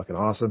Lothcat, who's fucking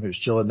awesome, who's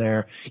chilling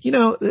there. You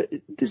know,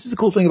 this is the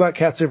cool thing about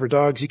cats over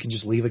dogs. You can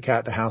just leave a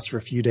cat in the house for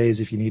a few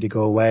days if you need to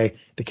go away.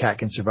 The cat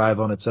can survive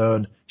on its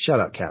own. Shout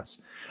out cats.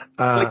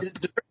 Wait, does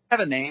it have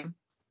a name?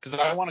 Because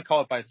I want to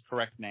call it by its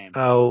correct name.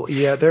 Oh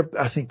yeah,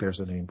 I think there's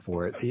a name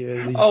for it.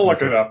 Yeah, I'll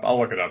look it up.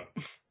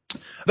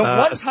 The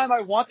one time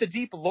I want the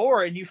deep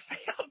lore and you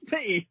failed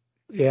me.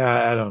 Yeah,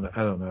 I don't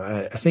know.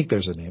 I think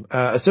there's a name.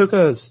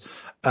 Ahsoka's,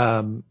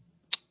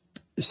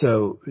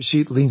 so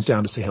she leans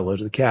down to say hello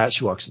to the cat.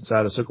 She walks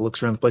inside. Ahsoka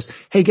looks around the place.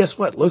 Hey, guess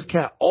what?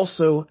 Lothcat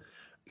also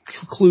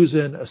clues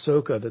in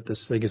Ahsoka that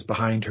this thing is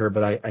behind her,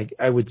 but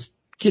I would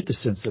get the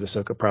sense that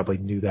Ahsoka probably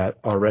knew that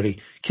already.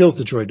 Kills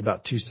the droid in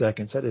about 2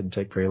 seconds. That didn't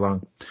take very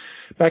long.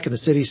 Back in the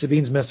city,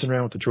 Sabine's messing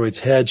around with the droid's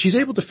head. She's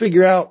able to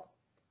figure out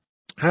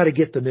how to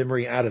get the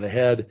memory out of the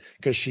head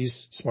because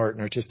she's smart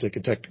and artistic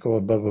and technical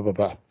and blah, blah, blah,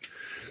 blah.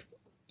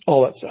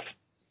 All that stuff.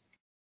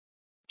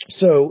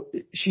 So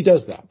she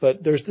does that,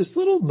 but there's this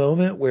little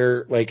moment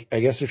where, like, I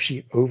guess if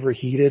she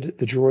overheated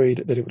the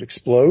droid that it would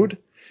explode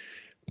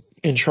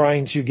in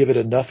trying to give it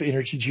enough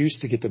energy juice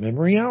to get the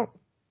memory out,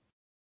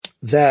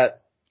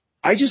 that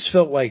I just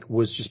felt like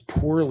was just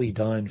poorly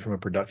done from a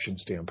production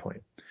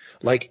standpoint.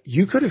 Like,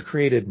 you could have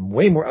created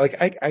way more. Like,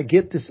 I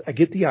get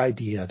the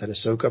idea that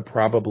Ahsoka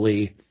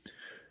probably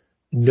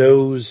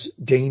knows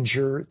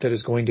danger that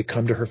is going to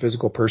come to her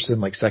physical person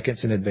like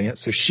seconds in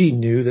advance. So she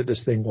knew that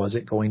this thing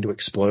wasn't going to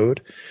explode,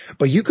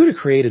 but you could have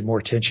created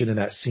more tension in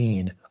that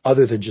scene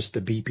other than just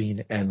the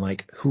beeping and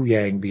like Hu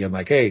Yang being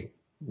like, hey,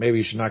 maybe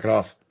you should knock it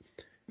off.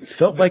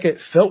 Felt like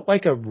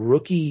a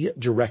rookie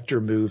director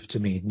move to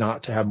me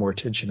not to have more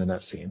tension in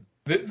that scene.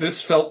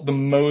 This felt the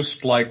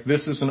most like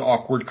this is an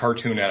awkward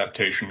cartoon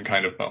adaptation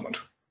kind of moment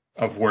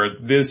of where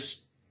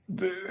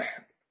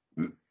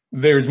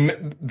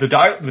the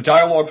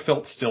dialogue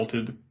felt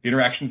stilted, the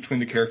interaction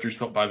between the characters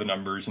felt by the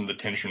numbers, and the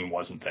tension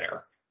wasn't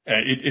there.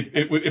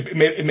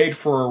 It made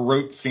for a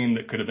rote scene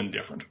that could have been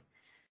different.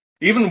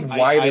 Even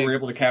why they were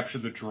able to capture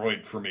the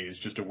droid for me is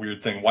just a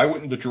weird thing. Why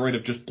wouldn't the droid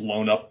have just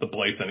blown up the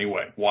place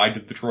anyway? Why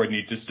did the droid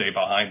need to stay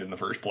behind in the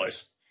first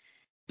place?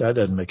 That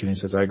doesn't make any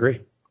sense. I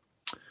agree.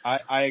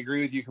 I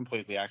agree with you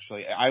completely,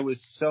 actually. I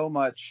was so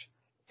much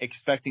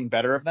expecting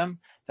better of them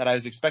that I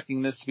was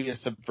expecting this to be a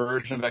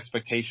subversion of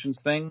expectations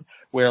thing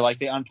where like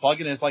they unplug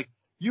it and it's like,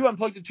 you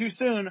unplugged it too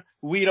soon.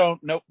 We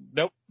don't, nope,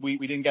 we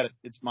didn't get it.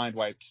 It's mind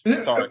wiped.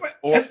 Sorry.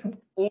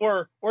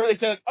 Or they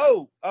say like,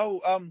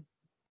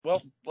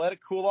 well, let it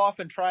cool off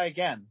and try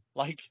again.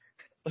 Like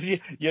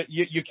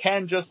you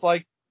can just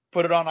like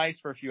put it on ice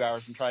for a few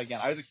hours and try again.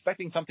 I was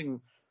expecting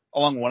something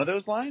along one of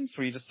those lines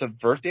where you just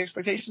subvert the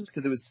expectations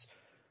because it was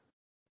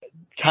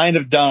kind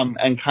of dumb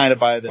and kind of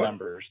by the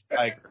numbers.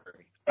 I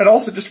agree. And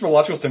also, just from a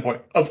logical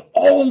standpoint, of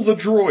all the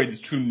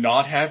droids to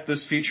not have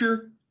this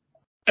feature,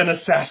 an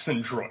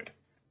assassin droid.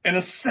 An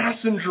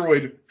assassin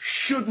droid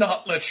should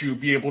not let you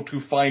be able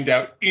to find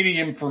out any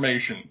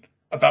information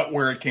about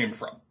where it came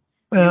from.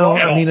 Well,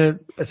 I mean,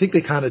 I think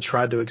they kind of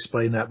tried to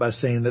explain that by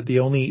saying that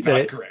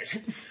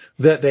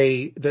that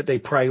they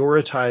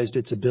prioritized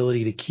its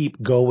ability to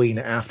keep going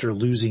after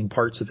losing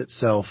parts of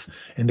itself,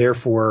 and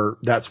therefore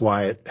that's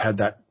why it had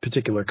that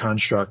particular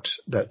construct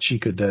that she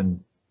could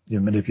then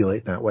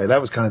manipulate in that way.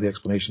 That was kind of the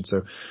explanation.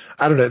 So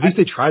I don't know. At least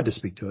they tried to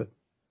speak to it.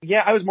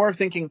 Yeah, I was more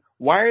thinking,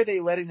 why are they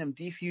letting them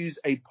defuse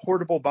a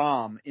portable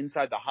bomb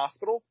inside the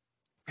hospital?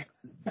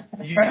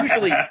 You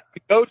usually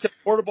go to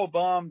portable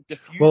bomb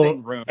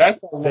diffusing room. They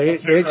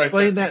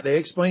explained that. They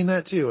explained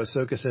that too.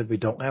 Ahsoka said, "We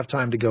don't have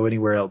time to go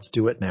anywhere else.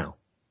 Do it now."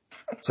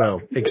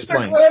 So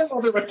explain. There's a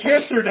grandmother with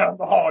cancer down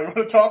the hall. You want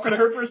to talk with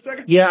her for a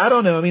second? Yeah, I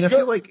don't know. I mean, I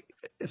feel like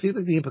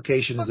the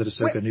implication is that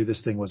Ahsoka knew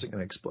this thing wasn't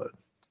going to explode.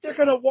 They're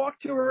going to walk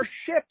to her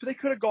ship. They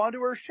could have gone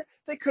to her ship.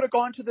 They could have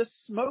gone to the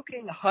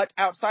smoking hut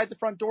outside the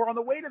front door on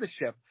the way to the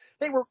ship.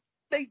 They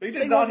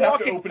did not have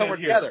to open it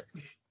together.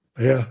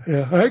 Yeah,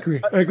 I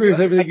agree. I agree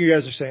with everything you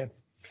guys are saying.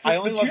 I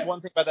only loved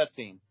one thing about that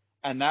scene,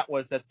 and that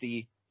was that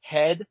the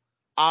head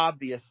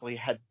obviously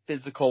had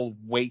physical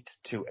weight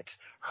to it.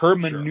 Her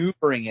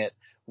maneuvering it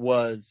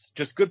was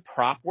just good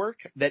prop work,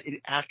 that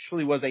it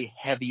actually was a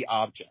heavy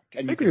object.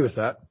 And I agree with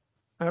that.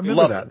 I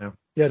remember that now.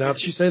 Yeah, now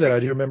that you say that, I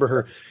do remember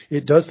her.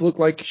 It does look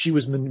like she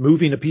was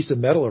moving a piece of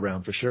metal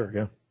around for sure,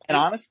 yeah. And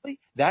honestly,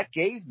 that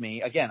gave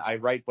me, again, I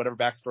write whatever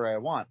backstory I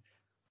want.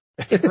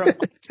 It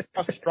reminded me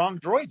how strong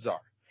droids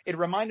are. It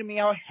reminded me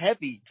how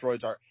heavy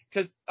droids are.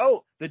 Because,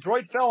 the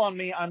droid fell on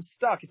me, I'm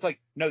stuck. It's like,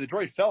 no, the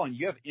droid fell on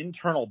you, you have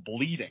internal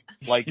bleeding.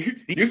 Like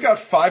you've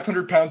got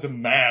 500 pounds of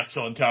mass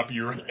on top of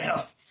you right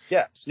now.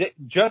 Yes,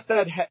 just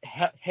that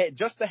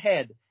just the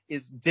head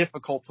is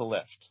difficult to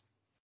lift.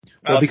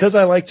 Well, because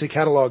I like to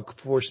catalog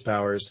force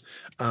powers,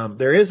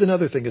 there is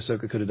another thing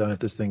Ahsoka could have done if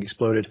this thing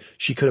exploded.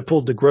 She could have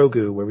pulled the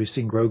Grogu, where we've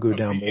seen Grogu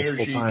down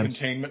multiple times.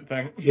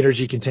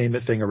 Energy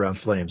containment thing around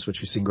flames, which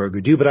we've seen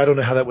Grogu do, but I don't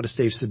know how that would have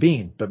saved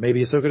Sabine. But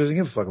maybe Ahsoka doesn't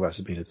give a fuck about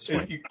Sabine at this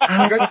point.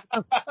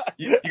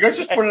 You guys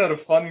just pointed out a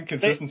fun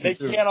inconsistency,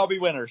 they can't all be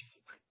winners.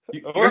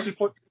 You guys just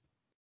pointed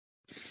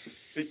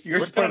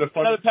out a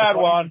fun... Another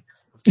Padawan.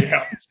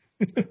 Yeah.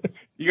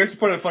 You guys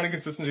pointed out a funny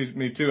inconsistency to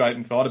me too. I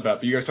hadn't thought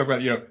about, but you guys talk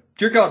about,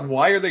 dear God,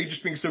 why are they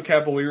just being so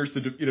cavalier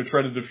to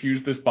try to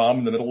defuse this bomb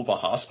in the middle of a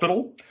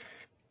hospital?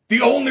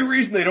 The only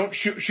reason they don't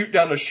shoot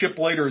down a ship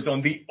later is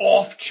on the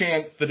off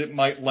chance that it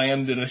might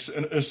land in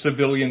a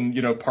civilian,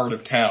 part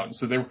of town.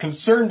 So they were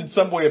concerned in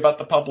some way about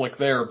the public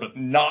there, but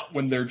not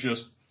when they're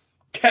just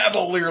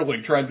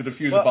cavalierly trying to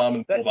defuse a bomb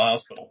in the middle of the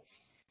hospital.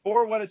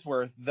 For what it's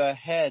worth, the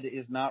head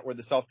is not where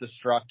the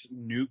self-destruct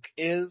nuke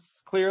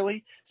is,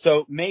 clearly.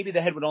 So maybe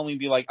the head would only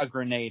be like a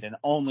grenade and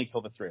only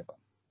kill the three of them.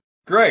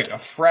 Great. A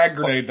frag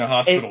grenade in a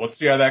hospital. Let's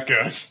see how that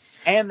goes.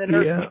 And then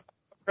her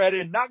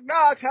credit, knock,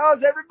 knock,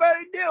 how's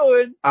everybody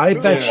doing? I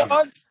bet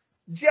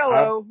you.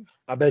 Jello.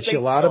 I bet you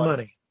a lot of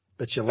money.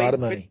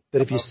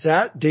 That if you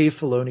sat Dave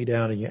Filoni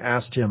down and you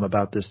asked him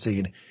about this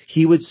scene,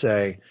 he would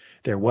say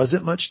there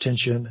wasn't much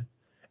tension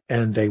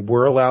and they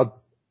were allowed.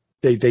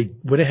 They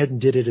went ahead and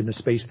did it in the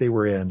space they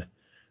were in.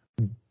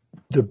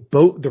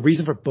 The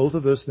reason for both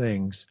of those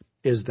things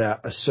is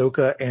that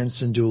Ahsoka and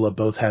Syndulla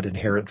both had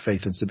inherent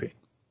faith in Sabine.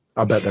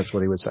 I'll bet that's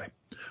what he would say.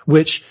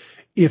 Which,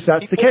 if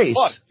that's the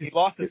case, he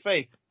lost his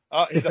faith.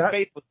 His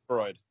faith was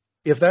destroyed.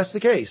 If that's the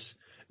case,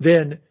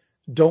 then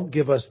don't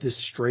give us this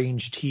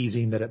strange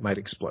teasing that it might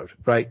explode,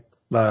 right?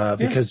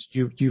 Because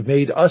you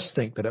made us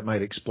think that it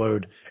might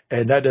explode,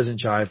 and that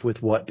doesn't jive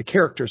with what the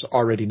characters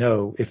already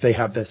know if they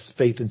have this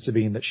faith in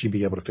Sabine that she'd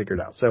be able to figure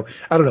it out. So,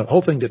 I don't know. The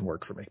whole thing didn't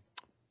work for me.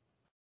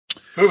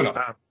 Moving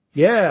on.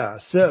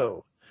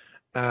 So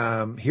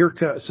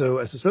so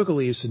as Ahsoka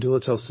leaves,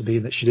 Syndulla tells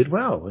Sabine that she did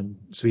well, and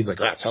Sabine's like,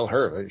 tell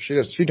her. She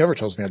never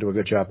tells me I do a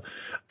good job.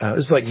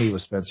 This is like me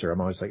with Spencer.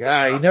 I'm always like,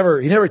 he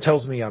never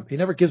tells me, he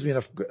never gives me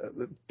enough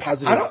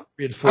positive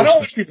reinforcement. I don't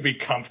want you to be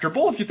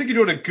comfortable. If you think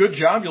you're doing a good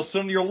job, you'll sit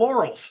on your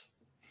laurels.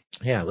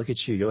 Yeah, look at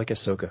you. You're like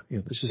Ahsoka.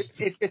 If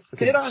you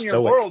sit on your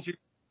laurels, you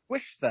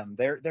squish them.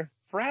 They're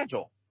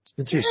fragile.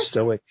 Spencer's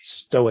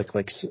stoic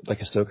like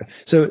Ahsoka.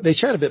 So they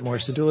chat a bit more.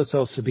 Syndulla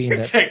tells Sabine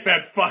that... Take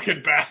that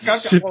fucking back.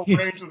 I've got more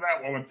range than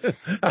that woman.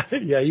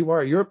 Yeah, you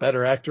are. You're a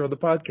better actor on the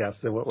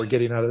podcast than what we're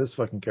getting out of this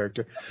fucking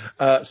character.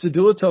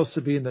 Syndulla tells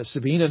Sabine that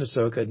Sabine and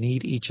Ahsoka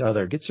need each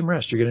other. Get some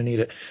rest. You're going to need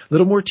it. A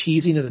little more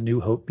teasing of the New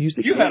Hope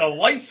music. You had a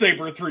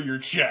lightsaber through your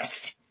chest.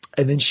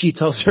 And then she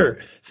tells her,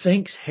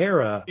 thanks,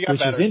 Hera,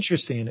 which is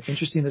interesting.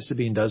 Interesting that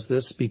Sabine does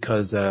this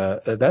because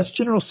that's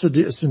General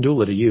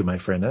Syndulla to you, my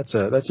friend. That's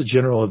a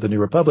general of the New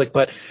Republic.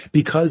 But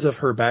because of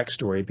her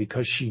backstory,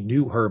 because she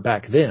knew her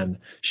back then,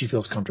 she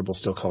feels comfortable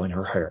still calling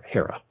her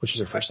Hera, which is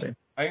her first name.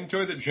 I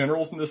enjoy that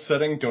generals in this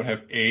setting don't have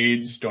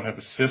aides, don't have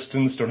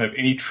assistants, don't have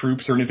any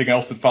troops or anything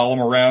else that follow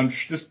them around.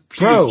 She is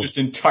just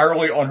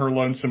entirely on her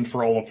lonesome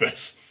for all of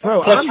this.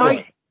 Bro,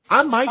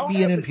 I might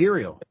be an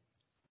Imperial.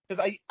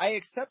 Because I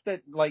accept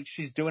that, like,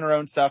 she's doing her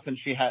own stuff and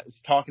she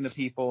has talking to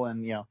people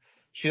and,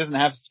 she doesn't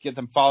have to get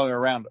them following her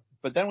around.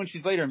 But then when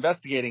she's later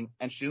investigating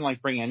and she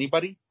didn't, bring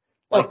anybody.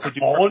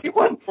 Call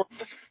anyone?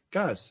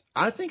 Guys,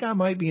 I think I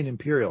might be an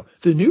Imperial.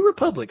 The New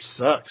Republic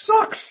sucks.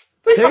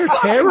 They're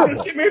terrible.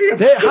 How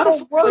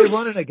the fuck are they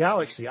running a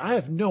galaxy? I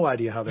have no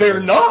idea how they're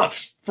not.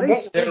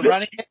 They're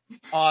running it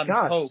on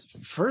hope.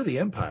 For the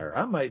Empire,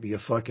 I might be a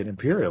fucking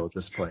Imperial at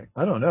this point.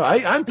 I don't know.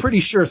 I'm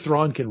pretty sure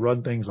Thrawn can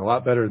run things a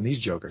lot better than these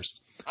jokers.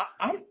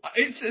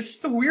 It's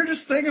the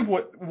weirdest thing of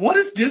what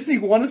does Disney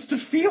want us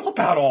to feel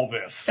about all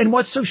this? And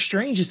what's so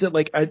strange is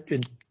that,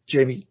 and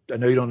Jamie, I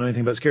know you don't know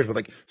anything about this character,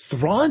 but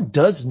Thrawn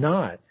does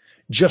not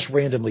just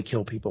randomly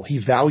kill people.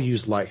 He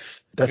values life.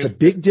 That's a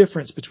big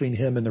difference between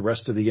him and the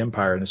rest of the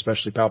Empire, and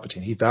especially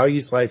Palpatine. He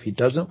values life. He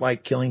doesn't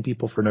like killing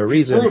people for no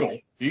reason. Brutal.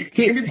 He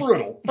can be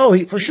brutal. Oh,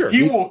 for sure.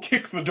 He will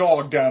kick the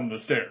dog down the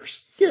stairs.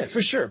 Yeah,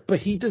 for sure. But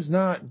he does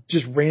not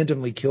just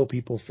randomly kill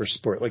people for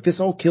sport. Like this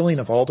whole killing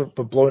of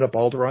blowing up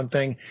Alderaan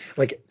thing,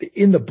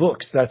 in the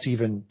books, that's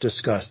even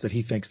discussed that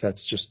he thinks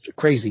that's just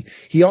crazy.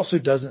 He also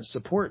doesn't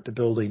support the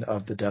building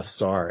of the Death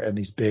Star and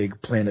these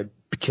big planet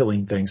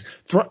killing things.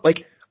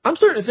 I'm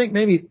starting to think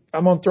maybe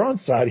I'm on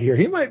Thrawn's side here.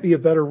 He might be a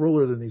better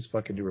ruler than these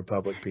fucking New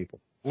Republic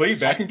people. Lee,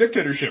 backing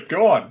dictatorship.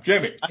 Go on,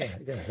 Jamie.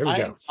 Here we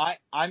go.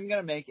 I'm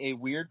going to make a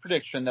weird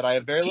prediction that I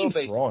have very little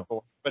basis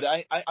for, but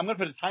I'm going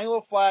to put a tiny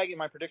little flag in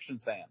my prediction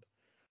sand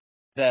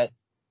that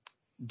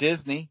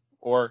Disney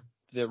or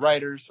the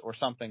writers or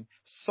something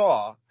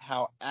saw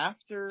how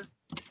after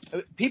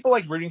people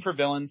like rooting for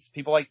villains,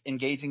 people like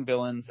engaging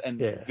villains and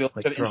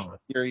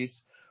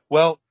series.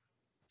 Well,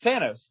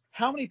 Thanos,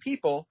 how many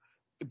people,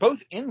 both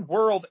in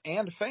world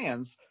and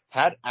fans,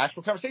 had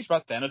actual conversation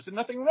about Thanos did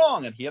nothing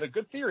wrong and he had a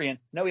good theory, and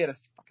no, he had a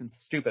fucking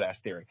stupid ass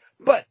theory.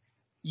 But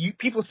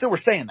people still were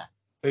saying that.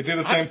 They do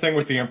the same thing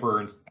with the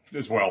Emperor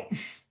as well.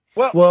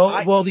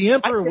 Well, the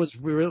Emperor was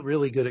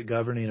really good at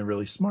governing and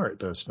really smart,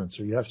 though,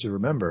 Spencer. You have to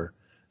remember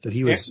that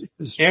he was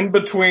in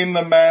between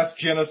the mass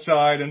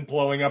genocide and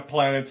blowing up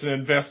planets and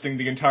investing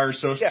the entire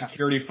Social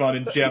Security fund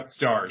in Death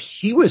Stars.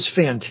 He was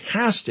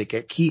fantastic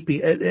at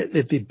keeping at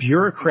the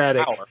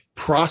bureaucratic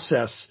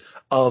process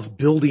of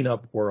building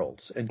up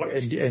worlds and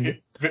harnessing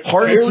very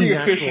natural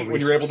efficient resources.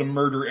 when you're able to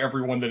murder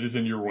everyone that is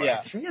in your way.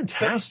 Yeah.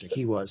 Fantastic.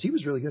 He was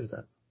really good at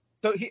that.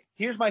 So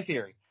here's my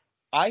theory.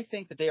 I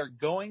think that they are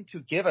going to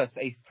give us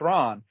a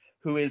Thrawn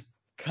who is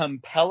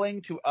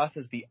compelling to us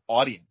as the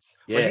audience.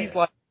 Yeah. Where he's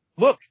like,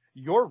 look,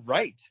 you're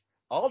right.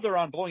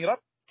 Alderaan blowing it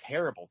up,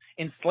 terrible.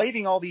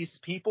 Enslaving all these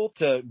people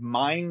to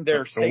mine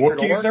their sacred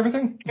Wookiees and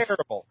everything?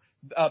 Terrible.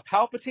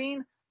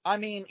 Palpatine, I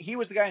mean, he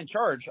was the guy in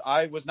charge.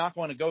 I was not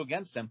going to go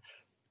against him.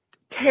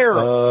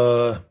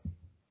 Terrible.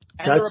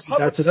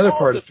 That's another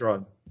part of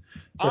Thrawn.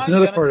 That's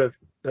another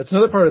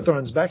part of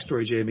Thrawn's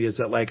backstory, Jamie, is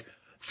that like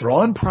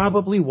Thrawn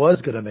probably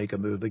was going to make a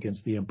move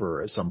against the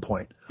Emperor at some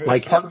point.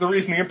 Like part of the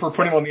reason the Emperor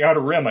put him on the Outer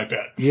Rim, I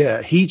bet.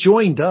 Yeah, he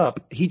joined up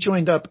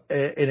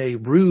in a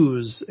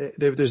ruse.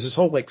 There's this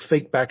whole like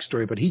fake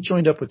backstory, but he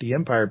joined up with the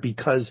Empire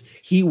because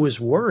he was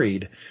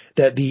worried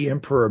that the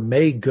Emperor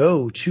may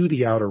go to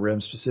the Outer Rim,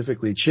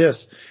 specifically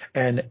Chiss,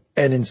 and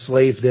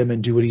enslave them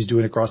and do what he's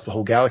doing across the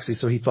whole galaxy.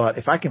 So he thought,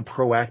 if I can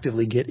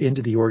proactively get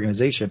into the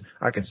organization,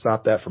 I can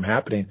stop that from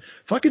happening.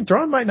 Fucking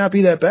Thrawn might not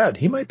be that bad.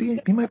 He might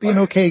be an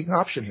okay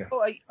option here.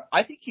 Well,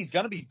 I think he's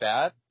going to be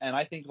bad, and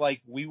I think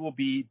like we will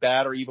be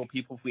bad or evil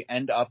people if we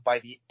end up by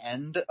the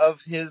end of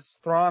his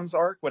Thrawn's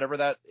arc, whatever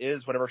that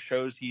is, whatever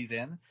shows he's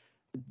in.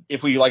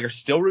 If we like are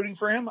still rooting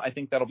for him, I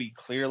think that'll be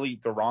clearly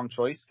the wrong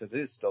choice because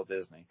it is still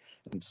Disney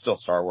and still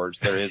Star Wars.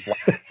 There is,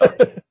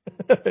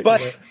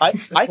 but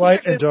I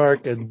light and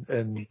dark and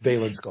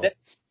Baylan Skull.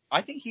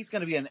 I think he's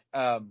going to be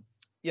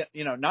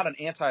not an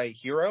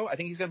anti-hero. I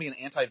think he's going to be an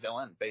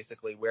anti-villain,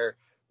 basically, where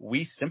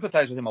we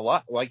sympathize with him a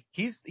lot. Like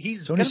he's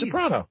Tony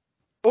Soprano.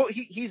 Well,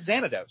 he's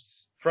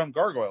Xanados from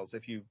Gargoyles,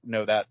 if you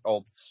know that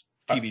old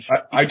TV show.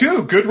 I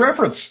do. Good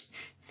reference.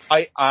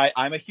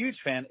 I'm a huge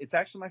fan. It's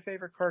actually my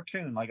favorite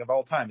cartoon, like of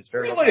all time. It's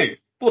very really.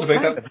 We'll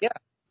debate that.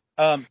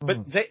 Yeah.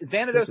 But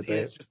Xanados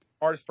is just the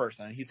smartest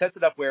person, and he sets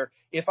it up where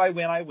if I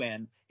win, I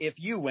win. If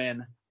you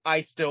win,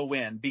 I still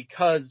win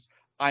because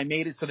I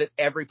made it so that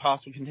every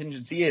possible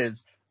contingency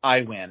is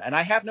I win, and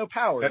I have no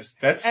powers.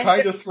 That's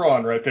kind of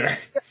Thrawn right there.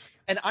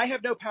 And I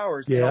have no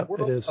powers in a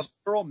world of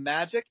literal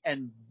magic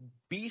and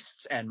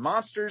beasts and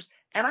monsters,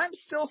 and I'm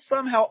still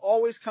somehow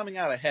always coming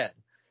out ahead.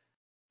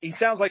 He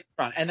sounds like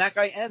Thrawn, and that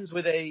guy ends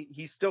with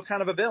he's still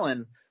kind of a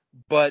villain,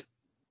 but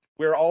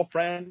we're all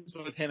friends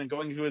with him and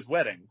going to his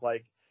wedding.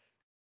 Like,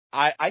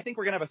 I think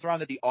we're going to have a Thrawn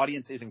that the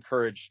audience is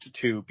encouraged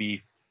to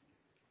be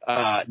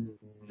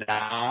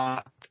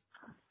not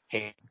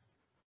hating.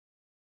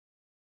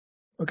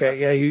 Okay,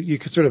 yeah, you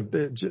could sort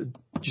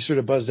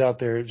of buzzed out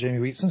there,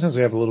 Jamie. Sometimes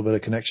we have a little bit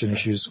of connection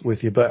issues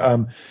with you, but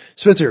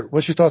Spencer,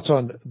 what's your thoughts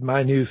on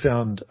my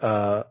newfound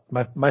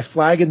my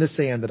flag in the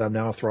sand that I'm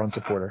now a Thrawn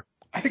supporter?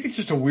 I think it's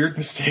just a weird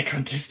mistake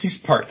on Disney's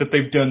part that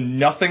they've done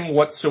nothing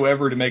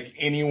whatsoever to make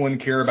anyone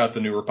care about the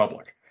New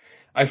Republic.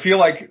 I feel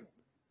like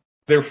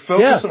their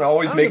focus on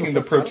always making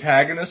the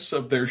protagonists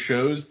of their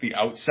shows the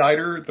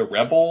outsider, the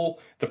rebel,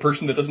 the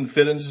person that doesn't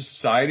fit into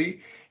society,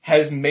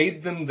 has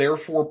made them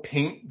therefore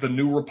paint the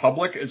New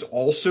Republic as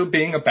also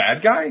being a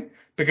bad guy,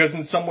 because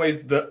in some ways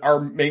our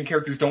main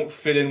characters don't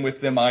fit in with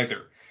them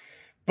either.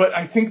 But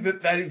I think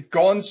that they've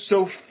gone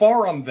so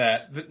far on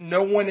that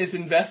no one is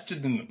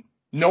invested in them.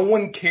 No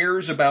one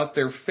cares about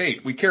their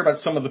fate. We care about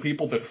some of the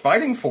people that are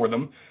fighting for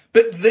them,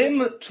 but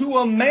them to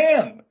a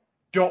man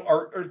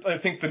I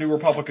think the New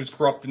Republic is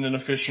corrupt and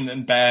inefficient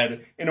and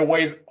bad in a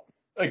way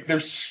like they're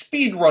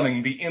speed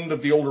running the end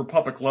of the Old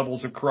Republic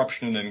levels of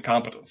corruption and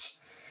incompetence.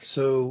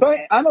 So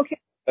I'm okay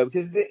though,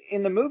 because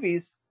in the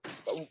movies,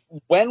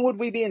 when would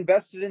we be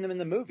invested in them in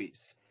the movies?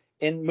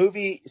 In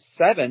movie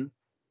 7,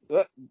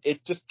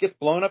 it just gets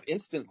blown up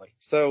instantly.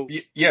 So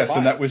yes,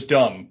 and that was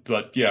dumb.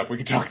 But yeah, we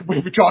could talk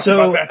about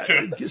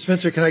that too.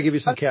 Spencer, can I give you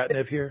some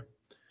catnip here?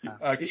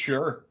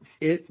 Sure.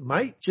 It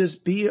might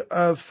just be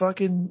a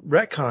fucking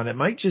retcon. It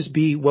might just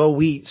be,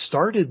 we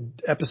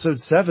started episode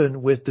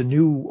 7 with the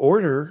new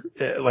order,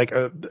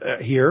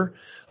 here.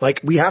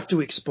 Like, we have to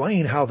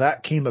explain how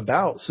that came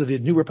about. So the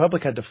New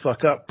Republic had to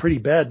fuck up pretty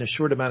bad in a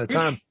short amount of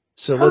time.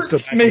 So let's go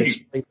back and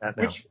explain that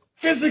now. Which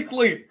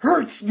physically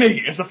hurts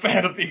me as a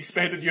fan of the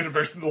expanded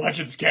universe and the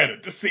Legends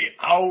canon to see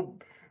how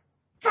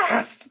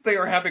fast they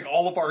are having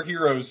all of our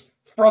heroes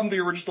from the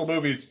original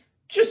movies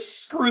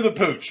just screw the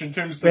pooch in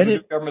terms of the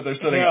new government they're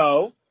setting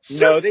up.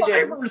 No, they didn't.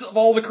 Survivors of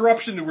all the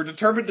corruption who were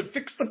determined to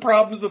fix the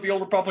problems of the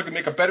Old Republic and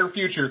make a better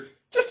future,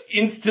 just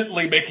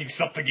instantly making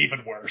something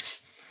even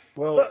worse.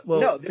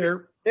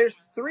 There's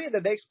 3 of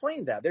them. They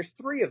explained that. There's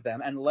 3 of them,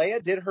 and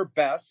Leia did her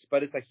best,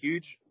 but it's a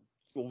huge,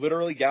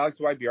 literally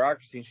galaxy-wide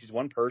bureaucracy, and she's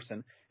one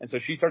person, and so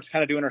she starts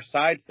kind of doing her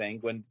side thing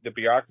when the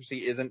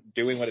bureaucracy isn't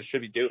doing what it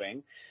should be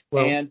doing.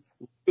 And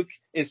Luke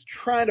is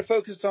trying to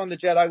focus on the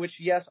Jedi, which,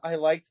 yes, I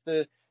liked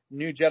the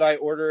New Jedi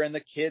Order and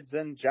the kids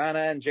and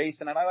Janna and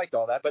Jason, and I liked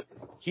all that, but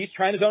he's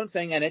trying his own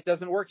thing and it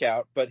doesn't work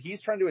out, but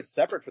he's trying to do it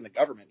separate from the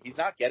government. He's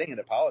not getting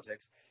into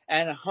politics.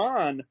 And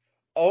Han,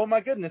 oh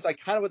my goodness, I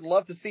kind of would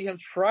love to see him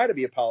try to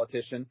be a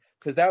politician,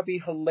 because that would be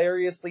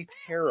hilariously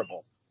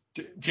terrible.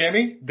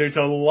 Jamie, there's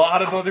a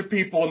lot of other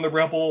people in the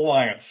Rebel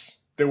Alliance.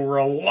 There were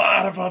a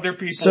lot of other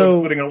people,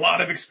 including a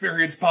lot of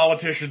experienced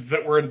politicians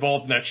that were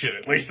involved in that shit.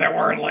 At least there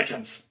were in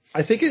Legends.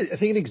 I think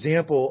an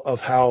example of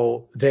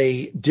how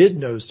they did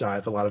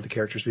nosedive a lot of the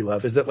characters we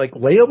love is that, like,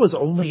 Leia was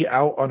only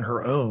out on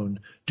her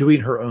own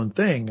doing her own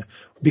thing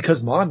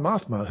because Mon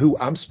Mothma, who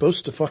I'm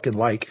supposed to fucking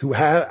like, who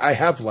I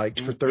have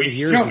liked for 30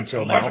 years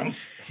until now,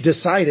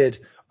 decided,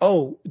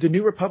 oh, the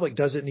New Republic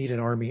doesn't need an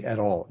army at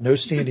all. No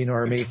standing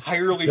army.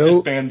 Entirely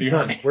disband the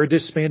army. We're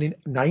disbanding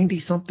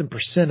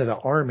 90-something% of the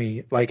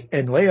army. Like,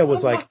 and Leia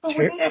was like,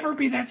 would never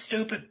be that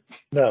stupid.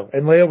 No,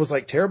 and Leia was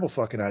like, terrible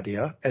fucking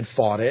idea, and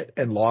fought it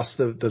and lost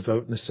the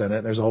vote in the Senate.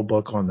 And there's a whole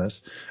book on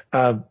this.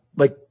 I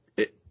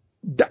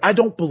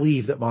don't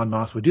believe that Mon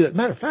Mothma would do that.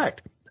 Matter of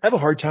fact, I have a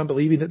hard time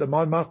believing that the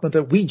Mon Mothma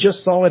that we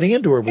just saw in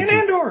Andor would do.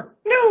 Andor,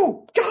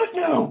 no, God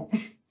no.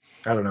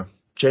 I don't know.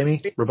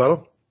 Jamie,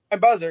 rebuttal. My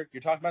buzzer,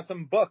 you're talking about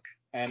some book,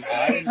 and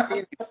I didn't see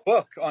any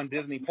book on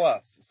Disney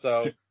Plus.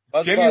 So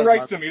Jamie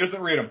writes them, he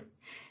doesn't read them.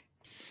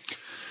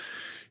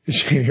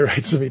 Jamie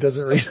writes them, he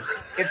doesn't read them.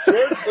 If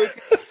George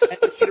Lucas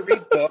wanted me to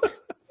read books,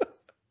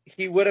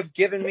 he would have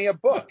given me a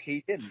book.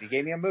 He didn't. He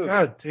gave me a movie.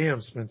 God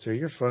damn, Spencer,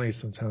 you're funny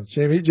sometimes.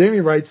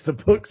 Jamie writes the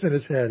books in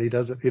his head. He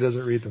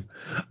doesn't read them.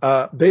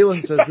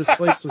 Balin says this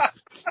place was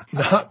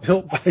not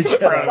built by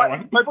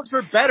Jedi. My books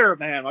are better,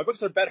 man. My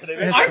books are better.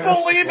 I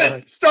believe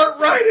it. Start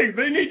writing.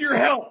 They need your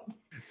help.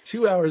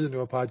 2 hours into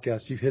a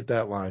podcast, you've hit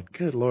that line.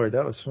 Good Lord,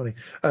 that was funny.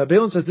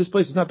 Balin says this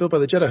place is not built by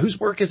the Jedi. Whose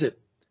work is it?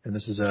 And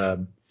this is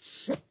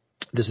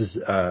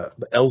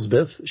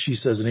Elsbeth. She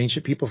says an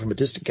ancient people from a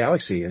distant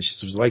galaxy, and she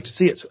says, would like to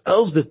see it. So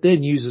Elsbeth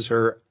then uses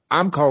her,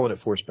 I'm calling it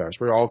force powers.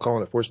 We're all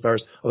calling it force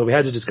powers, although we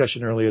had a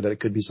discussion earlier that it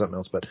could be something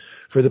else. But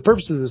for the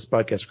purposes of this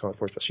podcast, we're calling it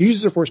force powers. She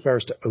uses her force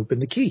powers to open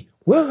the key.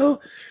 Whoa!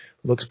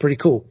 Looks pretty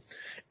cool.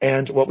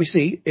 And what we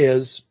see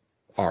is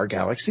our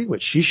galaxy,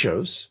 which she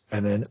shows,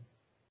 and then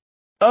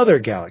other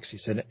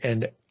galaxies.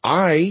 And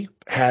I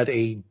had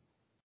a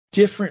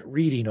different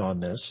reading on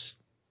this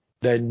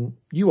than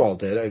you all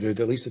did,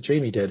 at least that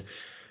Jamie did.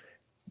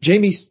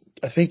 Jamie,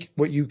 I think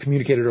what you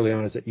communicated early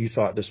on is that you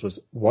thought this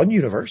was one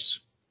universe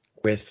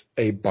with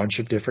a bunch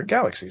of different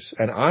galaxies.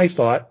 And I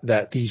thought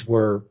that these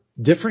were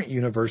different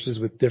universes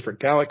with different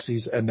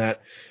galaxies, and that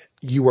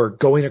you were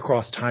going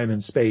across time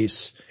and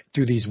space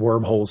through these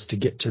wormholes to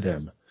get to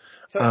them.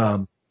 I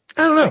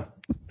don't know.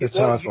 That's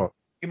how I thought.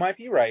 You might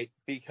be right,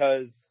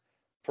 because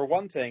for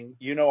one thing,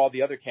 you know all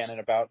the other canon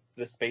about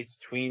the space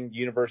between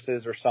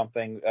universes or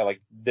something,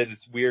 like that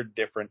is weird,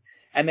 different.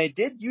 And they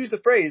did use the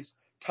phrase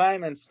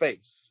time and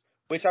space,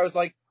 which I was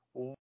like,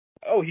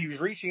 oh, he was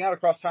reaching out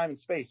across time and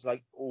space.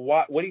 Like,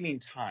 what do you mean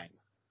time?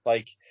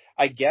 Like,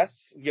 I guess,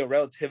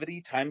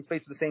 relativity, time and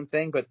space are the same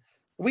thing, but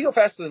we go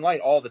faster than light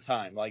all the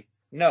time. Like,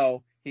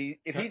 no,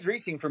 if he's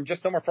reaching from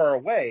just somewhere far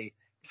away,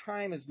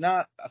 time is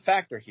not a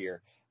factor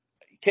here.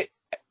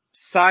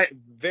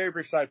 Very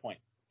brief side point.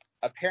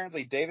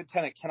 Apparently, David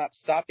Tennant cannot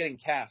stop getting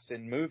cast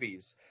in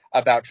movies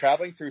about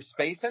traveling through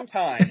space and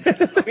time with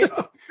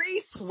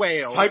space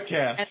whales.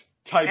 Typecast.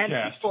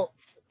 And people,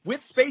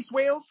 with space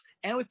whales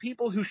and with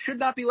people who should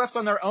not be left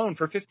on their own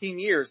for 15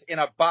 years in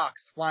a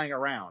box flying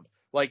around.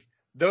 Like,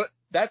 those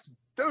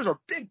are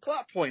big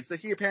plot points that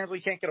he apparently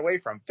can't get away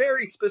from.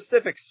 Very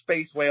specific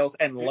space whales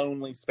and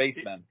lonely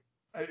spacemen.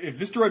 If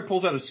this droid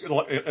pulls out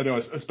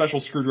a special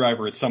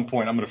screwdriver at some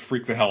point, I'm going to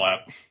freak the hell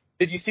out.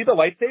 Did you see the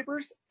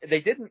lightsabers?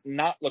 They didn't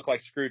not look like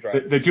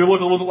screwdrivers. They do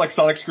look a little bit like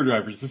sonic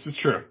screwdrivers. This is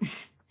true.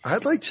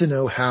 I'd like to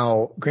know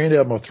how Grand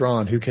Admiral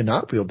Thrawn, who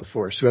cannot wield the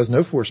Force, who has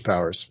no Force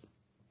powers,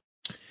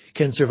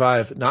 can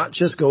survive not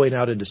just going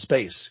out into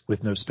space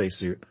with no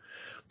spacesuit,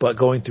 but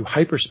going through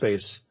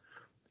hyperspace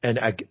and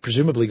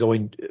presumably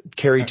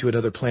carried to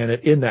another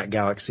planet in that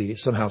galaxy,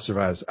 somehow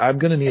survives. I'm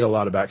going to need a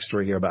lot of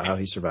backstory here about how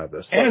he survived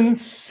this. And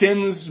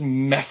sends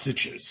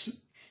messages.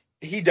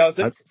 He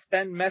doesn't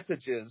send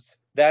messages.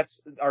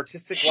 That's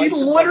artistic. She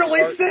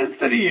literally says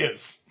that he is.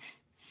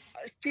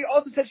 She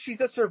also said she's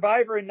a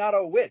survivor and not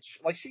a witch.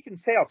 Like, she can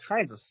say all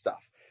kinds of stuff.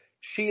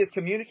 She is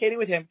communicating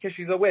with him because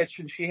she's a witch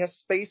and she has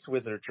space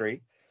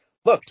wizardry.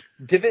 Look,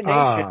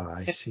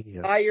 divination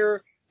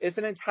is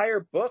an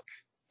entire book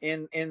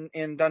in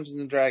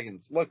Dungeons and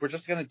Dragons. Look, we're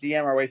just going to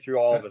DM our way through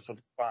all of it, so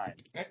it's fine.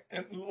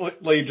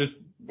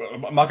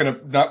 I'm not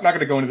going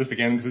to go into this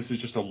again because this is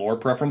just a lore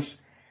preference.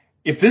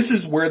 If this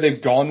is where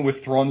they've gone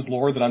with Thrawn's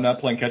lore that I'm not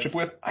playing catch up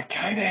with, I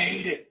kind of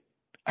hate it.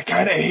 I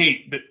kind of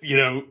hate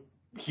that,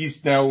 he's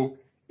now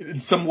in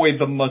some way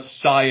the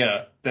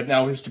Messiah that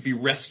now has to be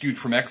rescued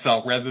from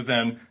exile rather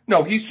than,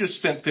 no, he's just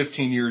spent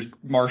 15 years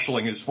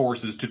marshaling his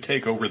forces to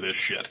take over this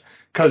shit.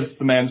 Cause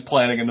the man's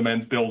planning and the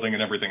man's building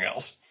and everything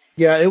else.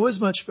 Yeah, it was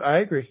much. I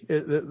agree.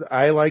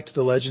 I liked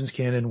the Legends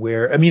canon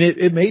where, I mean,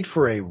 it made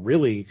for a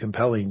really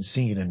compelling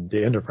scene in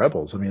the end of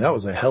Rebels. I mean, that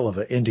was a hell of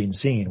an ending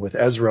scene with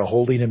Ezra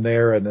holding him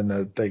there, and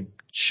then they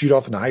shoot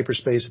off into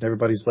hyperspace, and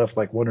everybody's left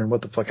like wondering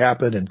what the fuck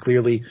happened, and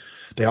clearly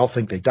they all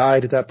think they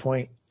died at that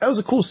point. That was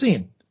a cool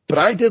scene, but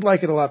I did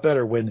like it a lot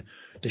better when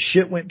the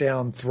shit went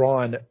down.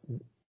 Thrawn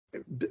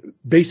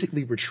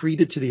basically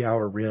retreated to the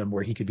Outer Rim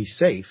where he could be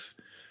safe,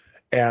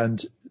 and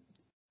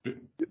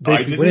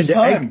basically went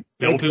into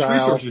built his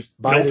resources,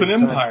 built an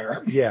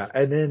empire. Yeah,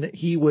 and then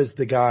he was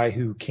the guy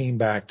who came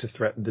back to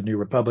threaten the New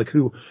Republic,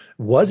 who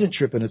wasn't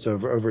tripping its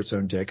over its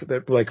own dick.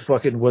 That like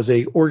fucking was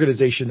a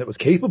organization that was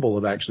capable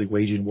of actually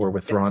waging war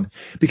with Thrawn.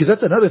 Because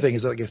that's another thing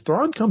is that, like, if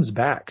Thrawn comes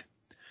back,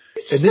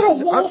 and this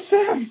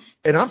is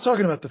and I'm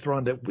talking about the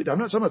Thrawn that I'm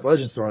not talking about the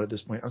Legends Thrawn at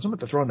this point. I'm talking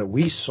about the Thrawn that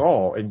we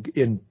saw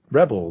in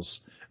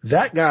Rebels.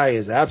 That guy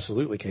is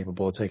absolutely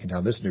capable of taking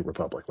down this New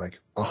Republic, like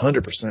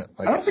 100%.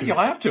 Like, I don't think he'll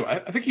have to.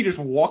 I think he just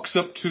walks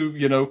up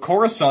to,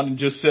 Coruscant and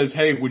just says,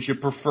 "Hey, would you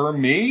prefer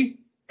me?"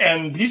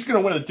 And he's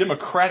going to win a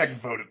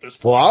Democratic vote at this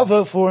point. Well, I'll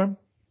vote for him.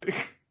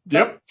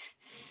 Yep.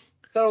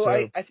 So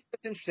I think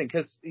that's interesting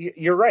because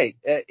you're right.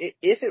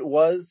 If it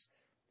was,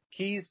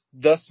 he's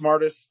the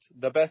smartest,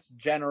 the best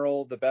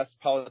general, the best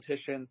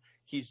politician,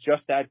 he's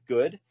just that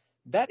good,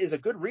 that is a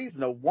good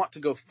reason to want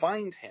to go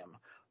find him.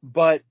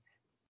 But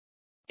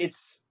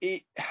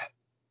he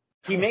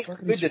makes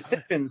good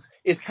decisions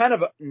is kind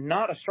of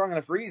not a strong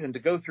enough reason to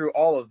go through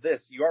all of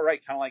this. You are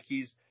right, kind of like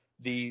he's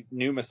the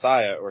new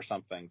Messiah or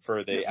something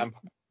for the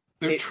Empire.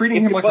 They're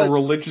treating him like a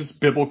religious,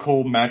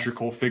 biblical,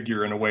 magical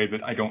figure in a way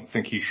that I don't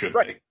think he should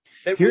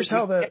be. Here's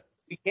how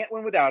we can't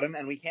win without him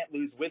and we can't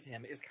lose with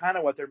him is kind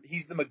of what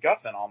he's the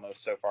MacGuffin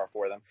almost so far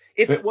for them.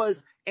 If it was,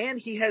 and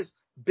he has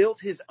built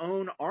his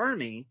own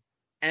army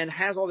and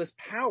has all this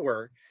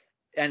power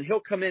and he'll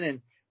come in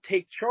and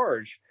take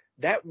charge,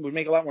 that would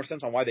make a lot more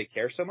sense on why they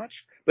care so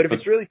much. But if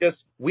it's really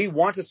just, we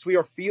want to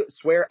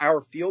swear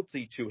our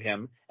fealty to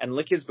him and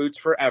lick his boots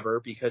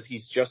forever because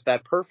he's just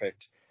that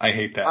perfect. I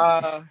hate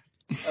that.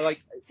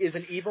 Is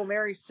an evil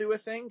Mary Sue a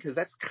thing? Because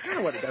that's kind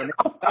of what it sounds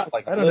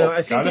like. I don't know.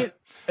 I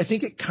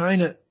think it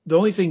kind of, the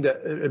only thing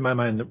that in my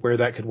mind where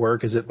that could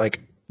work is that, like,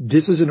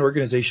 this is an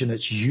organization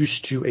that's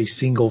used to a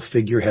single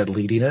figurehead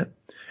leading it.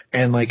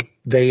 And like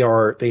they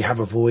have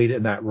a void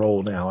in that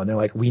role now. And they're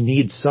like, we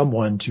need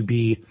someone to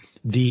be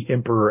the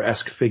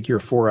emperor-esque figure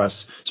for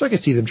us. So I can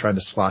see them trying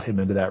to slot him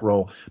into that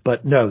role.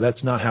 But no,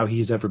 that's not how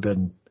he's ever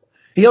been.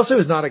 He also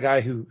is not a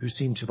guy who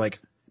seemed to like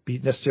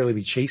necessarily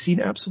be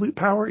chasing absolute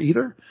power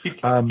either. He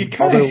kind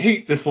of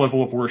hate this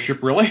level of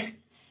worship, really.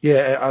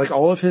 Yeah. Like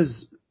all of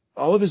his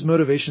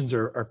motivations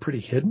are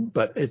pretty hidden,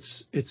 but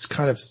it's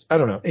kind of, I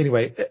don't know.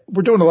 Anyway,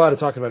 we're doing a lot of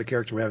talking about a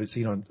character we haven't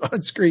seen on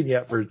screen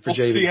yet for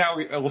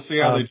JB. We'll see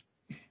how they.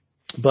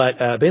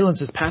 But Balin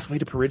says pathway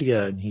to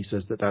Peridia, and he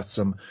says that that's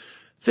some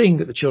thing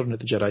that the children at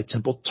the Jedi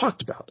Temple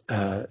talked about.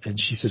 And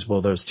she says,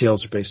 well, those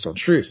tales are based on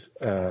truth.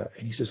 And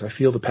he says, I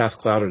feel the path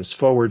clouded us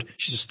forward.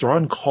 She says,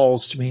 Thrawn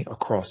calls to me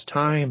across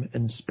time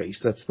and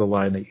space. That's the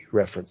line that you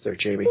referenced there,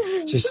 Jamie.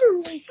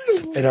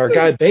 And our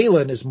guy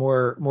Balin is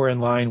more in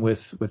line with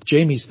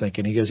Jamie's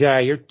thinking. He goes, yeah,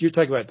 you're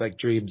talking about like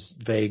dreams,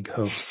 vague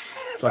hopes.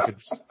 Fucking,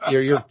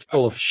 you're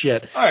full of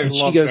shit. I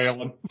love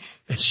Balin.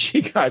 And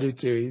she got it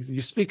too.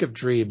 You speak of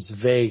dreams,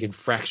 vague and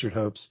fractured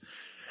hopes.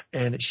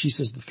 And she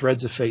says the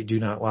threads of fate do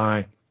not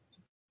lie.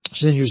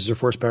 She then uses her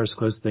force powers to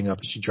close the thing up,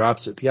 and she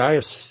drops it. The Eye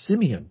of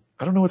Simeon.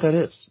 I don't know what that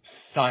is.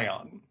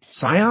 Scion?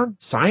 Yeah.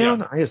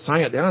 Eye of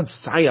Scion. The Eye of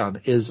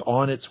Scion is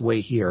on its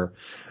way here.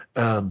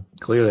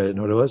 Clearly I didn't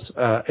know what it was.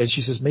 And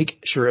she says, make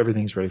sure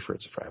everything's ready for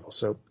its arrival.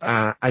 So,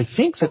 I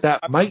think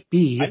that might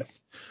be,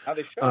 how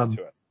they show it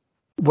to it.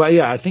 Well,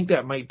 yeah, I think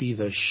that might be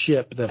the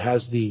ship that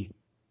has the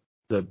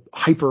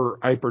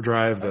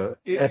hyperdrive, the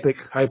epic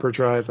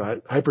hyperdrive,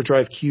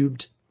 hyperdrive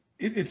cubed.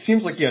 It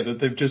seems like, that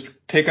they've just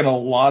taken a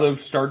lot of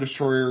Star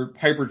Destroyer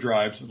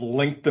hyperdrives,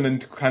 linked them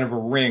into kind of a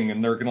ring,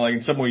 and they're going to, like,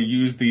 in some way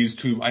use these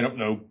to, I don't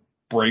know,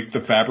 break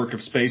the fabric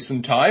of space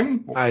and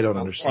time? I don't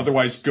understand.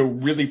 Otherwise go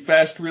really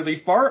fast, really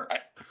far?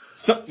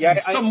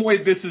 Some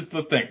way this is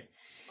the thing.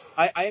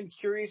 I am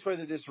curious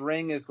whether this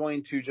ring is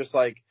going to just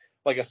like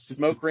a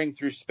smoke ring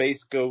through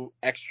space go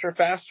extra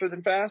faster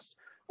than fast,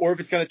 or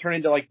if it's going to turn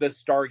into like the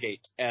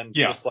Stargate and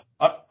just like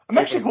I'm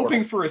actually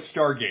hoping for a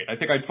Stargate. I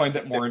think I'd find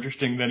that more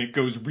interesting than it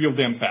goes real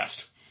damn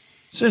fast.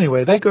 So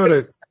anyway, they go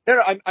to... No,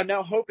 I'm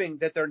now hoping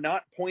that they're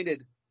not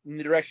pointed in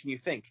the direction you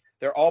think.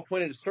 They're all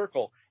pointed a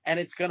circle, and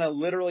it's going to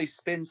literally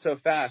spin so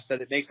fast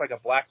that it makes like a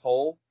black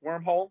hole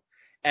wormhole,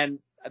 and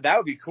that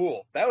would be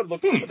cool. That would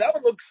look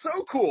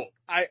so cool.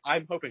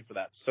 I'm hoping for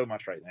that so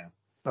much right now.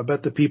 I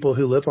bet the people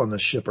who live on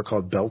this ship are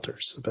called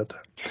belters. I bet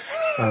that.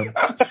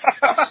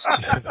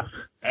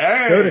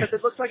 Because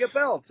it looks like a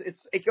belt.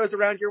 It goes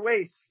around your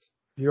waist.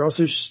 You're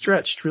also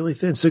stretched really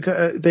thin. So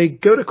they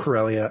go to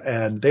Corellia,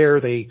 and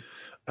there they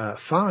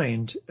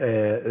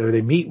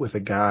they meet with a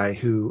guy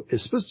who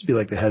is supposed to be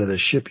like the head of the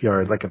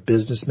shipyard, like a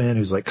businessman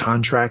who's like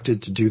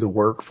contracted to do the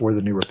work for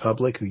the New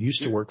Republic, who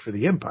used to work for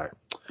the Empire.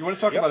 You want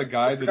to talk about a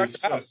guy that is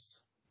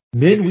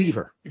Min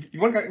Weaver. If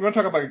you want to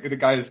talk about the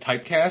guy that's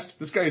typecast?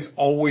 This guy is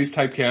always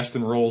typecast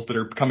in roles that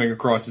are coming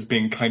across as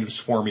being kind of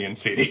swarmy and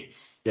seedy.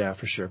 Yeah,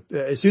 for sure.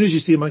 As soon as you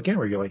see him on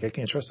camera, you're like, I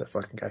can't trust that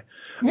fucking guy.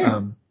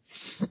 Yeah.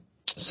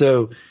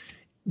 So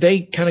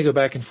they kind of go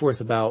back and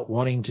forth about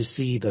wanting to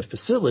see the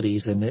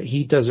facilities, and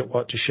he doesn't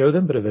want to show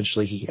them, but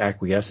eventually he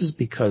acquiesces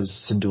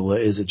because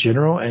Syndulla is a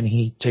general and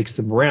he takes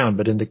them around.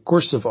 But in the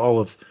course of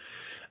all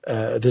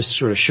of this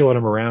sort of showing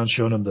them around,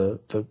 showing them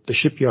the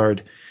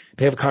shipyard,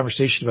 they have a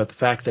conversation about the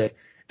fact that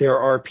there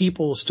are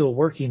people still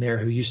working there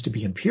who used to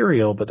be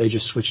Imperial, but they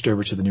just switched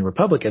over to the New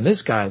Republic. And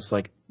this guy's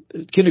like,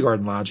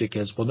 kindergarten logic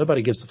is, well,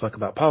 nobody gives a fuck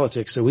about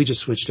politics, so we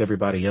just switched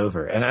everybody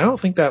over. And I don't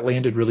think that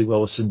landed really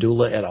well with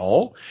Syndulla at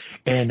all.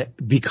 And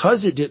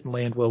because it didn't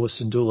land well with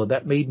Syndulla,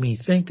 that made me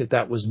think that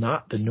that was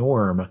not the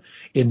norm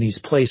in these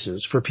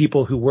places for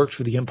people who worked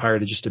for the Empire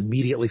to just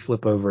immediately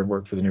flip over and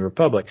work for the New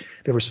Republic.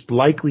 There was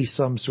likely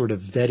some sort of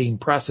vetting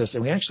process,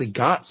 and we actually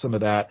got some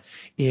of that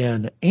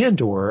in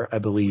Andor, I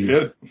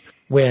believe,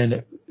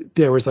 when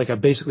there was like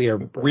basically a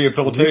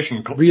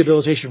rehabilitation,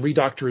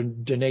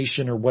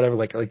 redoctrination or whatever,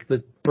 like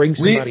the bring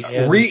somebody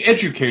in.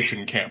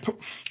 Re-education camp.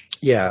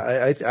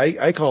 Yeah,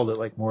 I called it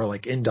like more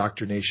like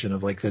indoctrination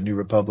of like the New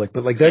Republic,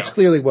 but like that's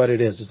clearly what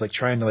it is. It's like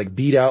trying to like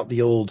beat out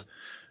the old,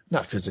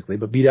 not physically,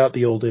 but beat out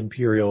the old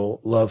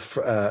Imperial love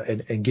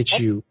and get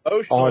you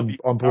on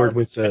board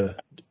with the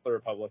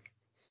Republic,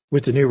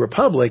 with the New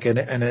Republic, and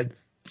it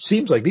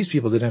seems like these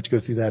people didn't have to go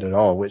through that at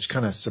all, which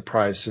kind of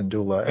surprised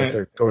Syndulla as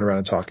they're going around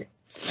and talking.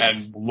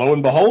 And lo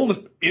and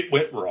behold, it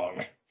went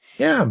wrong.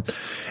 Yeah.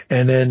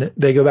 And then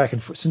they go back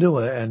and forth.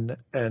 Syndulla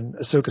and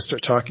Ahsoka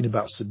start talking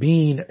about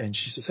Sabine, and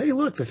she says, hey,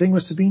 look, the thing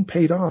with Sabine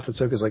paid off. And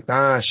Ahsoka's like,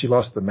 nah, she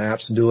lost the map.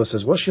 Syndulla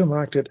says, well, she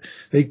unlocked it.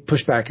 They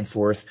push back and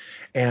forth.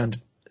 And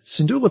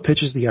Syndulla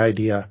pitches the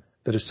idea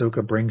that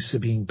Ahsoka brings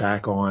Sabine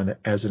back on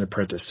as an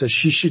apprentice. Says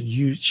she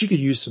could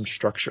use some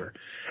structure.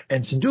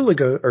 And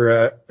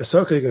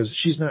Ahsoka goes,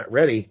 she's not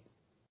ready.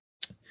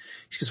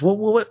 She goes, well,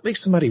 what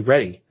makes somebody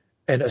ready?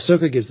 And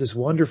Ahsoka gives this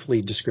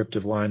wonderfully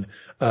descriptive line,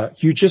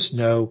 you just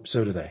know,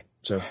 so do they.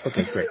 So,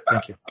 okay, great.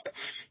 Thank you.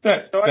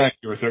 Thank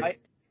you, Ahsoka.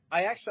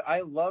 I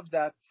love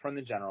that from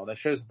the general. That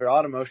shows a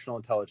lot of emotional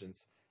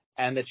intelligence,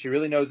 and that she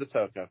really knows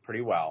Ahsoka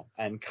pretty well,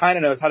 and kind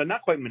of knows how to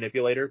not quite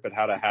manipulate her, but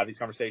how to have these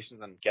conversations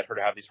and get her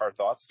to have these hard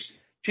thoughts.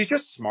 She's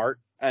just smart,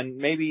 and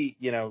maybe,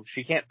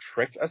 she can't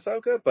trick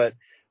Ahsoka, but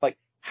like,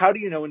 how do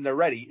you know when they're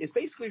ready? Is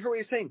basically her way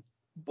of saying,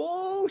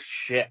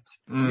 bullshit.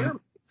 You're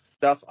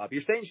stuff up.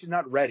 You're saying she's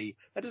not ready.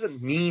 That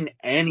doesn't mean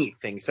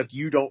anything except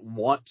you don't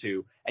want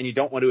to, and you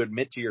don't want to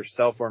admit to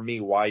yourself or me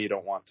why you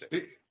don't want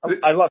to.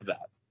 I love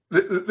that.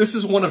 This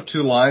is one of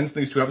two lines in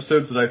these two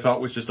episodes that I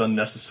thought was just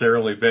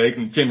unnecessarily vague.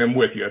 And Jamie, I'm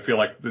with you. I feel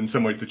like in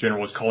some ways the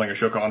general is calling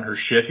Ahsoka on her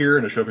shit here,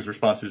 and Ahsoka's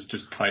response is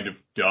just kind of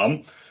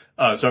dumb.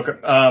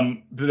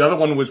 The other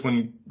one was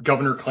when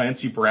Governor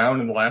Clancy Brown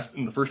in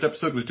the first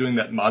episode was doing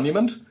that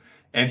monument,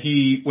 and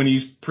when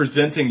he's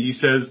presenting, he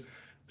says,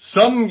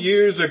 some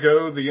years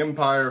ago, the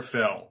Empire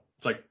fell.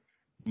 It's like,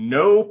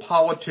 no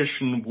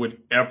politician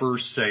would ever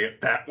say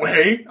it that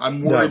way.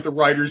 I'm worried the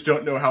writers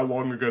don't know how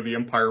long ago the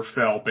Empire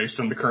fell based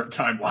on the current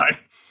timeline.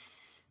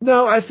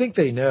 No, I think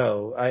they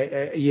know.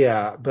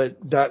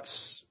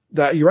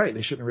 But you're right.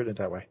 They shouldn't have written it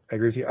that way. I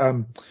agree with you. I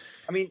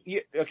mean,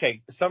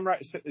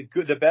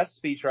 the best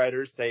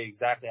speechwriters say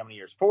exactly how many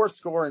years.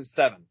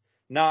 407,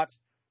 not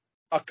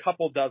a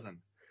couple dozen.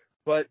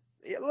 But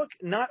look,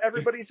 not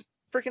everybody's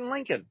freaking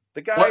Lincoln.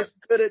 The guy's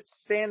good at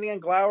standing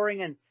and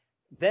glowering and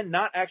then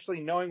not actually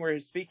knowing where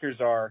his speakers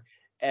are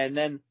and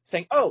then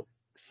saying, oh,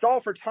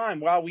 stall for time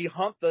while we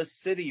hunt the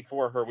city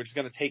for her, which is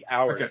going to take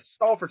hours. Okay.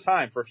 Stall for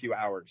time for a few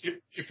hours.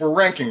 If we're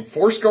ranking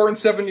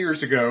 407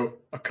 years ago,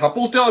 a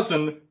couple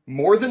dozen,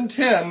 more than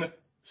 10,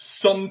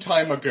 some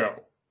time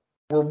ago.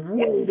 We're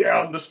way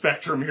down the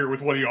spectrum here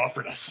with what he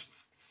offered us.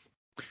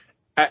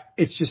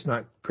 It's just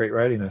not great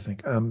writing, I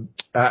think.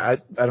 I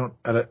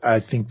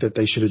think that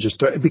they should have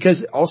just,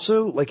 because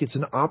also like it's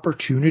an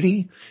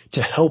opportunity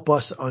to help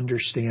us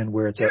understand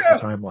where it's at in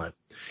the timeline.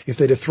 If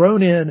they'd have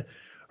thrown in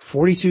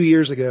 42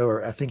 years ago,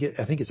 or I think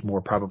it's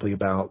more probably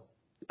about,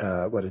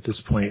 at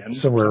this point,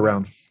 somewhere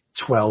around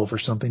 12 or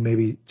something,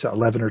 maybe to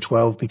 11 or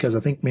 12, because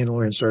I think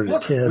Mandalorian started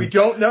at 10. We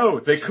don't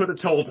know. They could have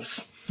told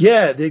us.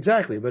 Yeah,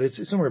 exactly. But it's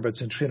somewhere about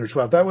 10 or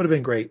 12. That would have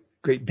been great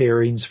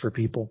bearings for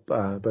people,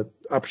 but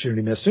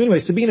opportunity missed. So anyway,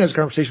 Sabine has a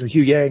conversation with Hu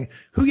Yang.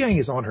 Hu Yang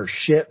is on her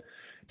shit,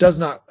 does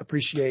not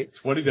appreciate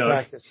the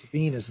fact that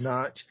Sabine is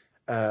not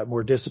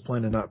more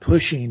disciplined and not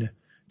pushing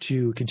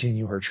to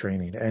continue her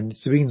training. And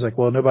Sabine's like,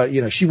 well,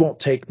 nobody, she won't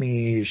take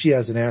me. She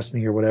hasn't asked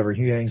me or whatever.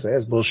 Hu Yang's like,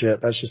 that's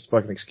bullshit. That's just a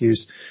fucking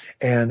excuse.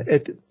 And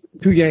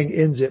Hu Yang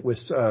ends it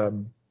with,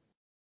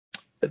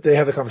 they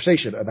have a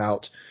conversation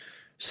about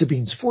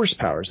Sabine's force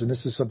powers. And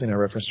this is something I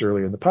referenced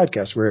earlier in the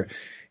podcast, where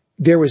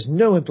there was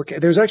no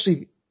implication. There's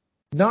actually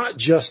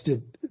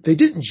they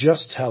didn't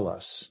just tell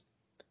us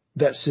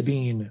that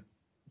Sabine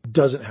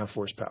doesn't have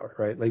force power,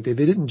 right? Like they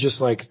didn't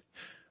just like,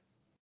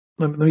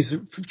 let me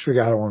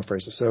figure out how I want to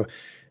phrase this. So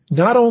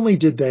not only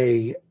did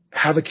they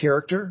have a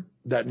character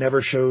that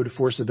never showed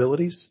Force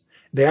abilities.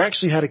 They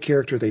actually had a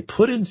character they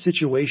put in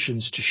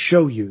situations to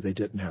show you they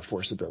didn't have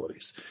Force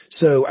abilities.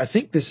 So I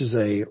think this is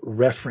a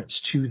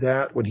reference to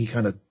that when he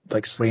kind of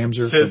like slams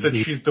her. Says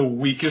that she's the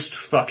weakest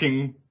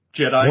fucking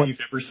Jedi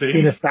he's ever seen.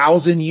 In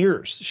 1,000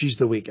 years, she's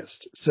the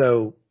weakest.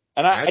 So,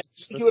 and I think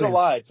he would have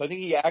lied. So I think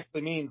he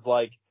actually means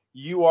like,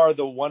 you are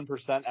the 1%,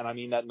 and I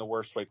mean that in the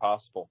worst way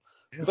possible.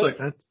 It's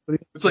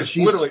like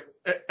literally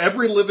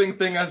every living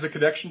thing has a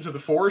connection to the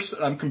Force,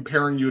 and I'm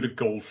comparing you to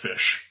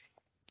goldfish.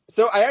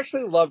 So I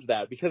actually loved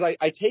that because I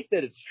take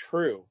that it's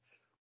true.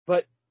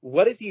 But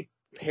what is he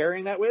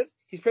pairing that with?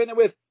 He's pairing that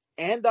with,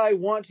 and I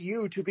want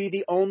you to be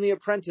the only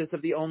apprentice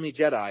of the only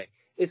Jedi.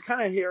 It's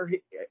kind of here.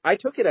 I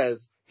took it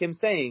as him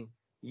saying,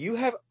 you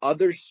have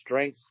other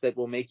strengths that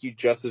will make you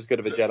just as good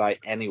of a Jedi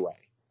anyway,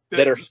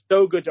 that are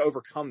so good to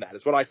overcome that,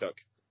 is what I took.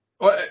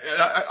 Well,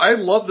 I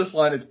love this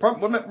line. It's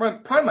probably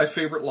my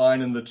favorite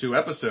line in the 2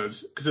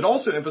 episodes, because it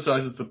also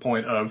emphasizes the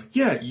point of,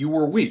 yeah, you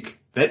were weak.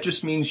 That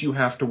just means you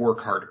have to work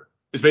harder.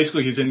 Is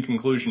basically his end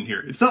conclusion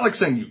here. It's not like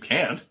saying you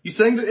can't. He's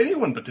saying that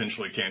anyone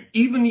potentially can.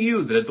 Even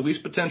you that had the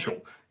least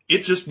potential.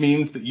 It just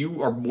means that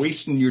you are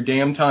wasting your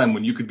damn time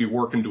when you could be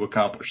working to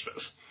accomplish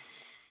this.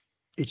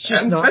 It's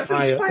just not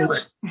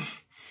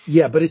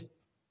yeah, but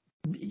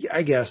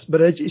I guess,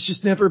 but it's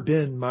just never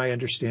been my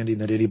understanding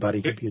that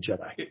anybody could be a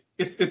Jedi.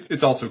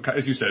 It's also,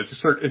 as you said,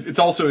 it's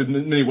also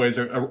in many ways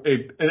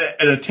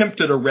an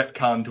attempt at a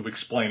retcon to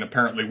explain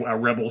apparently why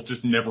Rebels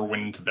just never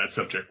went into that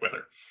subject with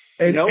her.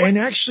 And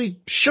actually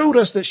showed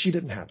us that she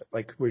didn't have it.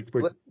 Like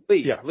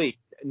Lee,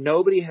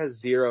 nobody has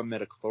 0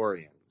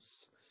 midichlorians.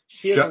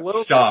 She has a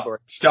little.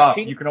 Stop!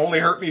 You can only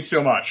hurt me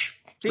so much.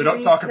 We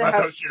don't talk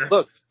about those here.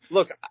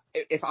 Look.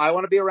 If I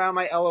want to be around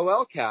my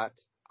LOL cat,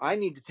 I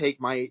need to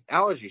take my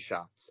allergy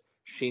shots.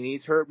 She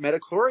needs her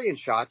midichlorian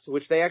shots,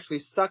 which they actually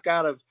suck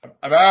out of.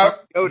 I'm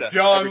out. Yoda.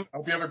 John, I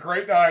hope you have a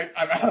great night.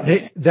 I'm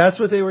out. That's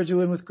what they were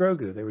doing with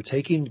Grogu. They were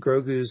taking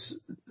Grogu's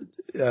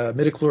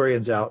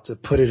midichlorians out to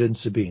put it in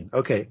Sabine.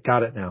 Okay,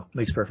 got it now.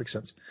 Makes perfect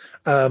sense.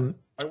 I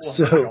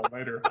will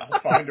later.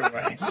 I'll find a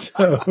way.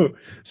 So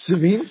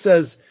Sabine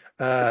says,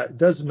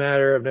 doesn't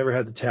matter. I've never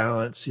had the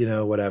talents,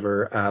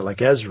 whatever,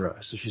 like Ezra.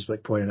 So she's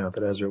like pointing out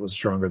that Ezra was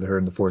stronger than her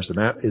in the Force, and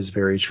that is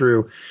very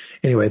true.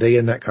 Anyway, they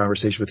end that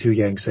conversation with Hu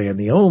Yang saying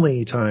the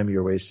only time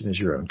you're wasting is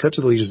your own. Cut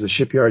to the leaders of the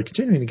shipyard,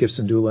 continuing to give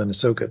Syndulla and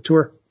Ahsoka a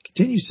tour.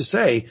 Continues to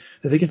say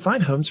that they can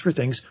find homes for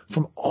things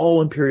from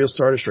all Imperial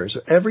Star Destroyers.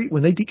 So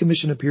when they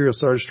decommission an Imperial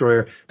Star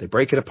Destroyer, they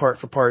break it apart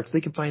for parts.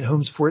 They can find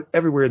homes for it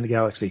everywhere in the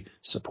galaxy,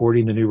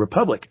 supporting the New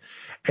Republic.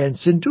 And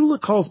Syndulla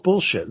calls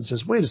bullshit and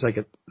says, wait a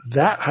second,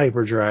 that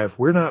hyperdrive,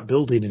 we're not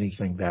building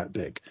anything that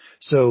big.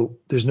 So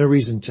there's no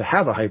reason to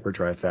have a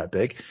hyperdrive that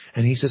big.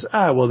 And he says,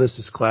 well, this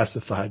is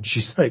classified. And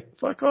she's like,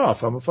 fuck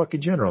off. I'm a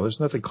fucking general. There's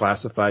nothing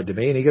classified to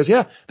me. And he goes,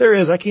 yeah, there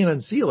is. I can't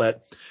unseal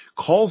it.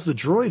 Calls the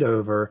droid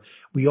over.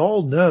 We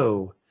all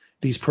know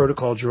these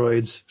protocol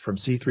droids from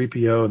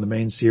C-3PO in the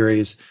main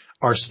series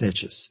are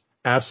snitches,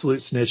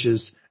 absolute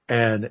snitches,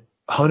 and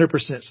 100%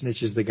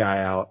 snitches the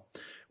guy out.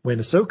 When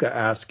Ahsoka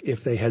asked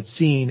if they had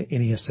seen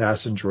any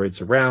assassin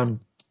droids around,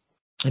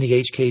 any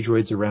HK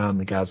droids around,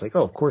 the guy's like,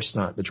 oh, of course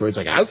not. The droid's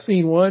like, I've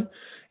seen one.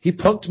 He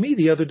punked me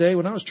the other day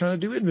when I was trying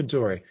to do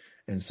inventory.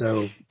 And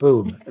so,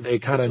 boom, they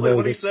kind of know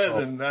what he says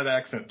in that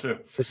accent, too.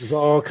 This is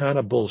all kind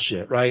of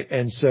bullshit, right?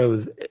 And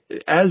so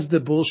as the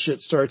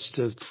bullshit starts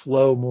to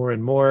flow more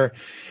and more,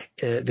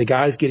 the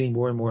guy's getting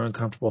more and more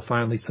uncomfortable.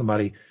 Finally,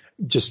 somebody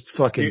just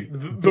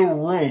fucking... The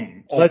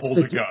room all pulls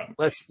a gun.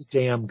 Lets the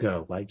dam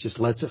go. Like, just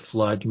lets it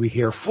flood. We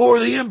hear, for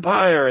the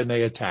Empire, and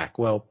they attack.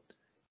 Well,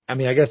 I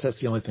mean, I guess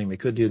that's the only thing they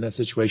could do in that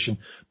situation.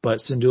 But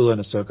Syndulla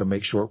and Ahsoka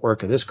make short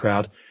work of this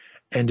crowd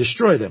and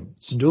destroy them.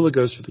 Syndulla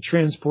goes for the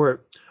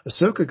transport.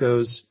 Ahsoka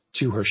goes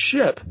to her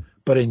ship,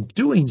 but in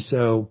doing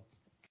so,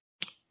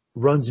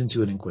 runs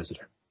into an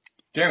Inquisitor.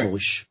 Damn it.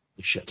 Holy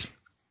shit.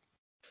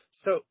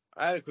 So,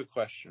 I had a quick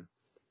question.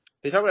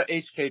 They talk about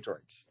HK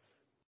droids.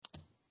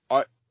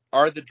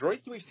 Are the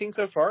droids that we've seen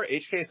so far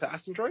HK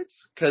assassin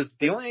droids? Because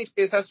the only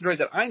HK assassin droid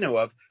that I know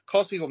of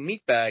calls people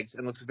meatbags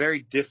and looks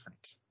very different.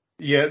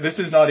 Yeah, this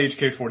is not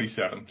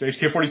HK-47.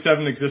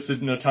 HK-47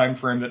 existed in a time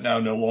frame that now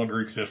no longer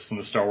exists in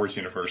the Star Wars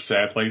universe.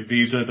 Sadly,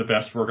 these are the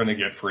best we're going to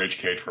get for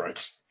HK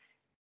droids.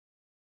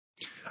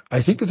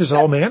 I think that there's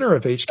all manner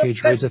of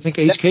HK droids. I think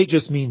HK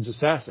just means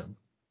assassin.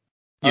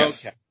 Yes.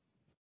 Okay.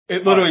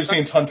 It literally just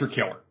means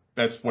hunter-killer.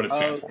 That's what it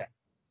stands for.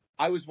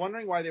 I was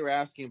wondering why they were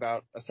asking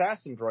about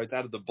assassin droids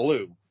out of the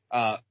blue,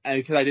 and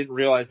because I didn't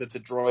realize that the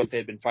droids they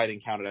had been fighting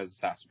counted as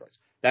assassin droids.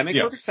 That makes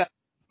perfect sense.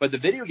 But the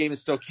video game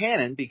is still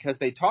canon because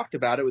they talked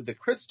about it with the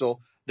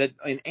crystal that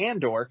in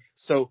Andor.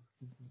 So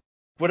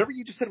whatever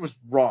you just said was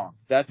wrong.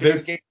 That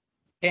video game is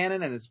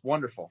canon and it's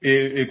wonderful.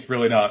 It's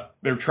really not.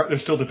 They're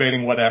still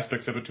debating what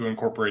aspects of it to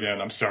incorporate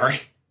in. I'm sorry.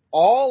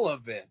 All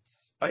of it.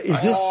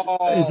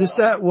 Is this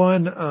that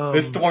one?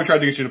 This is the one we tried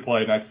to get you to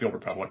play, Knights of the Old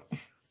Republic.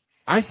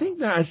 I think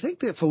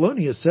that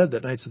Filoni has said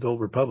that Knights of the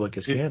Old Republic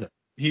is canon.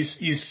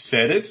 He's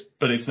said it,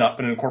 but it's not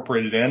been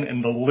incorporated in,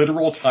 and the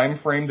literal time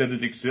frame that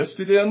it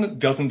existed in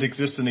doesn't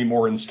exist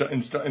anymore in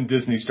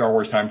Disney Star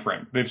Wars time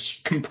frame. They've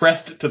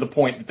compressed it to the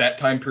point that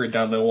time period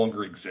now no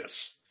longer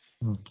exists.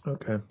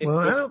 Okay.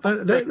 Well,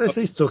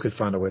 they still could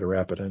find a way to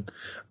wrap it in.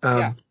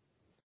 Yeah.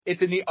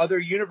 It's in the other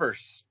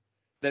universe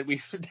that we've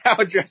now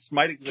addressed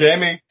might exist.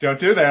 Jamie, don't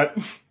do that.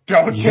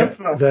 Don't tempt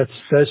them.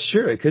 That's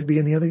true. It could be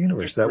in the other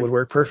universe. That would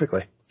work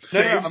perfectly.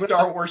 Save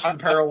Star Wars from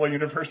parallel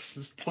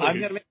universes, please. I'm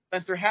going to make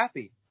Spencer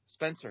happy.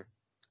 Spencer,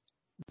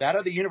 that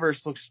other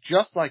universe looks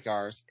just like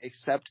ours,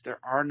 except there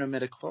are no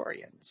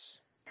midichlorians.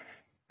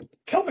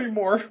 Tell me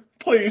more.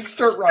 Please,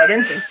 start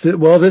writing.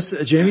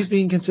 Jamie's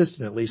being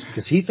consistent at least,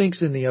 because he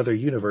thinks in the other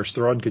universe,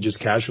 Thrawn could just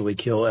casually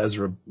kill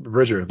Ezra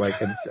Bridger.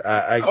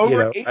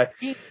 Over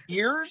 18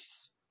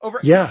 years?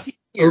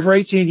 Over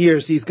 18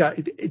 years, he's got...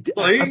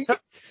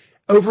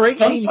 Over 18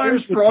 Sometimes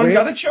years, Thrawn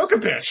got to choke a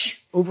bitch.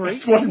 Over 18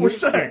 That's what we're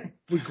years, saying.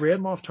 Would Grand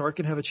Moff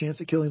Tarkin have a chance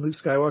at killing Luke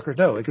Skywalker?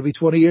 No, it could be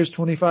 20 years,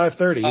 25,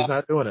 30. He's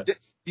not doing it.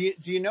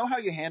 Do you know how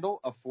you handle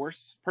a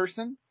Force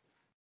person?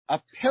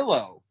 A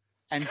pillow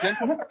and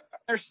gentle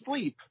their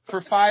sleep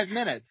for 5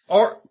 minutes.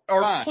 Or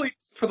please,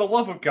 for the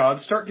love of God,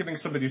 start giving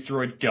some of these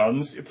droid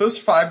guns. If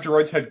those 5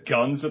 droids had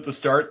guns at the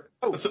start,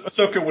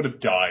 Ahsoka would have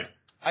died.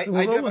 So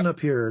we're rolling up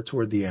here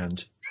toward the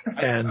end.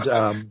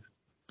 And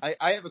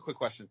I have a quick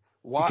question.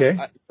 Why? Okay.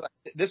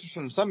 This was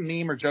from some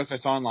meme or joke I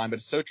saw online, but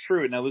it's so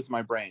true and I lose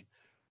my brain.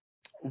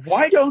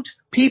 Why don't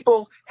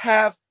people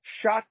have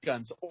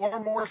shotguns,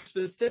 or more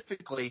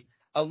specifically,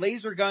 a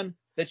laser gun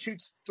that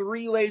shoots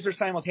 3 lasers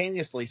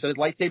simultaneously so that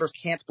lightsabers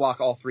can't block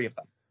all 3 of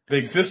them? They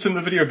exist in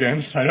the video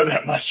games. I know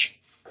that much.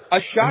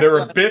 A shotgun. And they're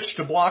a bitch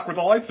to block with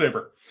a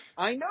lightsaber.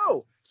 I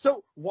know.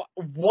 So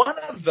one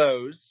of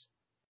those,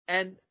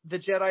 and the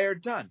Jedi are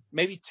done.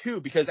 Maybe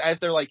 2, because as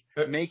they're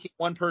making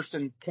one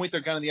person point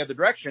their gun in the other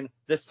direction,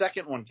 the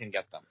second one can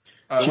get them.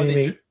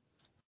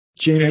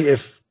 Jamie,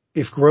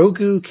 if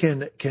Grogu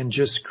can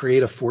just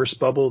create a force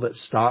bubble that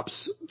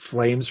stops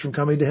flames from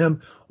coming to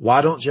him,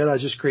 why don't Jedi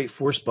just create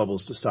force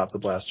bubbles to stop the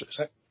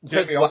blasters?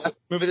 Because blasters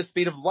move at the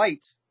speed of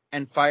light,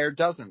 and fire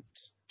doesn't.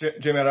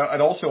 Jamie,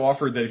 I'd also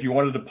offer that if you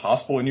wanted a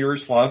possible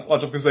universe,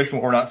 logical explanation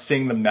where we're not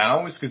seeing them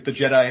now is because the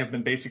Jedi have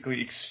been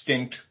basically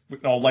extinct.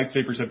 All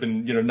lightsabers have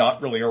been,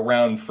 not really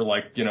around for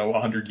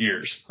 100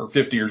 years or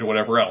 50 years or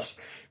whatever else.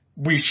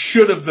 We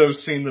should have, though,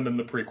 seen them in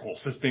the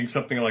prequels as being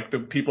something like the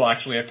people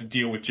actually have to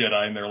deal with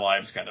Jedi in their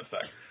lives kind of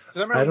thing.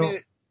 I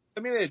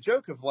made a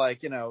joke of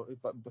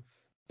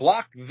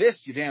block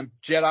this, you damn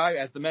Jedi,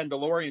 as the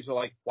Mandalorians are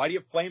like, why do you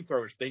have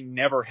flamethrowers? They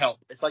never help.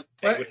 It's like,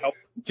 they would help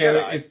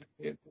Jedi.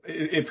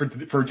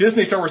 For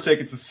Disney Star Wars' sake,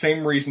 it's the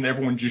same reason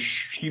everyone just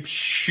keeps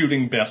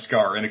shooting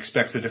Beskar and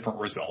expects a different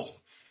result.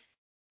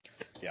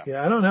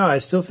 Yeah, I don't know. I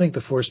still think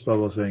the force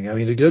bubble thing,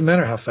 it doesn't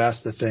matter how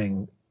fast the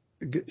thing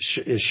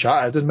is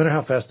shot. It doesn't matter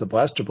how fast the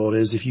blaster bolt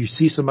is. If you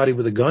see somebody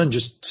with a gun,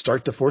 just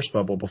start the force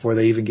bubble before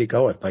they even get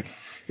going.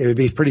 It would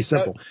be pretty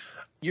simple.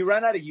 You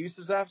run out of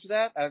uses after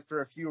that,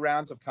 after a few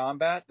rounds of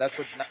combat. That's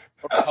what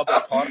the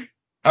public caught.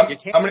 You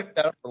can't keep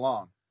that up for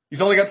long.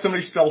 He's only got so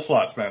many spell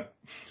slots, man.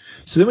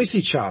 So then we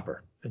see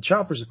Chopper. And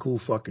Chopper's a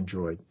cool fucking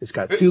droid. It's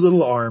got 2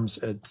 little arms,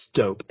 and it's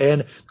dope.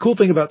 And the cool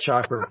thing about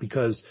Chopper,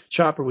 because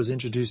Chopper was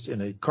introduced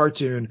in a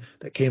cartoon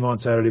that came on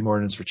Saturday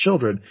mornings for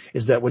children,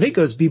 is that when it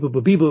goes beep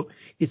boop beep boop,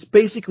 it's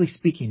basically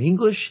speaking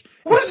English,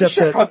 except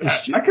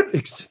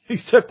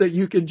that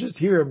you can just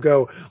hear him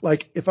go,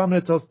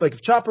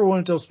 if Chopper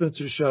wanted to tell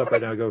Spencer to shut up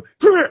right now, go,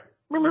 come here.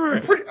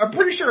 I'm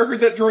pretty sure I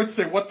heard that droid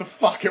say "what the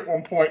fuck" at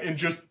one point and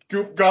just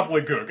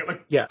gobbledygook.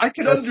 I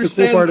can understand. That's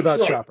the cool part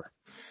about Chopper.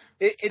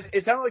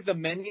 It sounded like the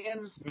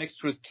Minions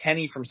mixed with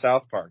Kenny from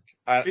South Park.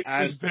 It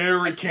was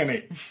very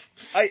Kenny.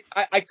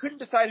 I couldn't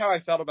decide how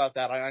I felt about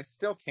that, and I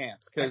still can't.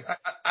 Cause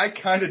I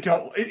kind of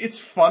don't. It's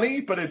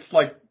funny, but it's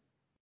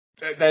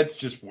that's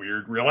just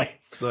weird, really.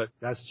 Look,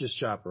 that's just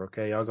Chopper,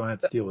 okay? Y'all gonna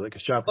have to deal with it,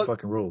 because Chopper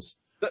fucking rules.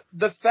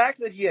 The fact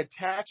that he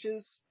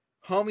attaches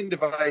homing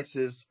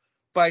devices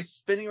by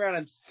spinning around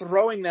and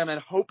throwing them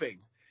and hoping.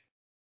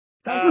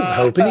 That was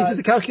hoping. He did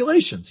the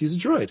calculations. He's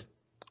a droid.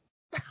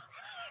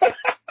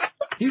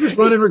 He was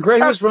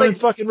running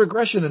fucking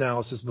regression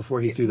analysis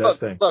before he threw that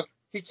thing. Look,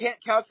 he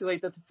can't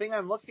calculate that the thing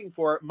I'm looking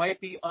for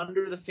might be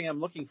under the thing I'm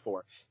looking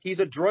for. He's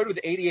a droid with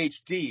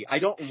ADHD. I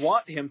don't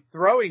want him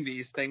throwing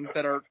these things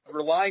that are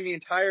relying the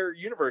entire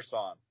universe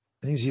on.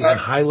 I think he's using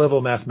high-level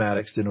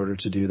mathematics in order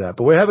to do that.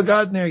 But we haven't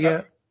gotten there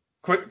yet.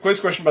 Quiz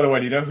question, by the way.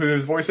 Do you know who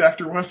his voice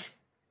actor was?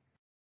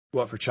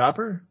 What, for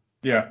Chopper?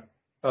 Yeah.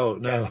 Oh,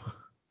 no.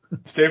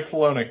 It's Dave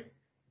Filoni.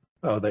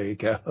 Oh, there you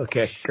go.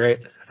 Okay, great.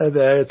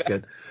 That's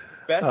good.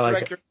 Best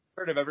director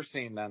I've ever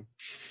seen, then.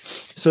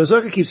 So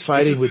Ahsoka keeps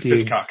fighting with the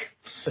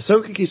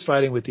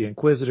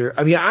Inquisitor.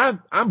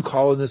 I'm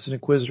calling this an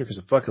Inquisitor because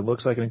it fucking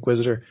looks like an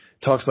Inquisitor,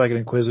 talks like an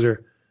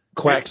Inquisitor,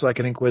 quacks like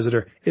an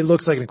Inquisitor. It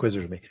looks like an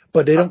Inquisitor to me,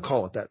 but they don't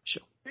call it that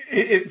in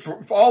the show.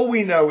 For all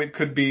we know, it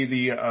could be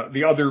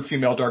the other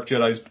female Dark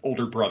Jedi's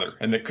older brother,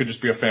 and it could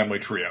just be a family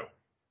trio.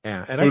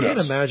 Yeah, and I can't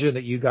imagine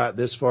that you got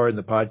this far in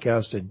the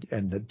podcast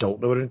and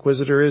don't know what an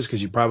Inquisitor is,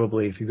 because you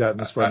probably, if you've gotten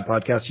this far in the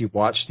podcast, you've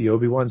watched the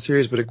Obi-Wan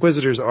series. But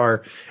Inquisitors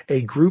are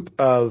a group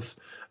of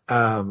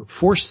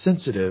Force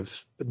sensitive,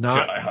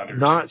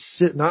 not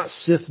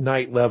Sith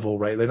Knight level,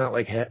 right? They're not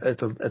like at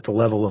the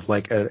level of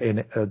like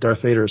a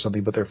Darth Vader or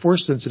something, but they're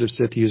Force sensitive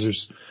Sith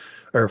users,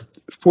 or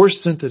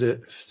Force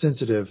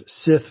sensitive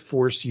Sith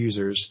Force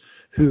users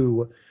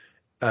who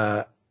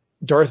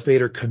Darth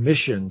Vader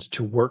commissioned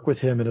to work with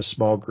him in a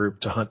small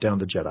group to hunt down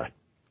the Jedi.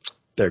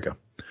 There you go.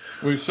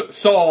 We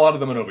saw a lot of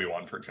them in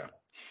Obi-Wan, for example.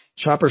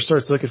 Chopper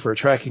starts looking for a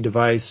tracking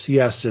device. He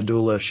asks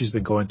Syndulla if she's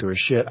been going through his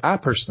shit. I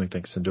personally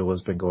think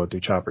Syndulla's been going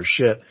through Chopper's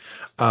shit.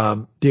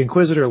 The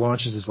Inquisitor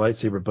launches his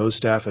lightsaber bow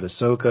staff at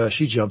Ahsoka.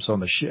 She jumps on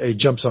the ship,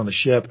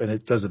 and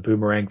it does a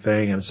boomerang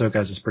thing. And Ahsoka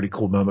has this pretty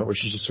cool moment where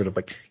she just sort of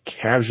like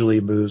casually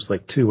moves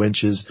like 2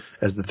 inches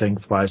as the thing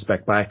flies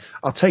back by.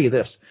 I'll tell you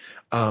this.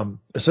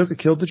 Ahsoka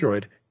killed the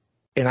droid.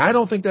 And I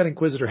don't think that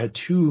Inquisitor had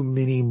too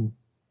much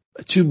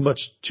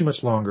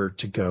longer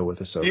to go with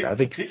Ahsoka. I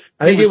think he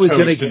was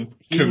going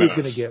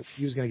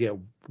to get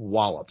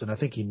walloped, and I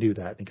think he knew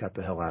that and he got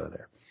the hell out of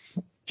there.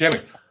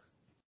 Jimmy,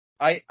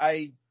 I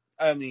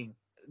mean,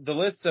 the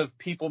list of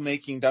people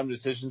making dumb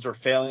decisions or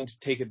failing to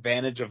take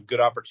advantage of good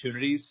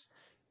opportunities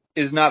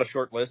is not a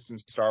short list in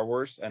Star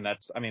Wars, and that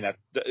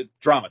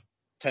drama,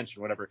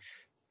 tension, whatever.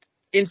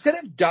 Instead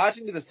of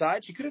dodging to the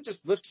side, she could have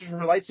just lifted her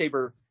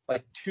lightsaber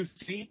like 2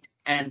 feet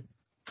and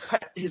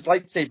cut his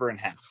lightsaber in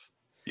half.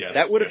 Yes,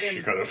 that would have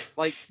been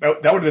like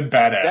that would have been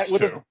badass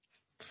too.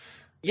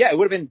 Yeah, it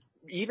would have been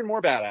even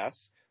more badass.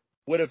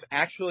 Would have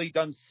actually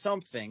done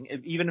something,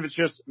 even if it's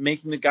just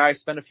making the guy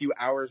spend a few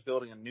hours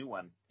building a new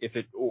one.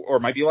 Or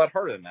it might be a lot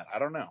harder than that. I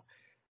don't know.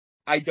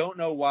 I don't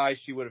know why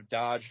she would have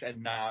dodged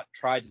and not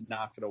tried to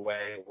knock it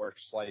away or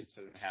slice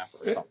it in half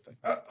or something.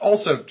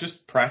 Also,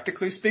 just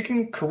practically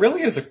speaking,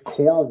 Corellia is a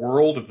core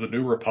world of the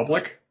New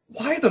Republic.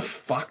 Why the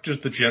fuck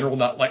does the general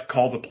not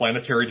call the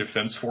Planetary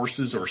Defense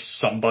Forces or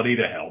somebody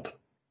to help?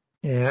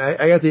 Yeah,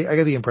 I got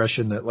the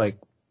impression that like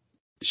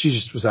she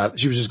was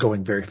just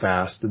going very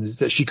fast, and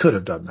that she could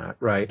have done that,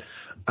 right?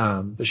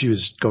 But she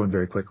was going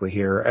very quickly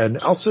here. And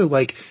also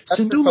like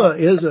Syndulla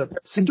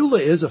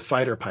is a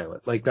fighter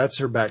pilot. Like that's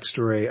her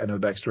backstory. I know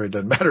backstory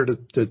doesn't matter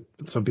to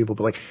some people,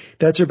 but like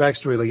that's her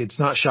backstory. Like it's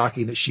not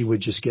shocking that she would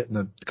just get in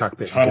the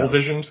cockpit. Tunnel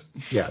visioned.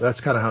 Yeah, that's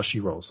kind of how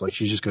she rolls. Like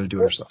she's just going to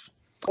do it herself.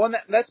 Well, and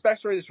that's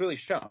backstory that's really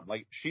shown.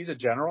 Like, she's a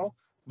general,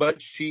 but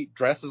she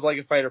dresses like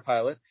a fighter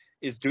pilot,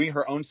 is doing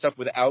her own stuff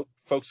without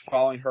folks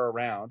following her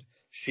around.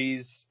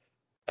 She's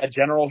a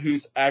general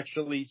who's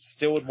actually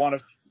still would want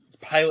to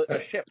pilot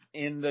a ship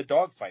in the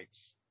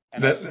dogfights.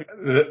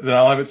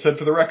 I'll have it said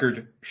for the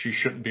record, she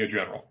shouldn't be a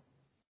general.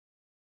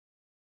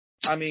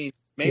 I mean,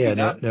 maybe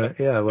not.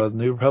 Yeah, well,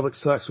 New Republic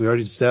sucks. We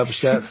already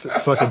established that.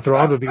 Fucking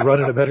Thrawn would be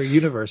running a better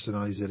universe than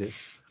all these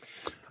idiots.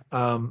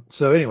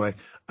 So anyway,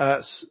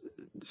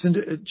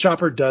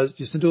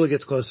 Syndulla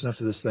gets close enough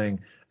to this thing.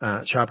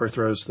 Chopper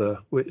throws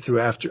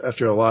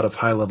after a lot of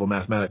high level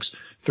mathematics,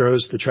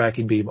 throws the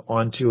tracking beam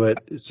onto it.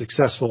 It's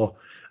successful.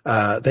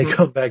 They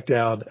come back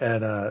down,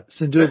 and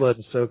Syndulla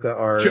and Ahsoka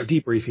are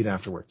debriefing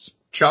afterwards.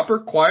 Chopper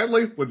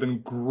quietly would have been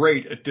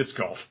great at disc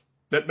golf.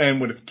 That man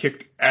would have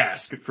kicked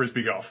ass at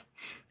frisbee golf.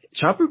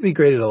 Chopper would be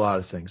great at a lot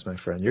of things, my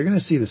friend. You're going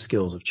to see the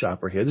skills of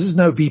Chopper here. This is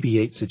no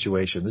BB-8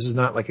 situation. This is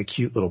not like a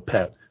cute little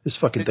pet. This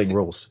fucking thing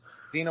rules.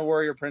 Xena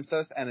Warrior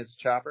Princess, and it's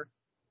Chopper.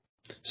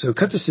 So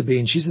cut to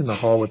Sabine. She's in the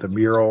hall with a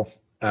mural.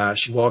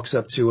 She walks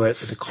up to it.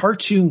 The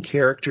cartoon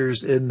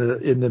characters in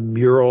the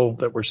mural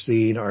that we're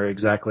seeing are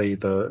exactly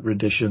the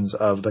renditions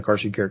of the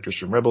cartoon characters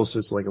from Rebels. So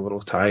it's like a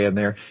little tie in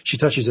there. She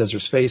touches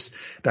Ezra's face.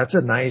 That's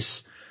a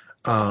nice,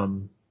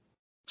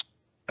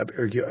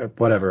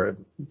 whatever.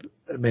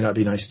 It may not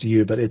be nice to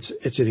you, but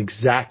it's an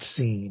exact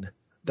scene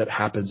that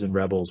happens in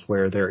Rebels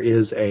where there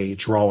is a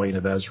drawing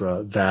of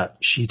Ezra that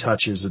she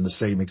touches in the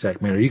same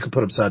exact manner. You can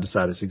put them side to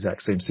side. It's the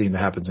exact same scene that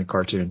happens in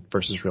cartoon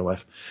versus real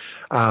life.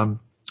 And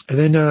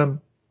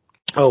then,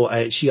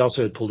 she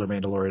also had pulled her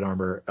Mandalorian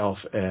armor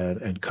off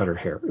and cut her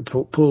hair.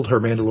 Pulled her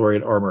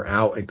Mandalorian armor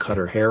out and cut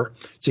her hair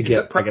to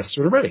get, I guess,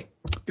 sort of ready.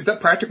 Is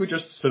that practically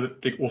just so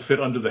that it will fit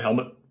under the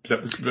helmet?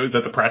 Is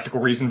that the practical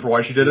reason for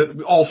why she did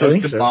it? Also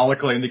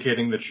symbolically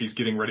indicating that she's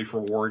getting ready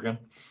for war again?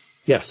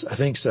 Yes, I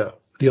think so.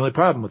 The only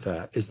problem with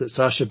that is that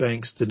Sasha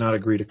Banks did not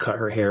agree to cut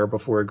her hair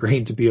before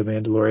agreeing to be a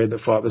Mandalorian that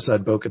fought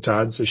beside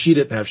Bo-Katan, so she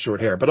didn't have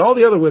short hair. But all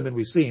the other women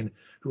we've seen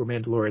who are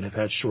Mandalorian have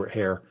had short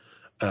hair,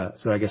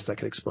 so I guess that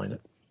could explain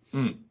it.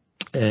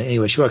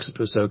 Anyway, she walks up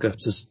to Ahsoka.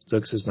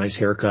 Ahsoka says, "Nice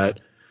haircut."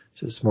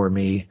 She says, "More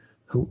me."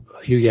 Hu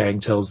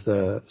Yang says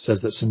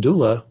that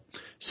Syndulla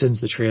said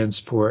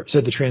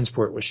the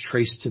transport was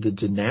traced to the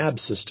Denab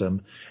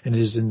system and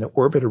is in the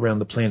orbit around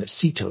the planet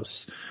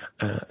Cetos.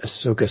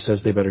 Ahsoka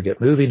says they better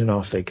get moving, and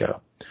off they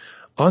go.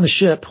 On the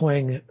ship,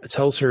 Huang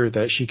tells her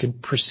that she can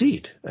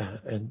proceed,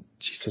 and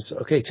she says,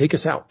 "Okay, take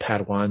us out,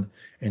 Padawan."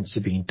 And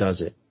Sabine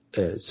does it,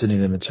 sending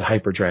them into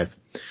hyperdrive.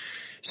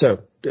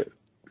 So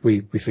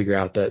we figure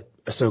out that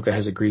Ahsoka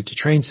has agreed to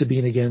train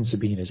Sabine again.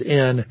 Sabine is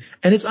in,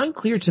 and it's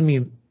unclear to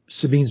me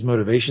Sabine's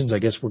motivations. I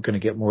guess we're going to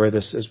get more of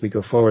this as we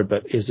go forward,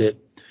 but is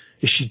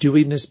she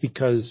doing this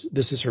because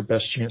this is her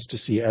best chance to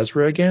see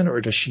Ezra again,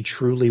 or does she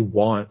truly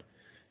want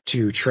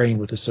to train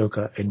with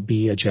Ahsoka and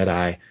be a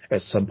Jedi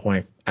at some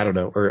point? I don't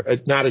know, or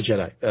not a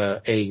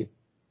Jedi,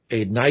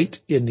 a knight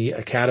in the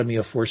Academy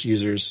of Force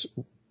Users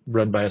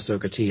run by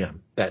Ahsoka TM,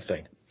 that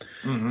thing.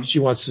 Mm-hmm. She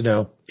wants to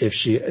know if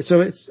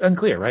so it's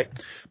unclear, right?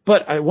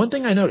 But one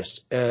thing I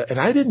noticed, and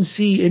I didn't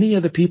see any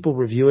of the people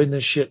reviewing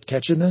this shit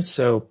catching this,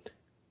 so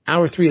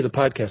hour 3 of the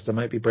podcast, I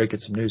might be breaking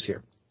some news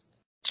here.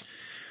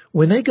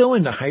 When they go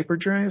into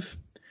hyperdrive,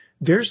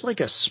 there's like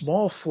a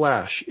small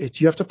flash.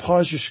 You have to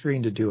pause your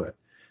screen to do it.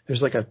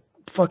 There's like a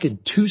fucking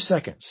 2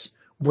 seconds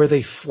where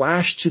they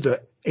flash to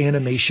the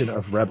animation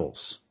of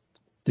Rebels.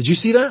 Did you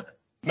see that?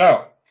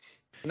 No.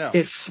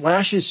 It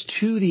flashes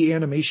to the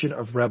animation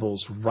of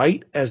Rebels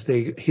right as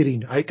they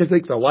hitting, because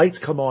the lights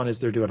come on as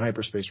they're doing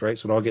hyperspace, right?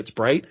 So it all gets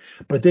bright,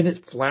 but then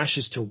it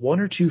flashes to 1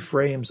 or 2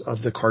 frames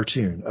of the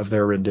cartoon of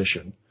their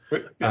rendition.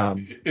 Wait,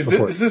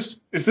 is this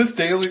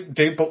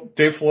Dave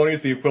Filoni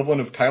is the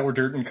equivalent of Tyler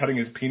Durden cutting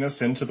his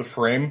penis into the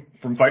frame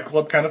from Fight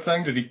Club kind of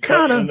thing? Did he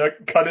cut in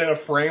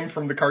a frame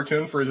from the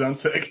cartoon for his own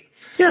sake?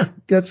 Yeah,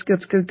 that's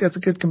good. That's a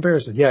good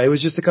comparison. Yeah, it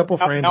was just a couple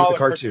frames of the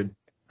cartoon.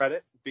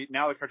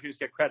 Now the cartoons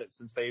get credit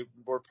since they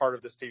were part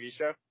of this TV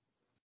show.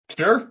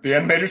 Sure, the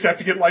animators have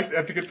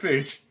to get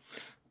fees.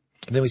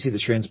 And then we see the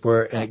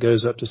transport, and it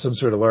goes up to some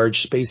sort of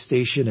large space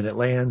station, and it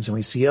lands, and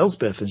we see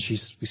Elsbeth, and we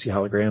see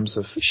holograms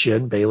of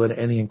Shin, Baylan,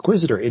 and the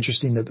Inquisitor.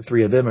 Interesting that the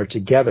 3 of them are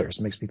together.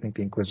 So it makes me think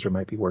the Inquisitor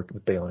might be working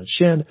with Baylan and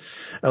Shin.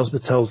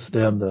 Elsbeth tells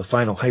them the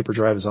final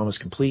hyperdrive is almost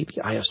complete.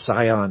 The Eye of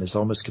Sion is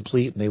almost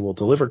complete, and they will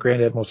deliver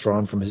Grand Admiral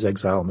Thrawn from his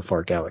exile in the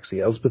far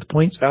galaxy. Elsbeth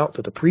points out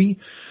that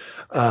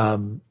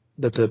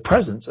the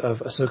presence of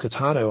Ahsoka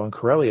Tano on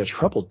Corellia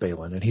troubled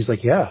Baylan. And he's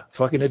like, yeah,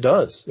 fucking it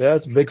does. Yeah,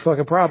 it's a big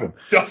fucking problem.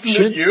 Doesn't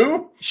it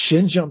you?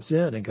 Shin jumps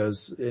in and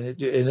goes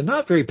in a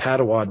not very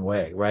Padawan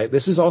way, right?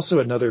 This is also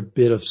another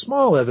bit of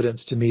small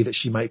evidence to me that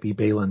she might be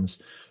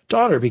Baylan's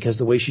daughter, because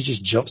the way she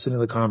just jumps into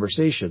the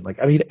conversation. Like,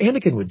 I mean,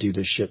 Anakin would do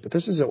this shit, but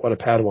this isn't what a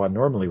Padawan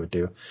normally would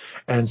do.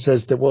 And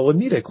says that, well,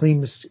 Anita,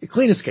 clean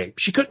escape.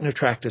 She couldn't have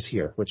tracked us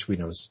here, which we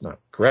know is not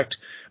correct.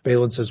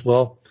 Baylan says,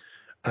 well,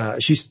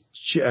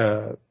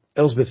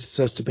 Elsbeth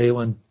says to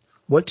Baylan,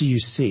 what do you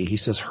see? He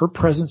says, her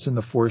presence in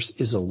the Force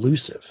is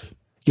elusive,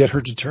 yet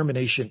her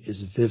determination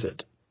is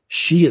vivid.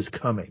 She is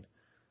coming.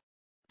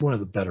 One of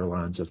the better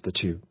lines of the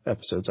 2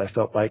 episodes, I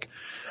felt like.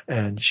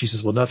 And she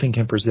says, well, nothing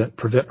can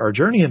prevent our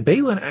journey. And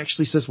Baylan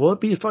actually says, well, it'd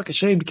be a fucking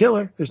shame to kill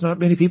her. There's not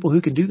many people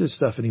who can do this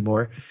stuff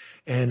anymore.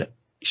 And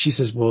she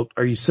says, well,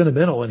 are you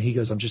sentimental? And he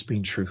goes, I'm just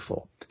being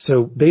truthful.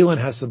 So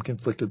Baylan has some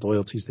conflicted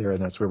loyalties there,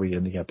 and that's where we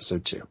end the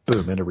episode 2.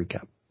 Boom, and a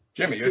recap.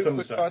 Jimmy, you have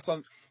something to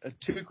say.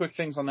 2 quick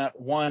things on that.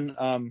 One,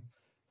 I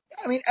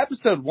mean,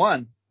 episode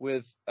 1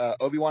 with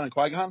Obi-Wan and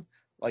Qui-Gon,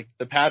 like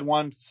the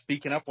Padawan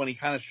speaking up when he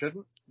kind of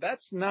shouldn't.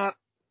 That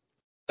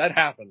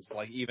happens,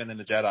 like even in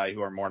the Jedi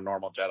who are more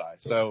normal Jedi.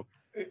 So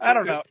I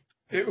don't know.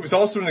 It was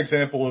also an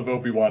example of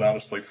Obi-Wan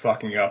honestly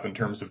fucking up in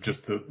terms of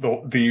just the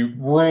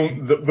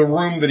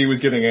room that he was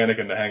giving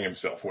Anakin to hang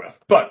himself with.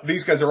 But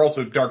these guys are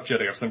also dark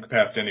Jedi of some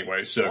capacity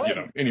anyway, so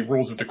any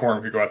rules of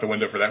decorum could go out the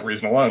window for that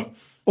reason alone.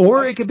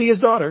 Or it could be his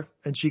daughter,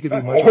 and she could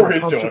be much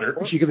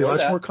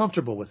more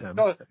comfortable with him.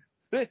 No,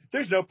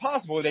 there's no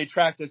possible way they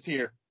tracked us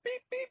here.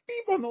 Beep, beep,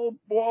 beep on the little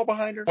wall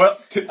behind her. Well,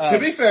 to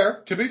be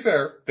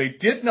fair, they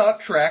did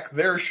not track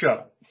their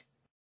shuttle.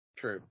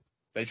 True.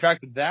 They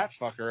tracked that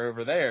fucker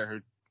over there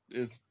who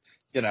is,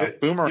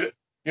 Boomer.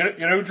 You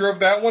know who drove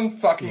that one?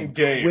 Fucking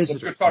Dave.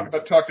 Let's go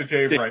talk to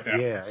Dave right now.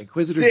 Yeah,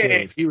 Inquisitor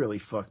Dave. He really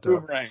fucked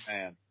up. Boomerang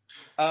man.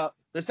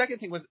 The second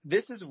thing was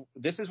this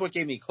is what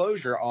gave me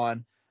closure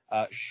on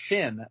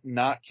Shin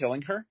not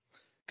killing her.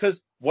 Because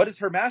what does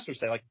her master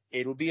say? Like,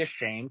 it would be a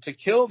shame to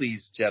kill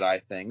these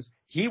Jedi things.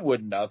 He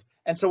wouldn't have.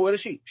 And so what is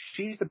she?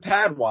 She's the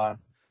Padawan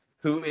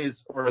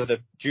or the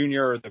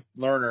junior or the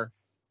learner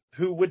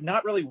who would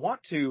not really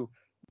want to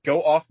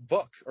go off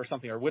book or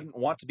something, or wouldn't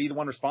want to be the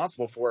one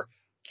responsible for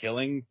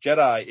killing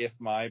Jedi if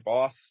my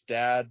boss,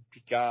 dad,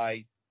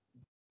 guy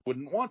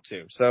wouldn't want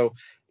to. So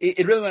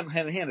it really went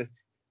hand in hand.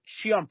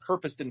 She on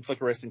purpose didn't flick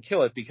her wrist and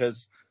kill it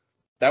because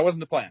that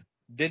wasn't the plan.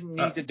 Didn't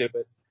need to do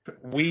it.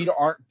 We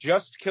aren't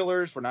just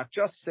killers. We're not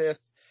just Sith.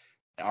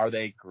 Are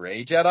they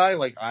gray Jedi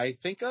like I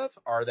think of?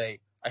 Are they,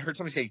 I heard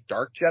somebody say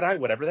dark Jedi,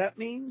 whatever that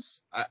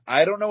means.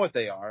 I don't know what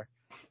they are,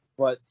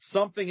 but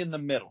something in the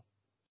middle.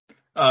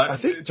 I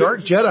think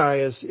dark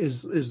Jedi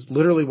is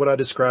literally what I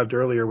described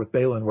earlier with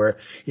Baylan, where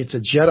it's a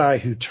Jedi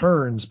who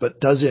turns but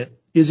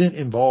isn't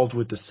involved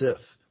with the Sith.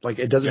 Like,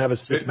 it doesn't have a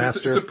Sith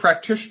master. It's a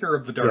practitioner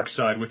of the dark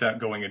side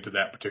without going into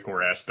that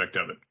particular aspect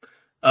of it.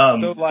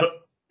 So like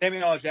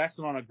Samuel L.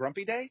 Jackson on a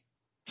grumpy day?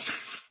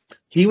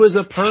 He was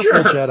a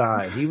purple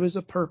Jedi. He was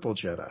a purple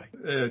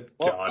Jedi.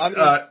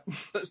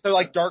 So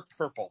like dark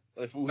purple.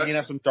 If we can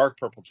have some dark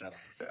purple Jedi.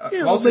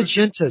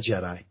 Magenta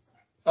Jedi.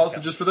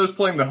 Also, just for those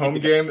playing the home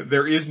game,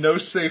 there is no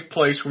safe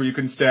place where you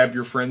can stab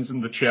your friends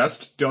in the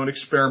chest. Don't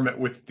experiment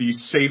with the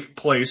safe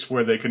place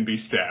where they can be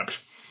stabbed.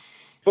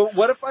 But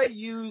what if I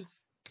use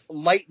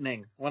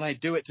lightning when I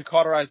do it to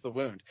cauterize the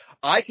wound?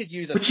 I could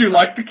use a... Would you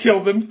like to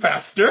kill them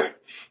faster?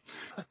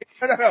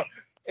 No.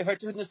 If I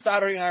turn the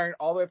soldering iron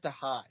all the way up to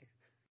high.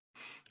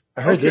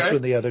 I heard this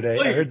one the other day.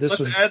 Please,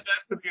 let's add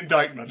that to the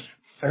indictment.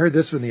 I heard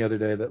this one the other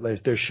day that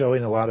like, they're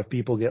showing a lot of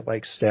people get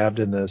like stabbed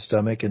in the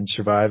stomach and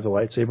survive the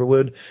lightsaber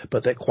wound,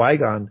 but that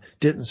Qui-Gon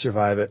didn't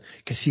survive it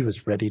because he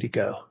was ready to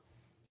go.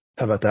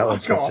 How about that one,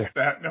 Spencer? Off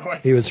that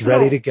noise. He was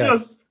ready to go.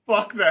 Just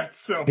fuck that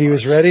so much. He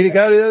was ready to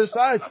go to the other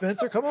side,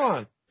 Spencer. Come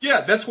on.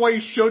 Yeah, that's why he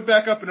showed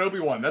back up in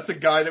Obi-Wan. That's a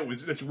guy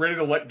that's ready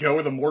to let go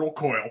of the mortal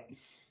coil.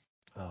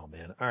 Oh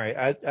man! All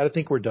right, I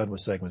think we're done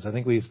with segments. I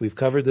think we've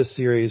covered this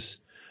series.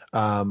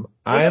 Let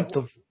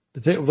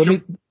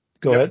me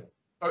go ahead.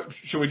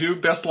 Should we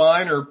do best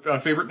line or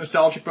favorite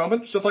nostalgic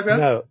moment, stuff like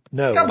that?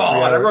 No. Come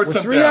on, I wrote we're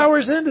something 3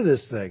 hours into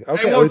this thing.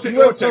 Okay, if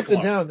you wrote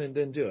something down,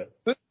 then do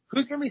it.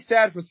 Who's gonna be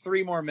sad for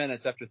 3 more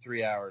minutes after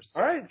 3 hours?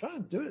 All right,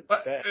 fine, do it.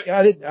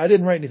 I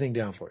didn't write anything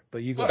down for it,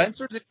 but you go.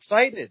 Spencer's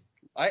excited.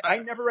 I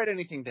never write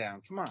anything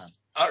down. Come on.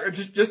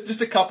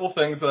 Just a couple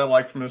things that I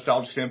like from a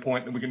nostalgic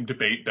standpoint, and we can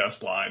debate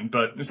best line.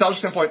 But nostalgic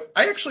standpoint,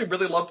 I actually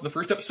really loved the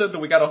first episode that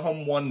we got a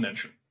Home One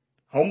mention.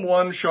 Home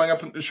One showing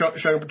up in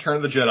Return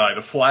of the Jedi,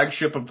 the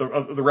flagship of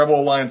the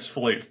Rebel Alliance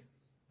fleet.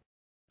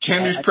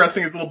 Chandu's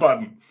pressing his little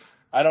button.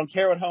 I don't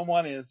care what Home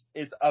One is.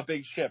 It's a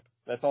big ship.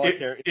 That's all I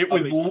care.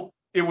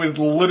 It was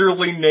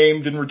literally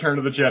named in Return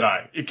of the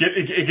Jedi.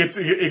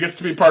 It gets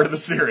to be part of the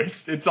series.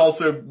 It's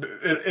also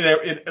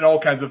in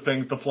all kinds of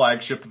things the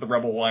flagship of the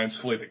Rebel Alliance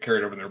fleet that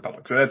carried over the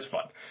Republic. So that's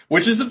fun.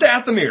 Which is the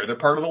Dathomir. They're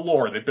part of the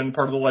lore. They've been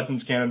part of the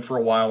Legends canon for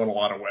a while in a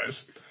lot of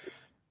ways.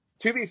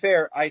 To be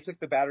fair, I took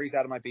the batteries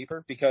out of my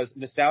beeper because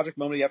nostalgic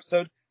moment of the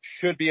episode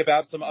should be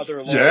about some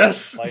other lore.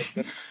 Yes.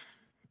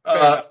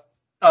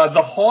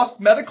 The Hoth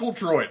medical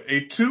droid,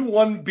 a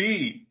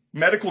 2-1B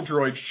medical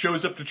droid,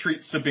 shows up to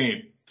treat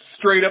Sabine.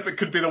 Straight up, it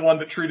could be the one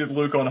that treated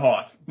Luke on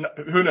Hoth.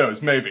 Who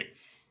knows? Maybe.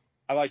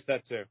 I liked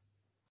that too.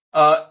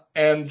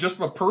 And just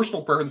from a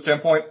personal preference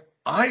standpoint,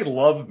 I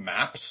love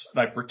maps,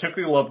 and I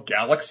particularly love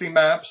galaxy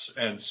maps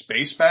and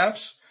space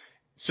maps.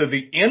 So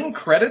the end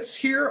credits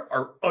here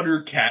are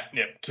utter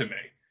catnip to me.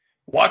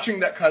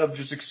 Watching that kind of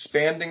just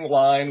expanding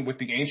line with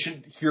the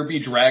ancient Here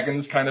Be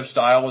Dragons kind of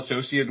style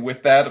associated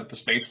with that of the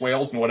space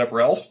whales and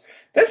whatever else,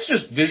 that's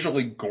just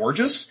visually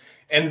gorgeous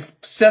and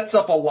sets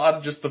up a lot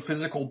of just the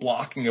physical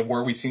blocking of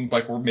where we seem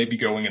like we're maybe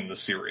going in the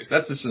series.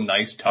 That's just a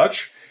nice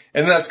touch.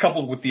 And then that's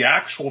coupled with the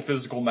actual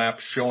physical map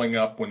showing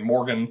up when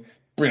Morgan,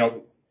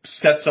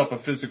 sets up a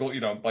physical,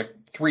 like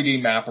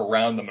 3D map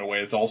around them in a way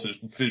that's also just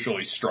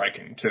visually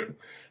striking too.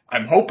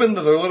 I'm hoping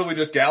that they're literally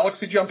just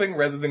galaxy jumping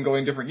rather than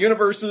going different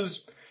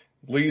universes.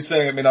 Lee's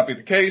saying it may not be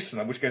the case,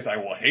 and in which case I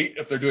will hate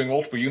if they're doing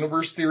multiple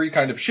universe theory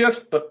kind of shit,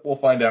 but we'll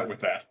find out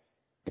with that.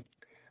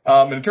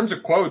 And in terms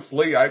of quotes,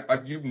 Lee,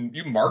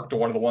 you marked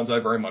one of the ones I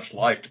very much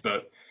liked,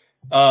 but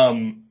a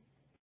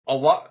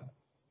lot,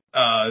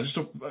 just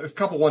a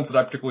couple ones that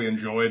I particularly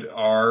enjoyed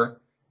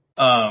are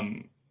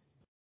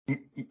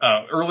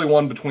early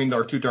one between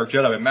our two Dark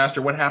Jedi. But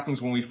Master, what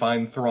happens when we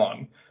find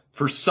Thrawn?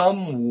 For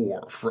some,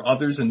 war. For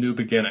others, a new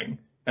beginning.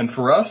 And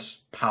for us,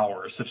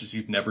 power, such as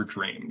you've never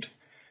dreamed.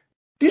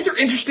 These are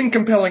interesting,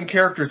 compelling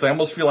characters. I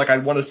almost feel like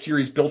I'd want a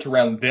series built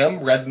around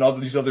them rather than all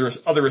these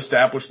other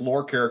established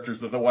lore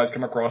characters that otherwise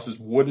come across as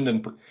wooden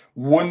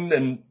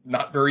and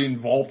not very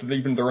involved in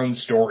even their own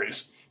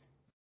stories.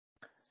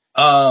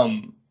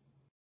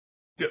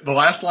 The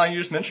last line you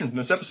just mentioned from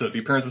this episode, the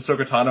appearance of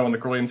Ahsoka Tano in the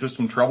Corellian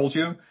system troubles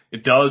you.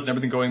 It does, and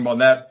everything going on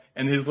that.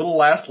 And his little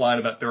last line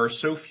about there are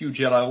so few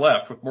Jedi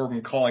left, with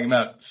Morgan calling him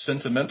out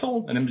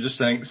sentimental, and him just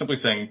simply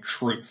saying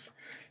truth.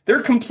 There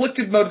are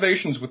conflicted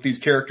motivations with these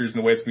characters in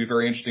a way it's going to be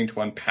very interesting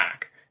to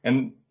unpack.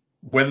 And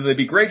whether they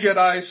be Grey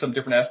Jedi, some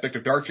different aspect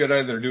of Dark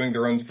Jedi that are doing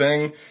their own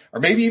thing, or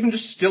maybe even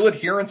just still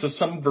adherents of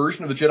some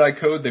version of the Jedi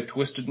Code they've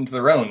twisted into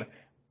their own.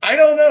 I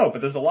don't know,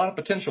 but there's a lot of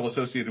potential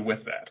associated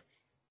with that.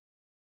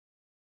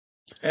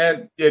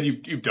 And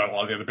you've done a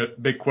lot of the other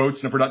big quotes,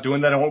 and if we're not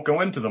doing that, I won't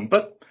go into them.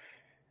 But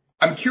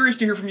I'm curious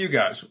to hear from you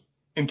guys.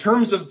 In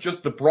terms of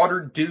just the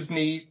broader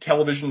Disney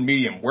television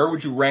medium, where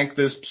would you rank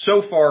this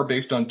so far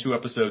based on 2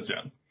 episodes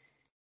in?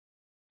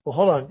 Well,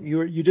 hold on.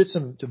 You did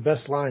some the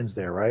best lines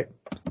there, right?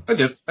 I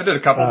did a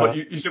couple, but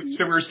you said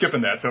we were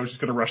skipping that, so I was just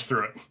going to rush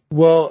through it.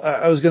 Well,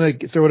 I was going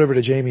to throw it over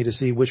to Jamie to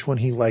see which one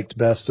he liked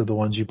best of the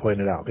ones you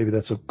pointed out. Maybe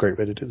that's a great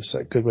way to do this.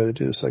 Good way to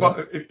do this.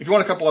 Well, if you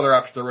want a couple other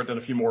options, I wrote down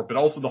a few more, but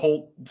also the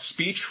whole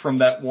speech from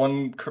that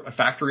one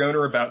factory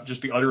owner about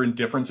just the utter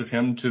indifference of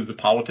him to the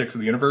politics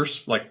of the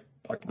universe. Like,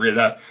 I can read it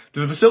out.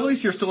 Do the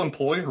facilities here still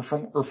employ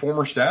her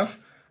former staff?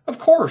 Of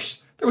course.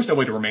 There was no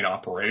way to remain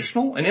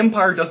operational. An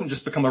empire doesn't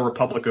just become a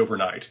republic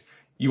overnight.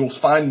 You will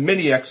find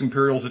many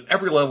ex-imperials at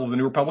every level of the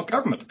New Republic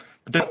government.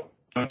 But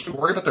don't you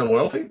worry about their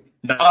loyalty?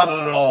 Not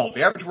at all.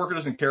 The average worker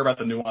doesn't care about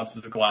the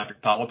nuances of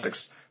galactic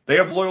politics. They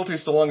have loyalty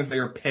so long as they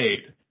are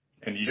paid.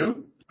 And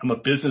you? I'm a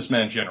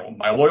businessman, General.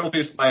 My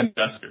loyalty is to my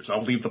investors.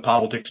 I'll leave the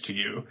politics to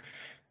you.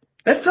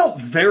 That felt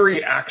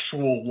very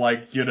actual,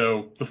 like,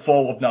 the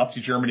fall of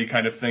Nazi Germany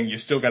kind of thing. You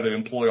still got to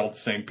employ all the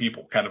same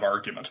people kind of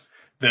argument.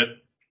 That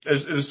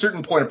at a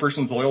certain point, a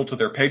person's loyal to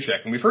their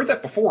paycheck. And we've heard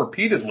that before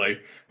repeatedly,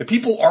 that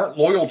people aren't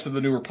loyal to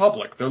the New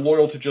Republic. They're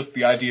loyal to just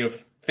the idea of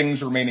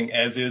things remaining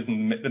as is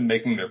and them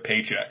making their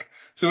paycheck.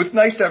 So it's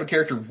nice to have a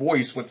character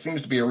voice what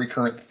seems to be a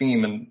recurrent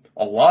theme in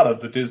a lot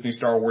of the Disney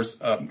Star Wars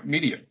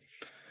media.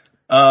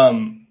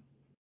 Another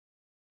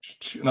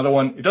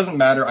one, it doesn't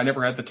matter. I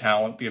never had the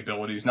talent, the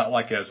abilities, not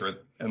like Ezra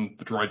and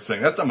the droid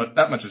saying.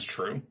 That much is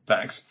true.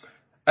 Thanks.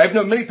 I have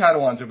known many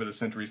Padawans over the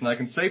centuries, and I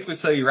can safely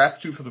say your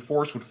aptitude for the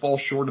Force would fall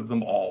short of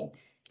them all.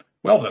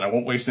 Well then, I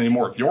won't waste any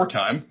more of your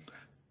time.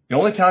 The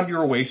only time you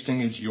are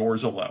wasting is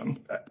yours alone.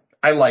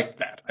 I like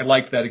that. I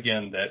like that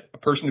again, that a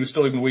person who's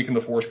still even weak in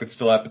the Force could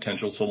still have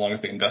potential so long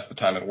as they invest the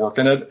time and work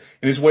in it.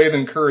 And his way of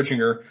encouraging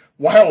her,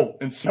 while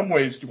in some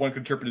ways one could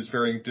interpret as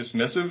very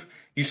dismissive,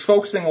 he's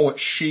focusing on what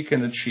she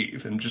can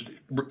achieve and just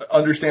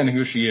understanding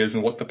who she is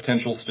and what the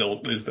potential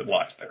still is that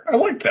lies there. I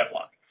like that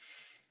line.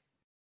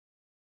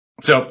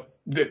 So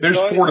there's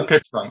 4 to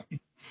pick from.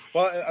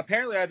 Well,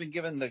 apparently I've been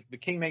given the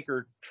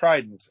Kingmaker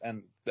Trident,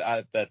 and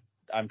that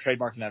I'm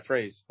trademarking that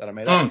phrase that I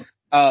made up.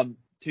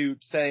 To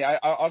say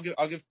I'll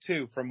give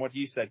 2 from what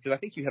you said, because I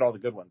think you hit all the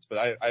good ones, but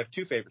I have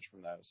 2 favorites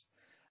from those.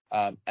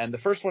 And the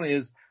first one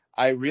is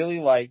I really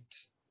liked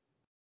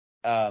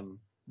the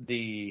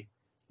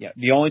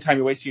only time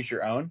you're wasting is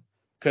your own,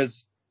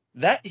 because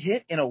that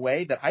hit in a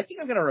way that I think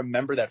I'm going to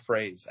remember that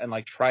phrase and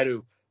like try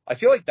to. I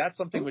feel like that's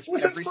something which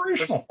was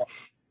inspirational.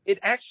 It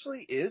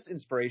actually is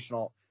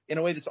inspirational in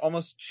a way that's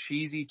almost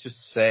cheesy to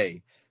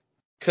say,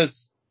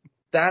 because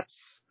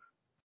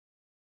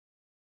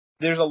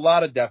there's a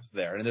lot of depth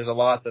there, and there's a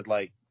lot that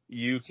like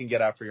you can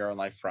get out for your own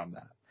life from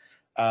that.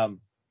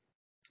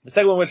 The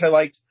second one, which I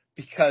liked,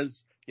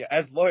 because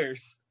as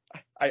lawyers,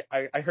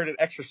 I heard it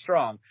extra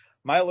strong.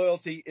 My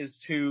loyalty is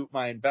to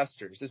my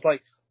investors. It's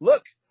like,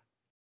 look,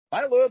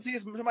 my loyalty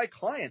is to my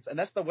clients, and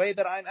that's the way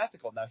that I'm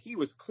ethical. Now, he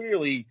was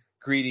clearly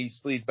greedy,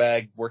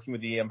 sleazebag, working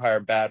with the Empire,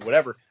 bad,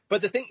 whatever.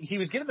 But the thing, he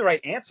was given the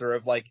right answer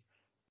of like,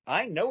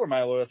 I know where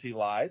my loyalty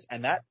lies,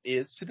 and that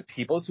is to the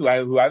people who I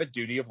have a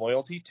duty of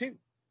loyalty to.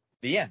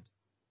 The end.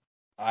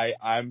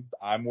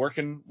 I'm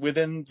working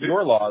within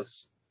your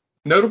laws.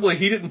 Notably,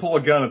 he didn't pull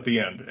a gun at the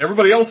end.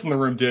 Everybody else in the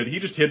room did. He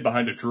just hid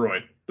behind a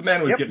droid. The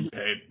man was getting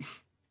paid.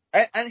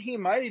 And he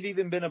might have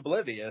even been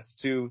oblivious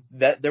to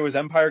that there was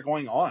Empire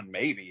going on,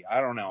 maybe. I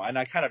don't know. And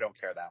I kind of don't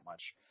care that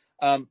much.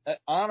 An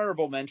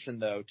honorable mention,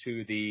 though,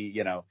 to the,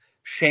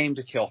 shame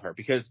to kill her,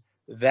 because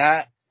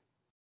that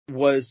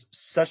was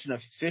such an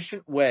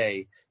efficient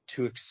way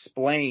to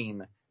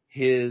explain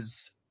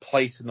his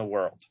place in the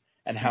world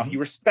and how he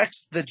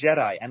respects the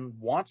Jedi and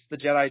wants the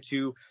Jedi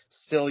to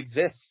still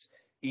exist,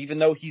 even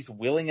though he's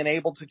willing and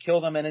able to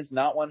kill them and is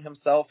not one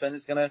himself and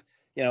is going to,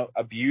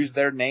 abuse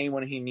their name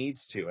when he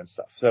needs to and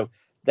stuff. So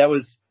that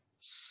was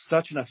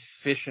such an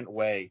efficient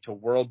way to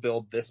world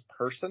build this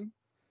person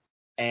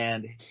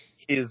and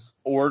his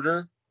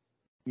order.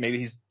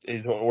 Maybe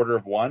his order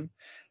of 1.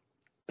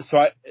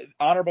 So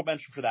honorable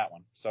mention for that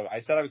one. So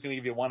I said I was going to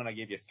give you 1 and I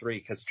gave you 3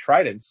 because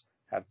Tridents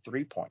have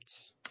 3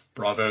 points.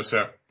 Bravo,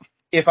 sir.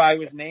 If I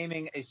was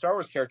naming a Star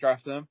Wars character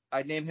after them,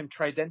 I'd name him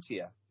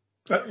Tridentia.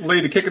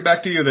 Lee, to kick it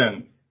back to you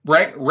then.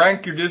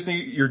 Rank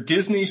your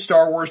Disney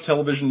Star Wars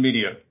television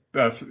media.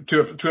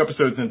 2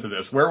 episodes into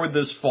this, where would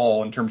this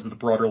fall in terms of the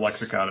broader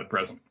lexicon at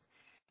present?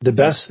 The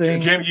best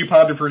thing, Jamie, you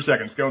pondered for a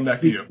second. It's going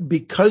back to you.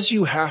 Because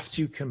you have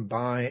to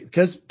combine,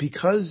 because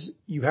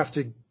you have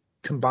to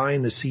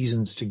combine the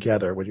seasons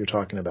together when you're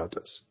talking about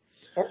this.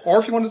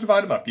 Or if you want to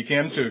divide them up, you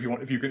can too. If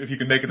you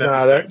can make it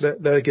that. No,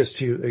 that gets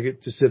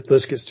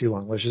this gets too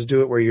long. Let's just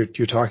do it where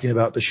you're talking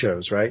about the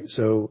shows, right?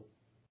 So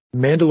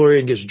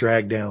Mandalorian gets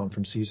dragged down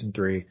from season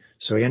 3.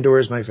 So Andor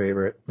is my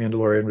favorite.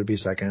 Mandalorian would be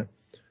second.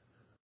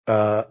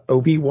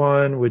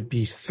 Obi-Wan would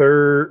be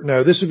third.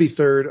 No, this would be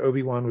third.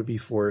 Obi-Wan would be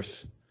fourth.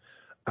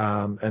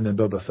 And then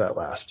Boba Fett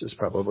last is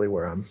probably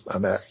where I'm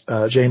at.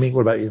 Jamie,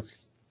 what about you?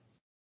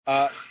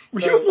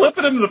 Were you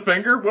flipping him the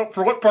finger?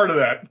 For what part of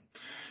that?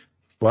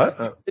 What?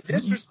 The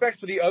disrespect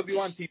for the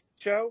Obi-Wan TV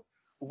show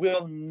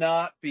will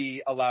not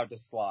be allowed to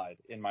slide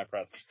in my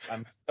presence.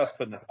 I'm just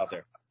putting this out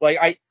there. Like,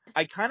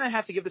 I kind of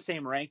have to give the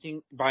same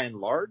ranking by and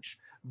large,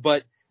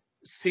 but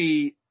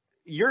see,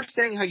 you're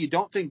saying how you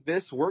don't think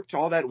this worked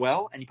all that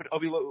well, and you put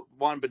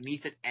Obi-Wan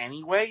beneath it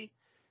anyway?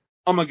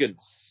 Oh my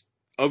goodness.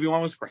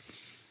 Obi-Wan was great.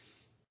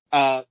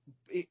 I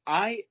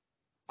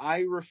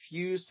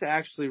refuse to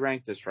actually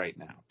rank this right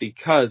now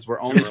because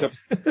we're only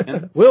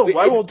Will,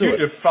 why won't do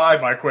it? You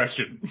defy my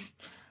question.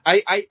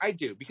 I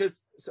do, because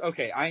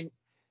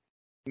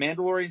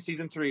Mandalorian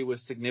season 3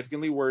 was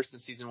significantly worse than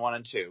season 1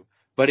 and 2,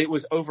 but it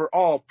was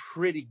overall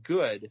pretty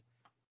good.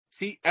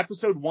 See,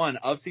 episode 1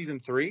 of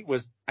season 3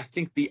 was, I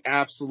think, the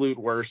absolute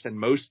worst and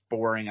most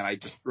boring, and I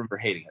just remember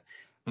hating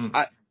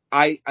it.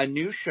 A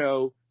new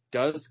show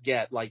does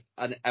get like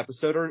an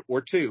episode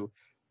or 2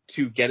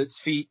 to get its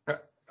feet,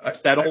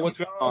 settle what's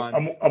going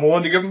on. I'm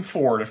willing to give them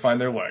 4 to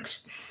find their legs.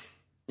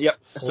 Yep.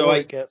 So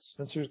I get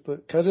Spencer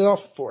cut it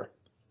off 4.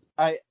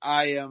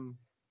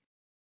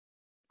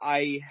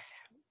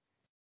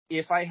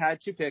 If I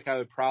had to pick, I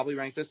would probably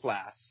rank this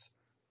last,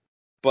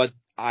 but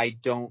I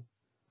don't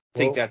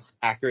think that's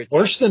accurate.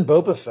 Worse than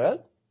Boba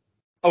Fett?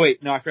 Oh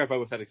wait, no, I forgot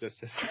Boba Fett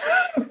existed.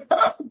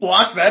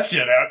 Block that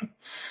shit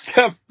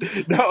out.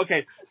 No,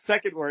 okay.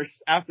 Second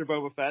worst after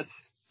Boba Fett.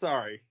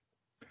 Sorry.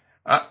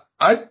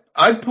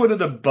 I'd put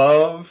it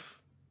above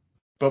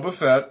Boba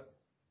Fett.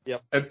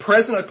 Yep. At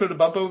present, I'd put it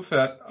above Boba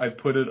Fett. I'd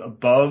put it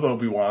above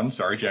Obi-Wan.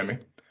 Sorry, Jamie.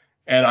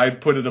 And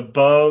I'd put it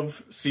above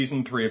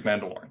season 3 of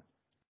Mandalorian.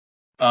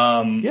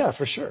 Yeah,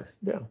 for sure.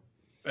 Yeah.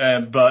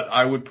 But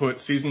I would put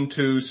season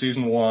 2,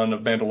 season 1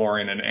 of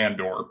Mandalorian and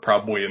Andor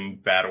probably in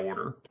that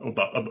order,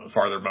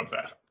 farther above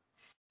that.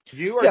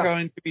 You are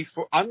going to be.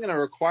 I'm going to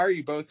require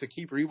you both to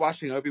keep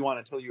rewatching Obi-Wan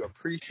until you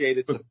appreciate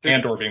it.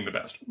 Andor being the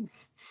best.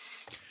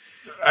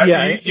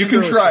 You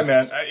can try,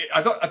 man.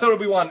 I thought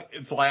Obi-Wan,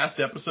 its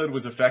last episode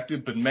was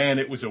effective, but man,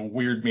 it was a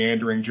weird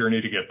meandering journey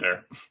to get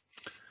there.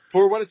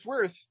 For what it's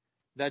worth,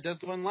 that does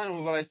go in line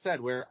with what I said,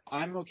 where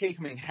I'm okay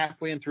coming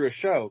halfway in through a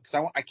show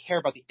because I care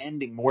about the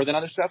ending more than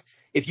other stuff.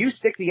 If you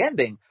stick the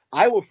ending,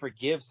 I will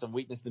forgive some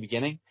weakness in the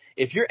beginning.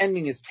 If your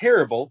ending is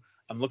terrible,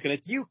 I'm looking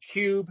at you,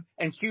 Cube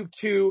and Cube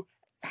 2,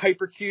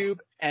 Hypercube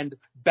and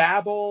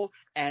Babel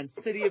and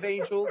City of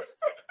Angels.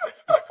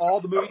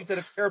 All the movies that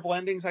have terrible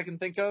endings I can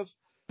think of.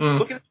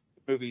 Look at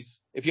the movies.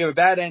 If you have a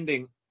bad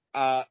ending,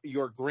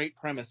 your great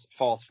premise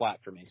falls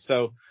flat for me.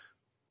 So,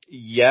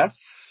 yes,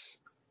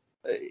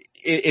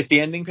 if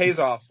the ending pays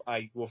off,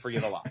 I will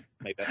forgive a lot.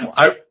 Make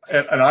that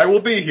and I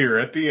will be here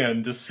at the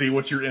end to see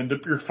what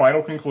your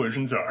final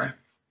conclusions are.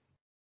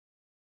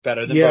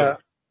 Better than both.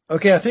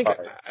 Okay, I think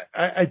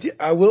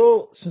I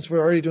will, since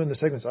we're already doing the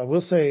segments, I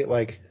will say,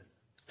 like,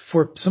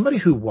 for somebody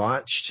who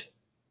watched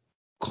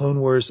Clone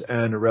Wars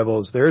and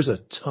Rebels, there's a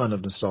ton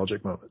of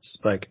nostalgic moments.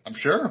 Like, I'm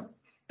sure.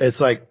 It's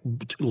like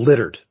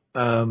littered.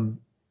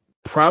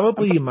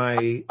 Probably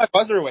my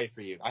buzzer away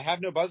for you. I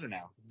have no buzzer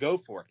now. Go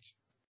for it.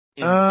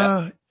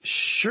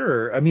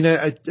 Sure. I mean,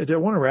 I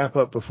don't want to wrap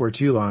up before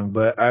too long,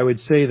 but I would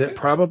say that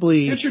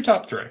probably get your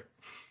top 3.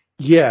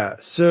 Yeah.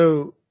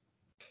 So,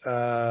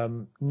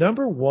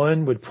 number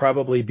 1 would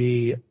probably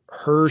be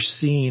her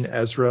seeing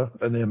Ezra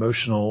and the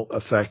emotional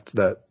effect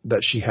that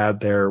she had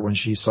there when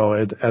she saw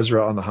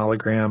Ezra on the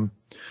hologram,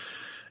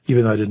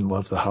 even though I didn't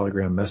love the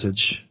hologram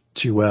message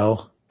too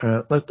well.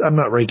 I'm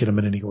not ranking them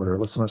in any order.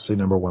 Let's not say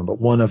number 1,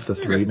 but one of the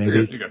 3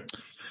 maybe. You're good.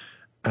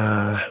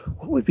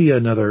 What would be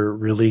another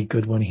really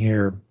good one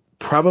here?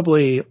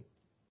 Probably,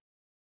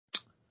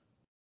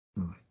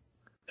 I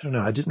don't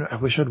know. I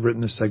wish I'd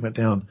written this segment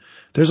down.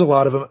 There's a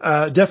lot of them.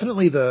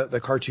 Definitely the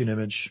cartoon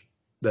image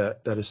that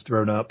is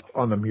thrown up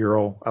on the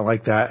mural. I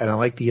like that. And I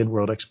like the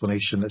in-world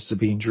explanation that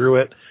Sabine drew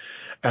it.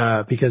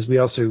 Because we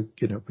also,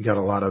 we got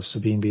a lot of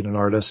Sabine being an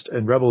artist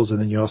in Rebels, and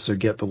then you also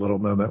get the little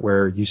moment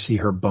where you see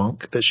her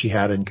bunk that she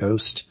had in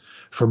Ghost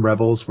from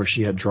Rebels, where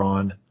she had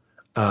drawn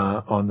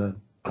on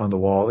the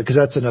wall. Because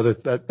that's another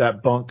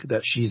that bunk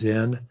that she's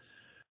in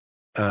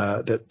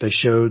that they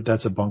showed.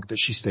 That's a bunk that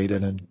she stayed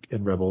in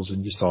Rebels,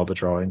 and you saw the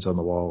drawings on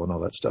the wall and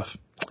all that stuff.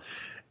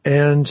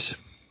 And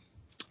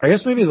I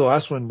guess maybe the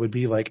last one would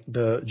be like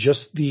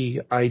just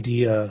the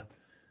idea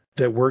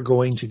that we're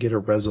going to get a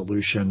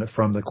resolution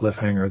from the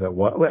cliffhanger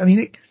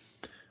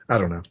I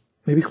don't know.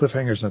 Maybe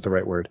cliffhanger is not the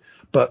right word.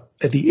 But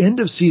at the end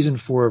of season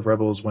 4 of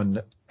Rebels,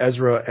 when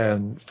Ezra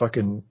and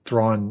fucking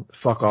Thrawn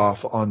fuck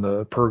off on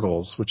the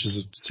Purgles, which is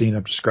a scene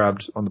I've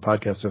described on the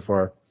podcast so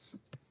far,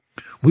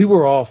 we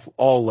were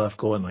all left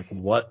going like,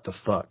 what the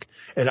fuck?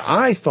 And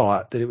I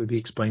thought that it would be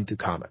explained through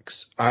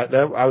comics.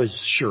 I was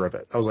sure of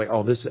it. I was like,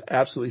 oh, this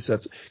absolutely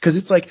sets, because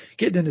it's like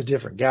getting into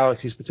different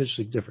galaxies,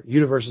 potentially different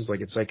universes.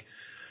 Like, it's like,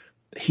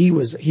 he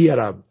had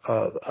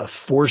a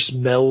force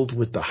meld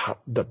with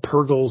the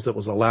Purgles that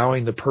was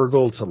allowing the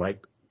Purgle to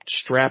like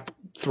strap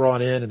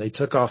Thrawn in, and they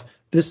took off.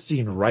 This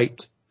scene right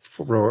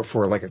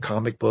for like a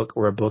comic book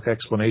or a book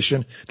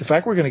explanation. The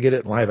fact we're going to get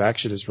it in live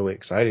action is really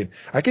exciting.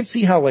 I can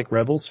see how like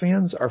Rebels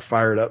fans are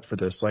fired up for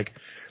this. Like,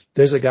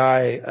 there's a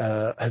guy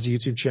has a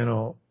YouTube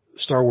channel,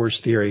 Star Wars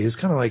Theory. He's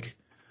kind of like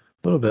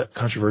a little bit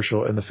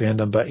controversial in the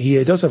fandom, but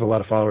he does have a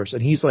lot of followers,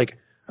 and he's like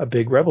a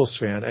big Rebels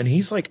fan, and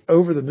he's like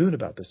over the moon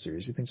about this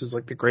series. He thinks it's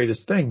like the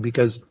greatest thing,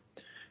 because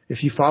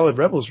if you followed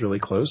Rebels really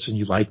close and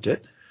you liked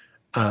it,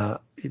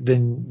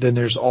 then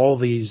there's all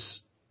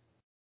these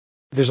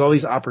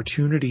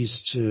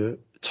opportunities to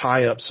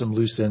tie up some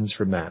loose ends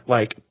from that,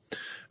 like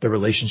the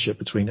relationship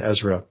between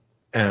Ezra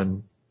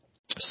and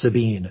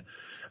Sabine.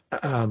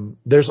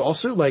 There's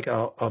also like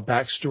a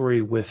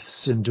backstory with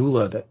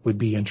Syndulla that would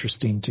be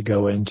interesting to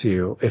go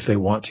into if they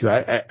want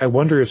to. I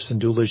wonder if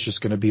Syndulla is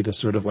just going to be the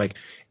sort of like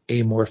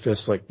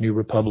amorphous, like New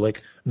Republic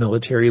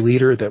military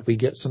leader that we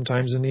get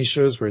sometimes in these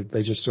shows, where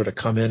they just sort of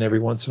come in every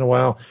once in a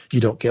while. You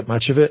don't get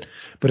much of it.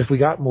 But if we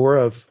got more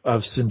of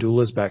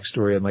Syndulla's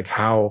backstory and like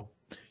how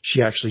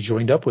she actually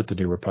joined up with the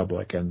New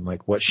Republic and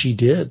like what she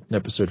did in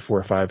episode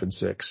 4, 5, and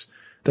 6,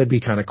 that'd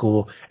be kind of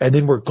cool. And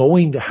then we're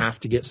going to have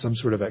to get some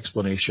sort of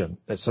explanation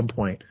at some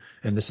point,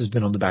 and this has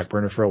been on the back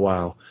burner for a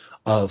while,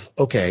 of,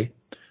 okay,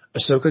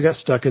 Ahsoka got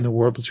stuck in the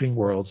world between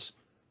worlds.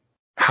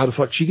 How the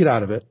fuck did she get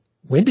out of it?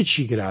 When did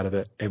she get out of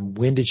it? And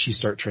when did she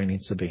start training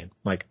Sabine?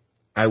 Like,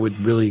 I would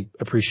really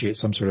appreciate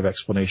some sort of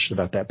explanation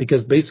about that,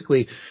 because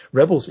basically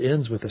Rebels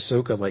ends with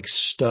Ahsoka like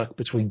stuck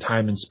between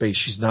time and space.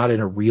 She's not in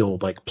a real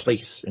like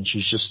place, and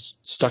she's just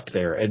stuck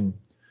there. And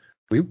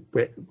we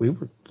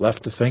were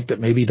left to think that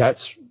maybe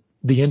that's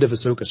the end of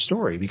Ahsoka's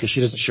story, because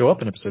she doesn't show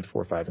up in episode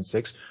 4, 5, and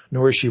 6,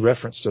 nor is she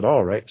referenced at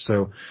all, right?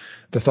 So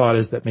the thought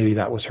is that maybe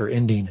that was her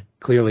ending.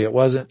 Clearly it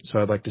wasn't, so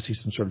I'd like to see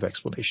some sort of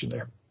explanation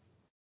there.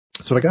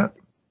 That's what I got.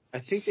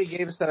 I think they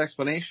gave us that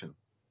explanation.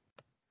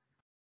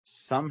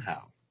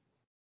 Somehow.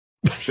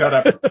 Shut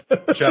up.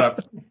 Shut up.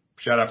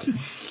 Shut up.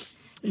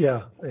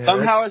 Yeah.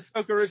 Somehow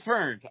Ahsoka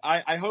returned.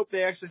 I hope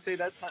they actually say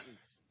that sentence.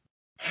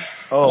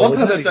 I love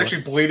how that's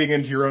actually bleeding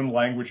into your own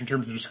language in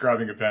terms of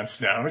describing events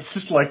now. It's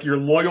just like your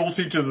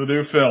loyalty to the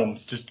new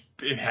films.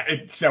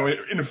 It's now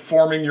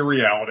informing your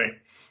reality.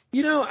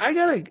 You know,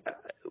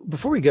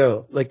 before we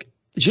go, like,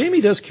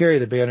 Jamie does carry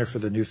the banner for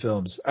the new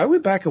films. I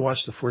went back and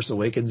watched The Force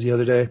Awakens the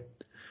other day.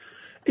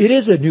 It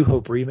is a New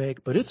Hope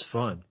remake, but it's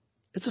fun.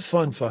 It's a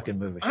fun fucking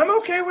movie.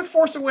 I'm okay with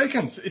Force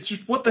Awakens. It's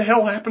just what the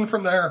hell happened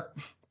from there.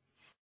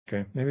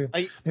 Okay, maybe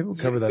we'll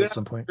cover that at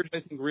some point. I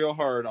think real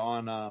hard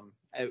on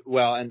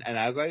well, and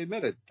as I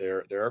admitted,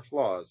 there are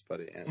flaws,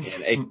 but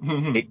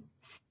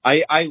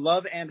I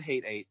love and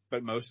hate 8,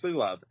 but mostly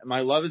love.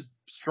 My love is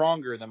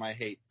stronger than my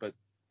hate, but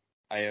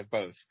I have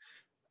both.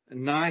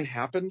 9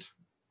 happened,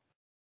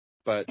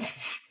 but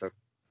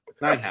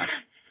 9 happened.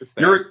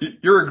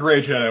 You're a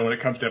gray Jedi when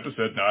it comes to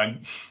episode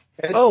 9.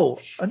 Oh,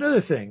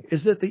 another thing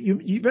is that you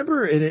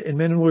remember in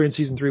Mandalorian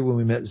season 3 when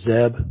we met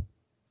Zeb?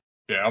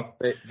 Yeah,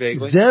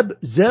 vaguely.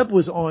 Zeb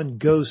was on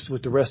Ghost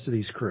with the rest of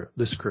this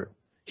crew.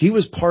 He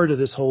was part of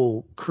this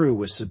whole crew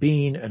with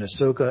Sabine and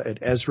Ahsoka and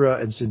Ezra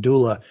and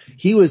Syndulla.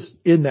 He was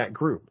in that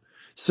group.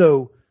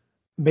 So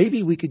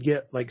maybe we could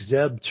get like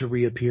Zeb to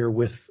reappear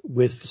with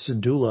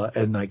Syndulla,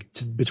 and like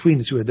between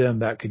the two of them,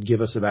 that could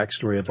give us a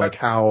backstory of like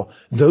how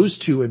those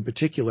two in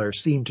particular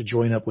seem to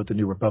join up with the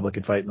New Republic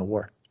and fight in the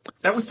war.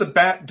 That was the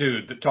bat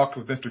dude that talked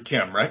with Mr.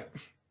 Kim, right?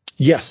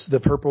 Yes, the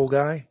purple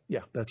guy.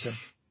 Yeah, that's him.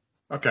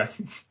 Okay.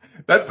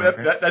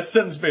 That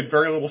sentence made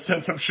very little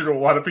sense, I'm sure, to a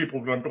lot of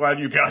people, but I'm glad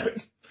you got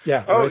it.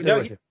 Yeah. Oh,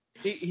 no,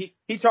 he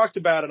talked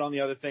about it on the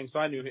other thing, so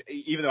I knew,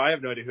 even though I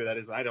have no idea who that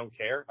is, and I don't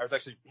care. I was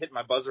actually hitting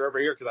my buzzer over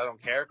here because I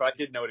don't care, but I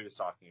did know what he was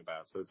talking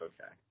about, so it's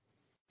okay.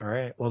 All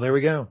right. Well, there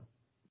we go.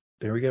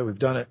 We've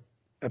done it.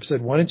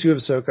 Episode 1 and 2 of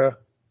Ahsoka.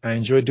 I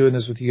enjoyed doing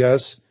this with you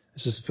guys.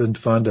 This has been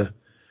fun to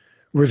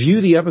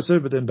review the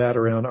episode, but then bat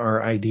around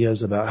our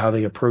ideas about how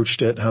they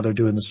approached it and how they're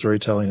doing the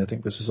storytelling. I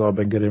think this has all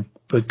been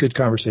good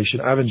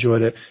conversation. I've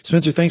enjoyed it.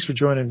 Spencer, thanks for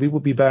joining. We will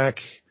be back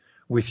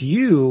with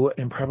you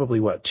in probably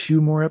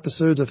 2 more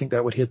episodes. I think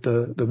that would hit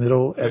the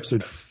middle,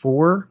 episode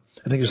 4.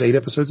 I think there's 8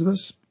 episodes of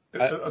this.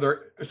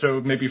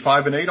 So maybe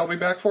 5 and 8 I'll be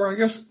back for, I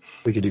guess.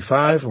 We could do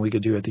 5, and we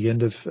could do at the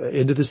end of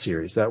the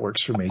series. That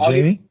works for me.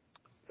 Jamie?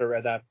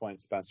 At that point,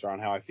 Spencer, on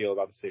how I feel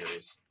about the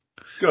series.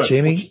 Good.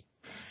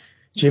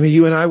 Jamie,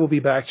 you and I will be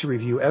back to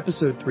review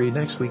episode 3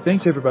 next week.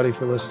 Thanks everybody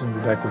for listening.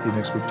 We'll be back with you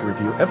next week to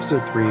review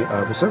episode 3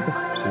 of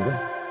Ahsoka. See you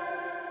then.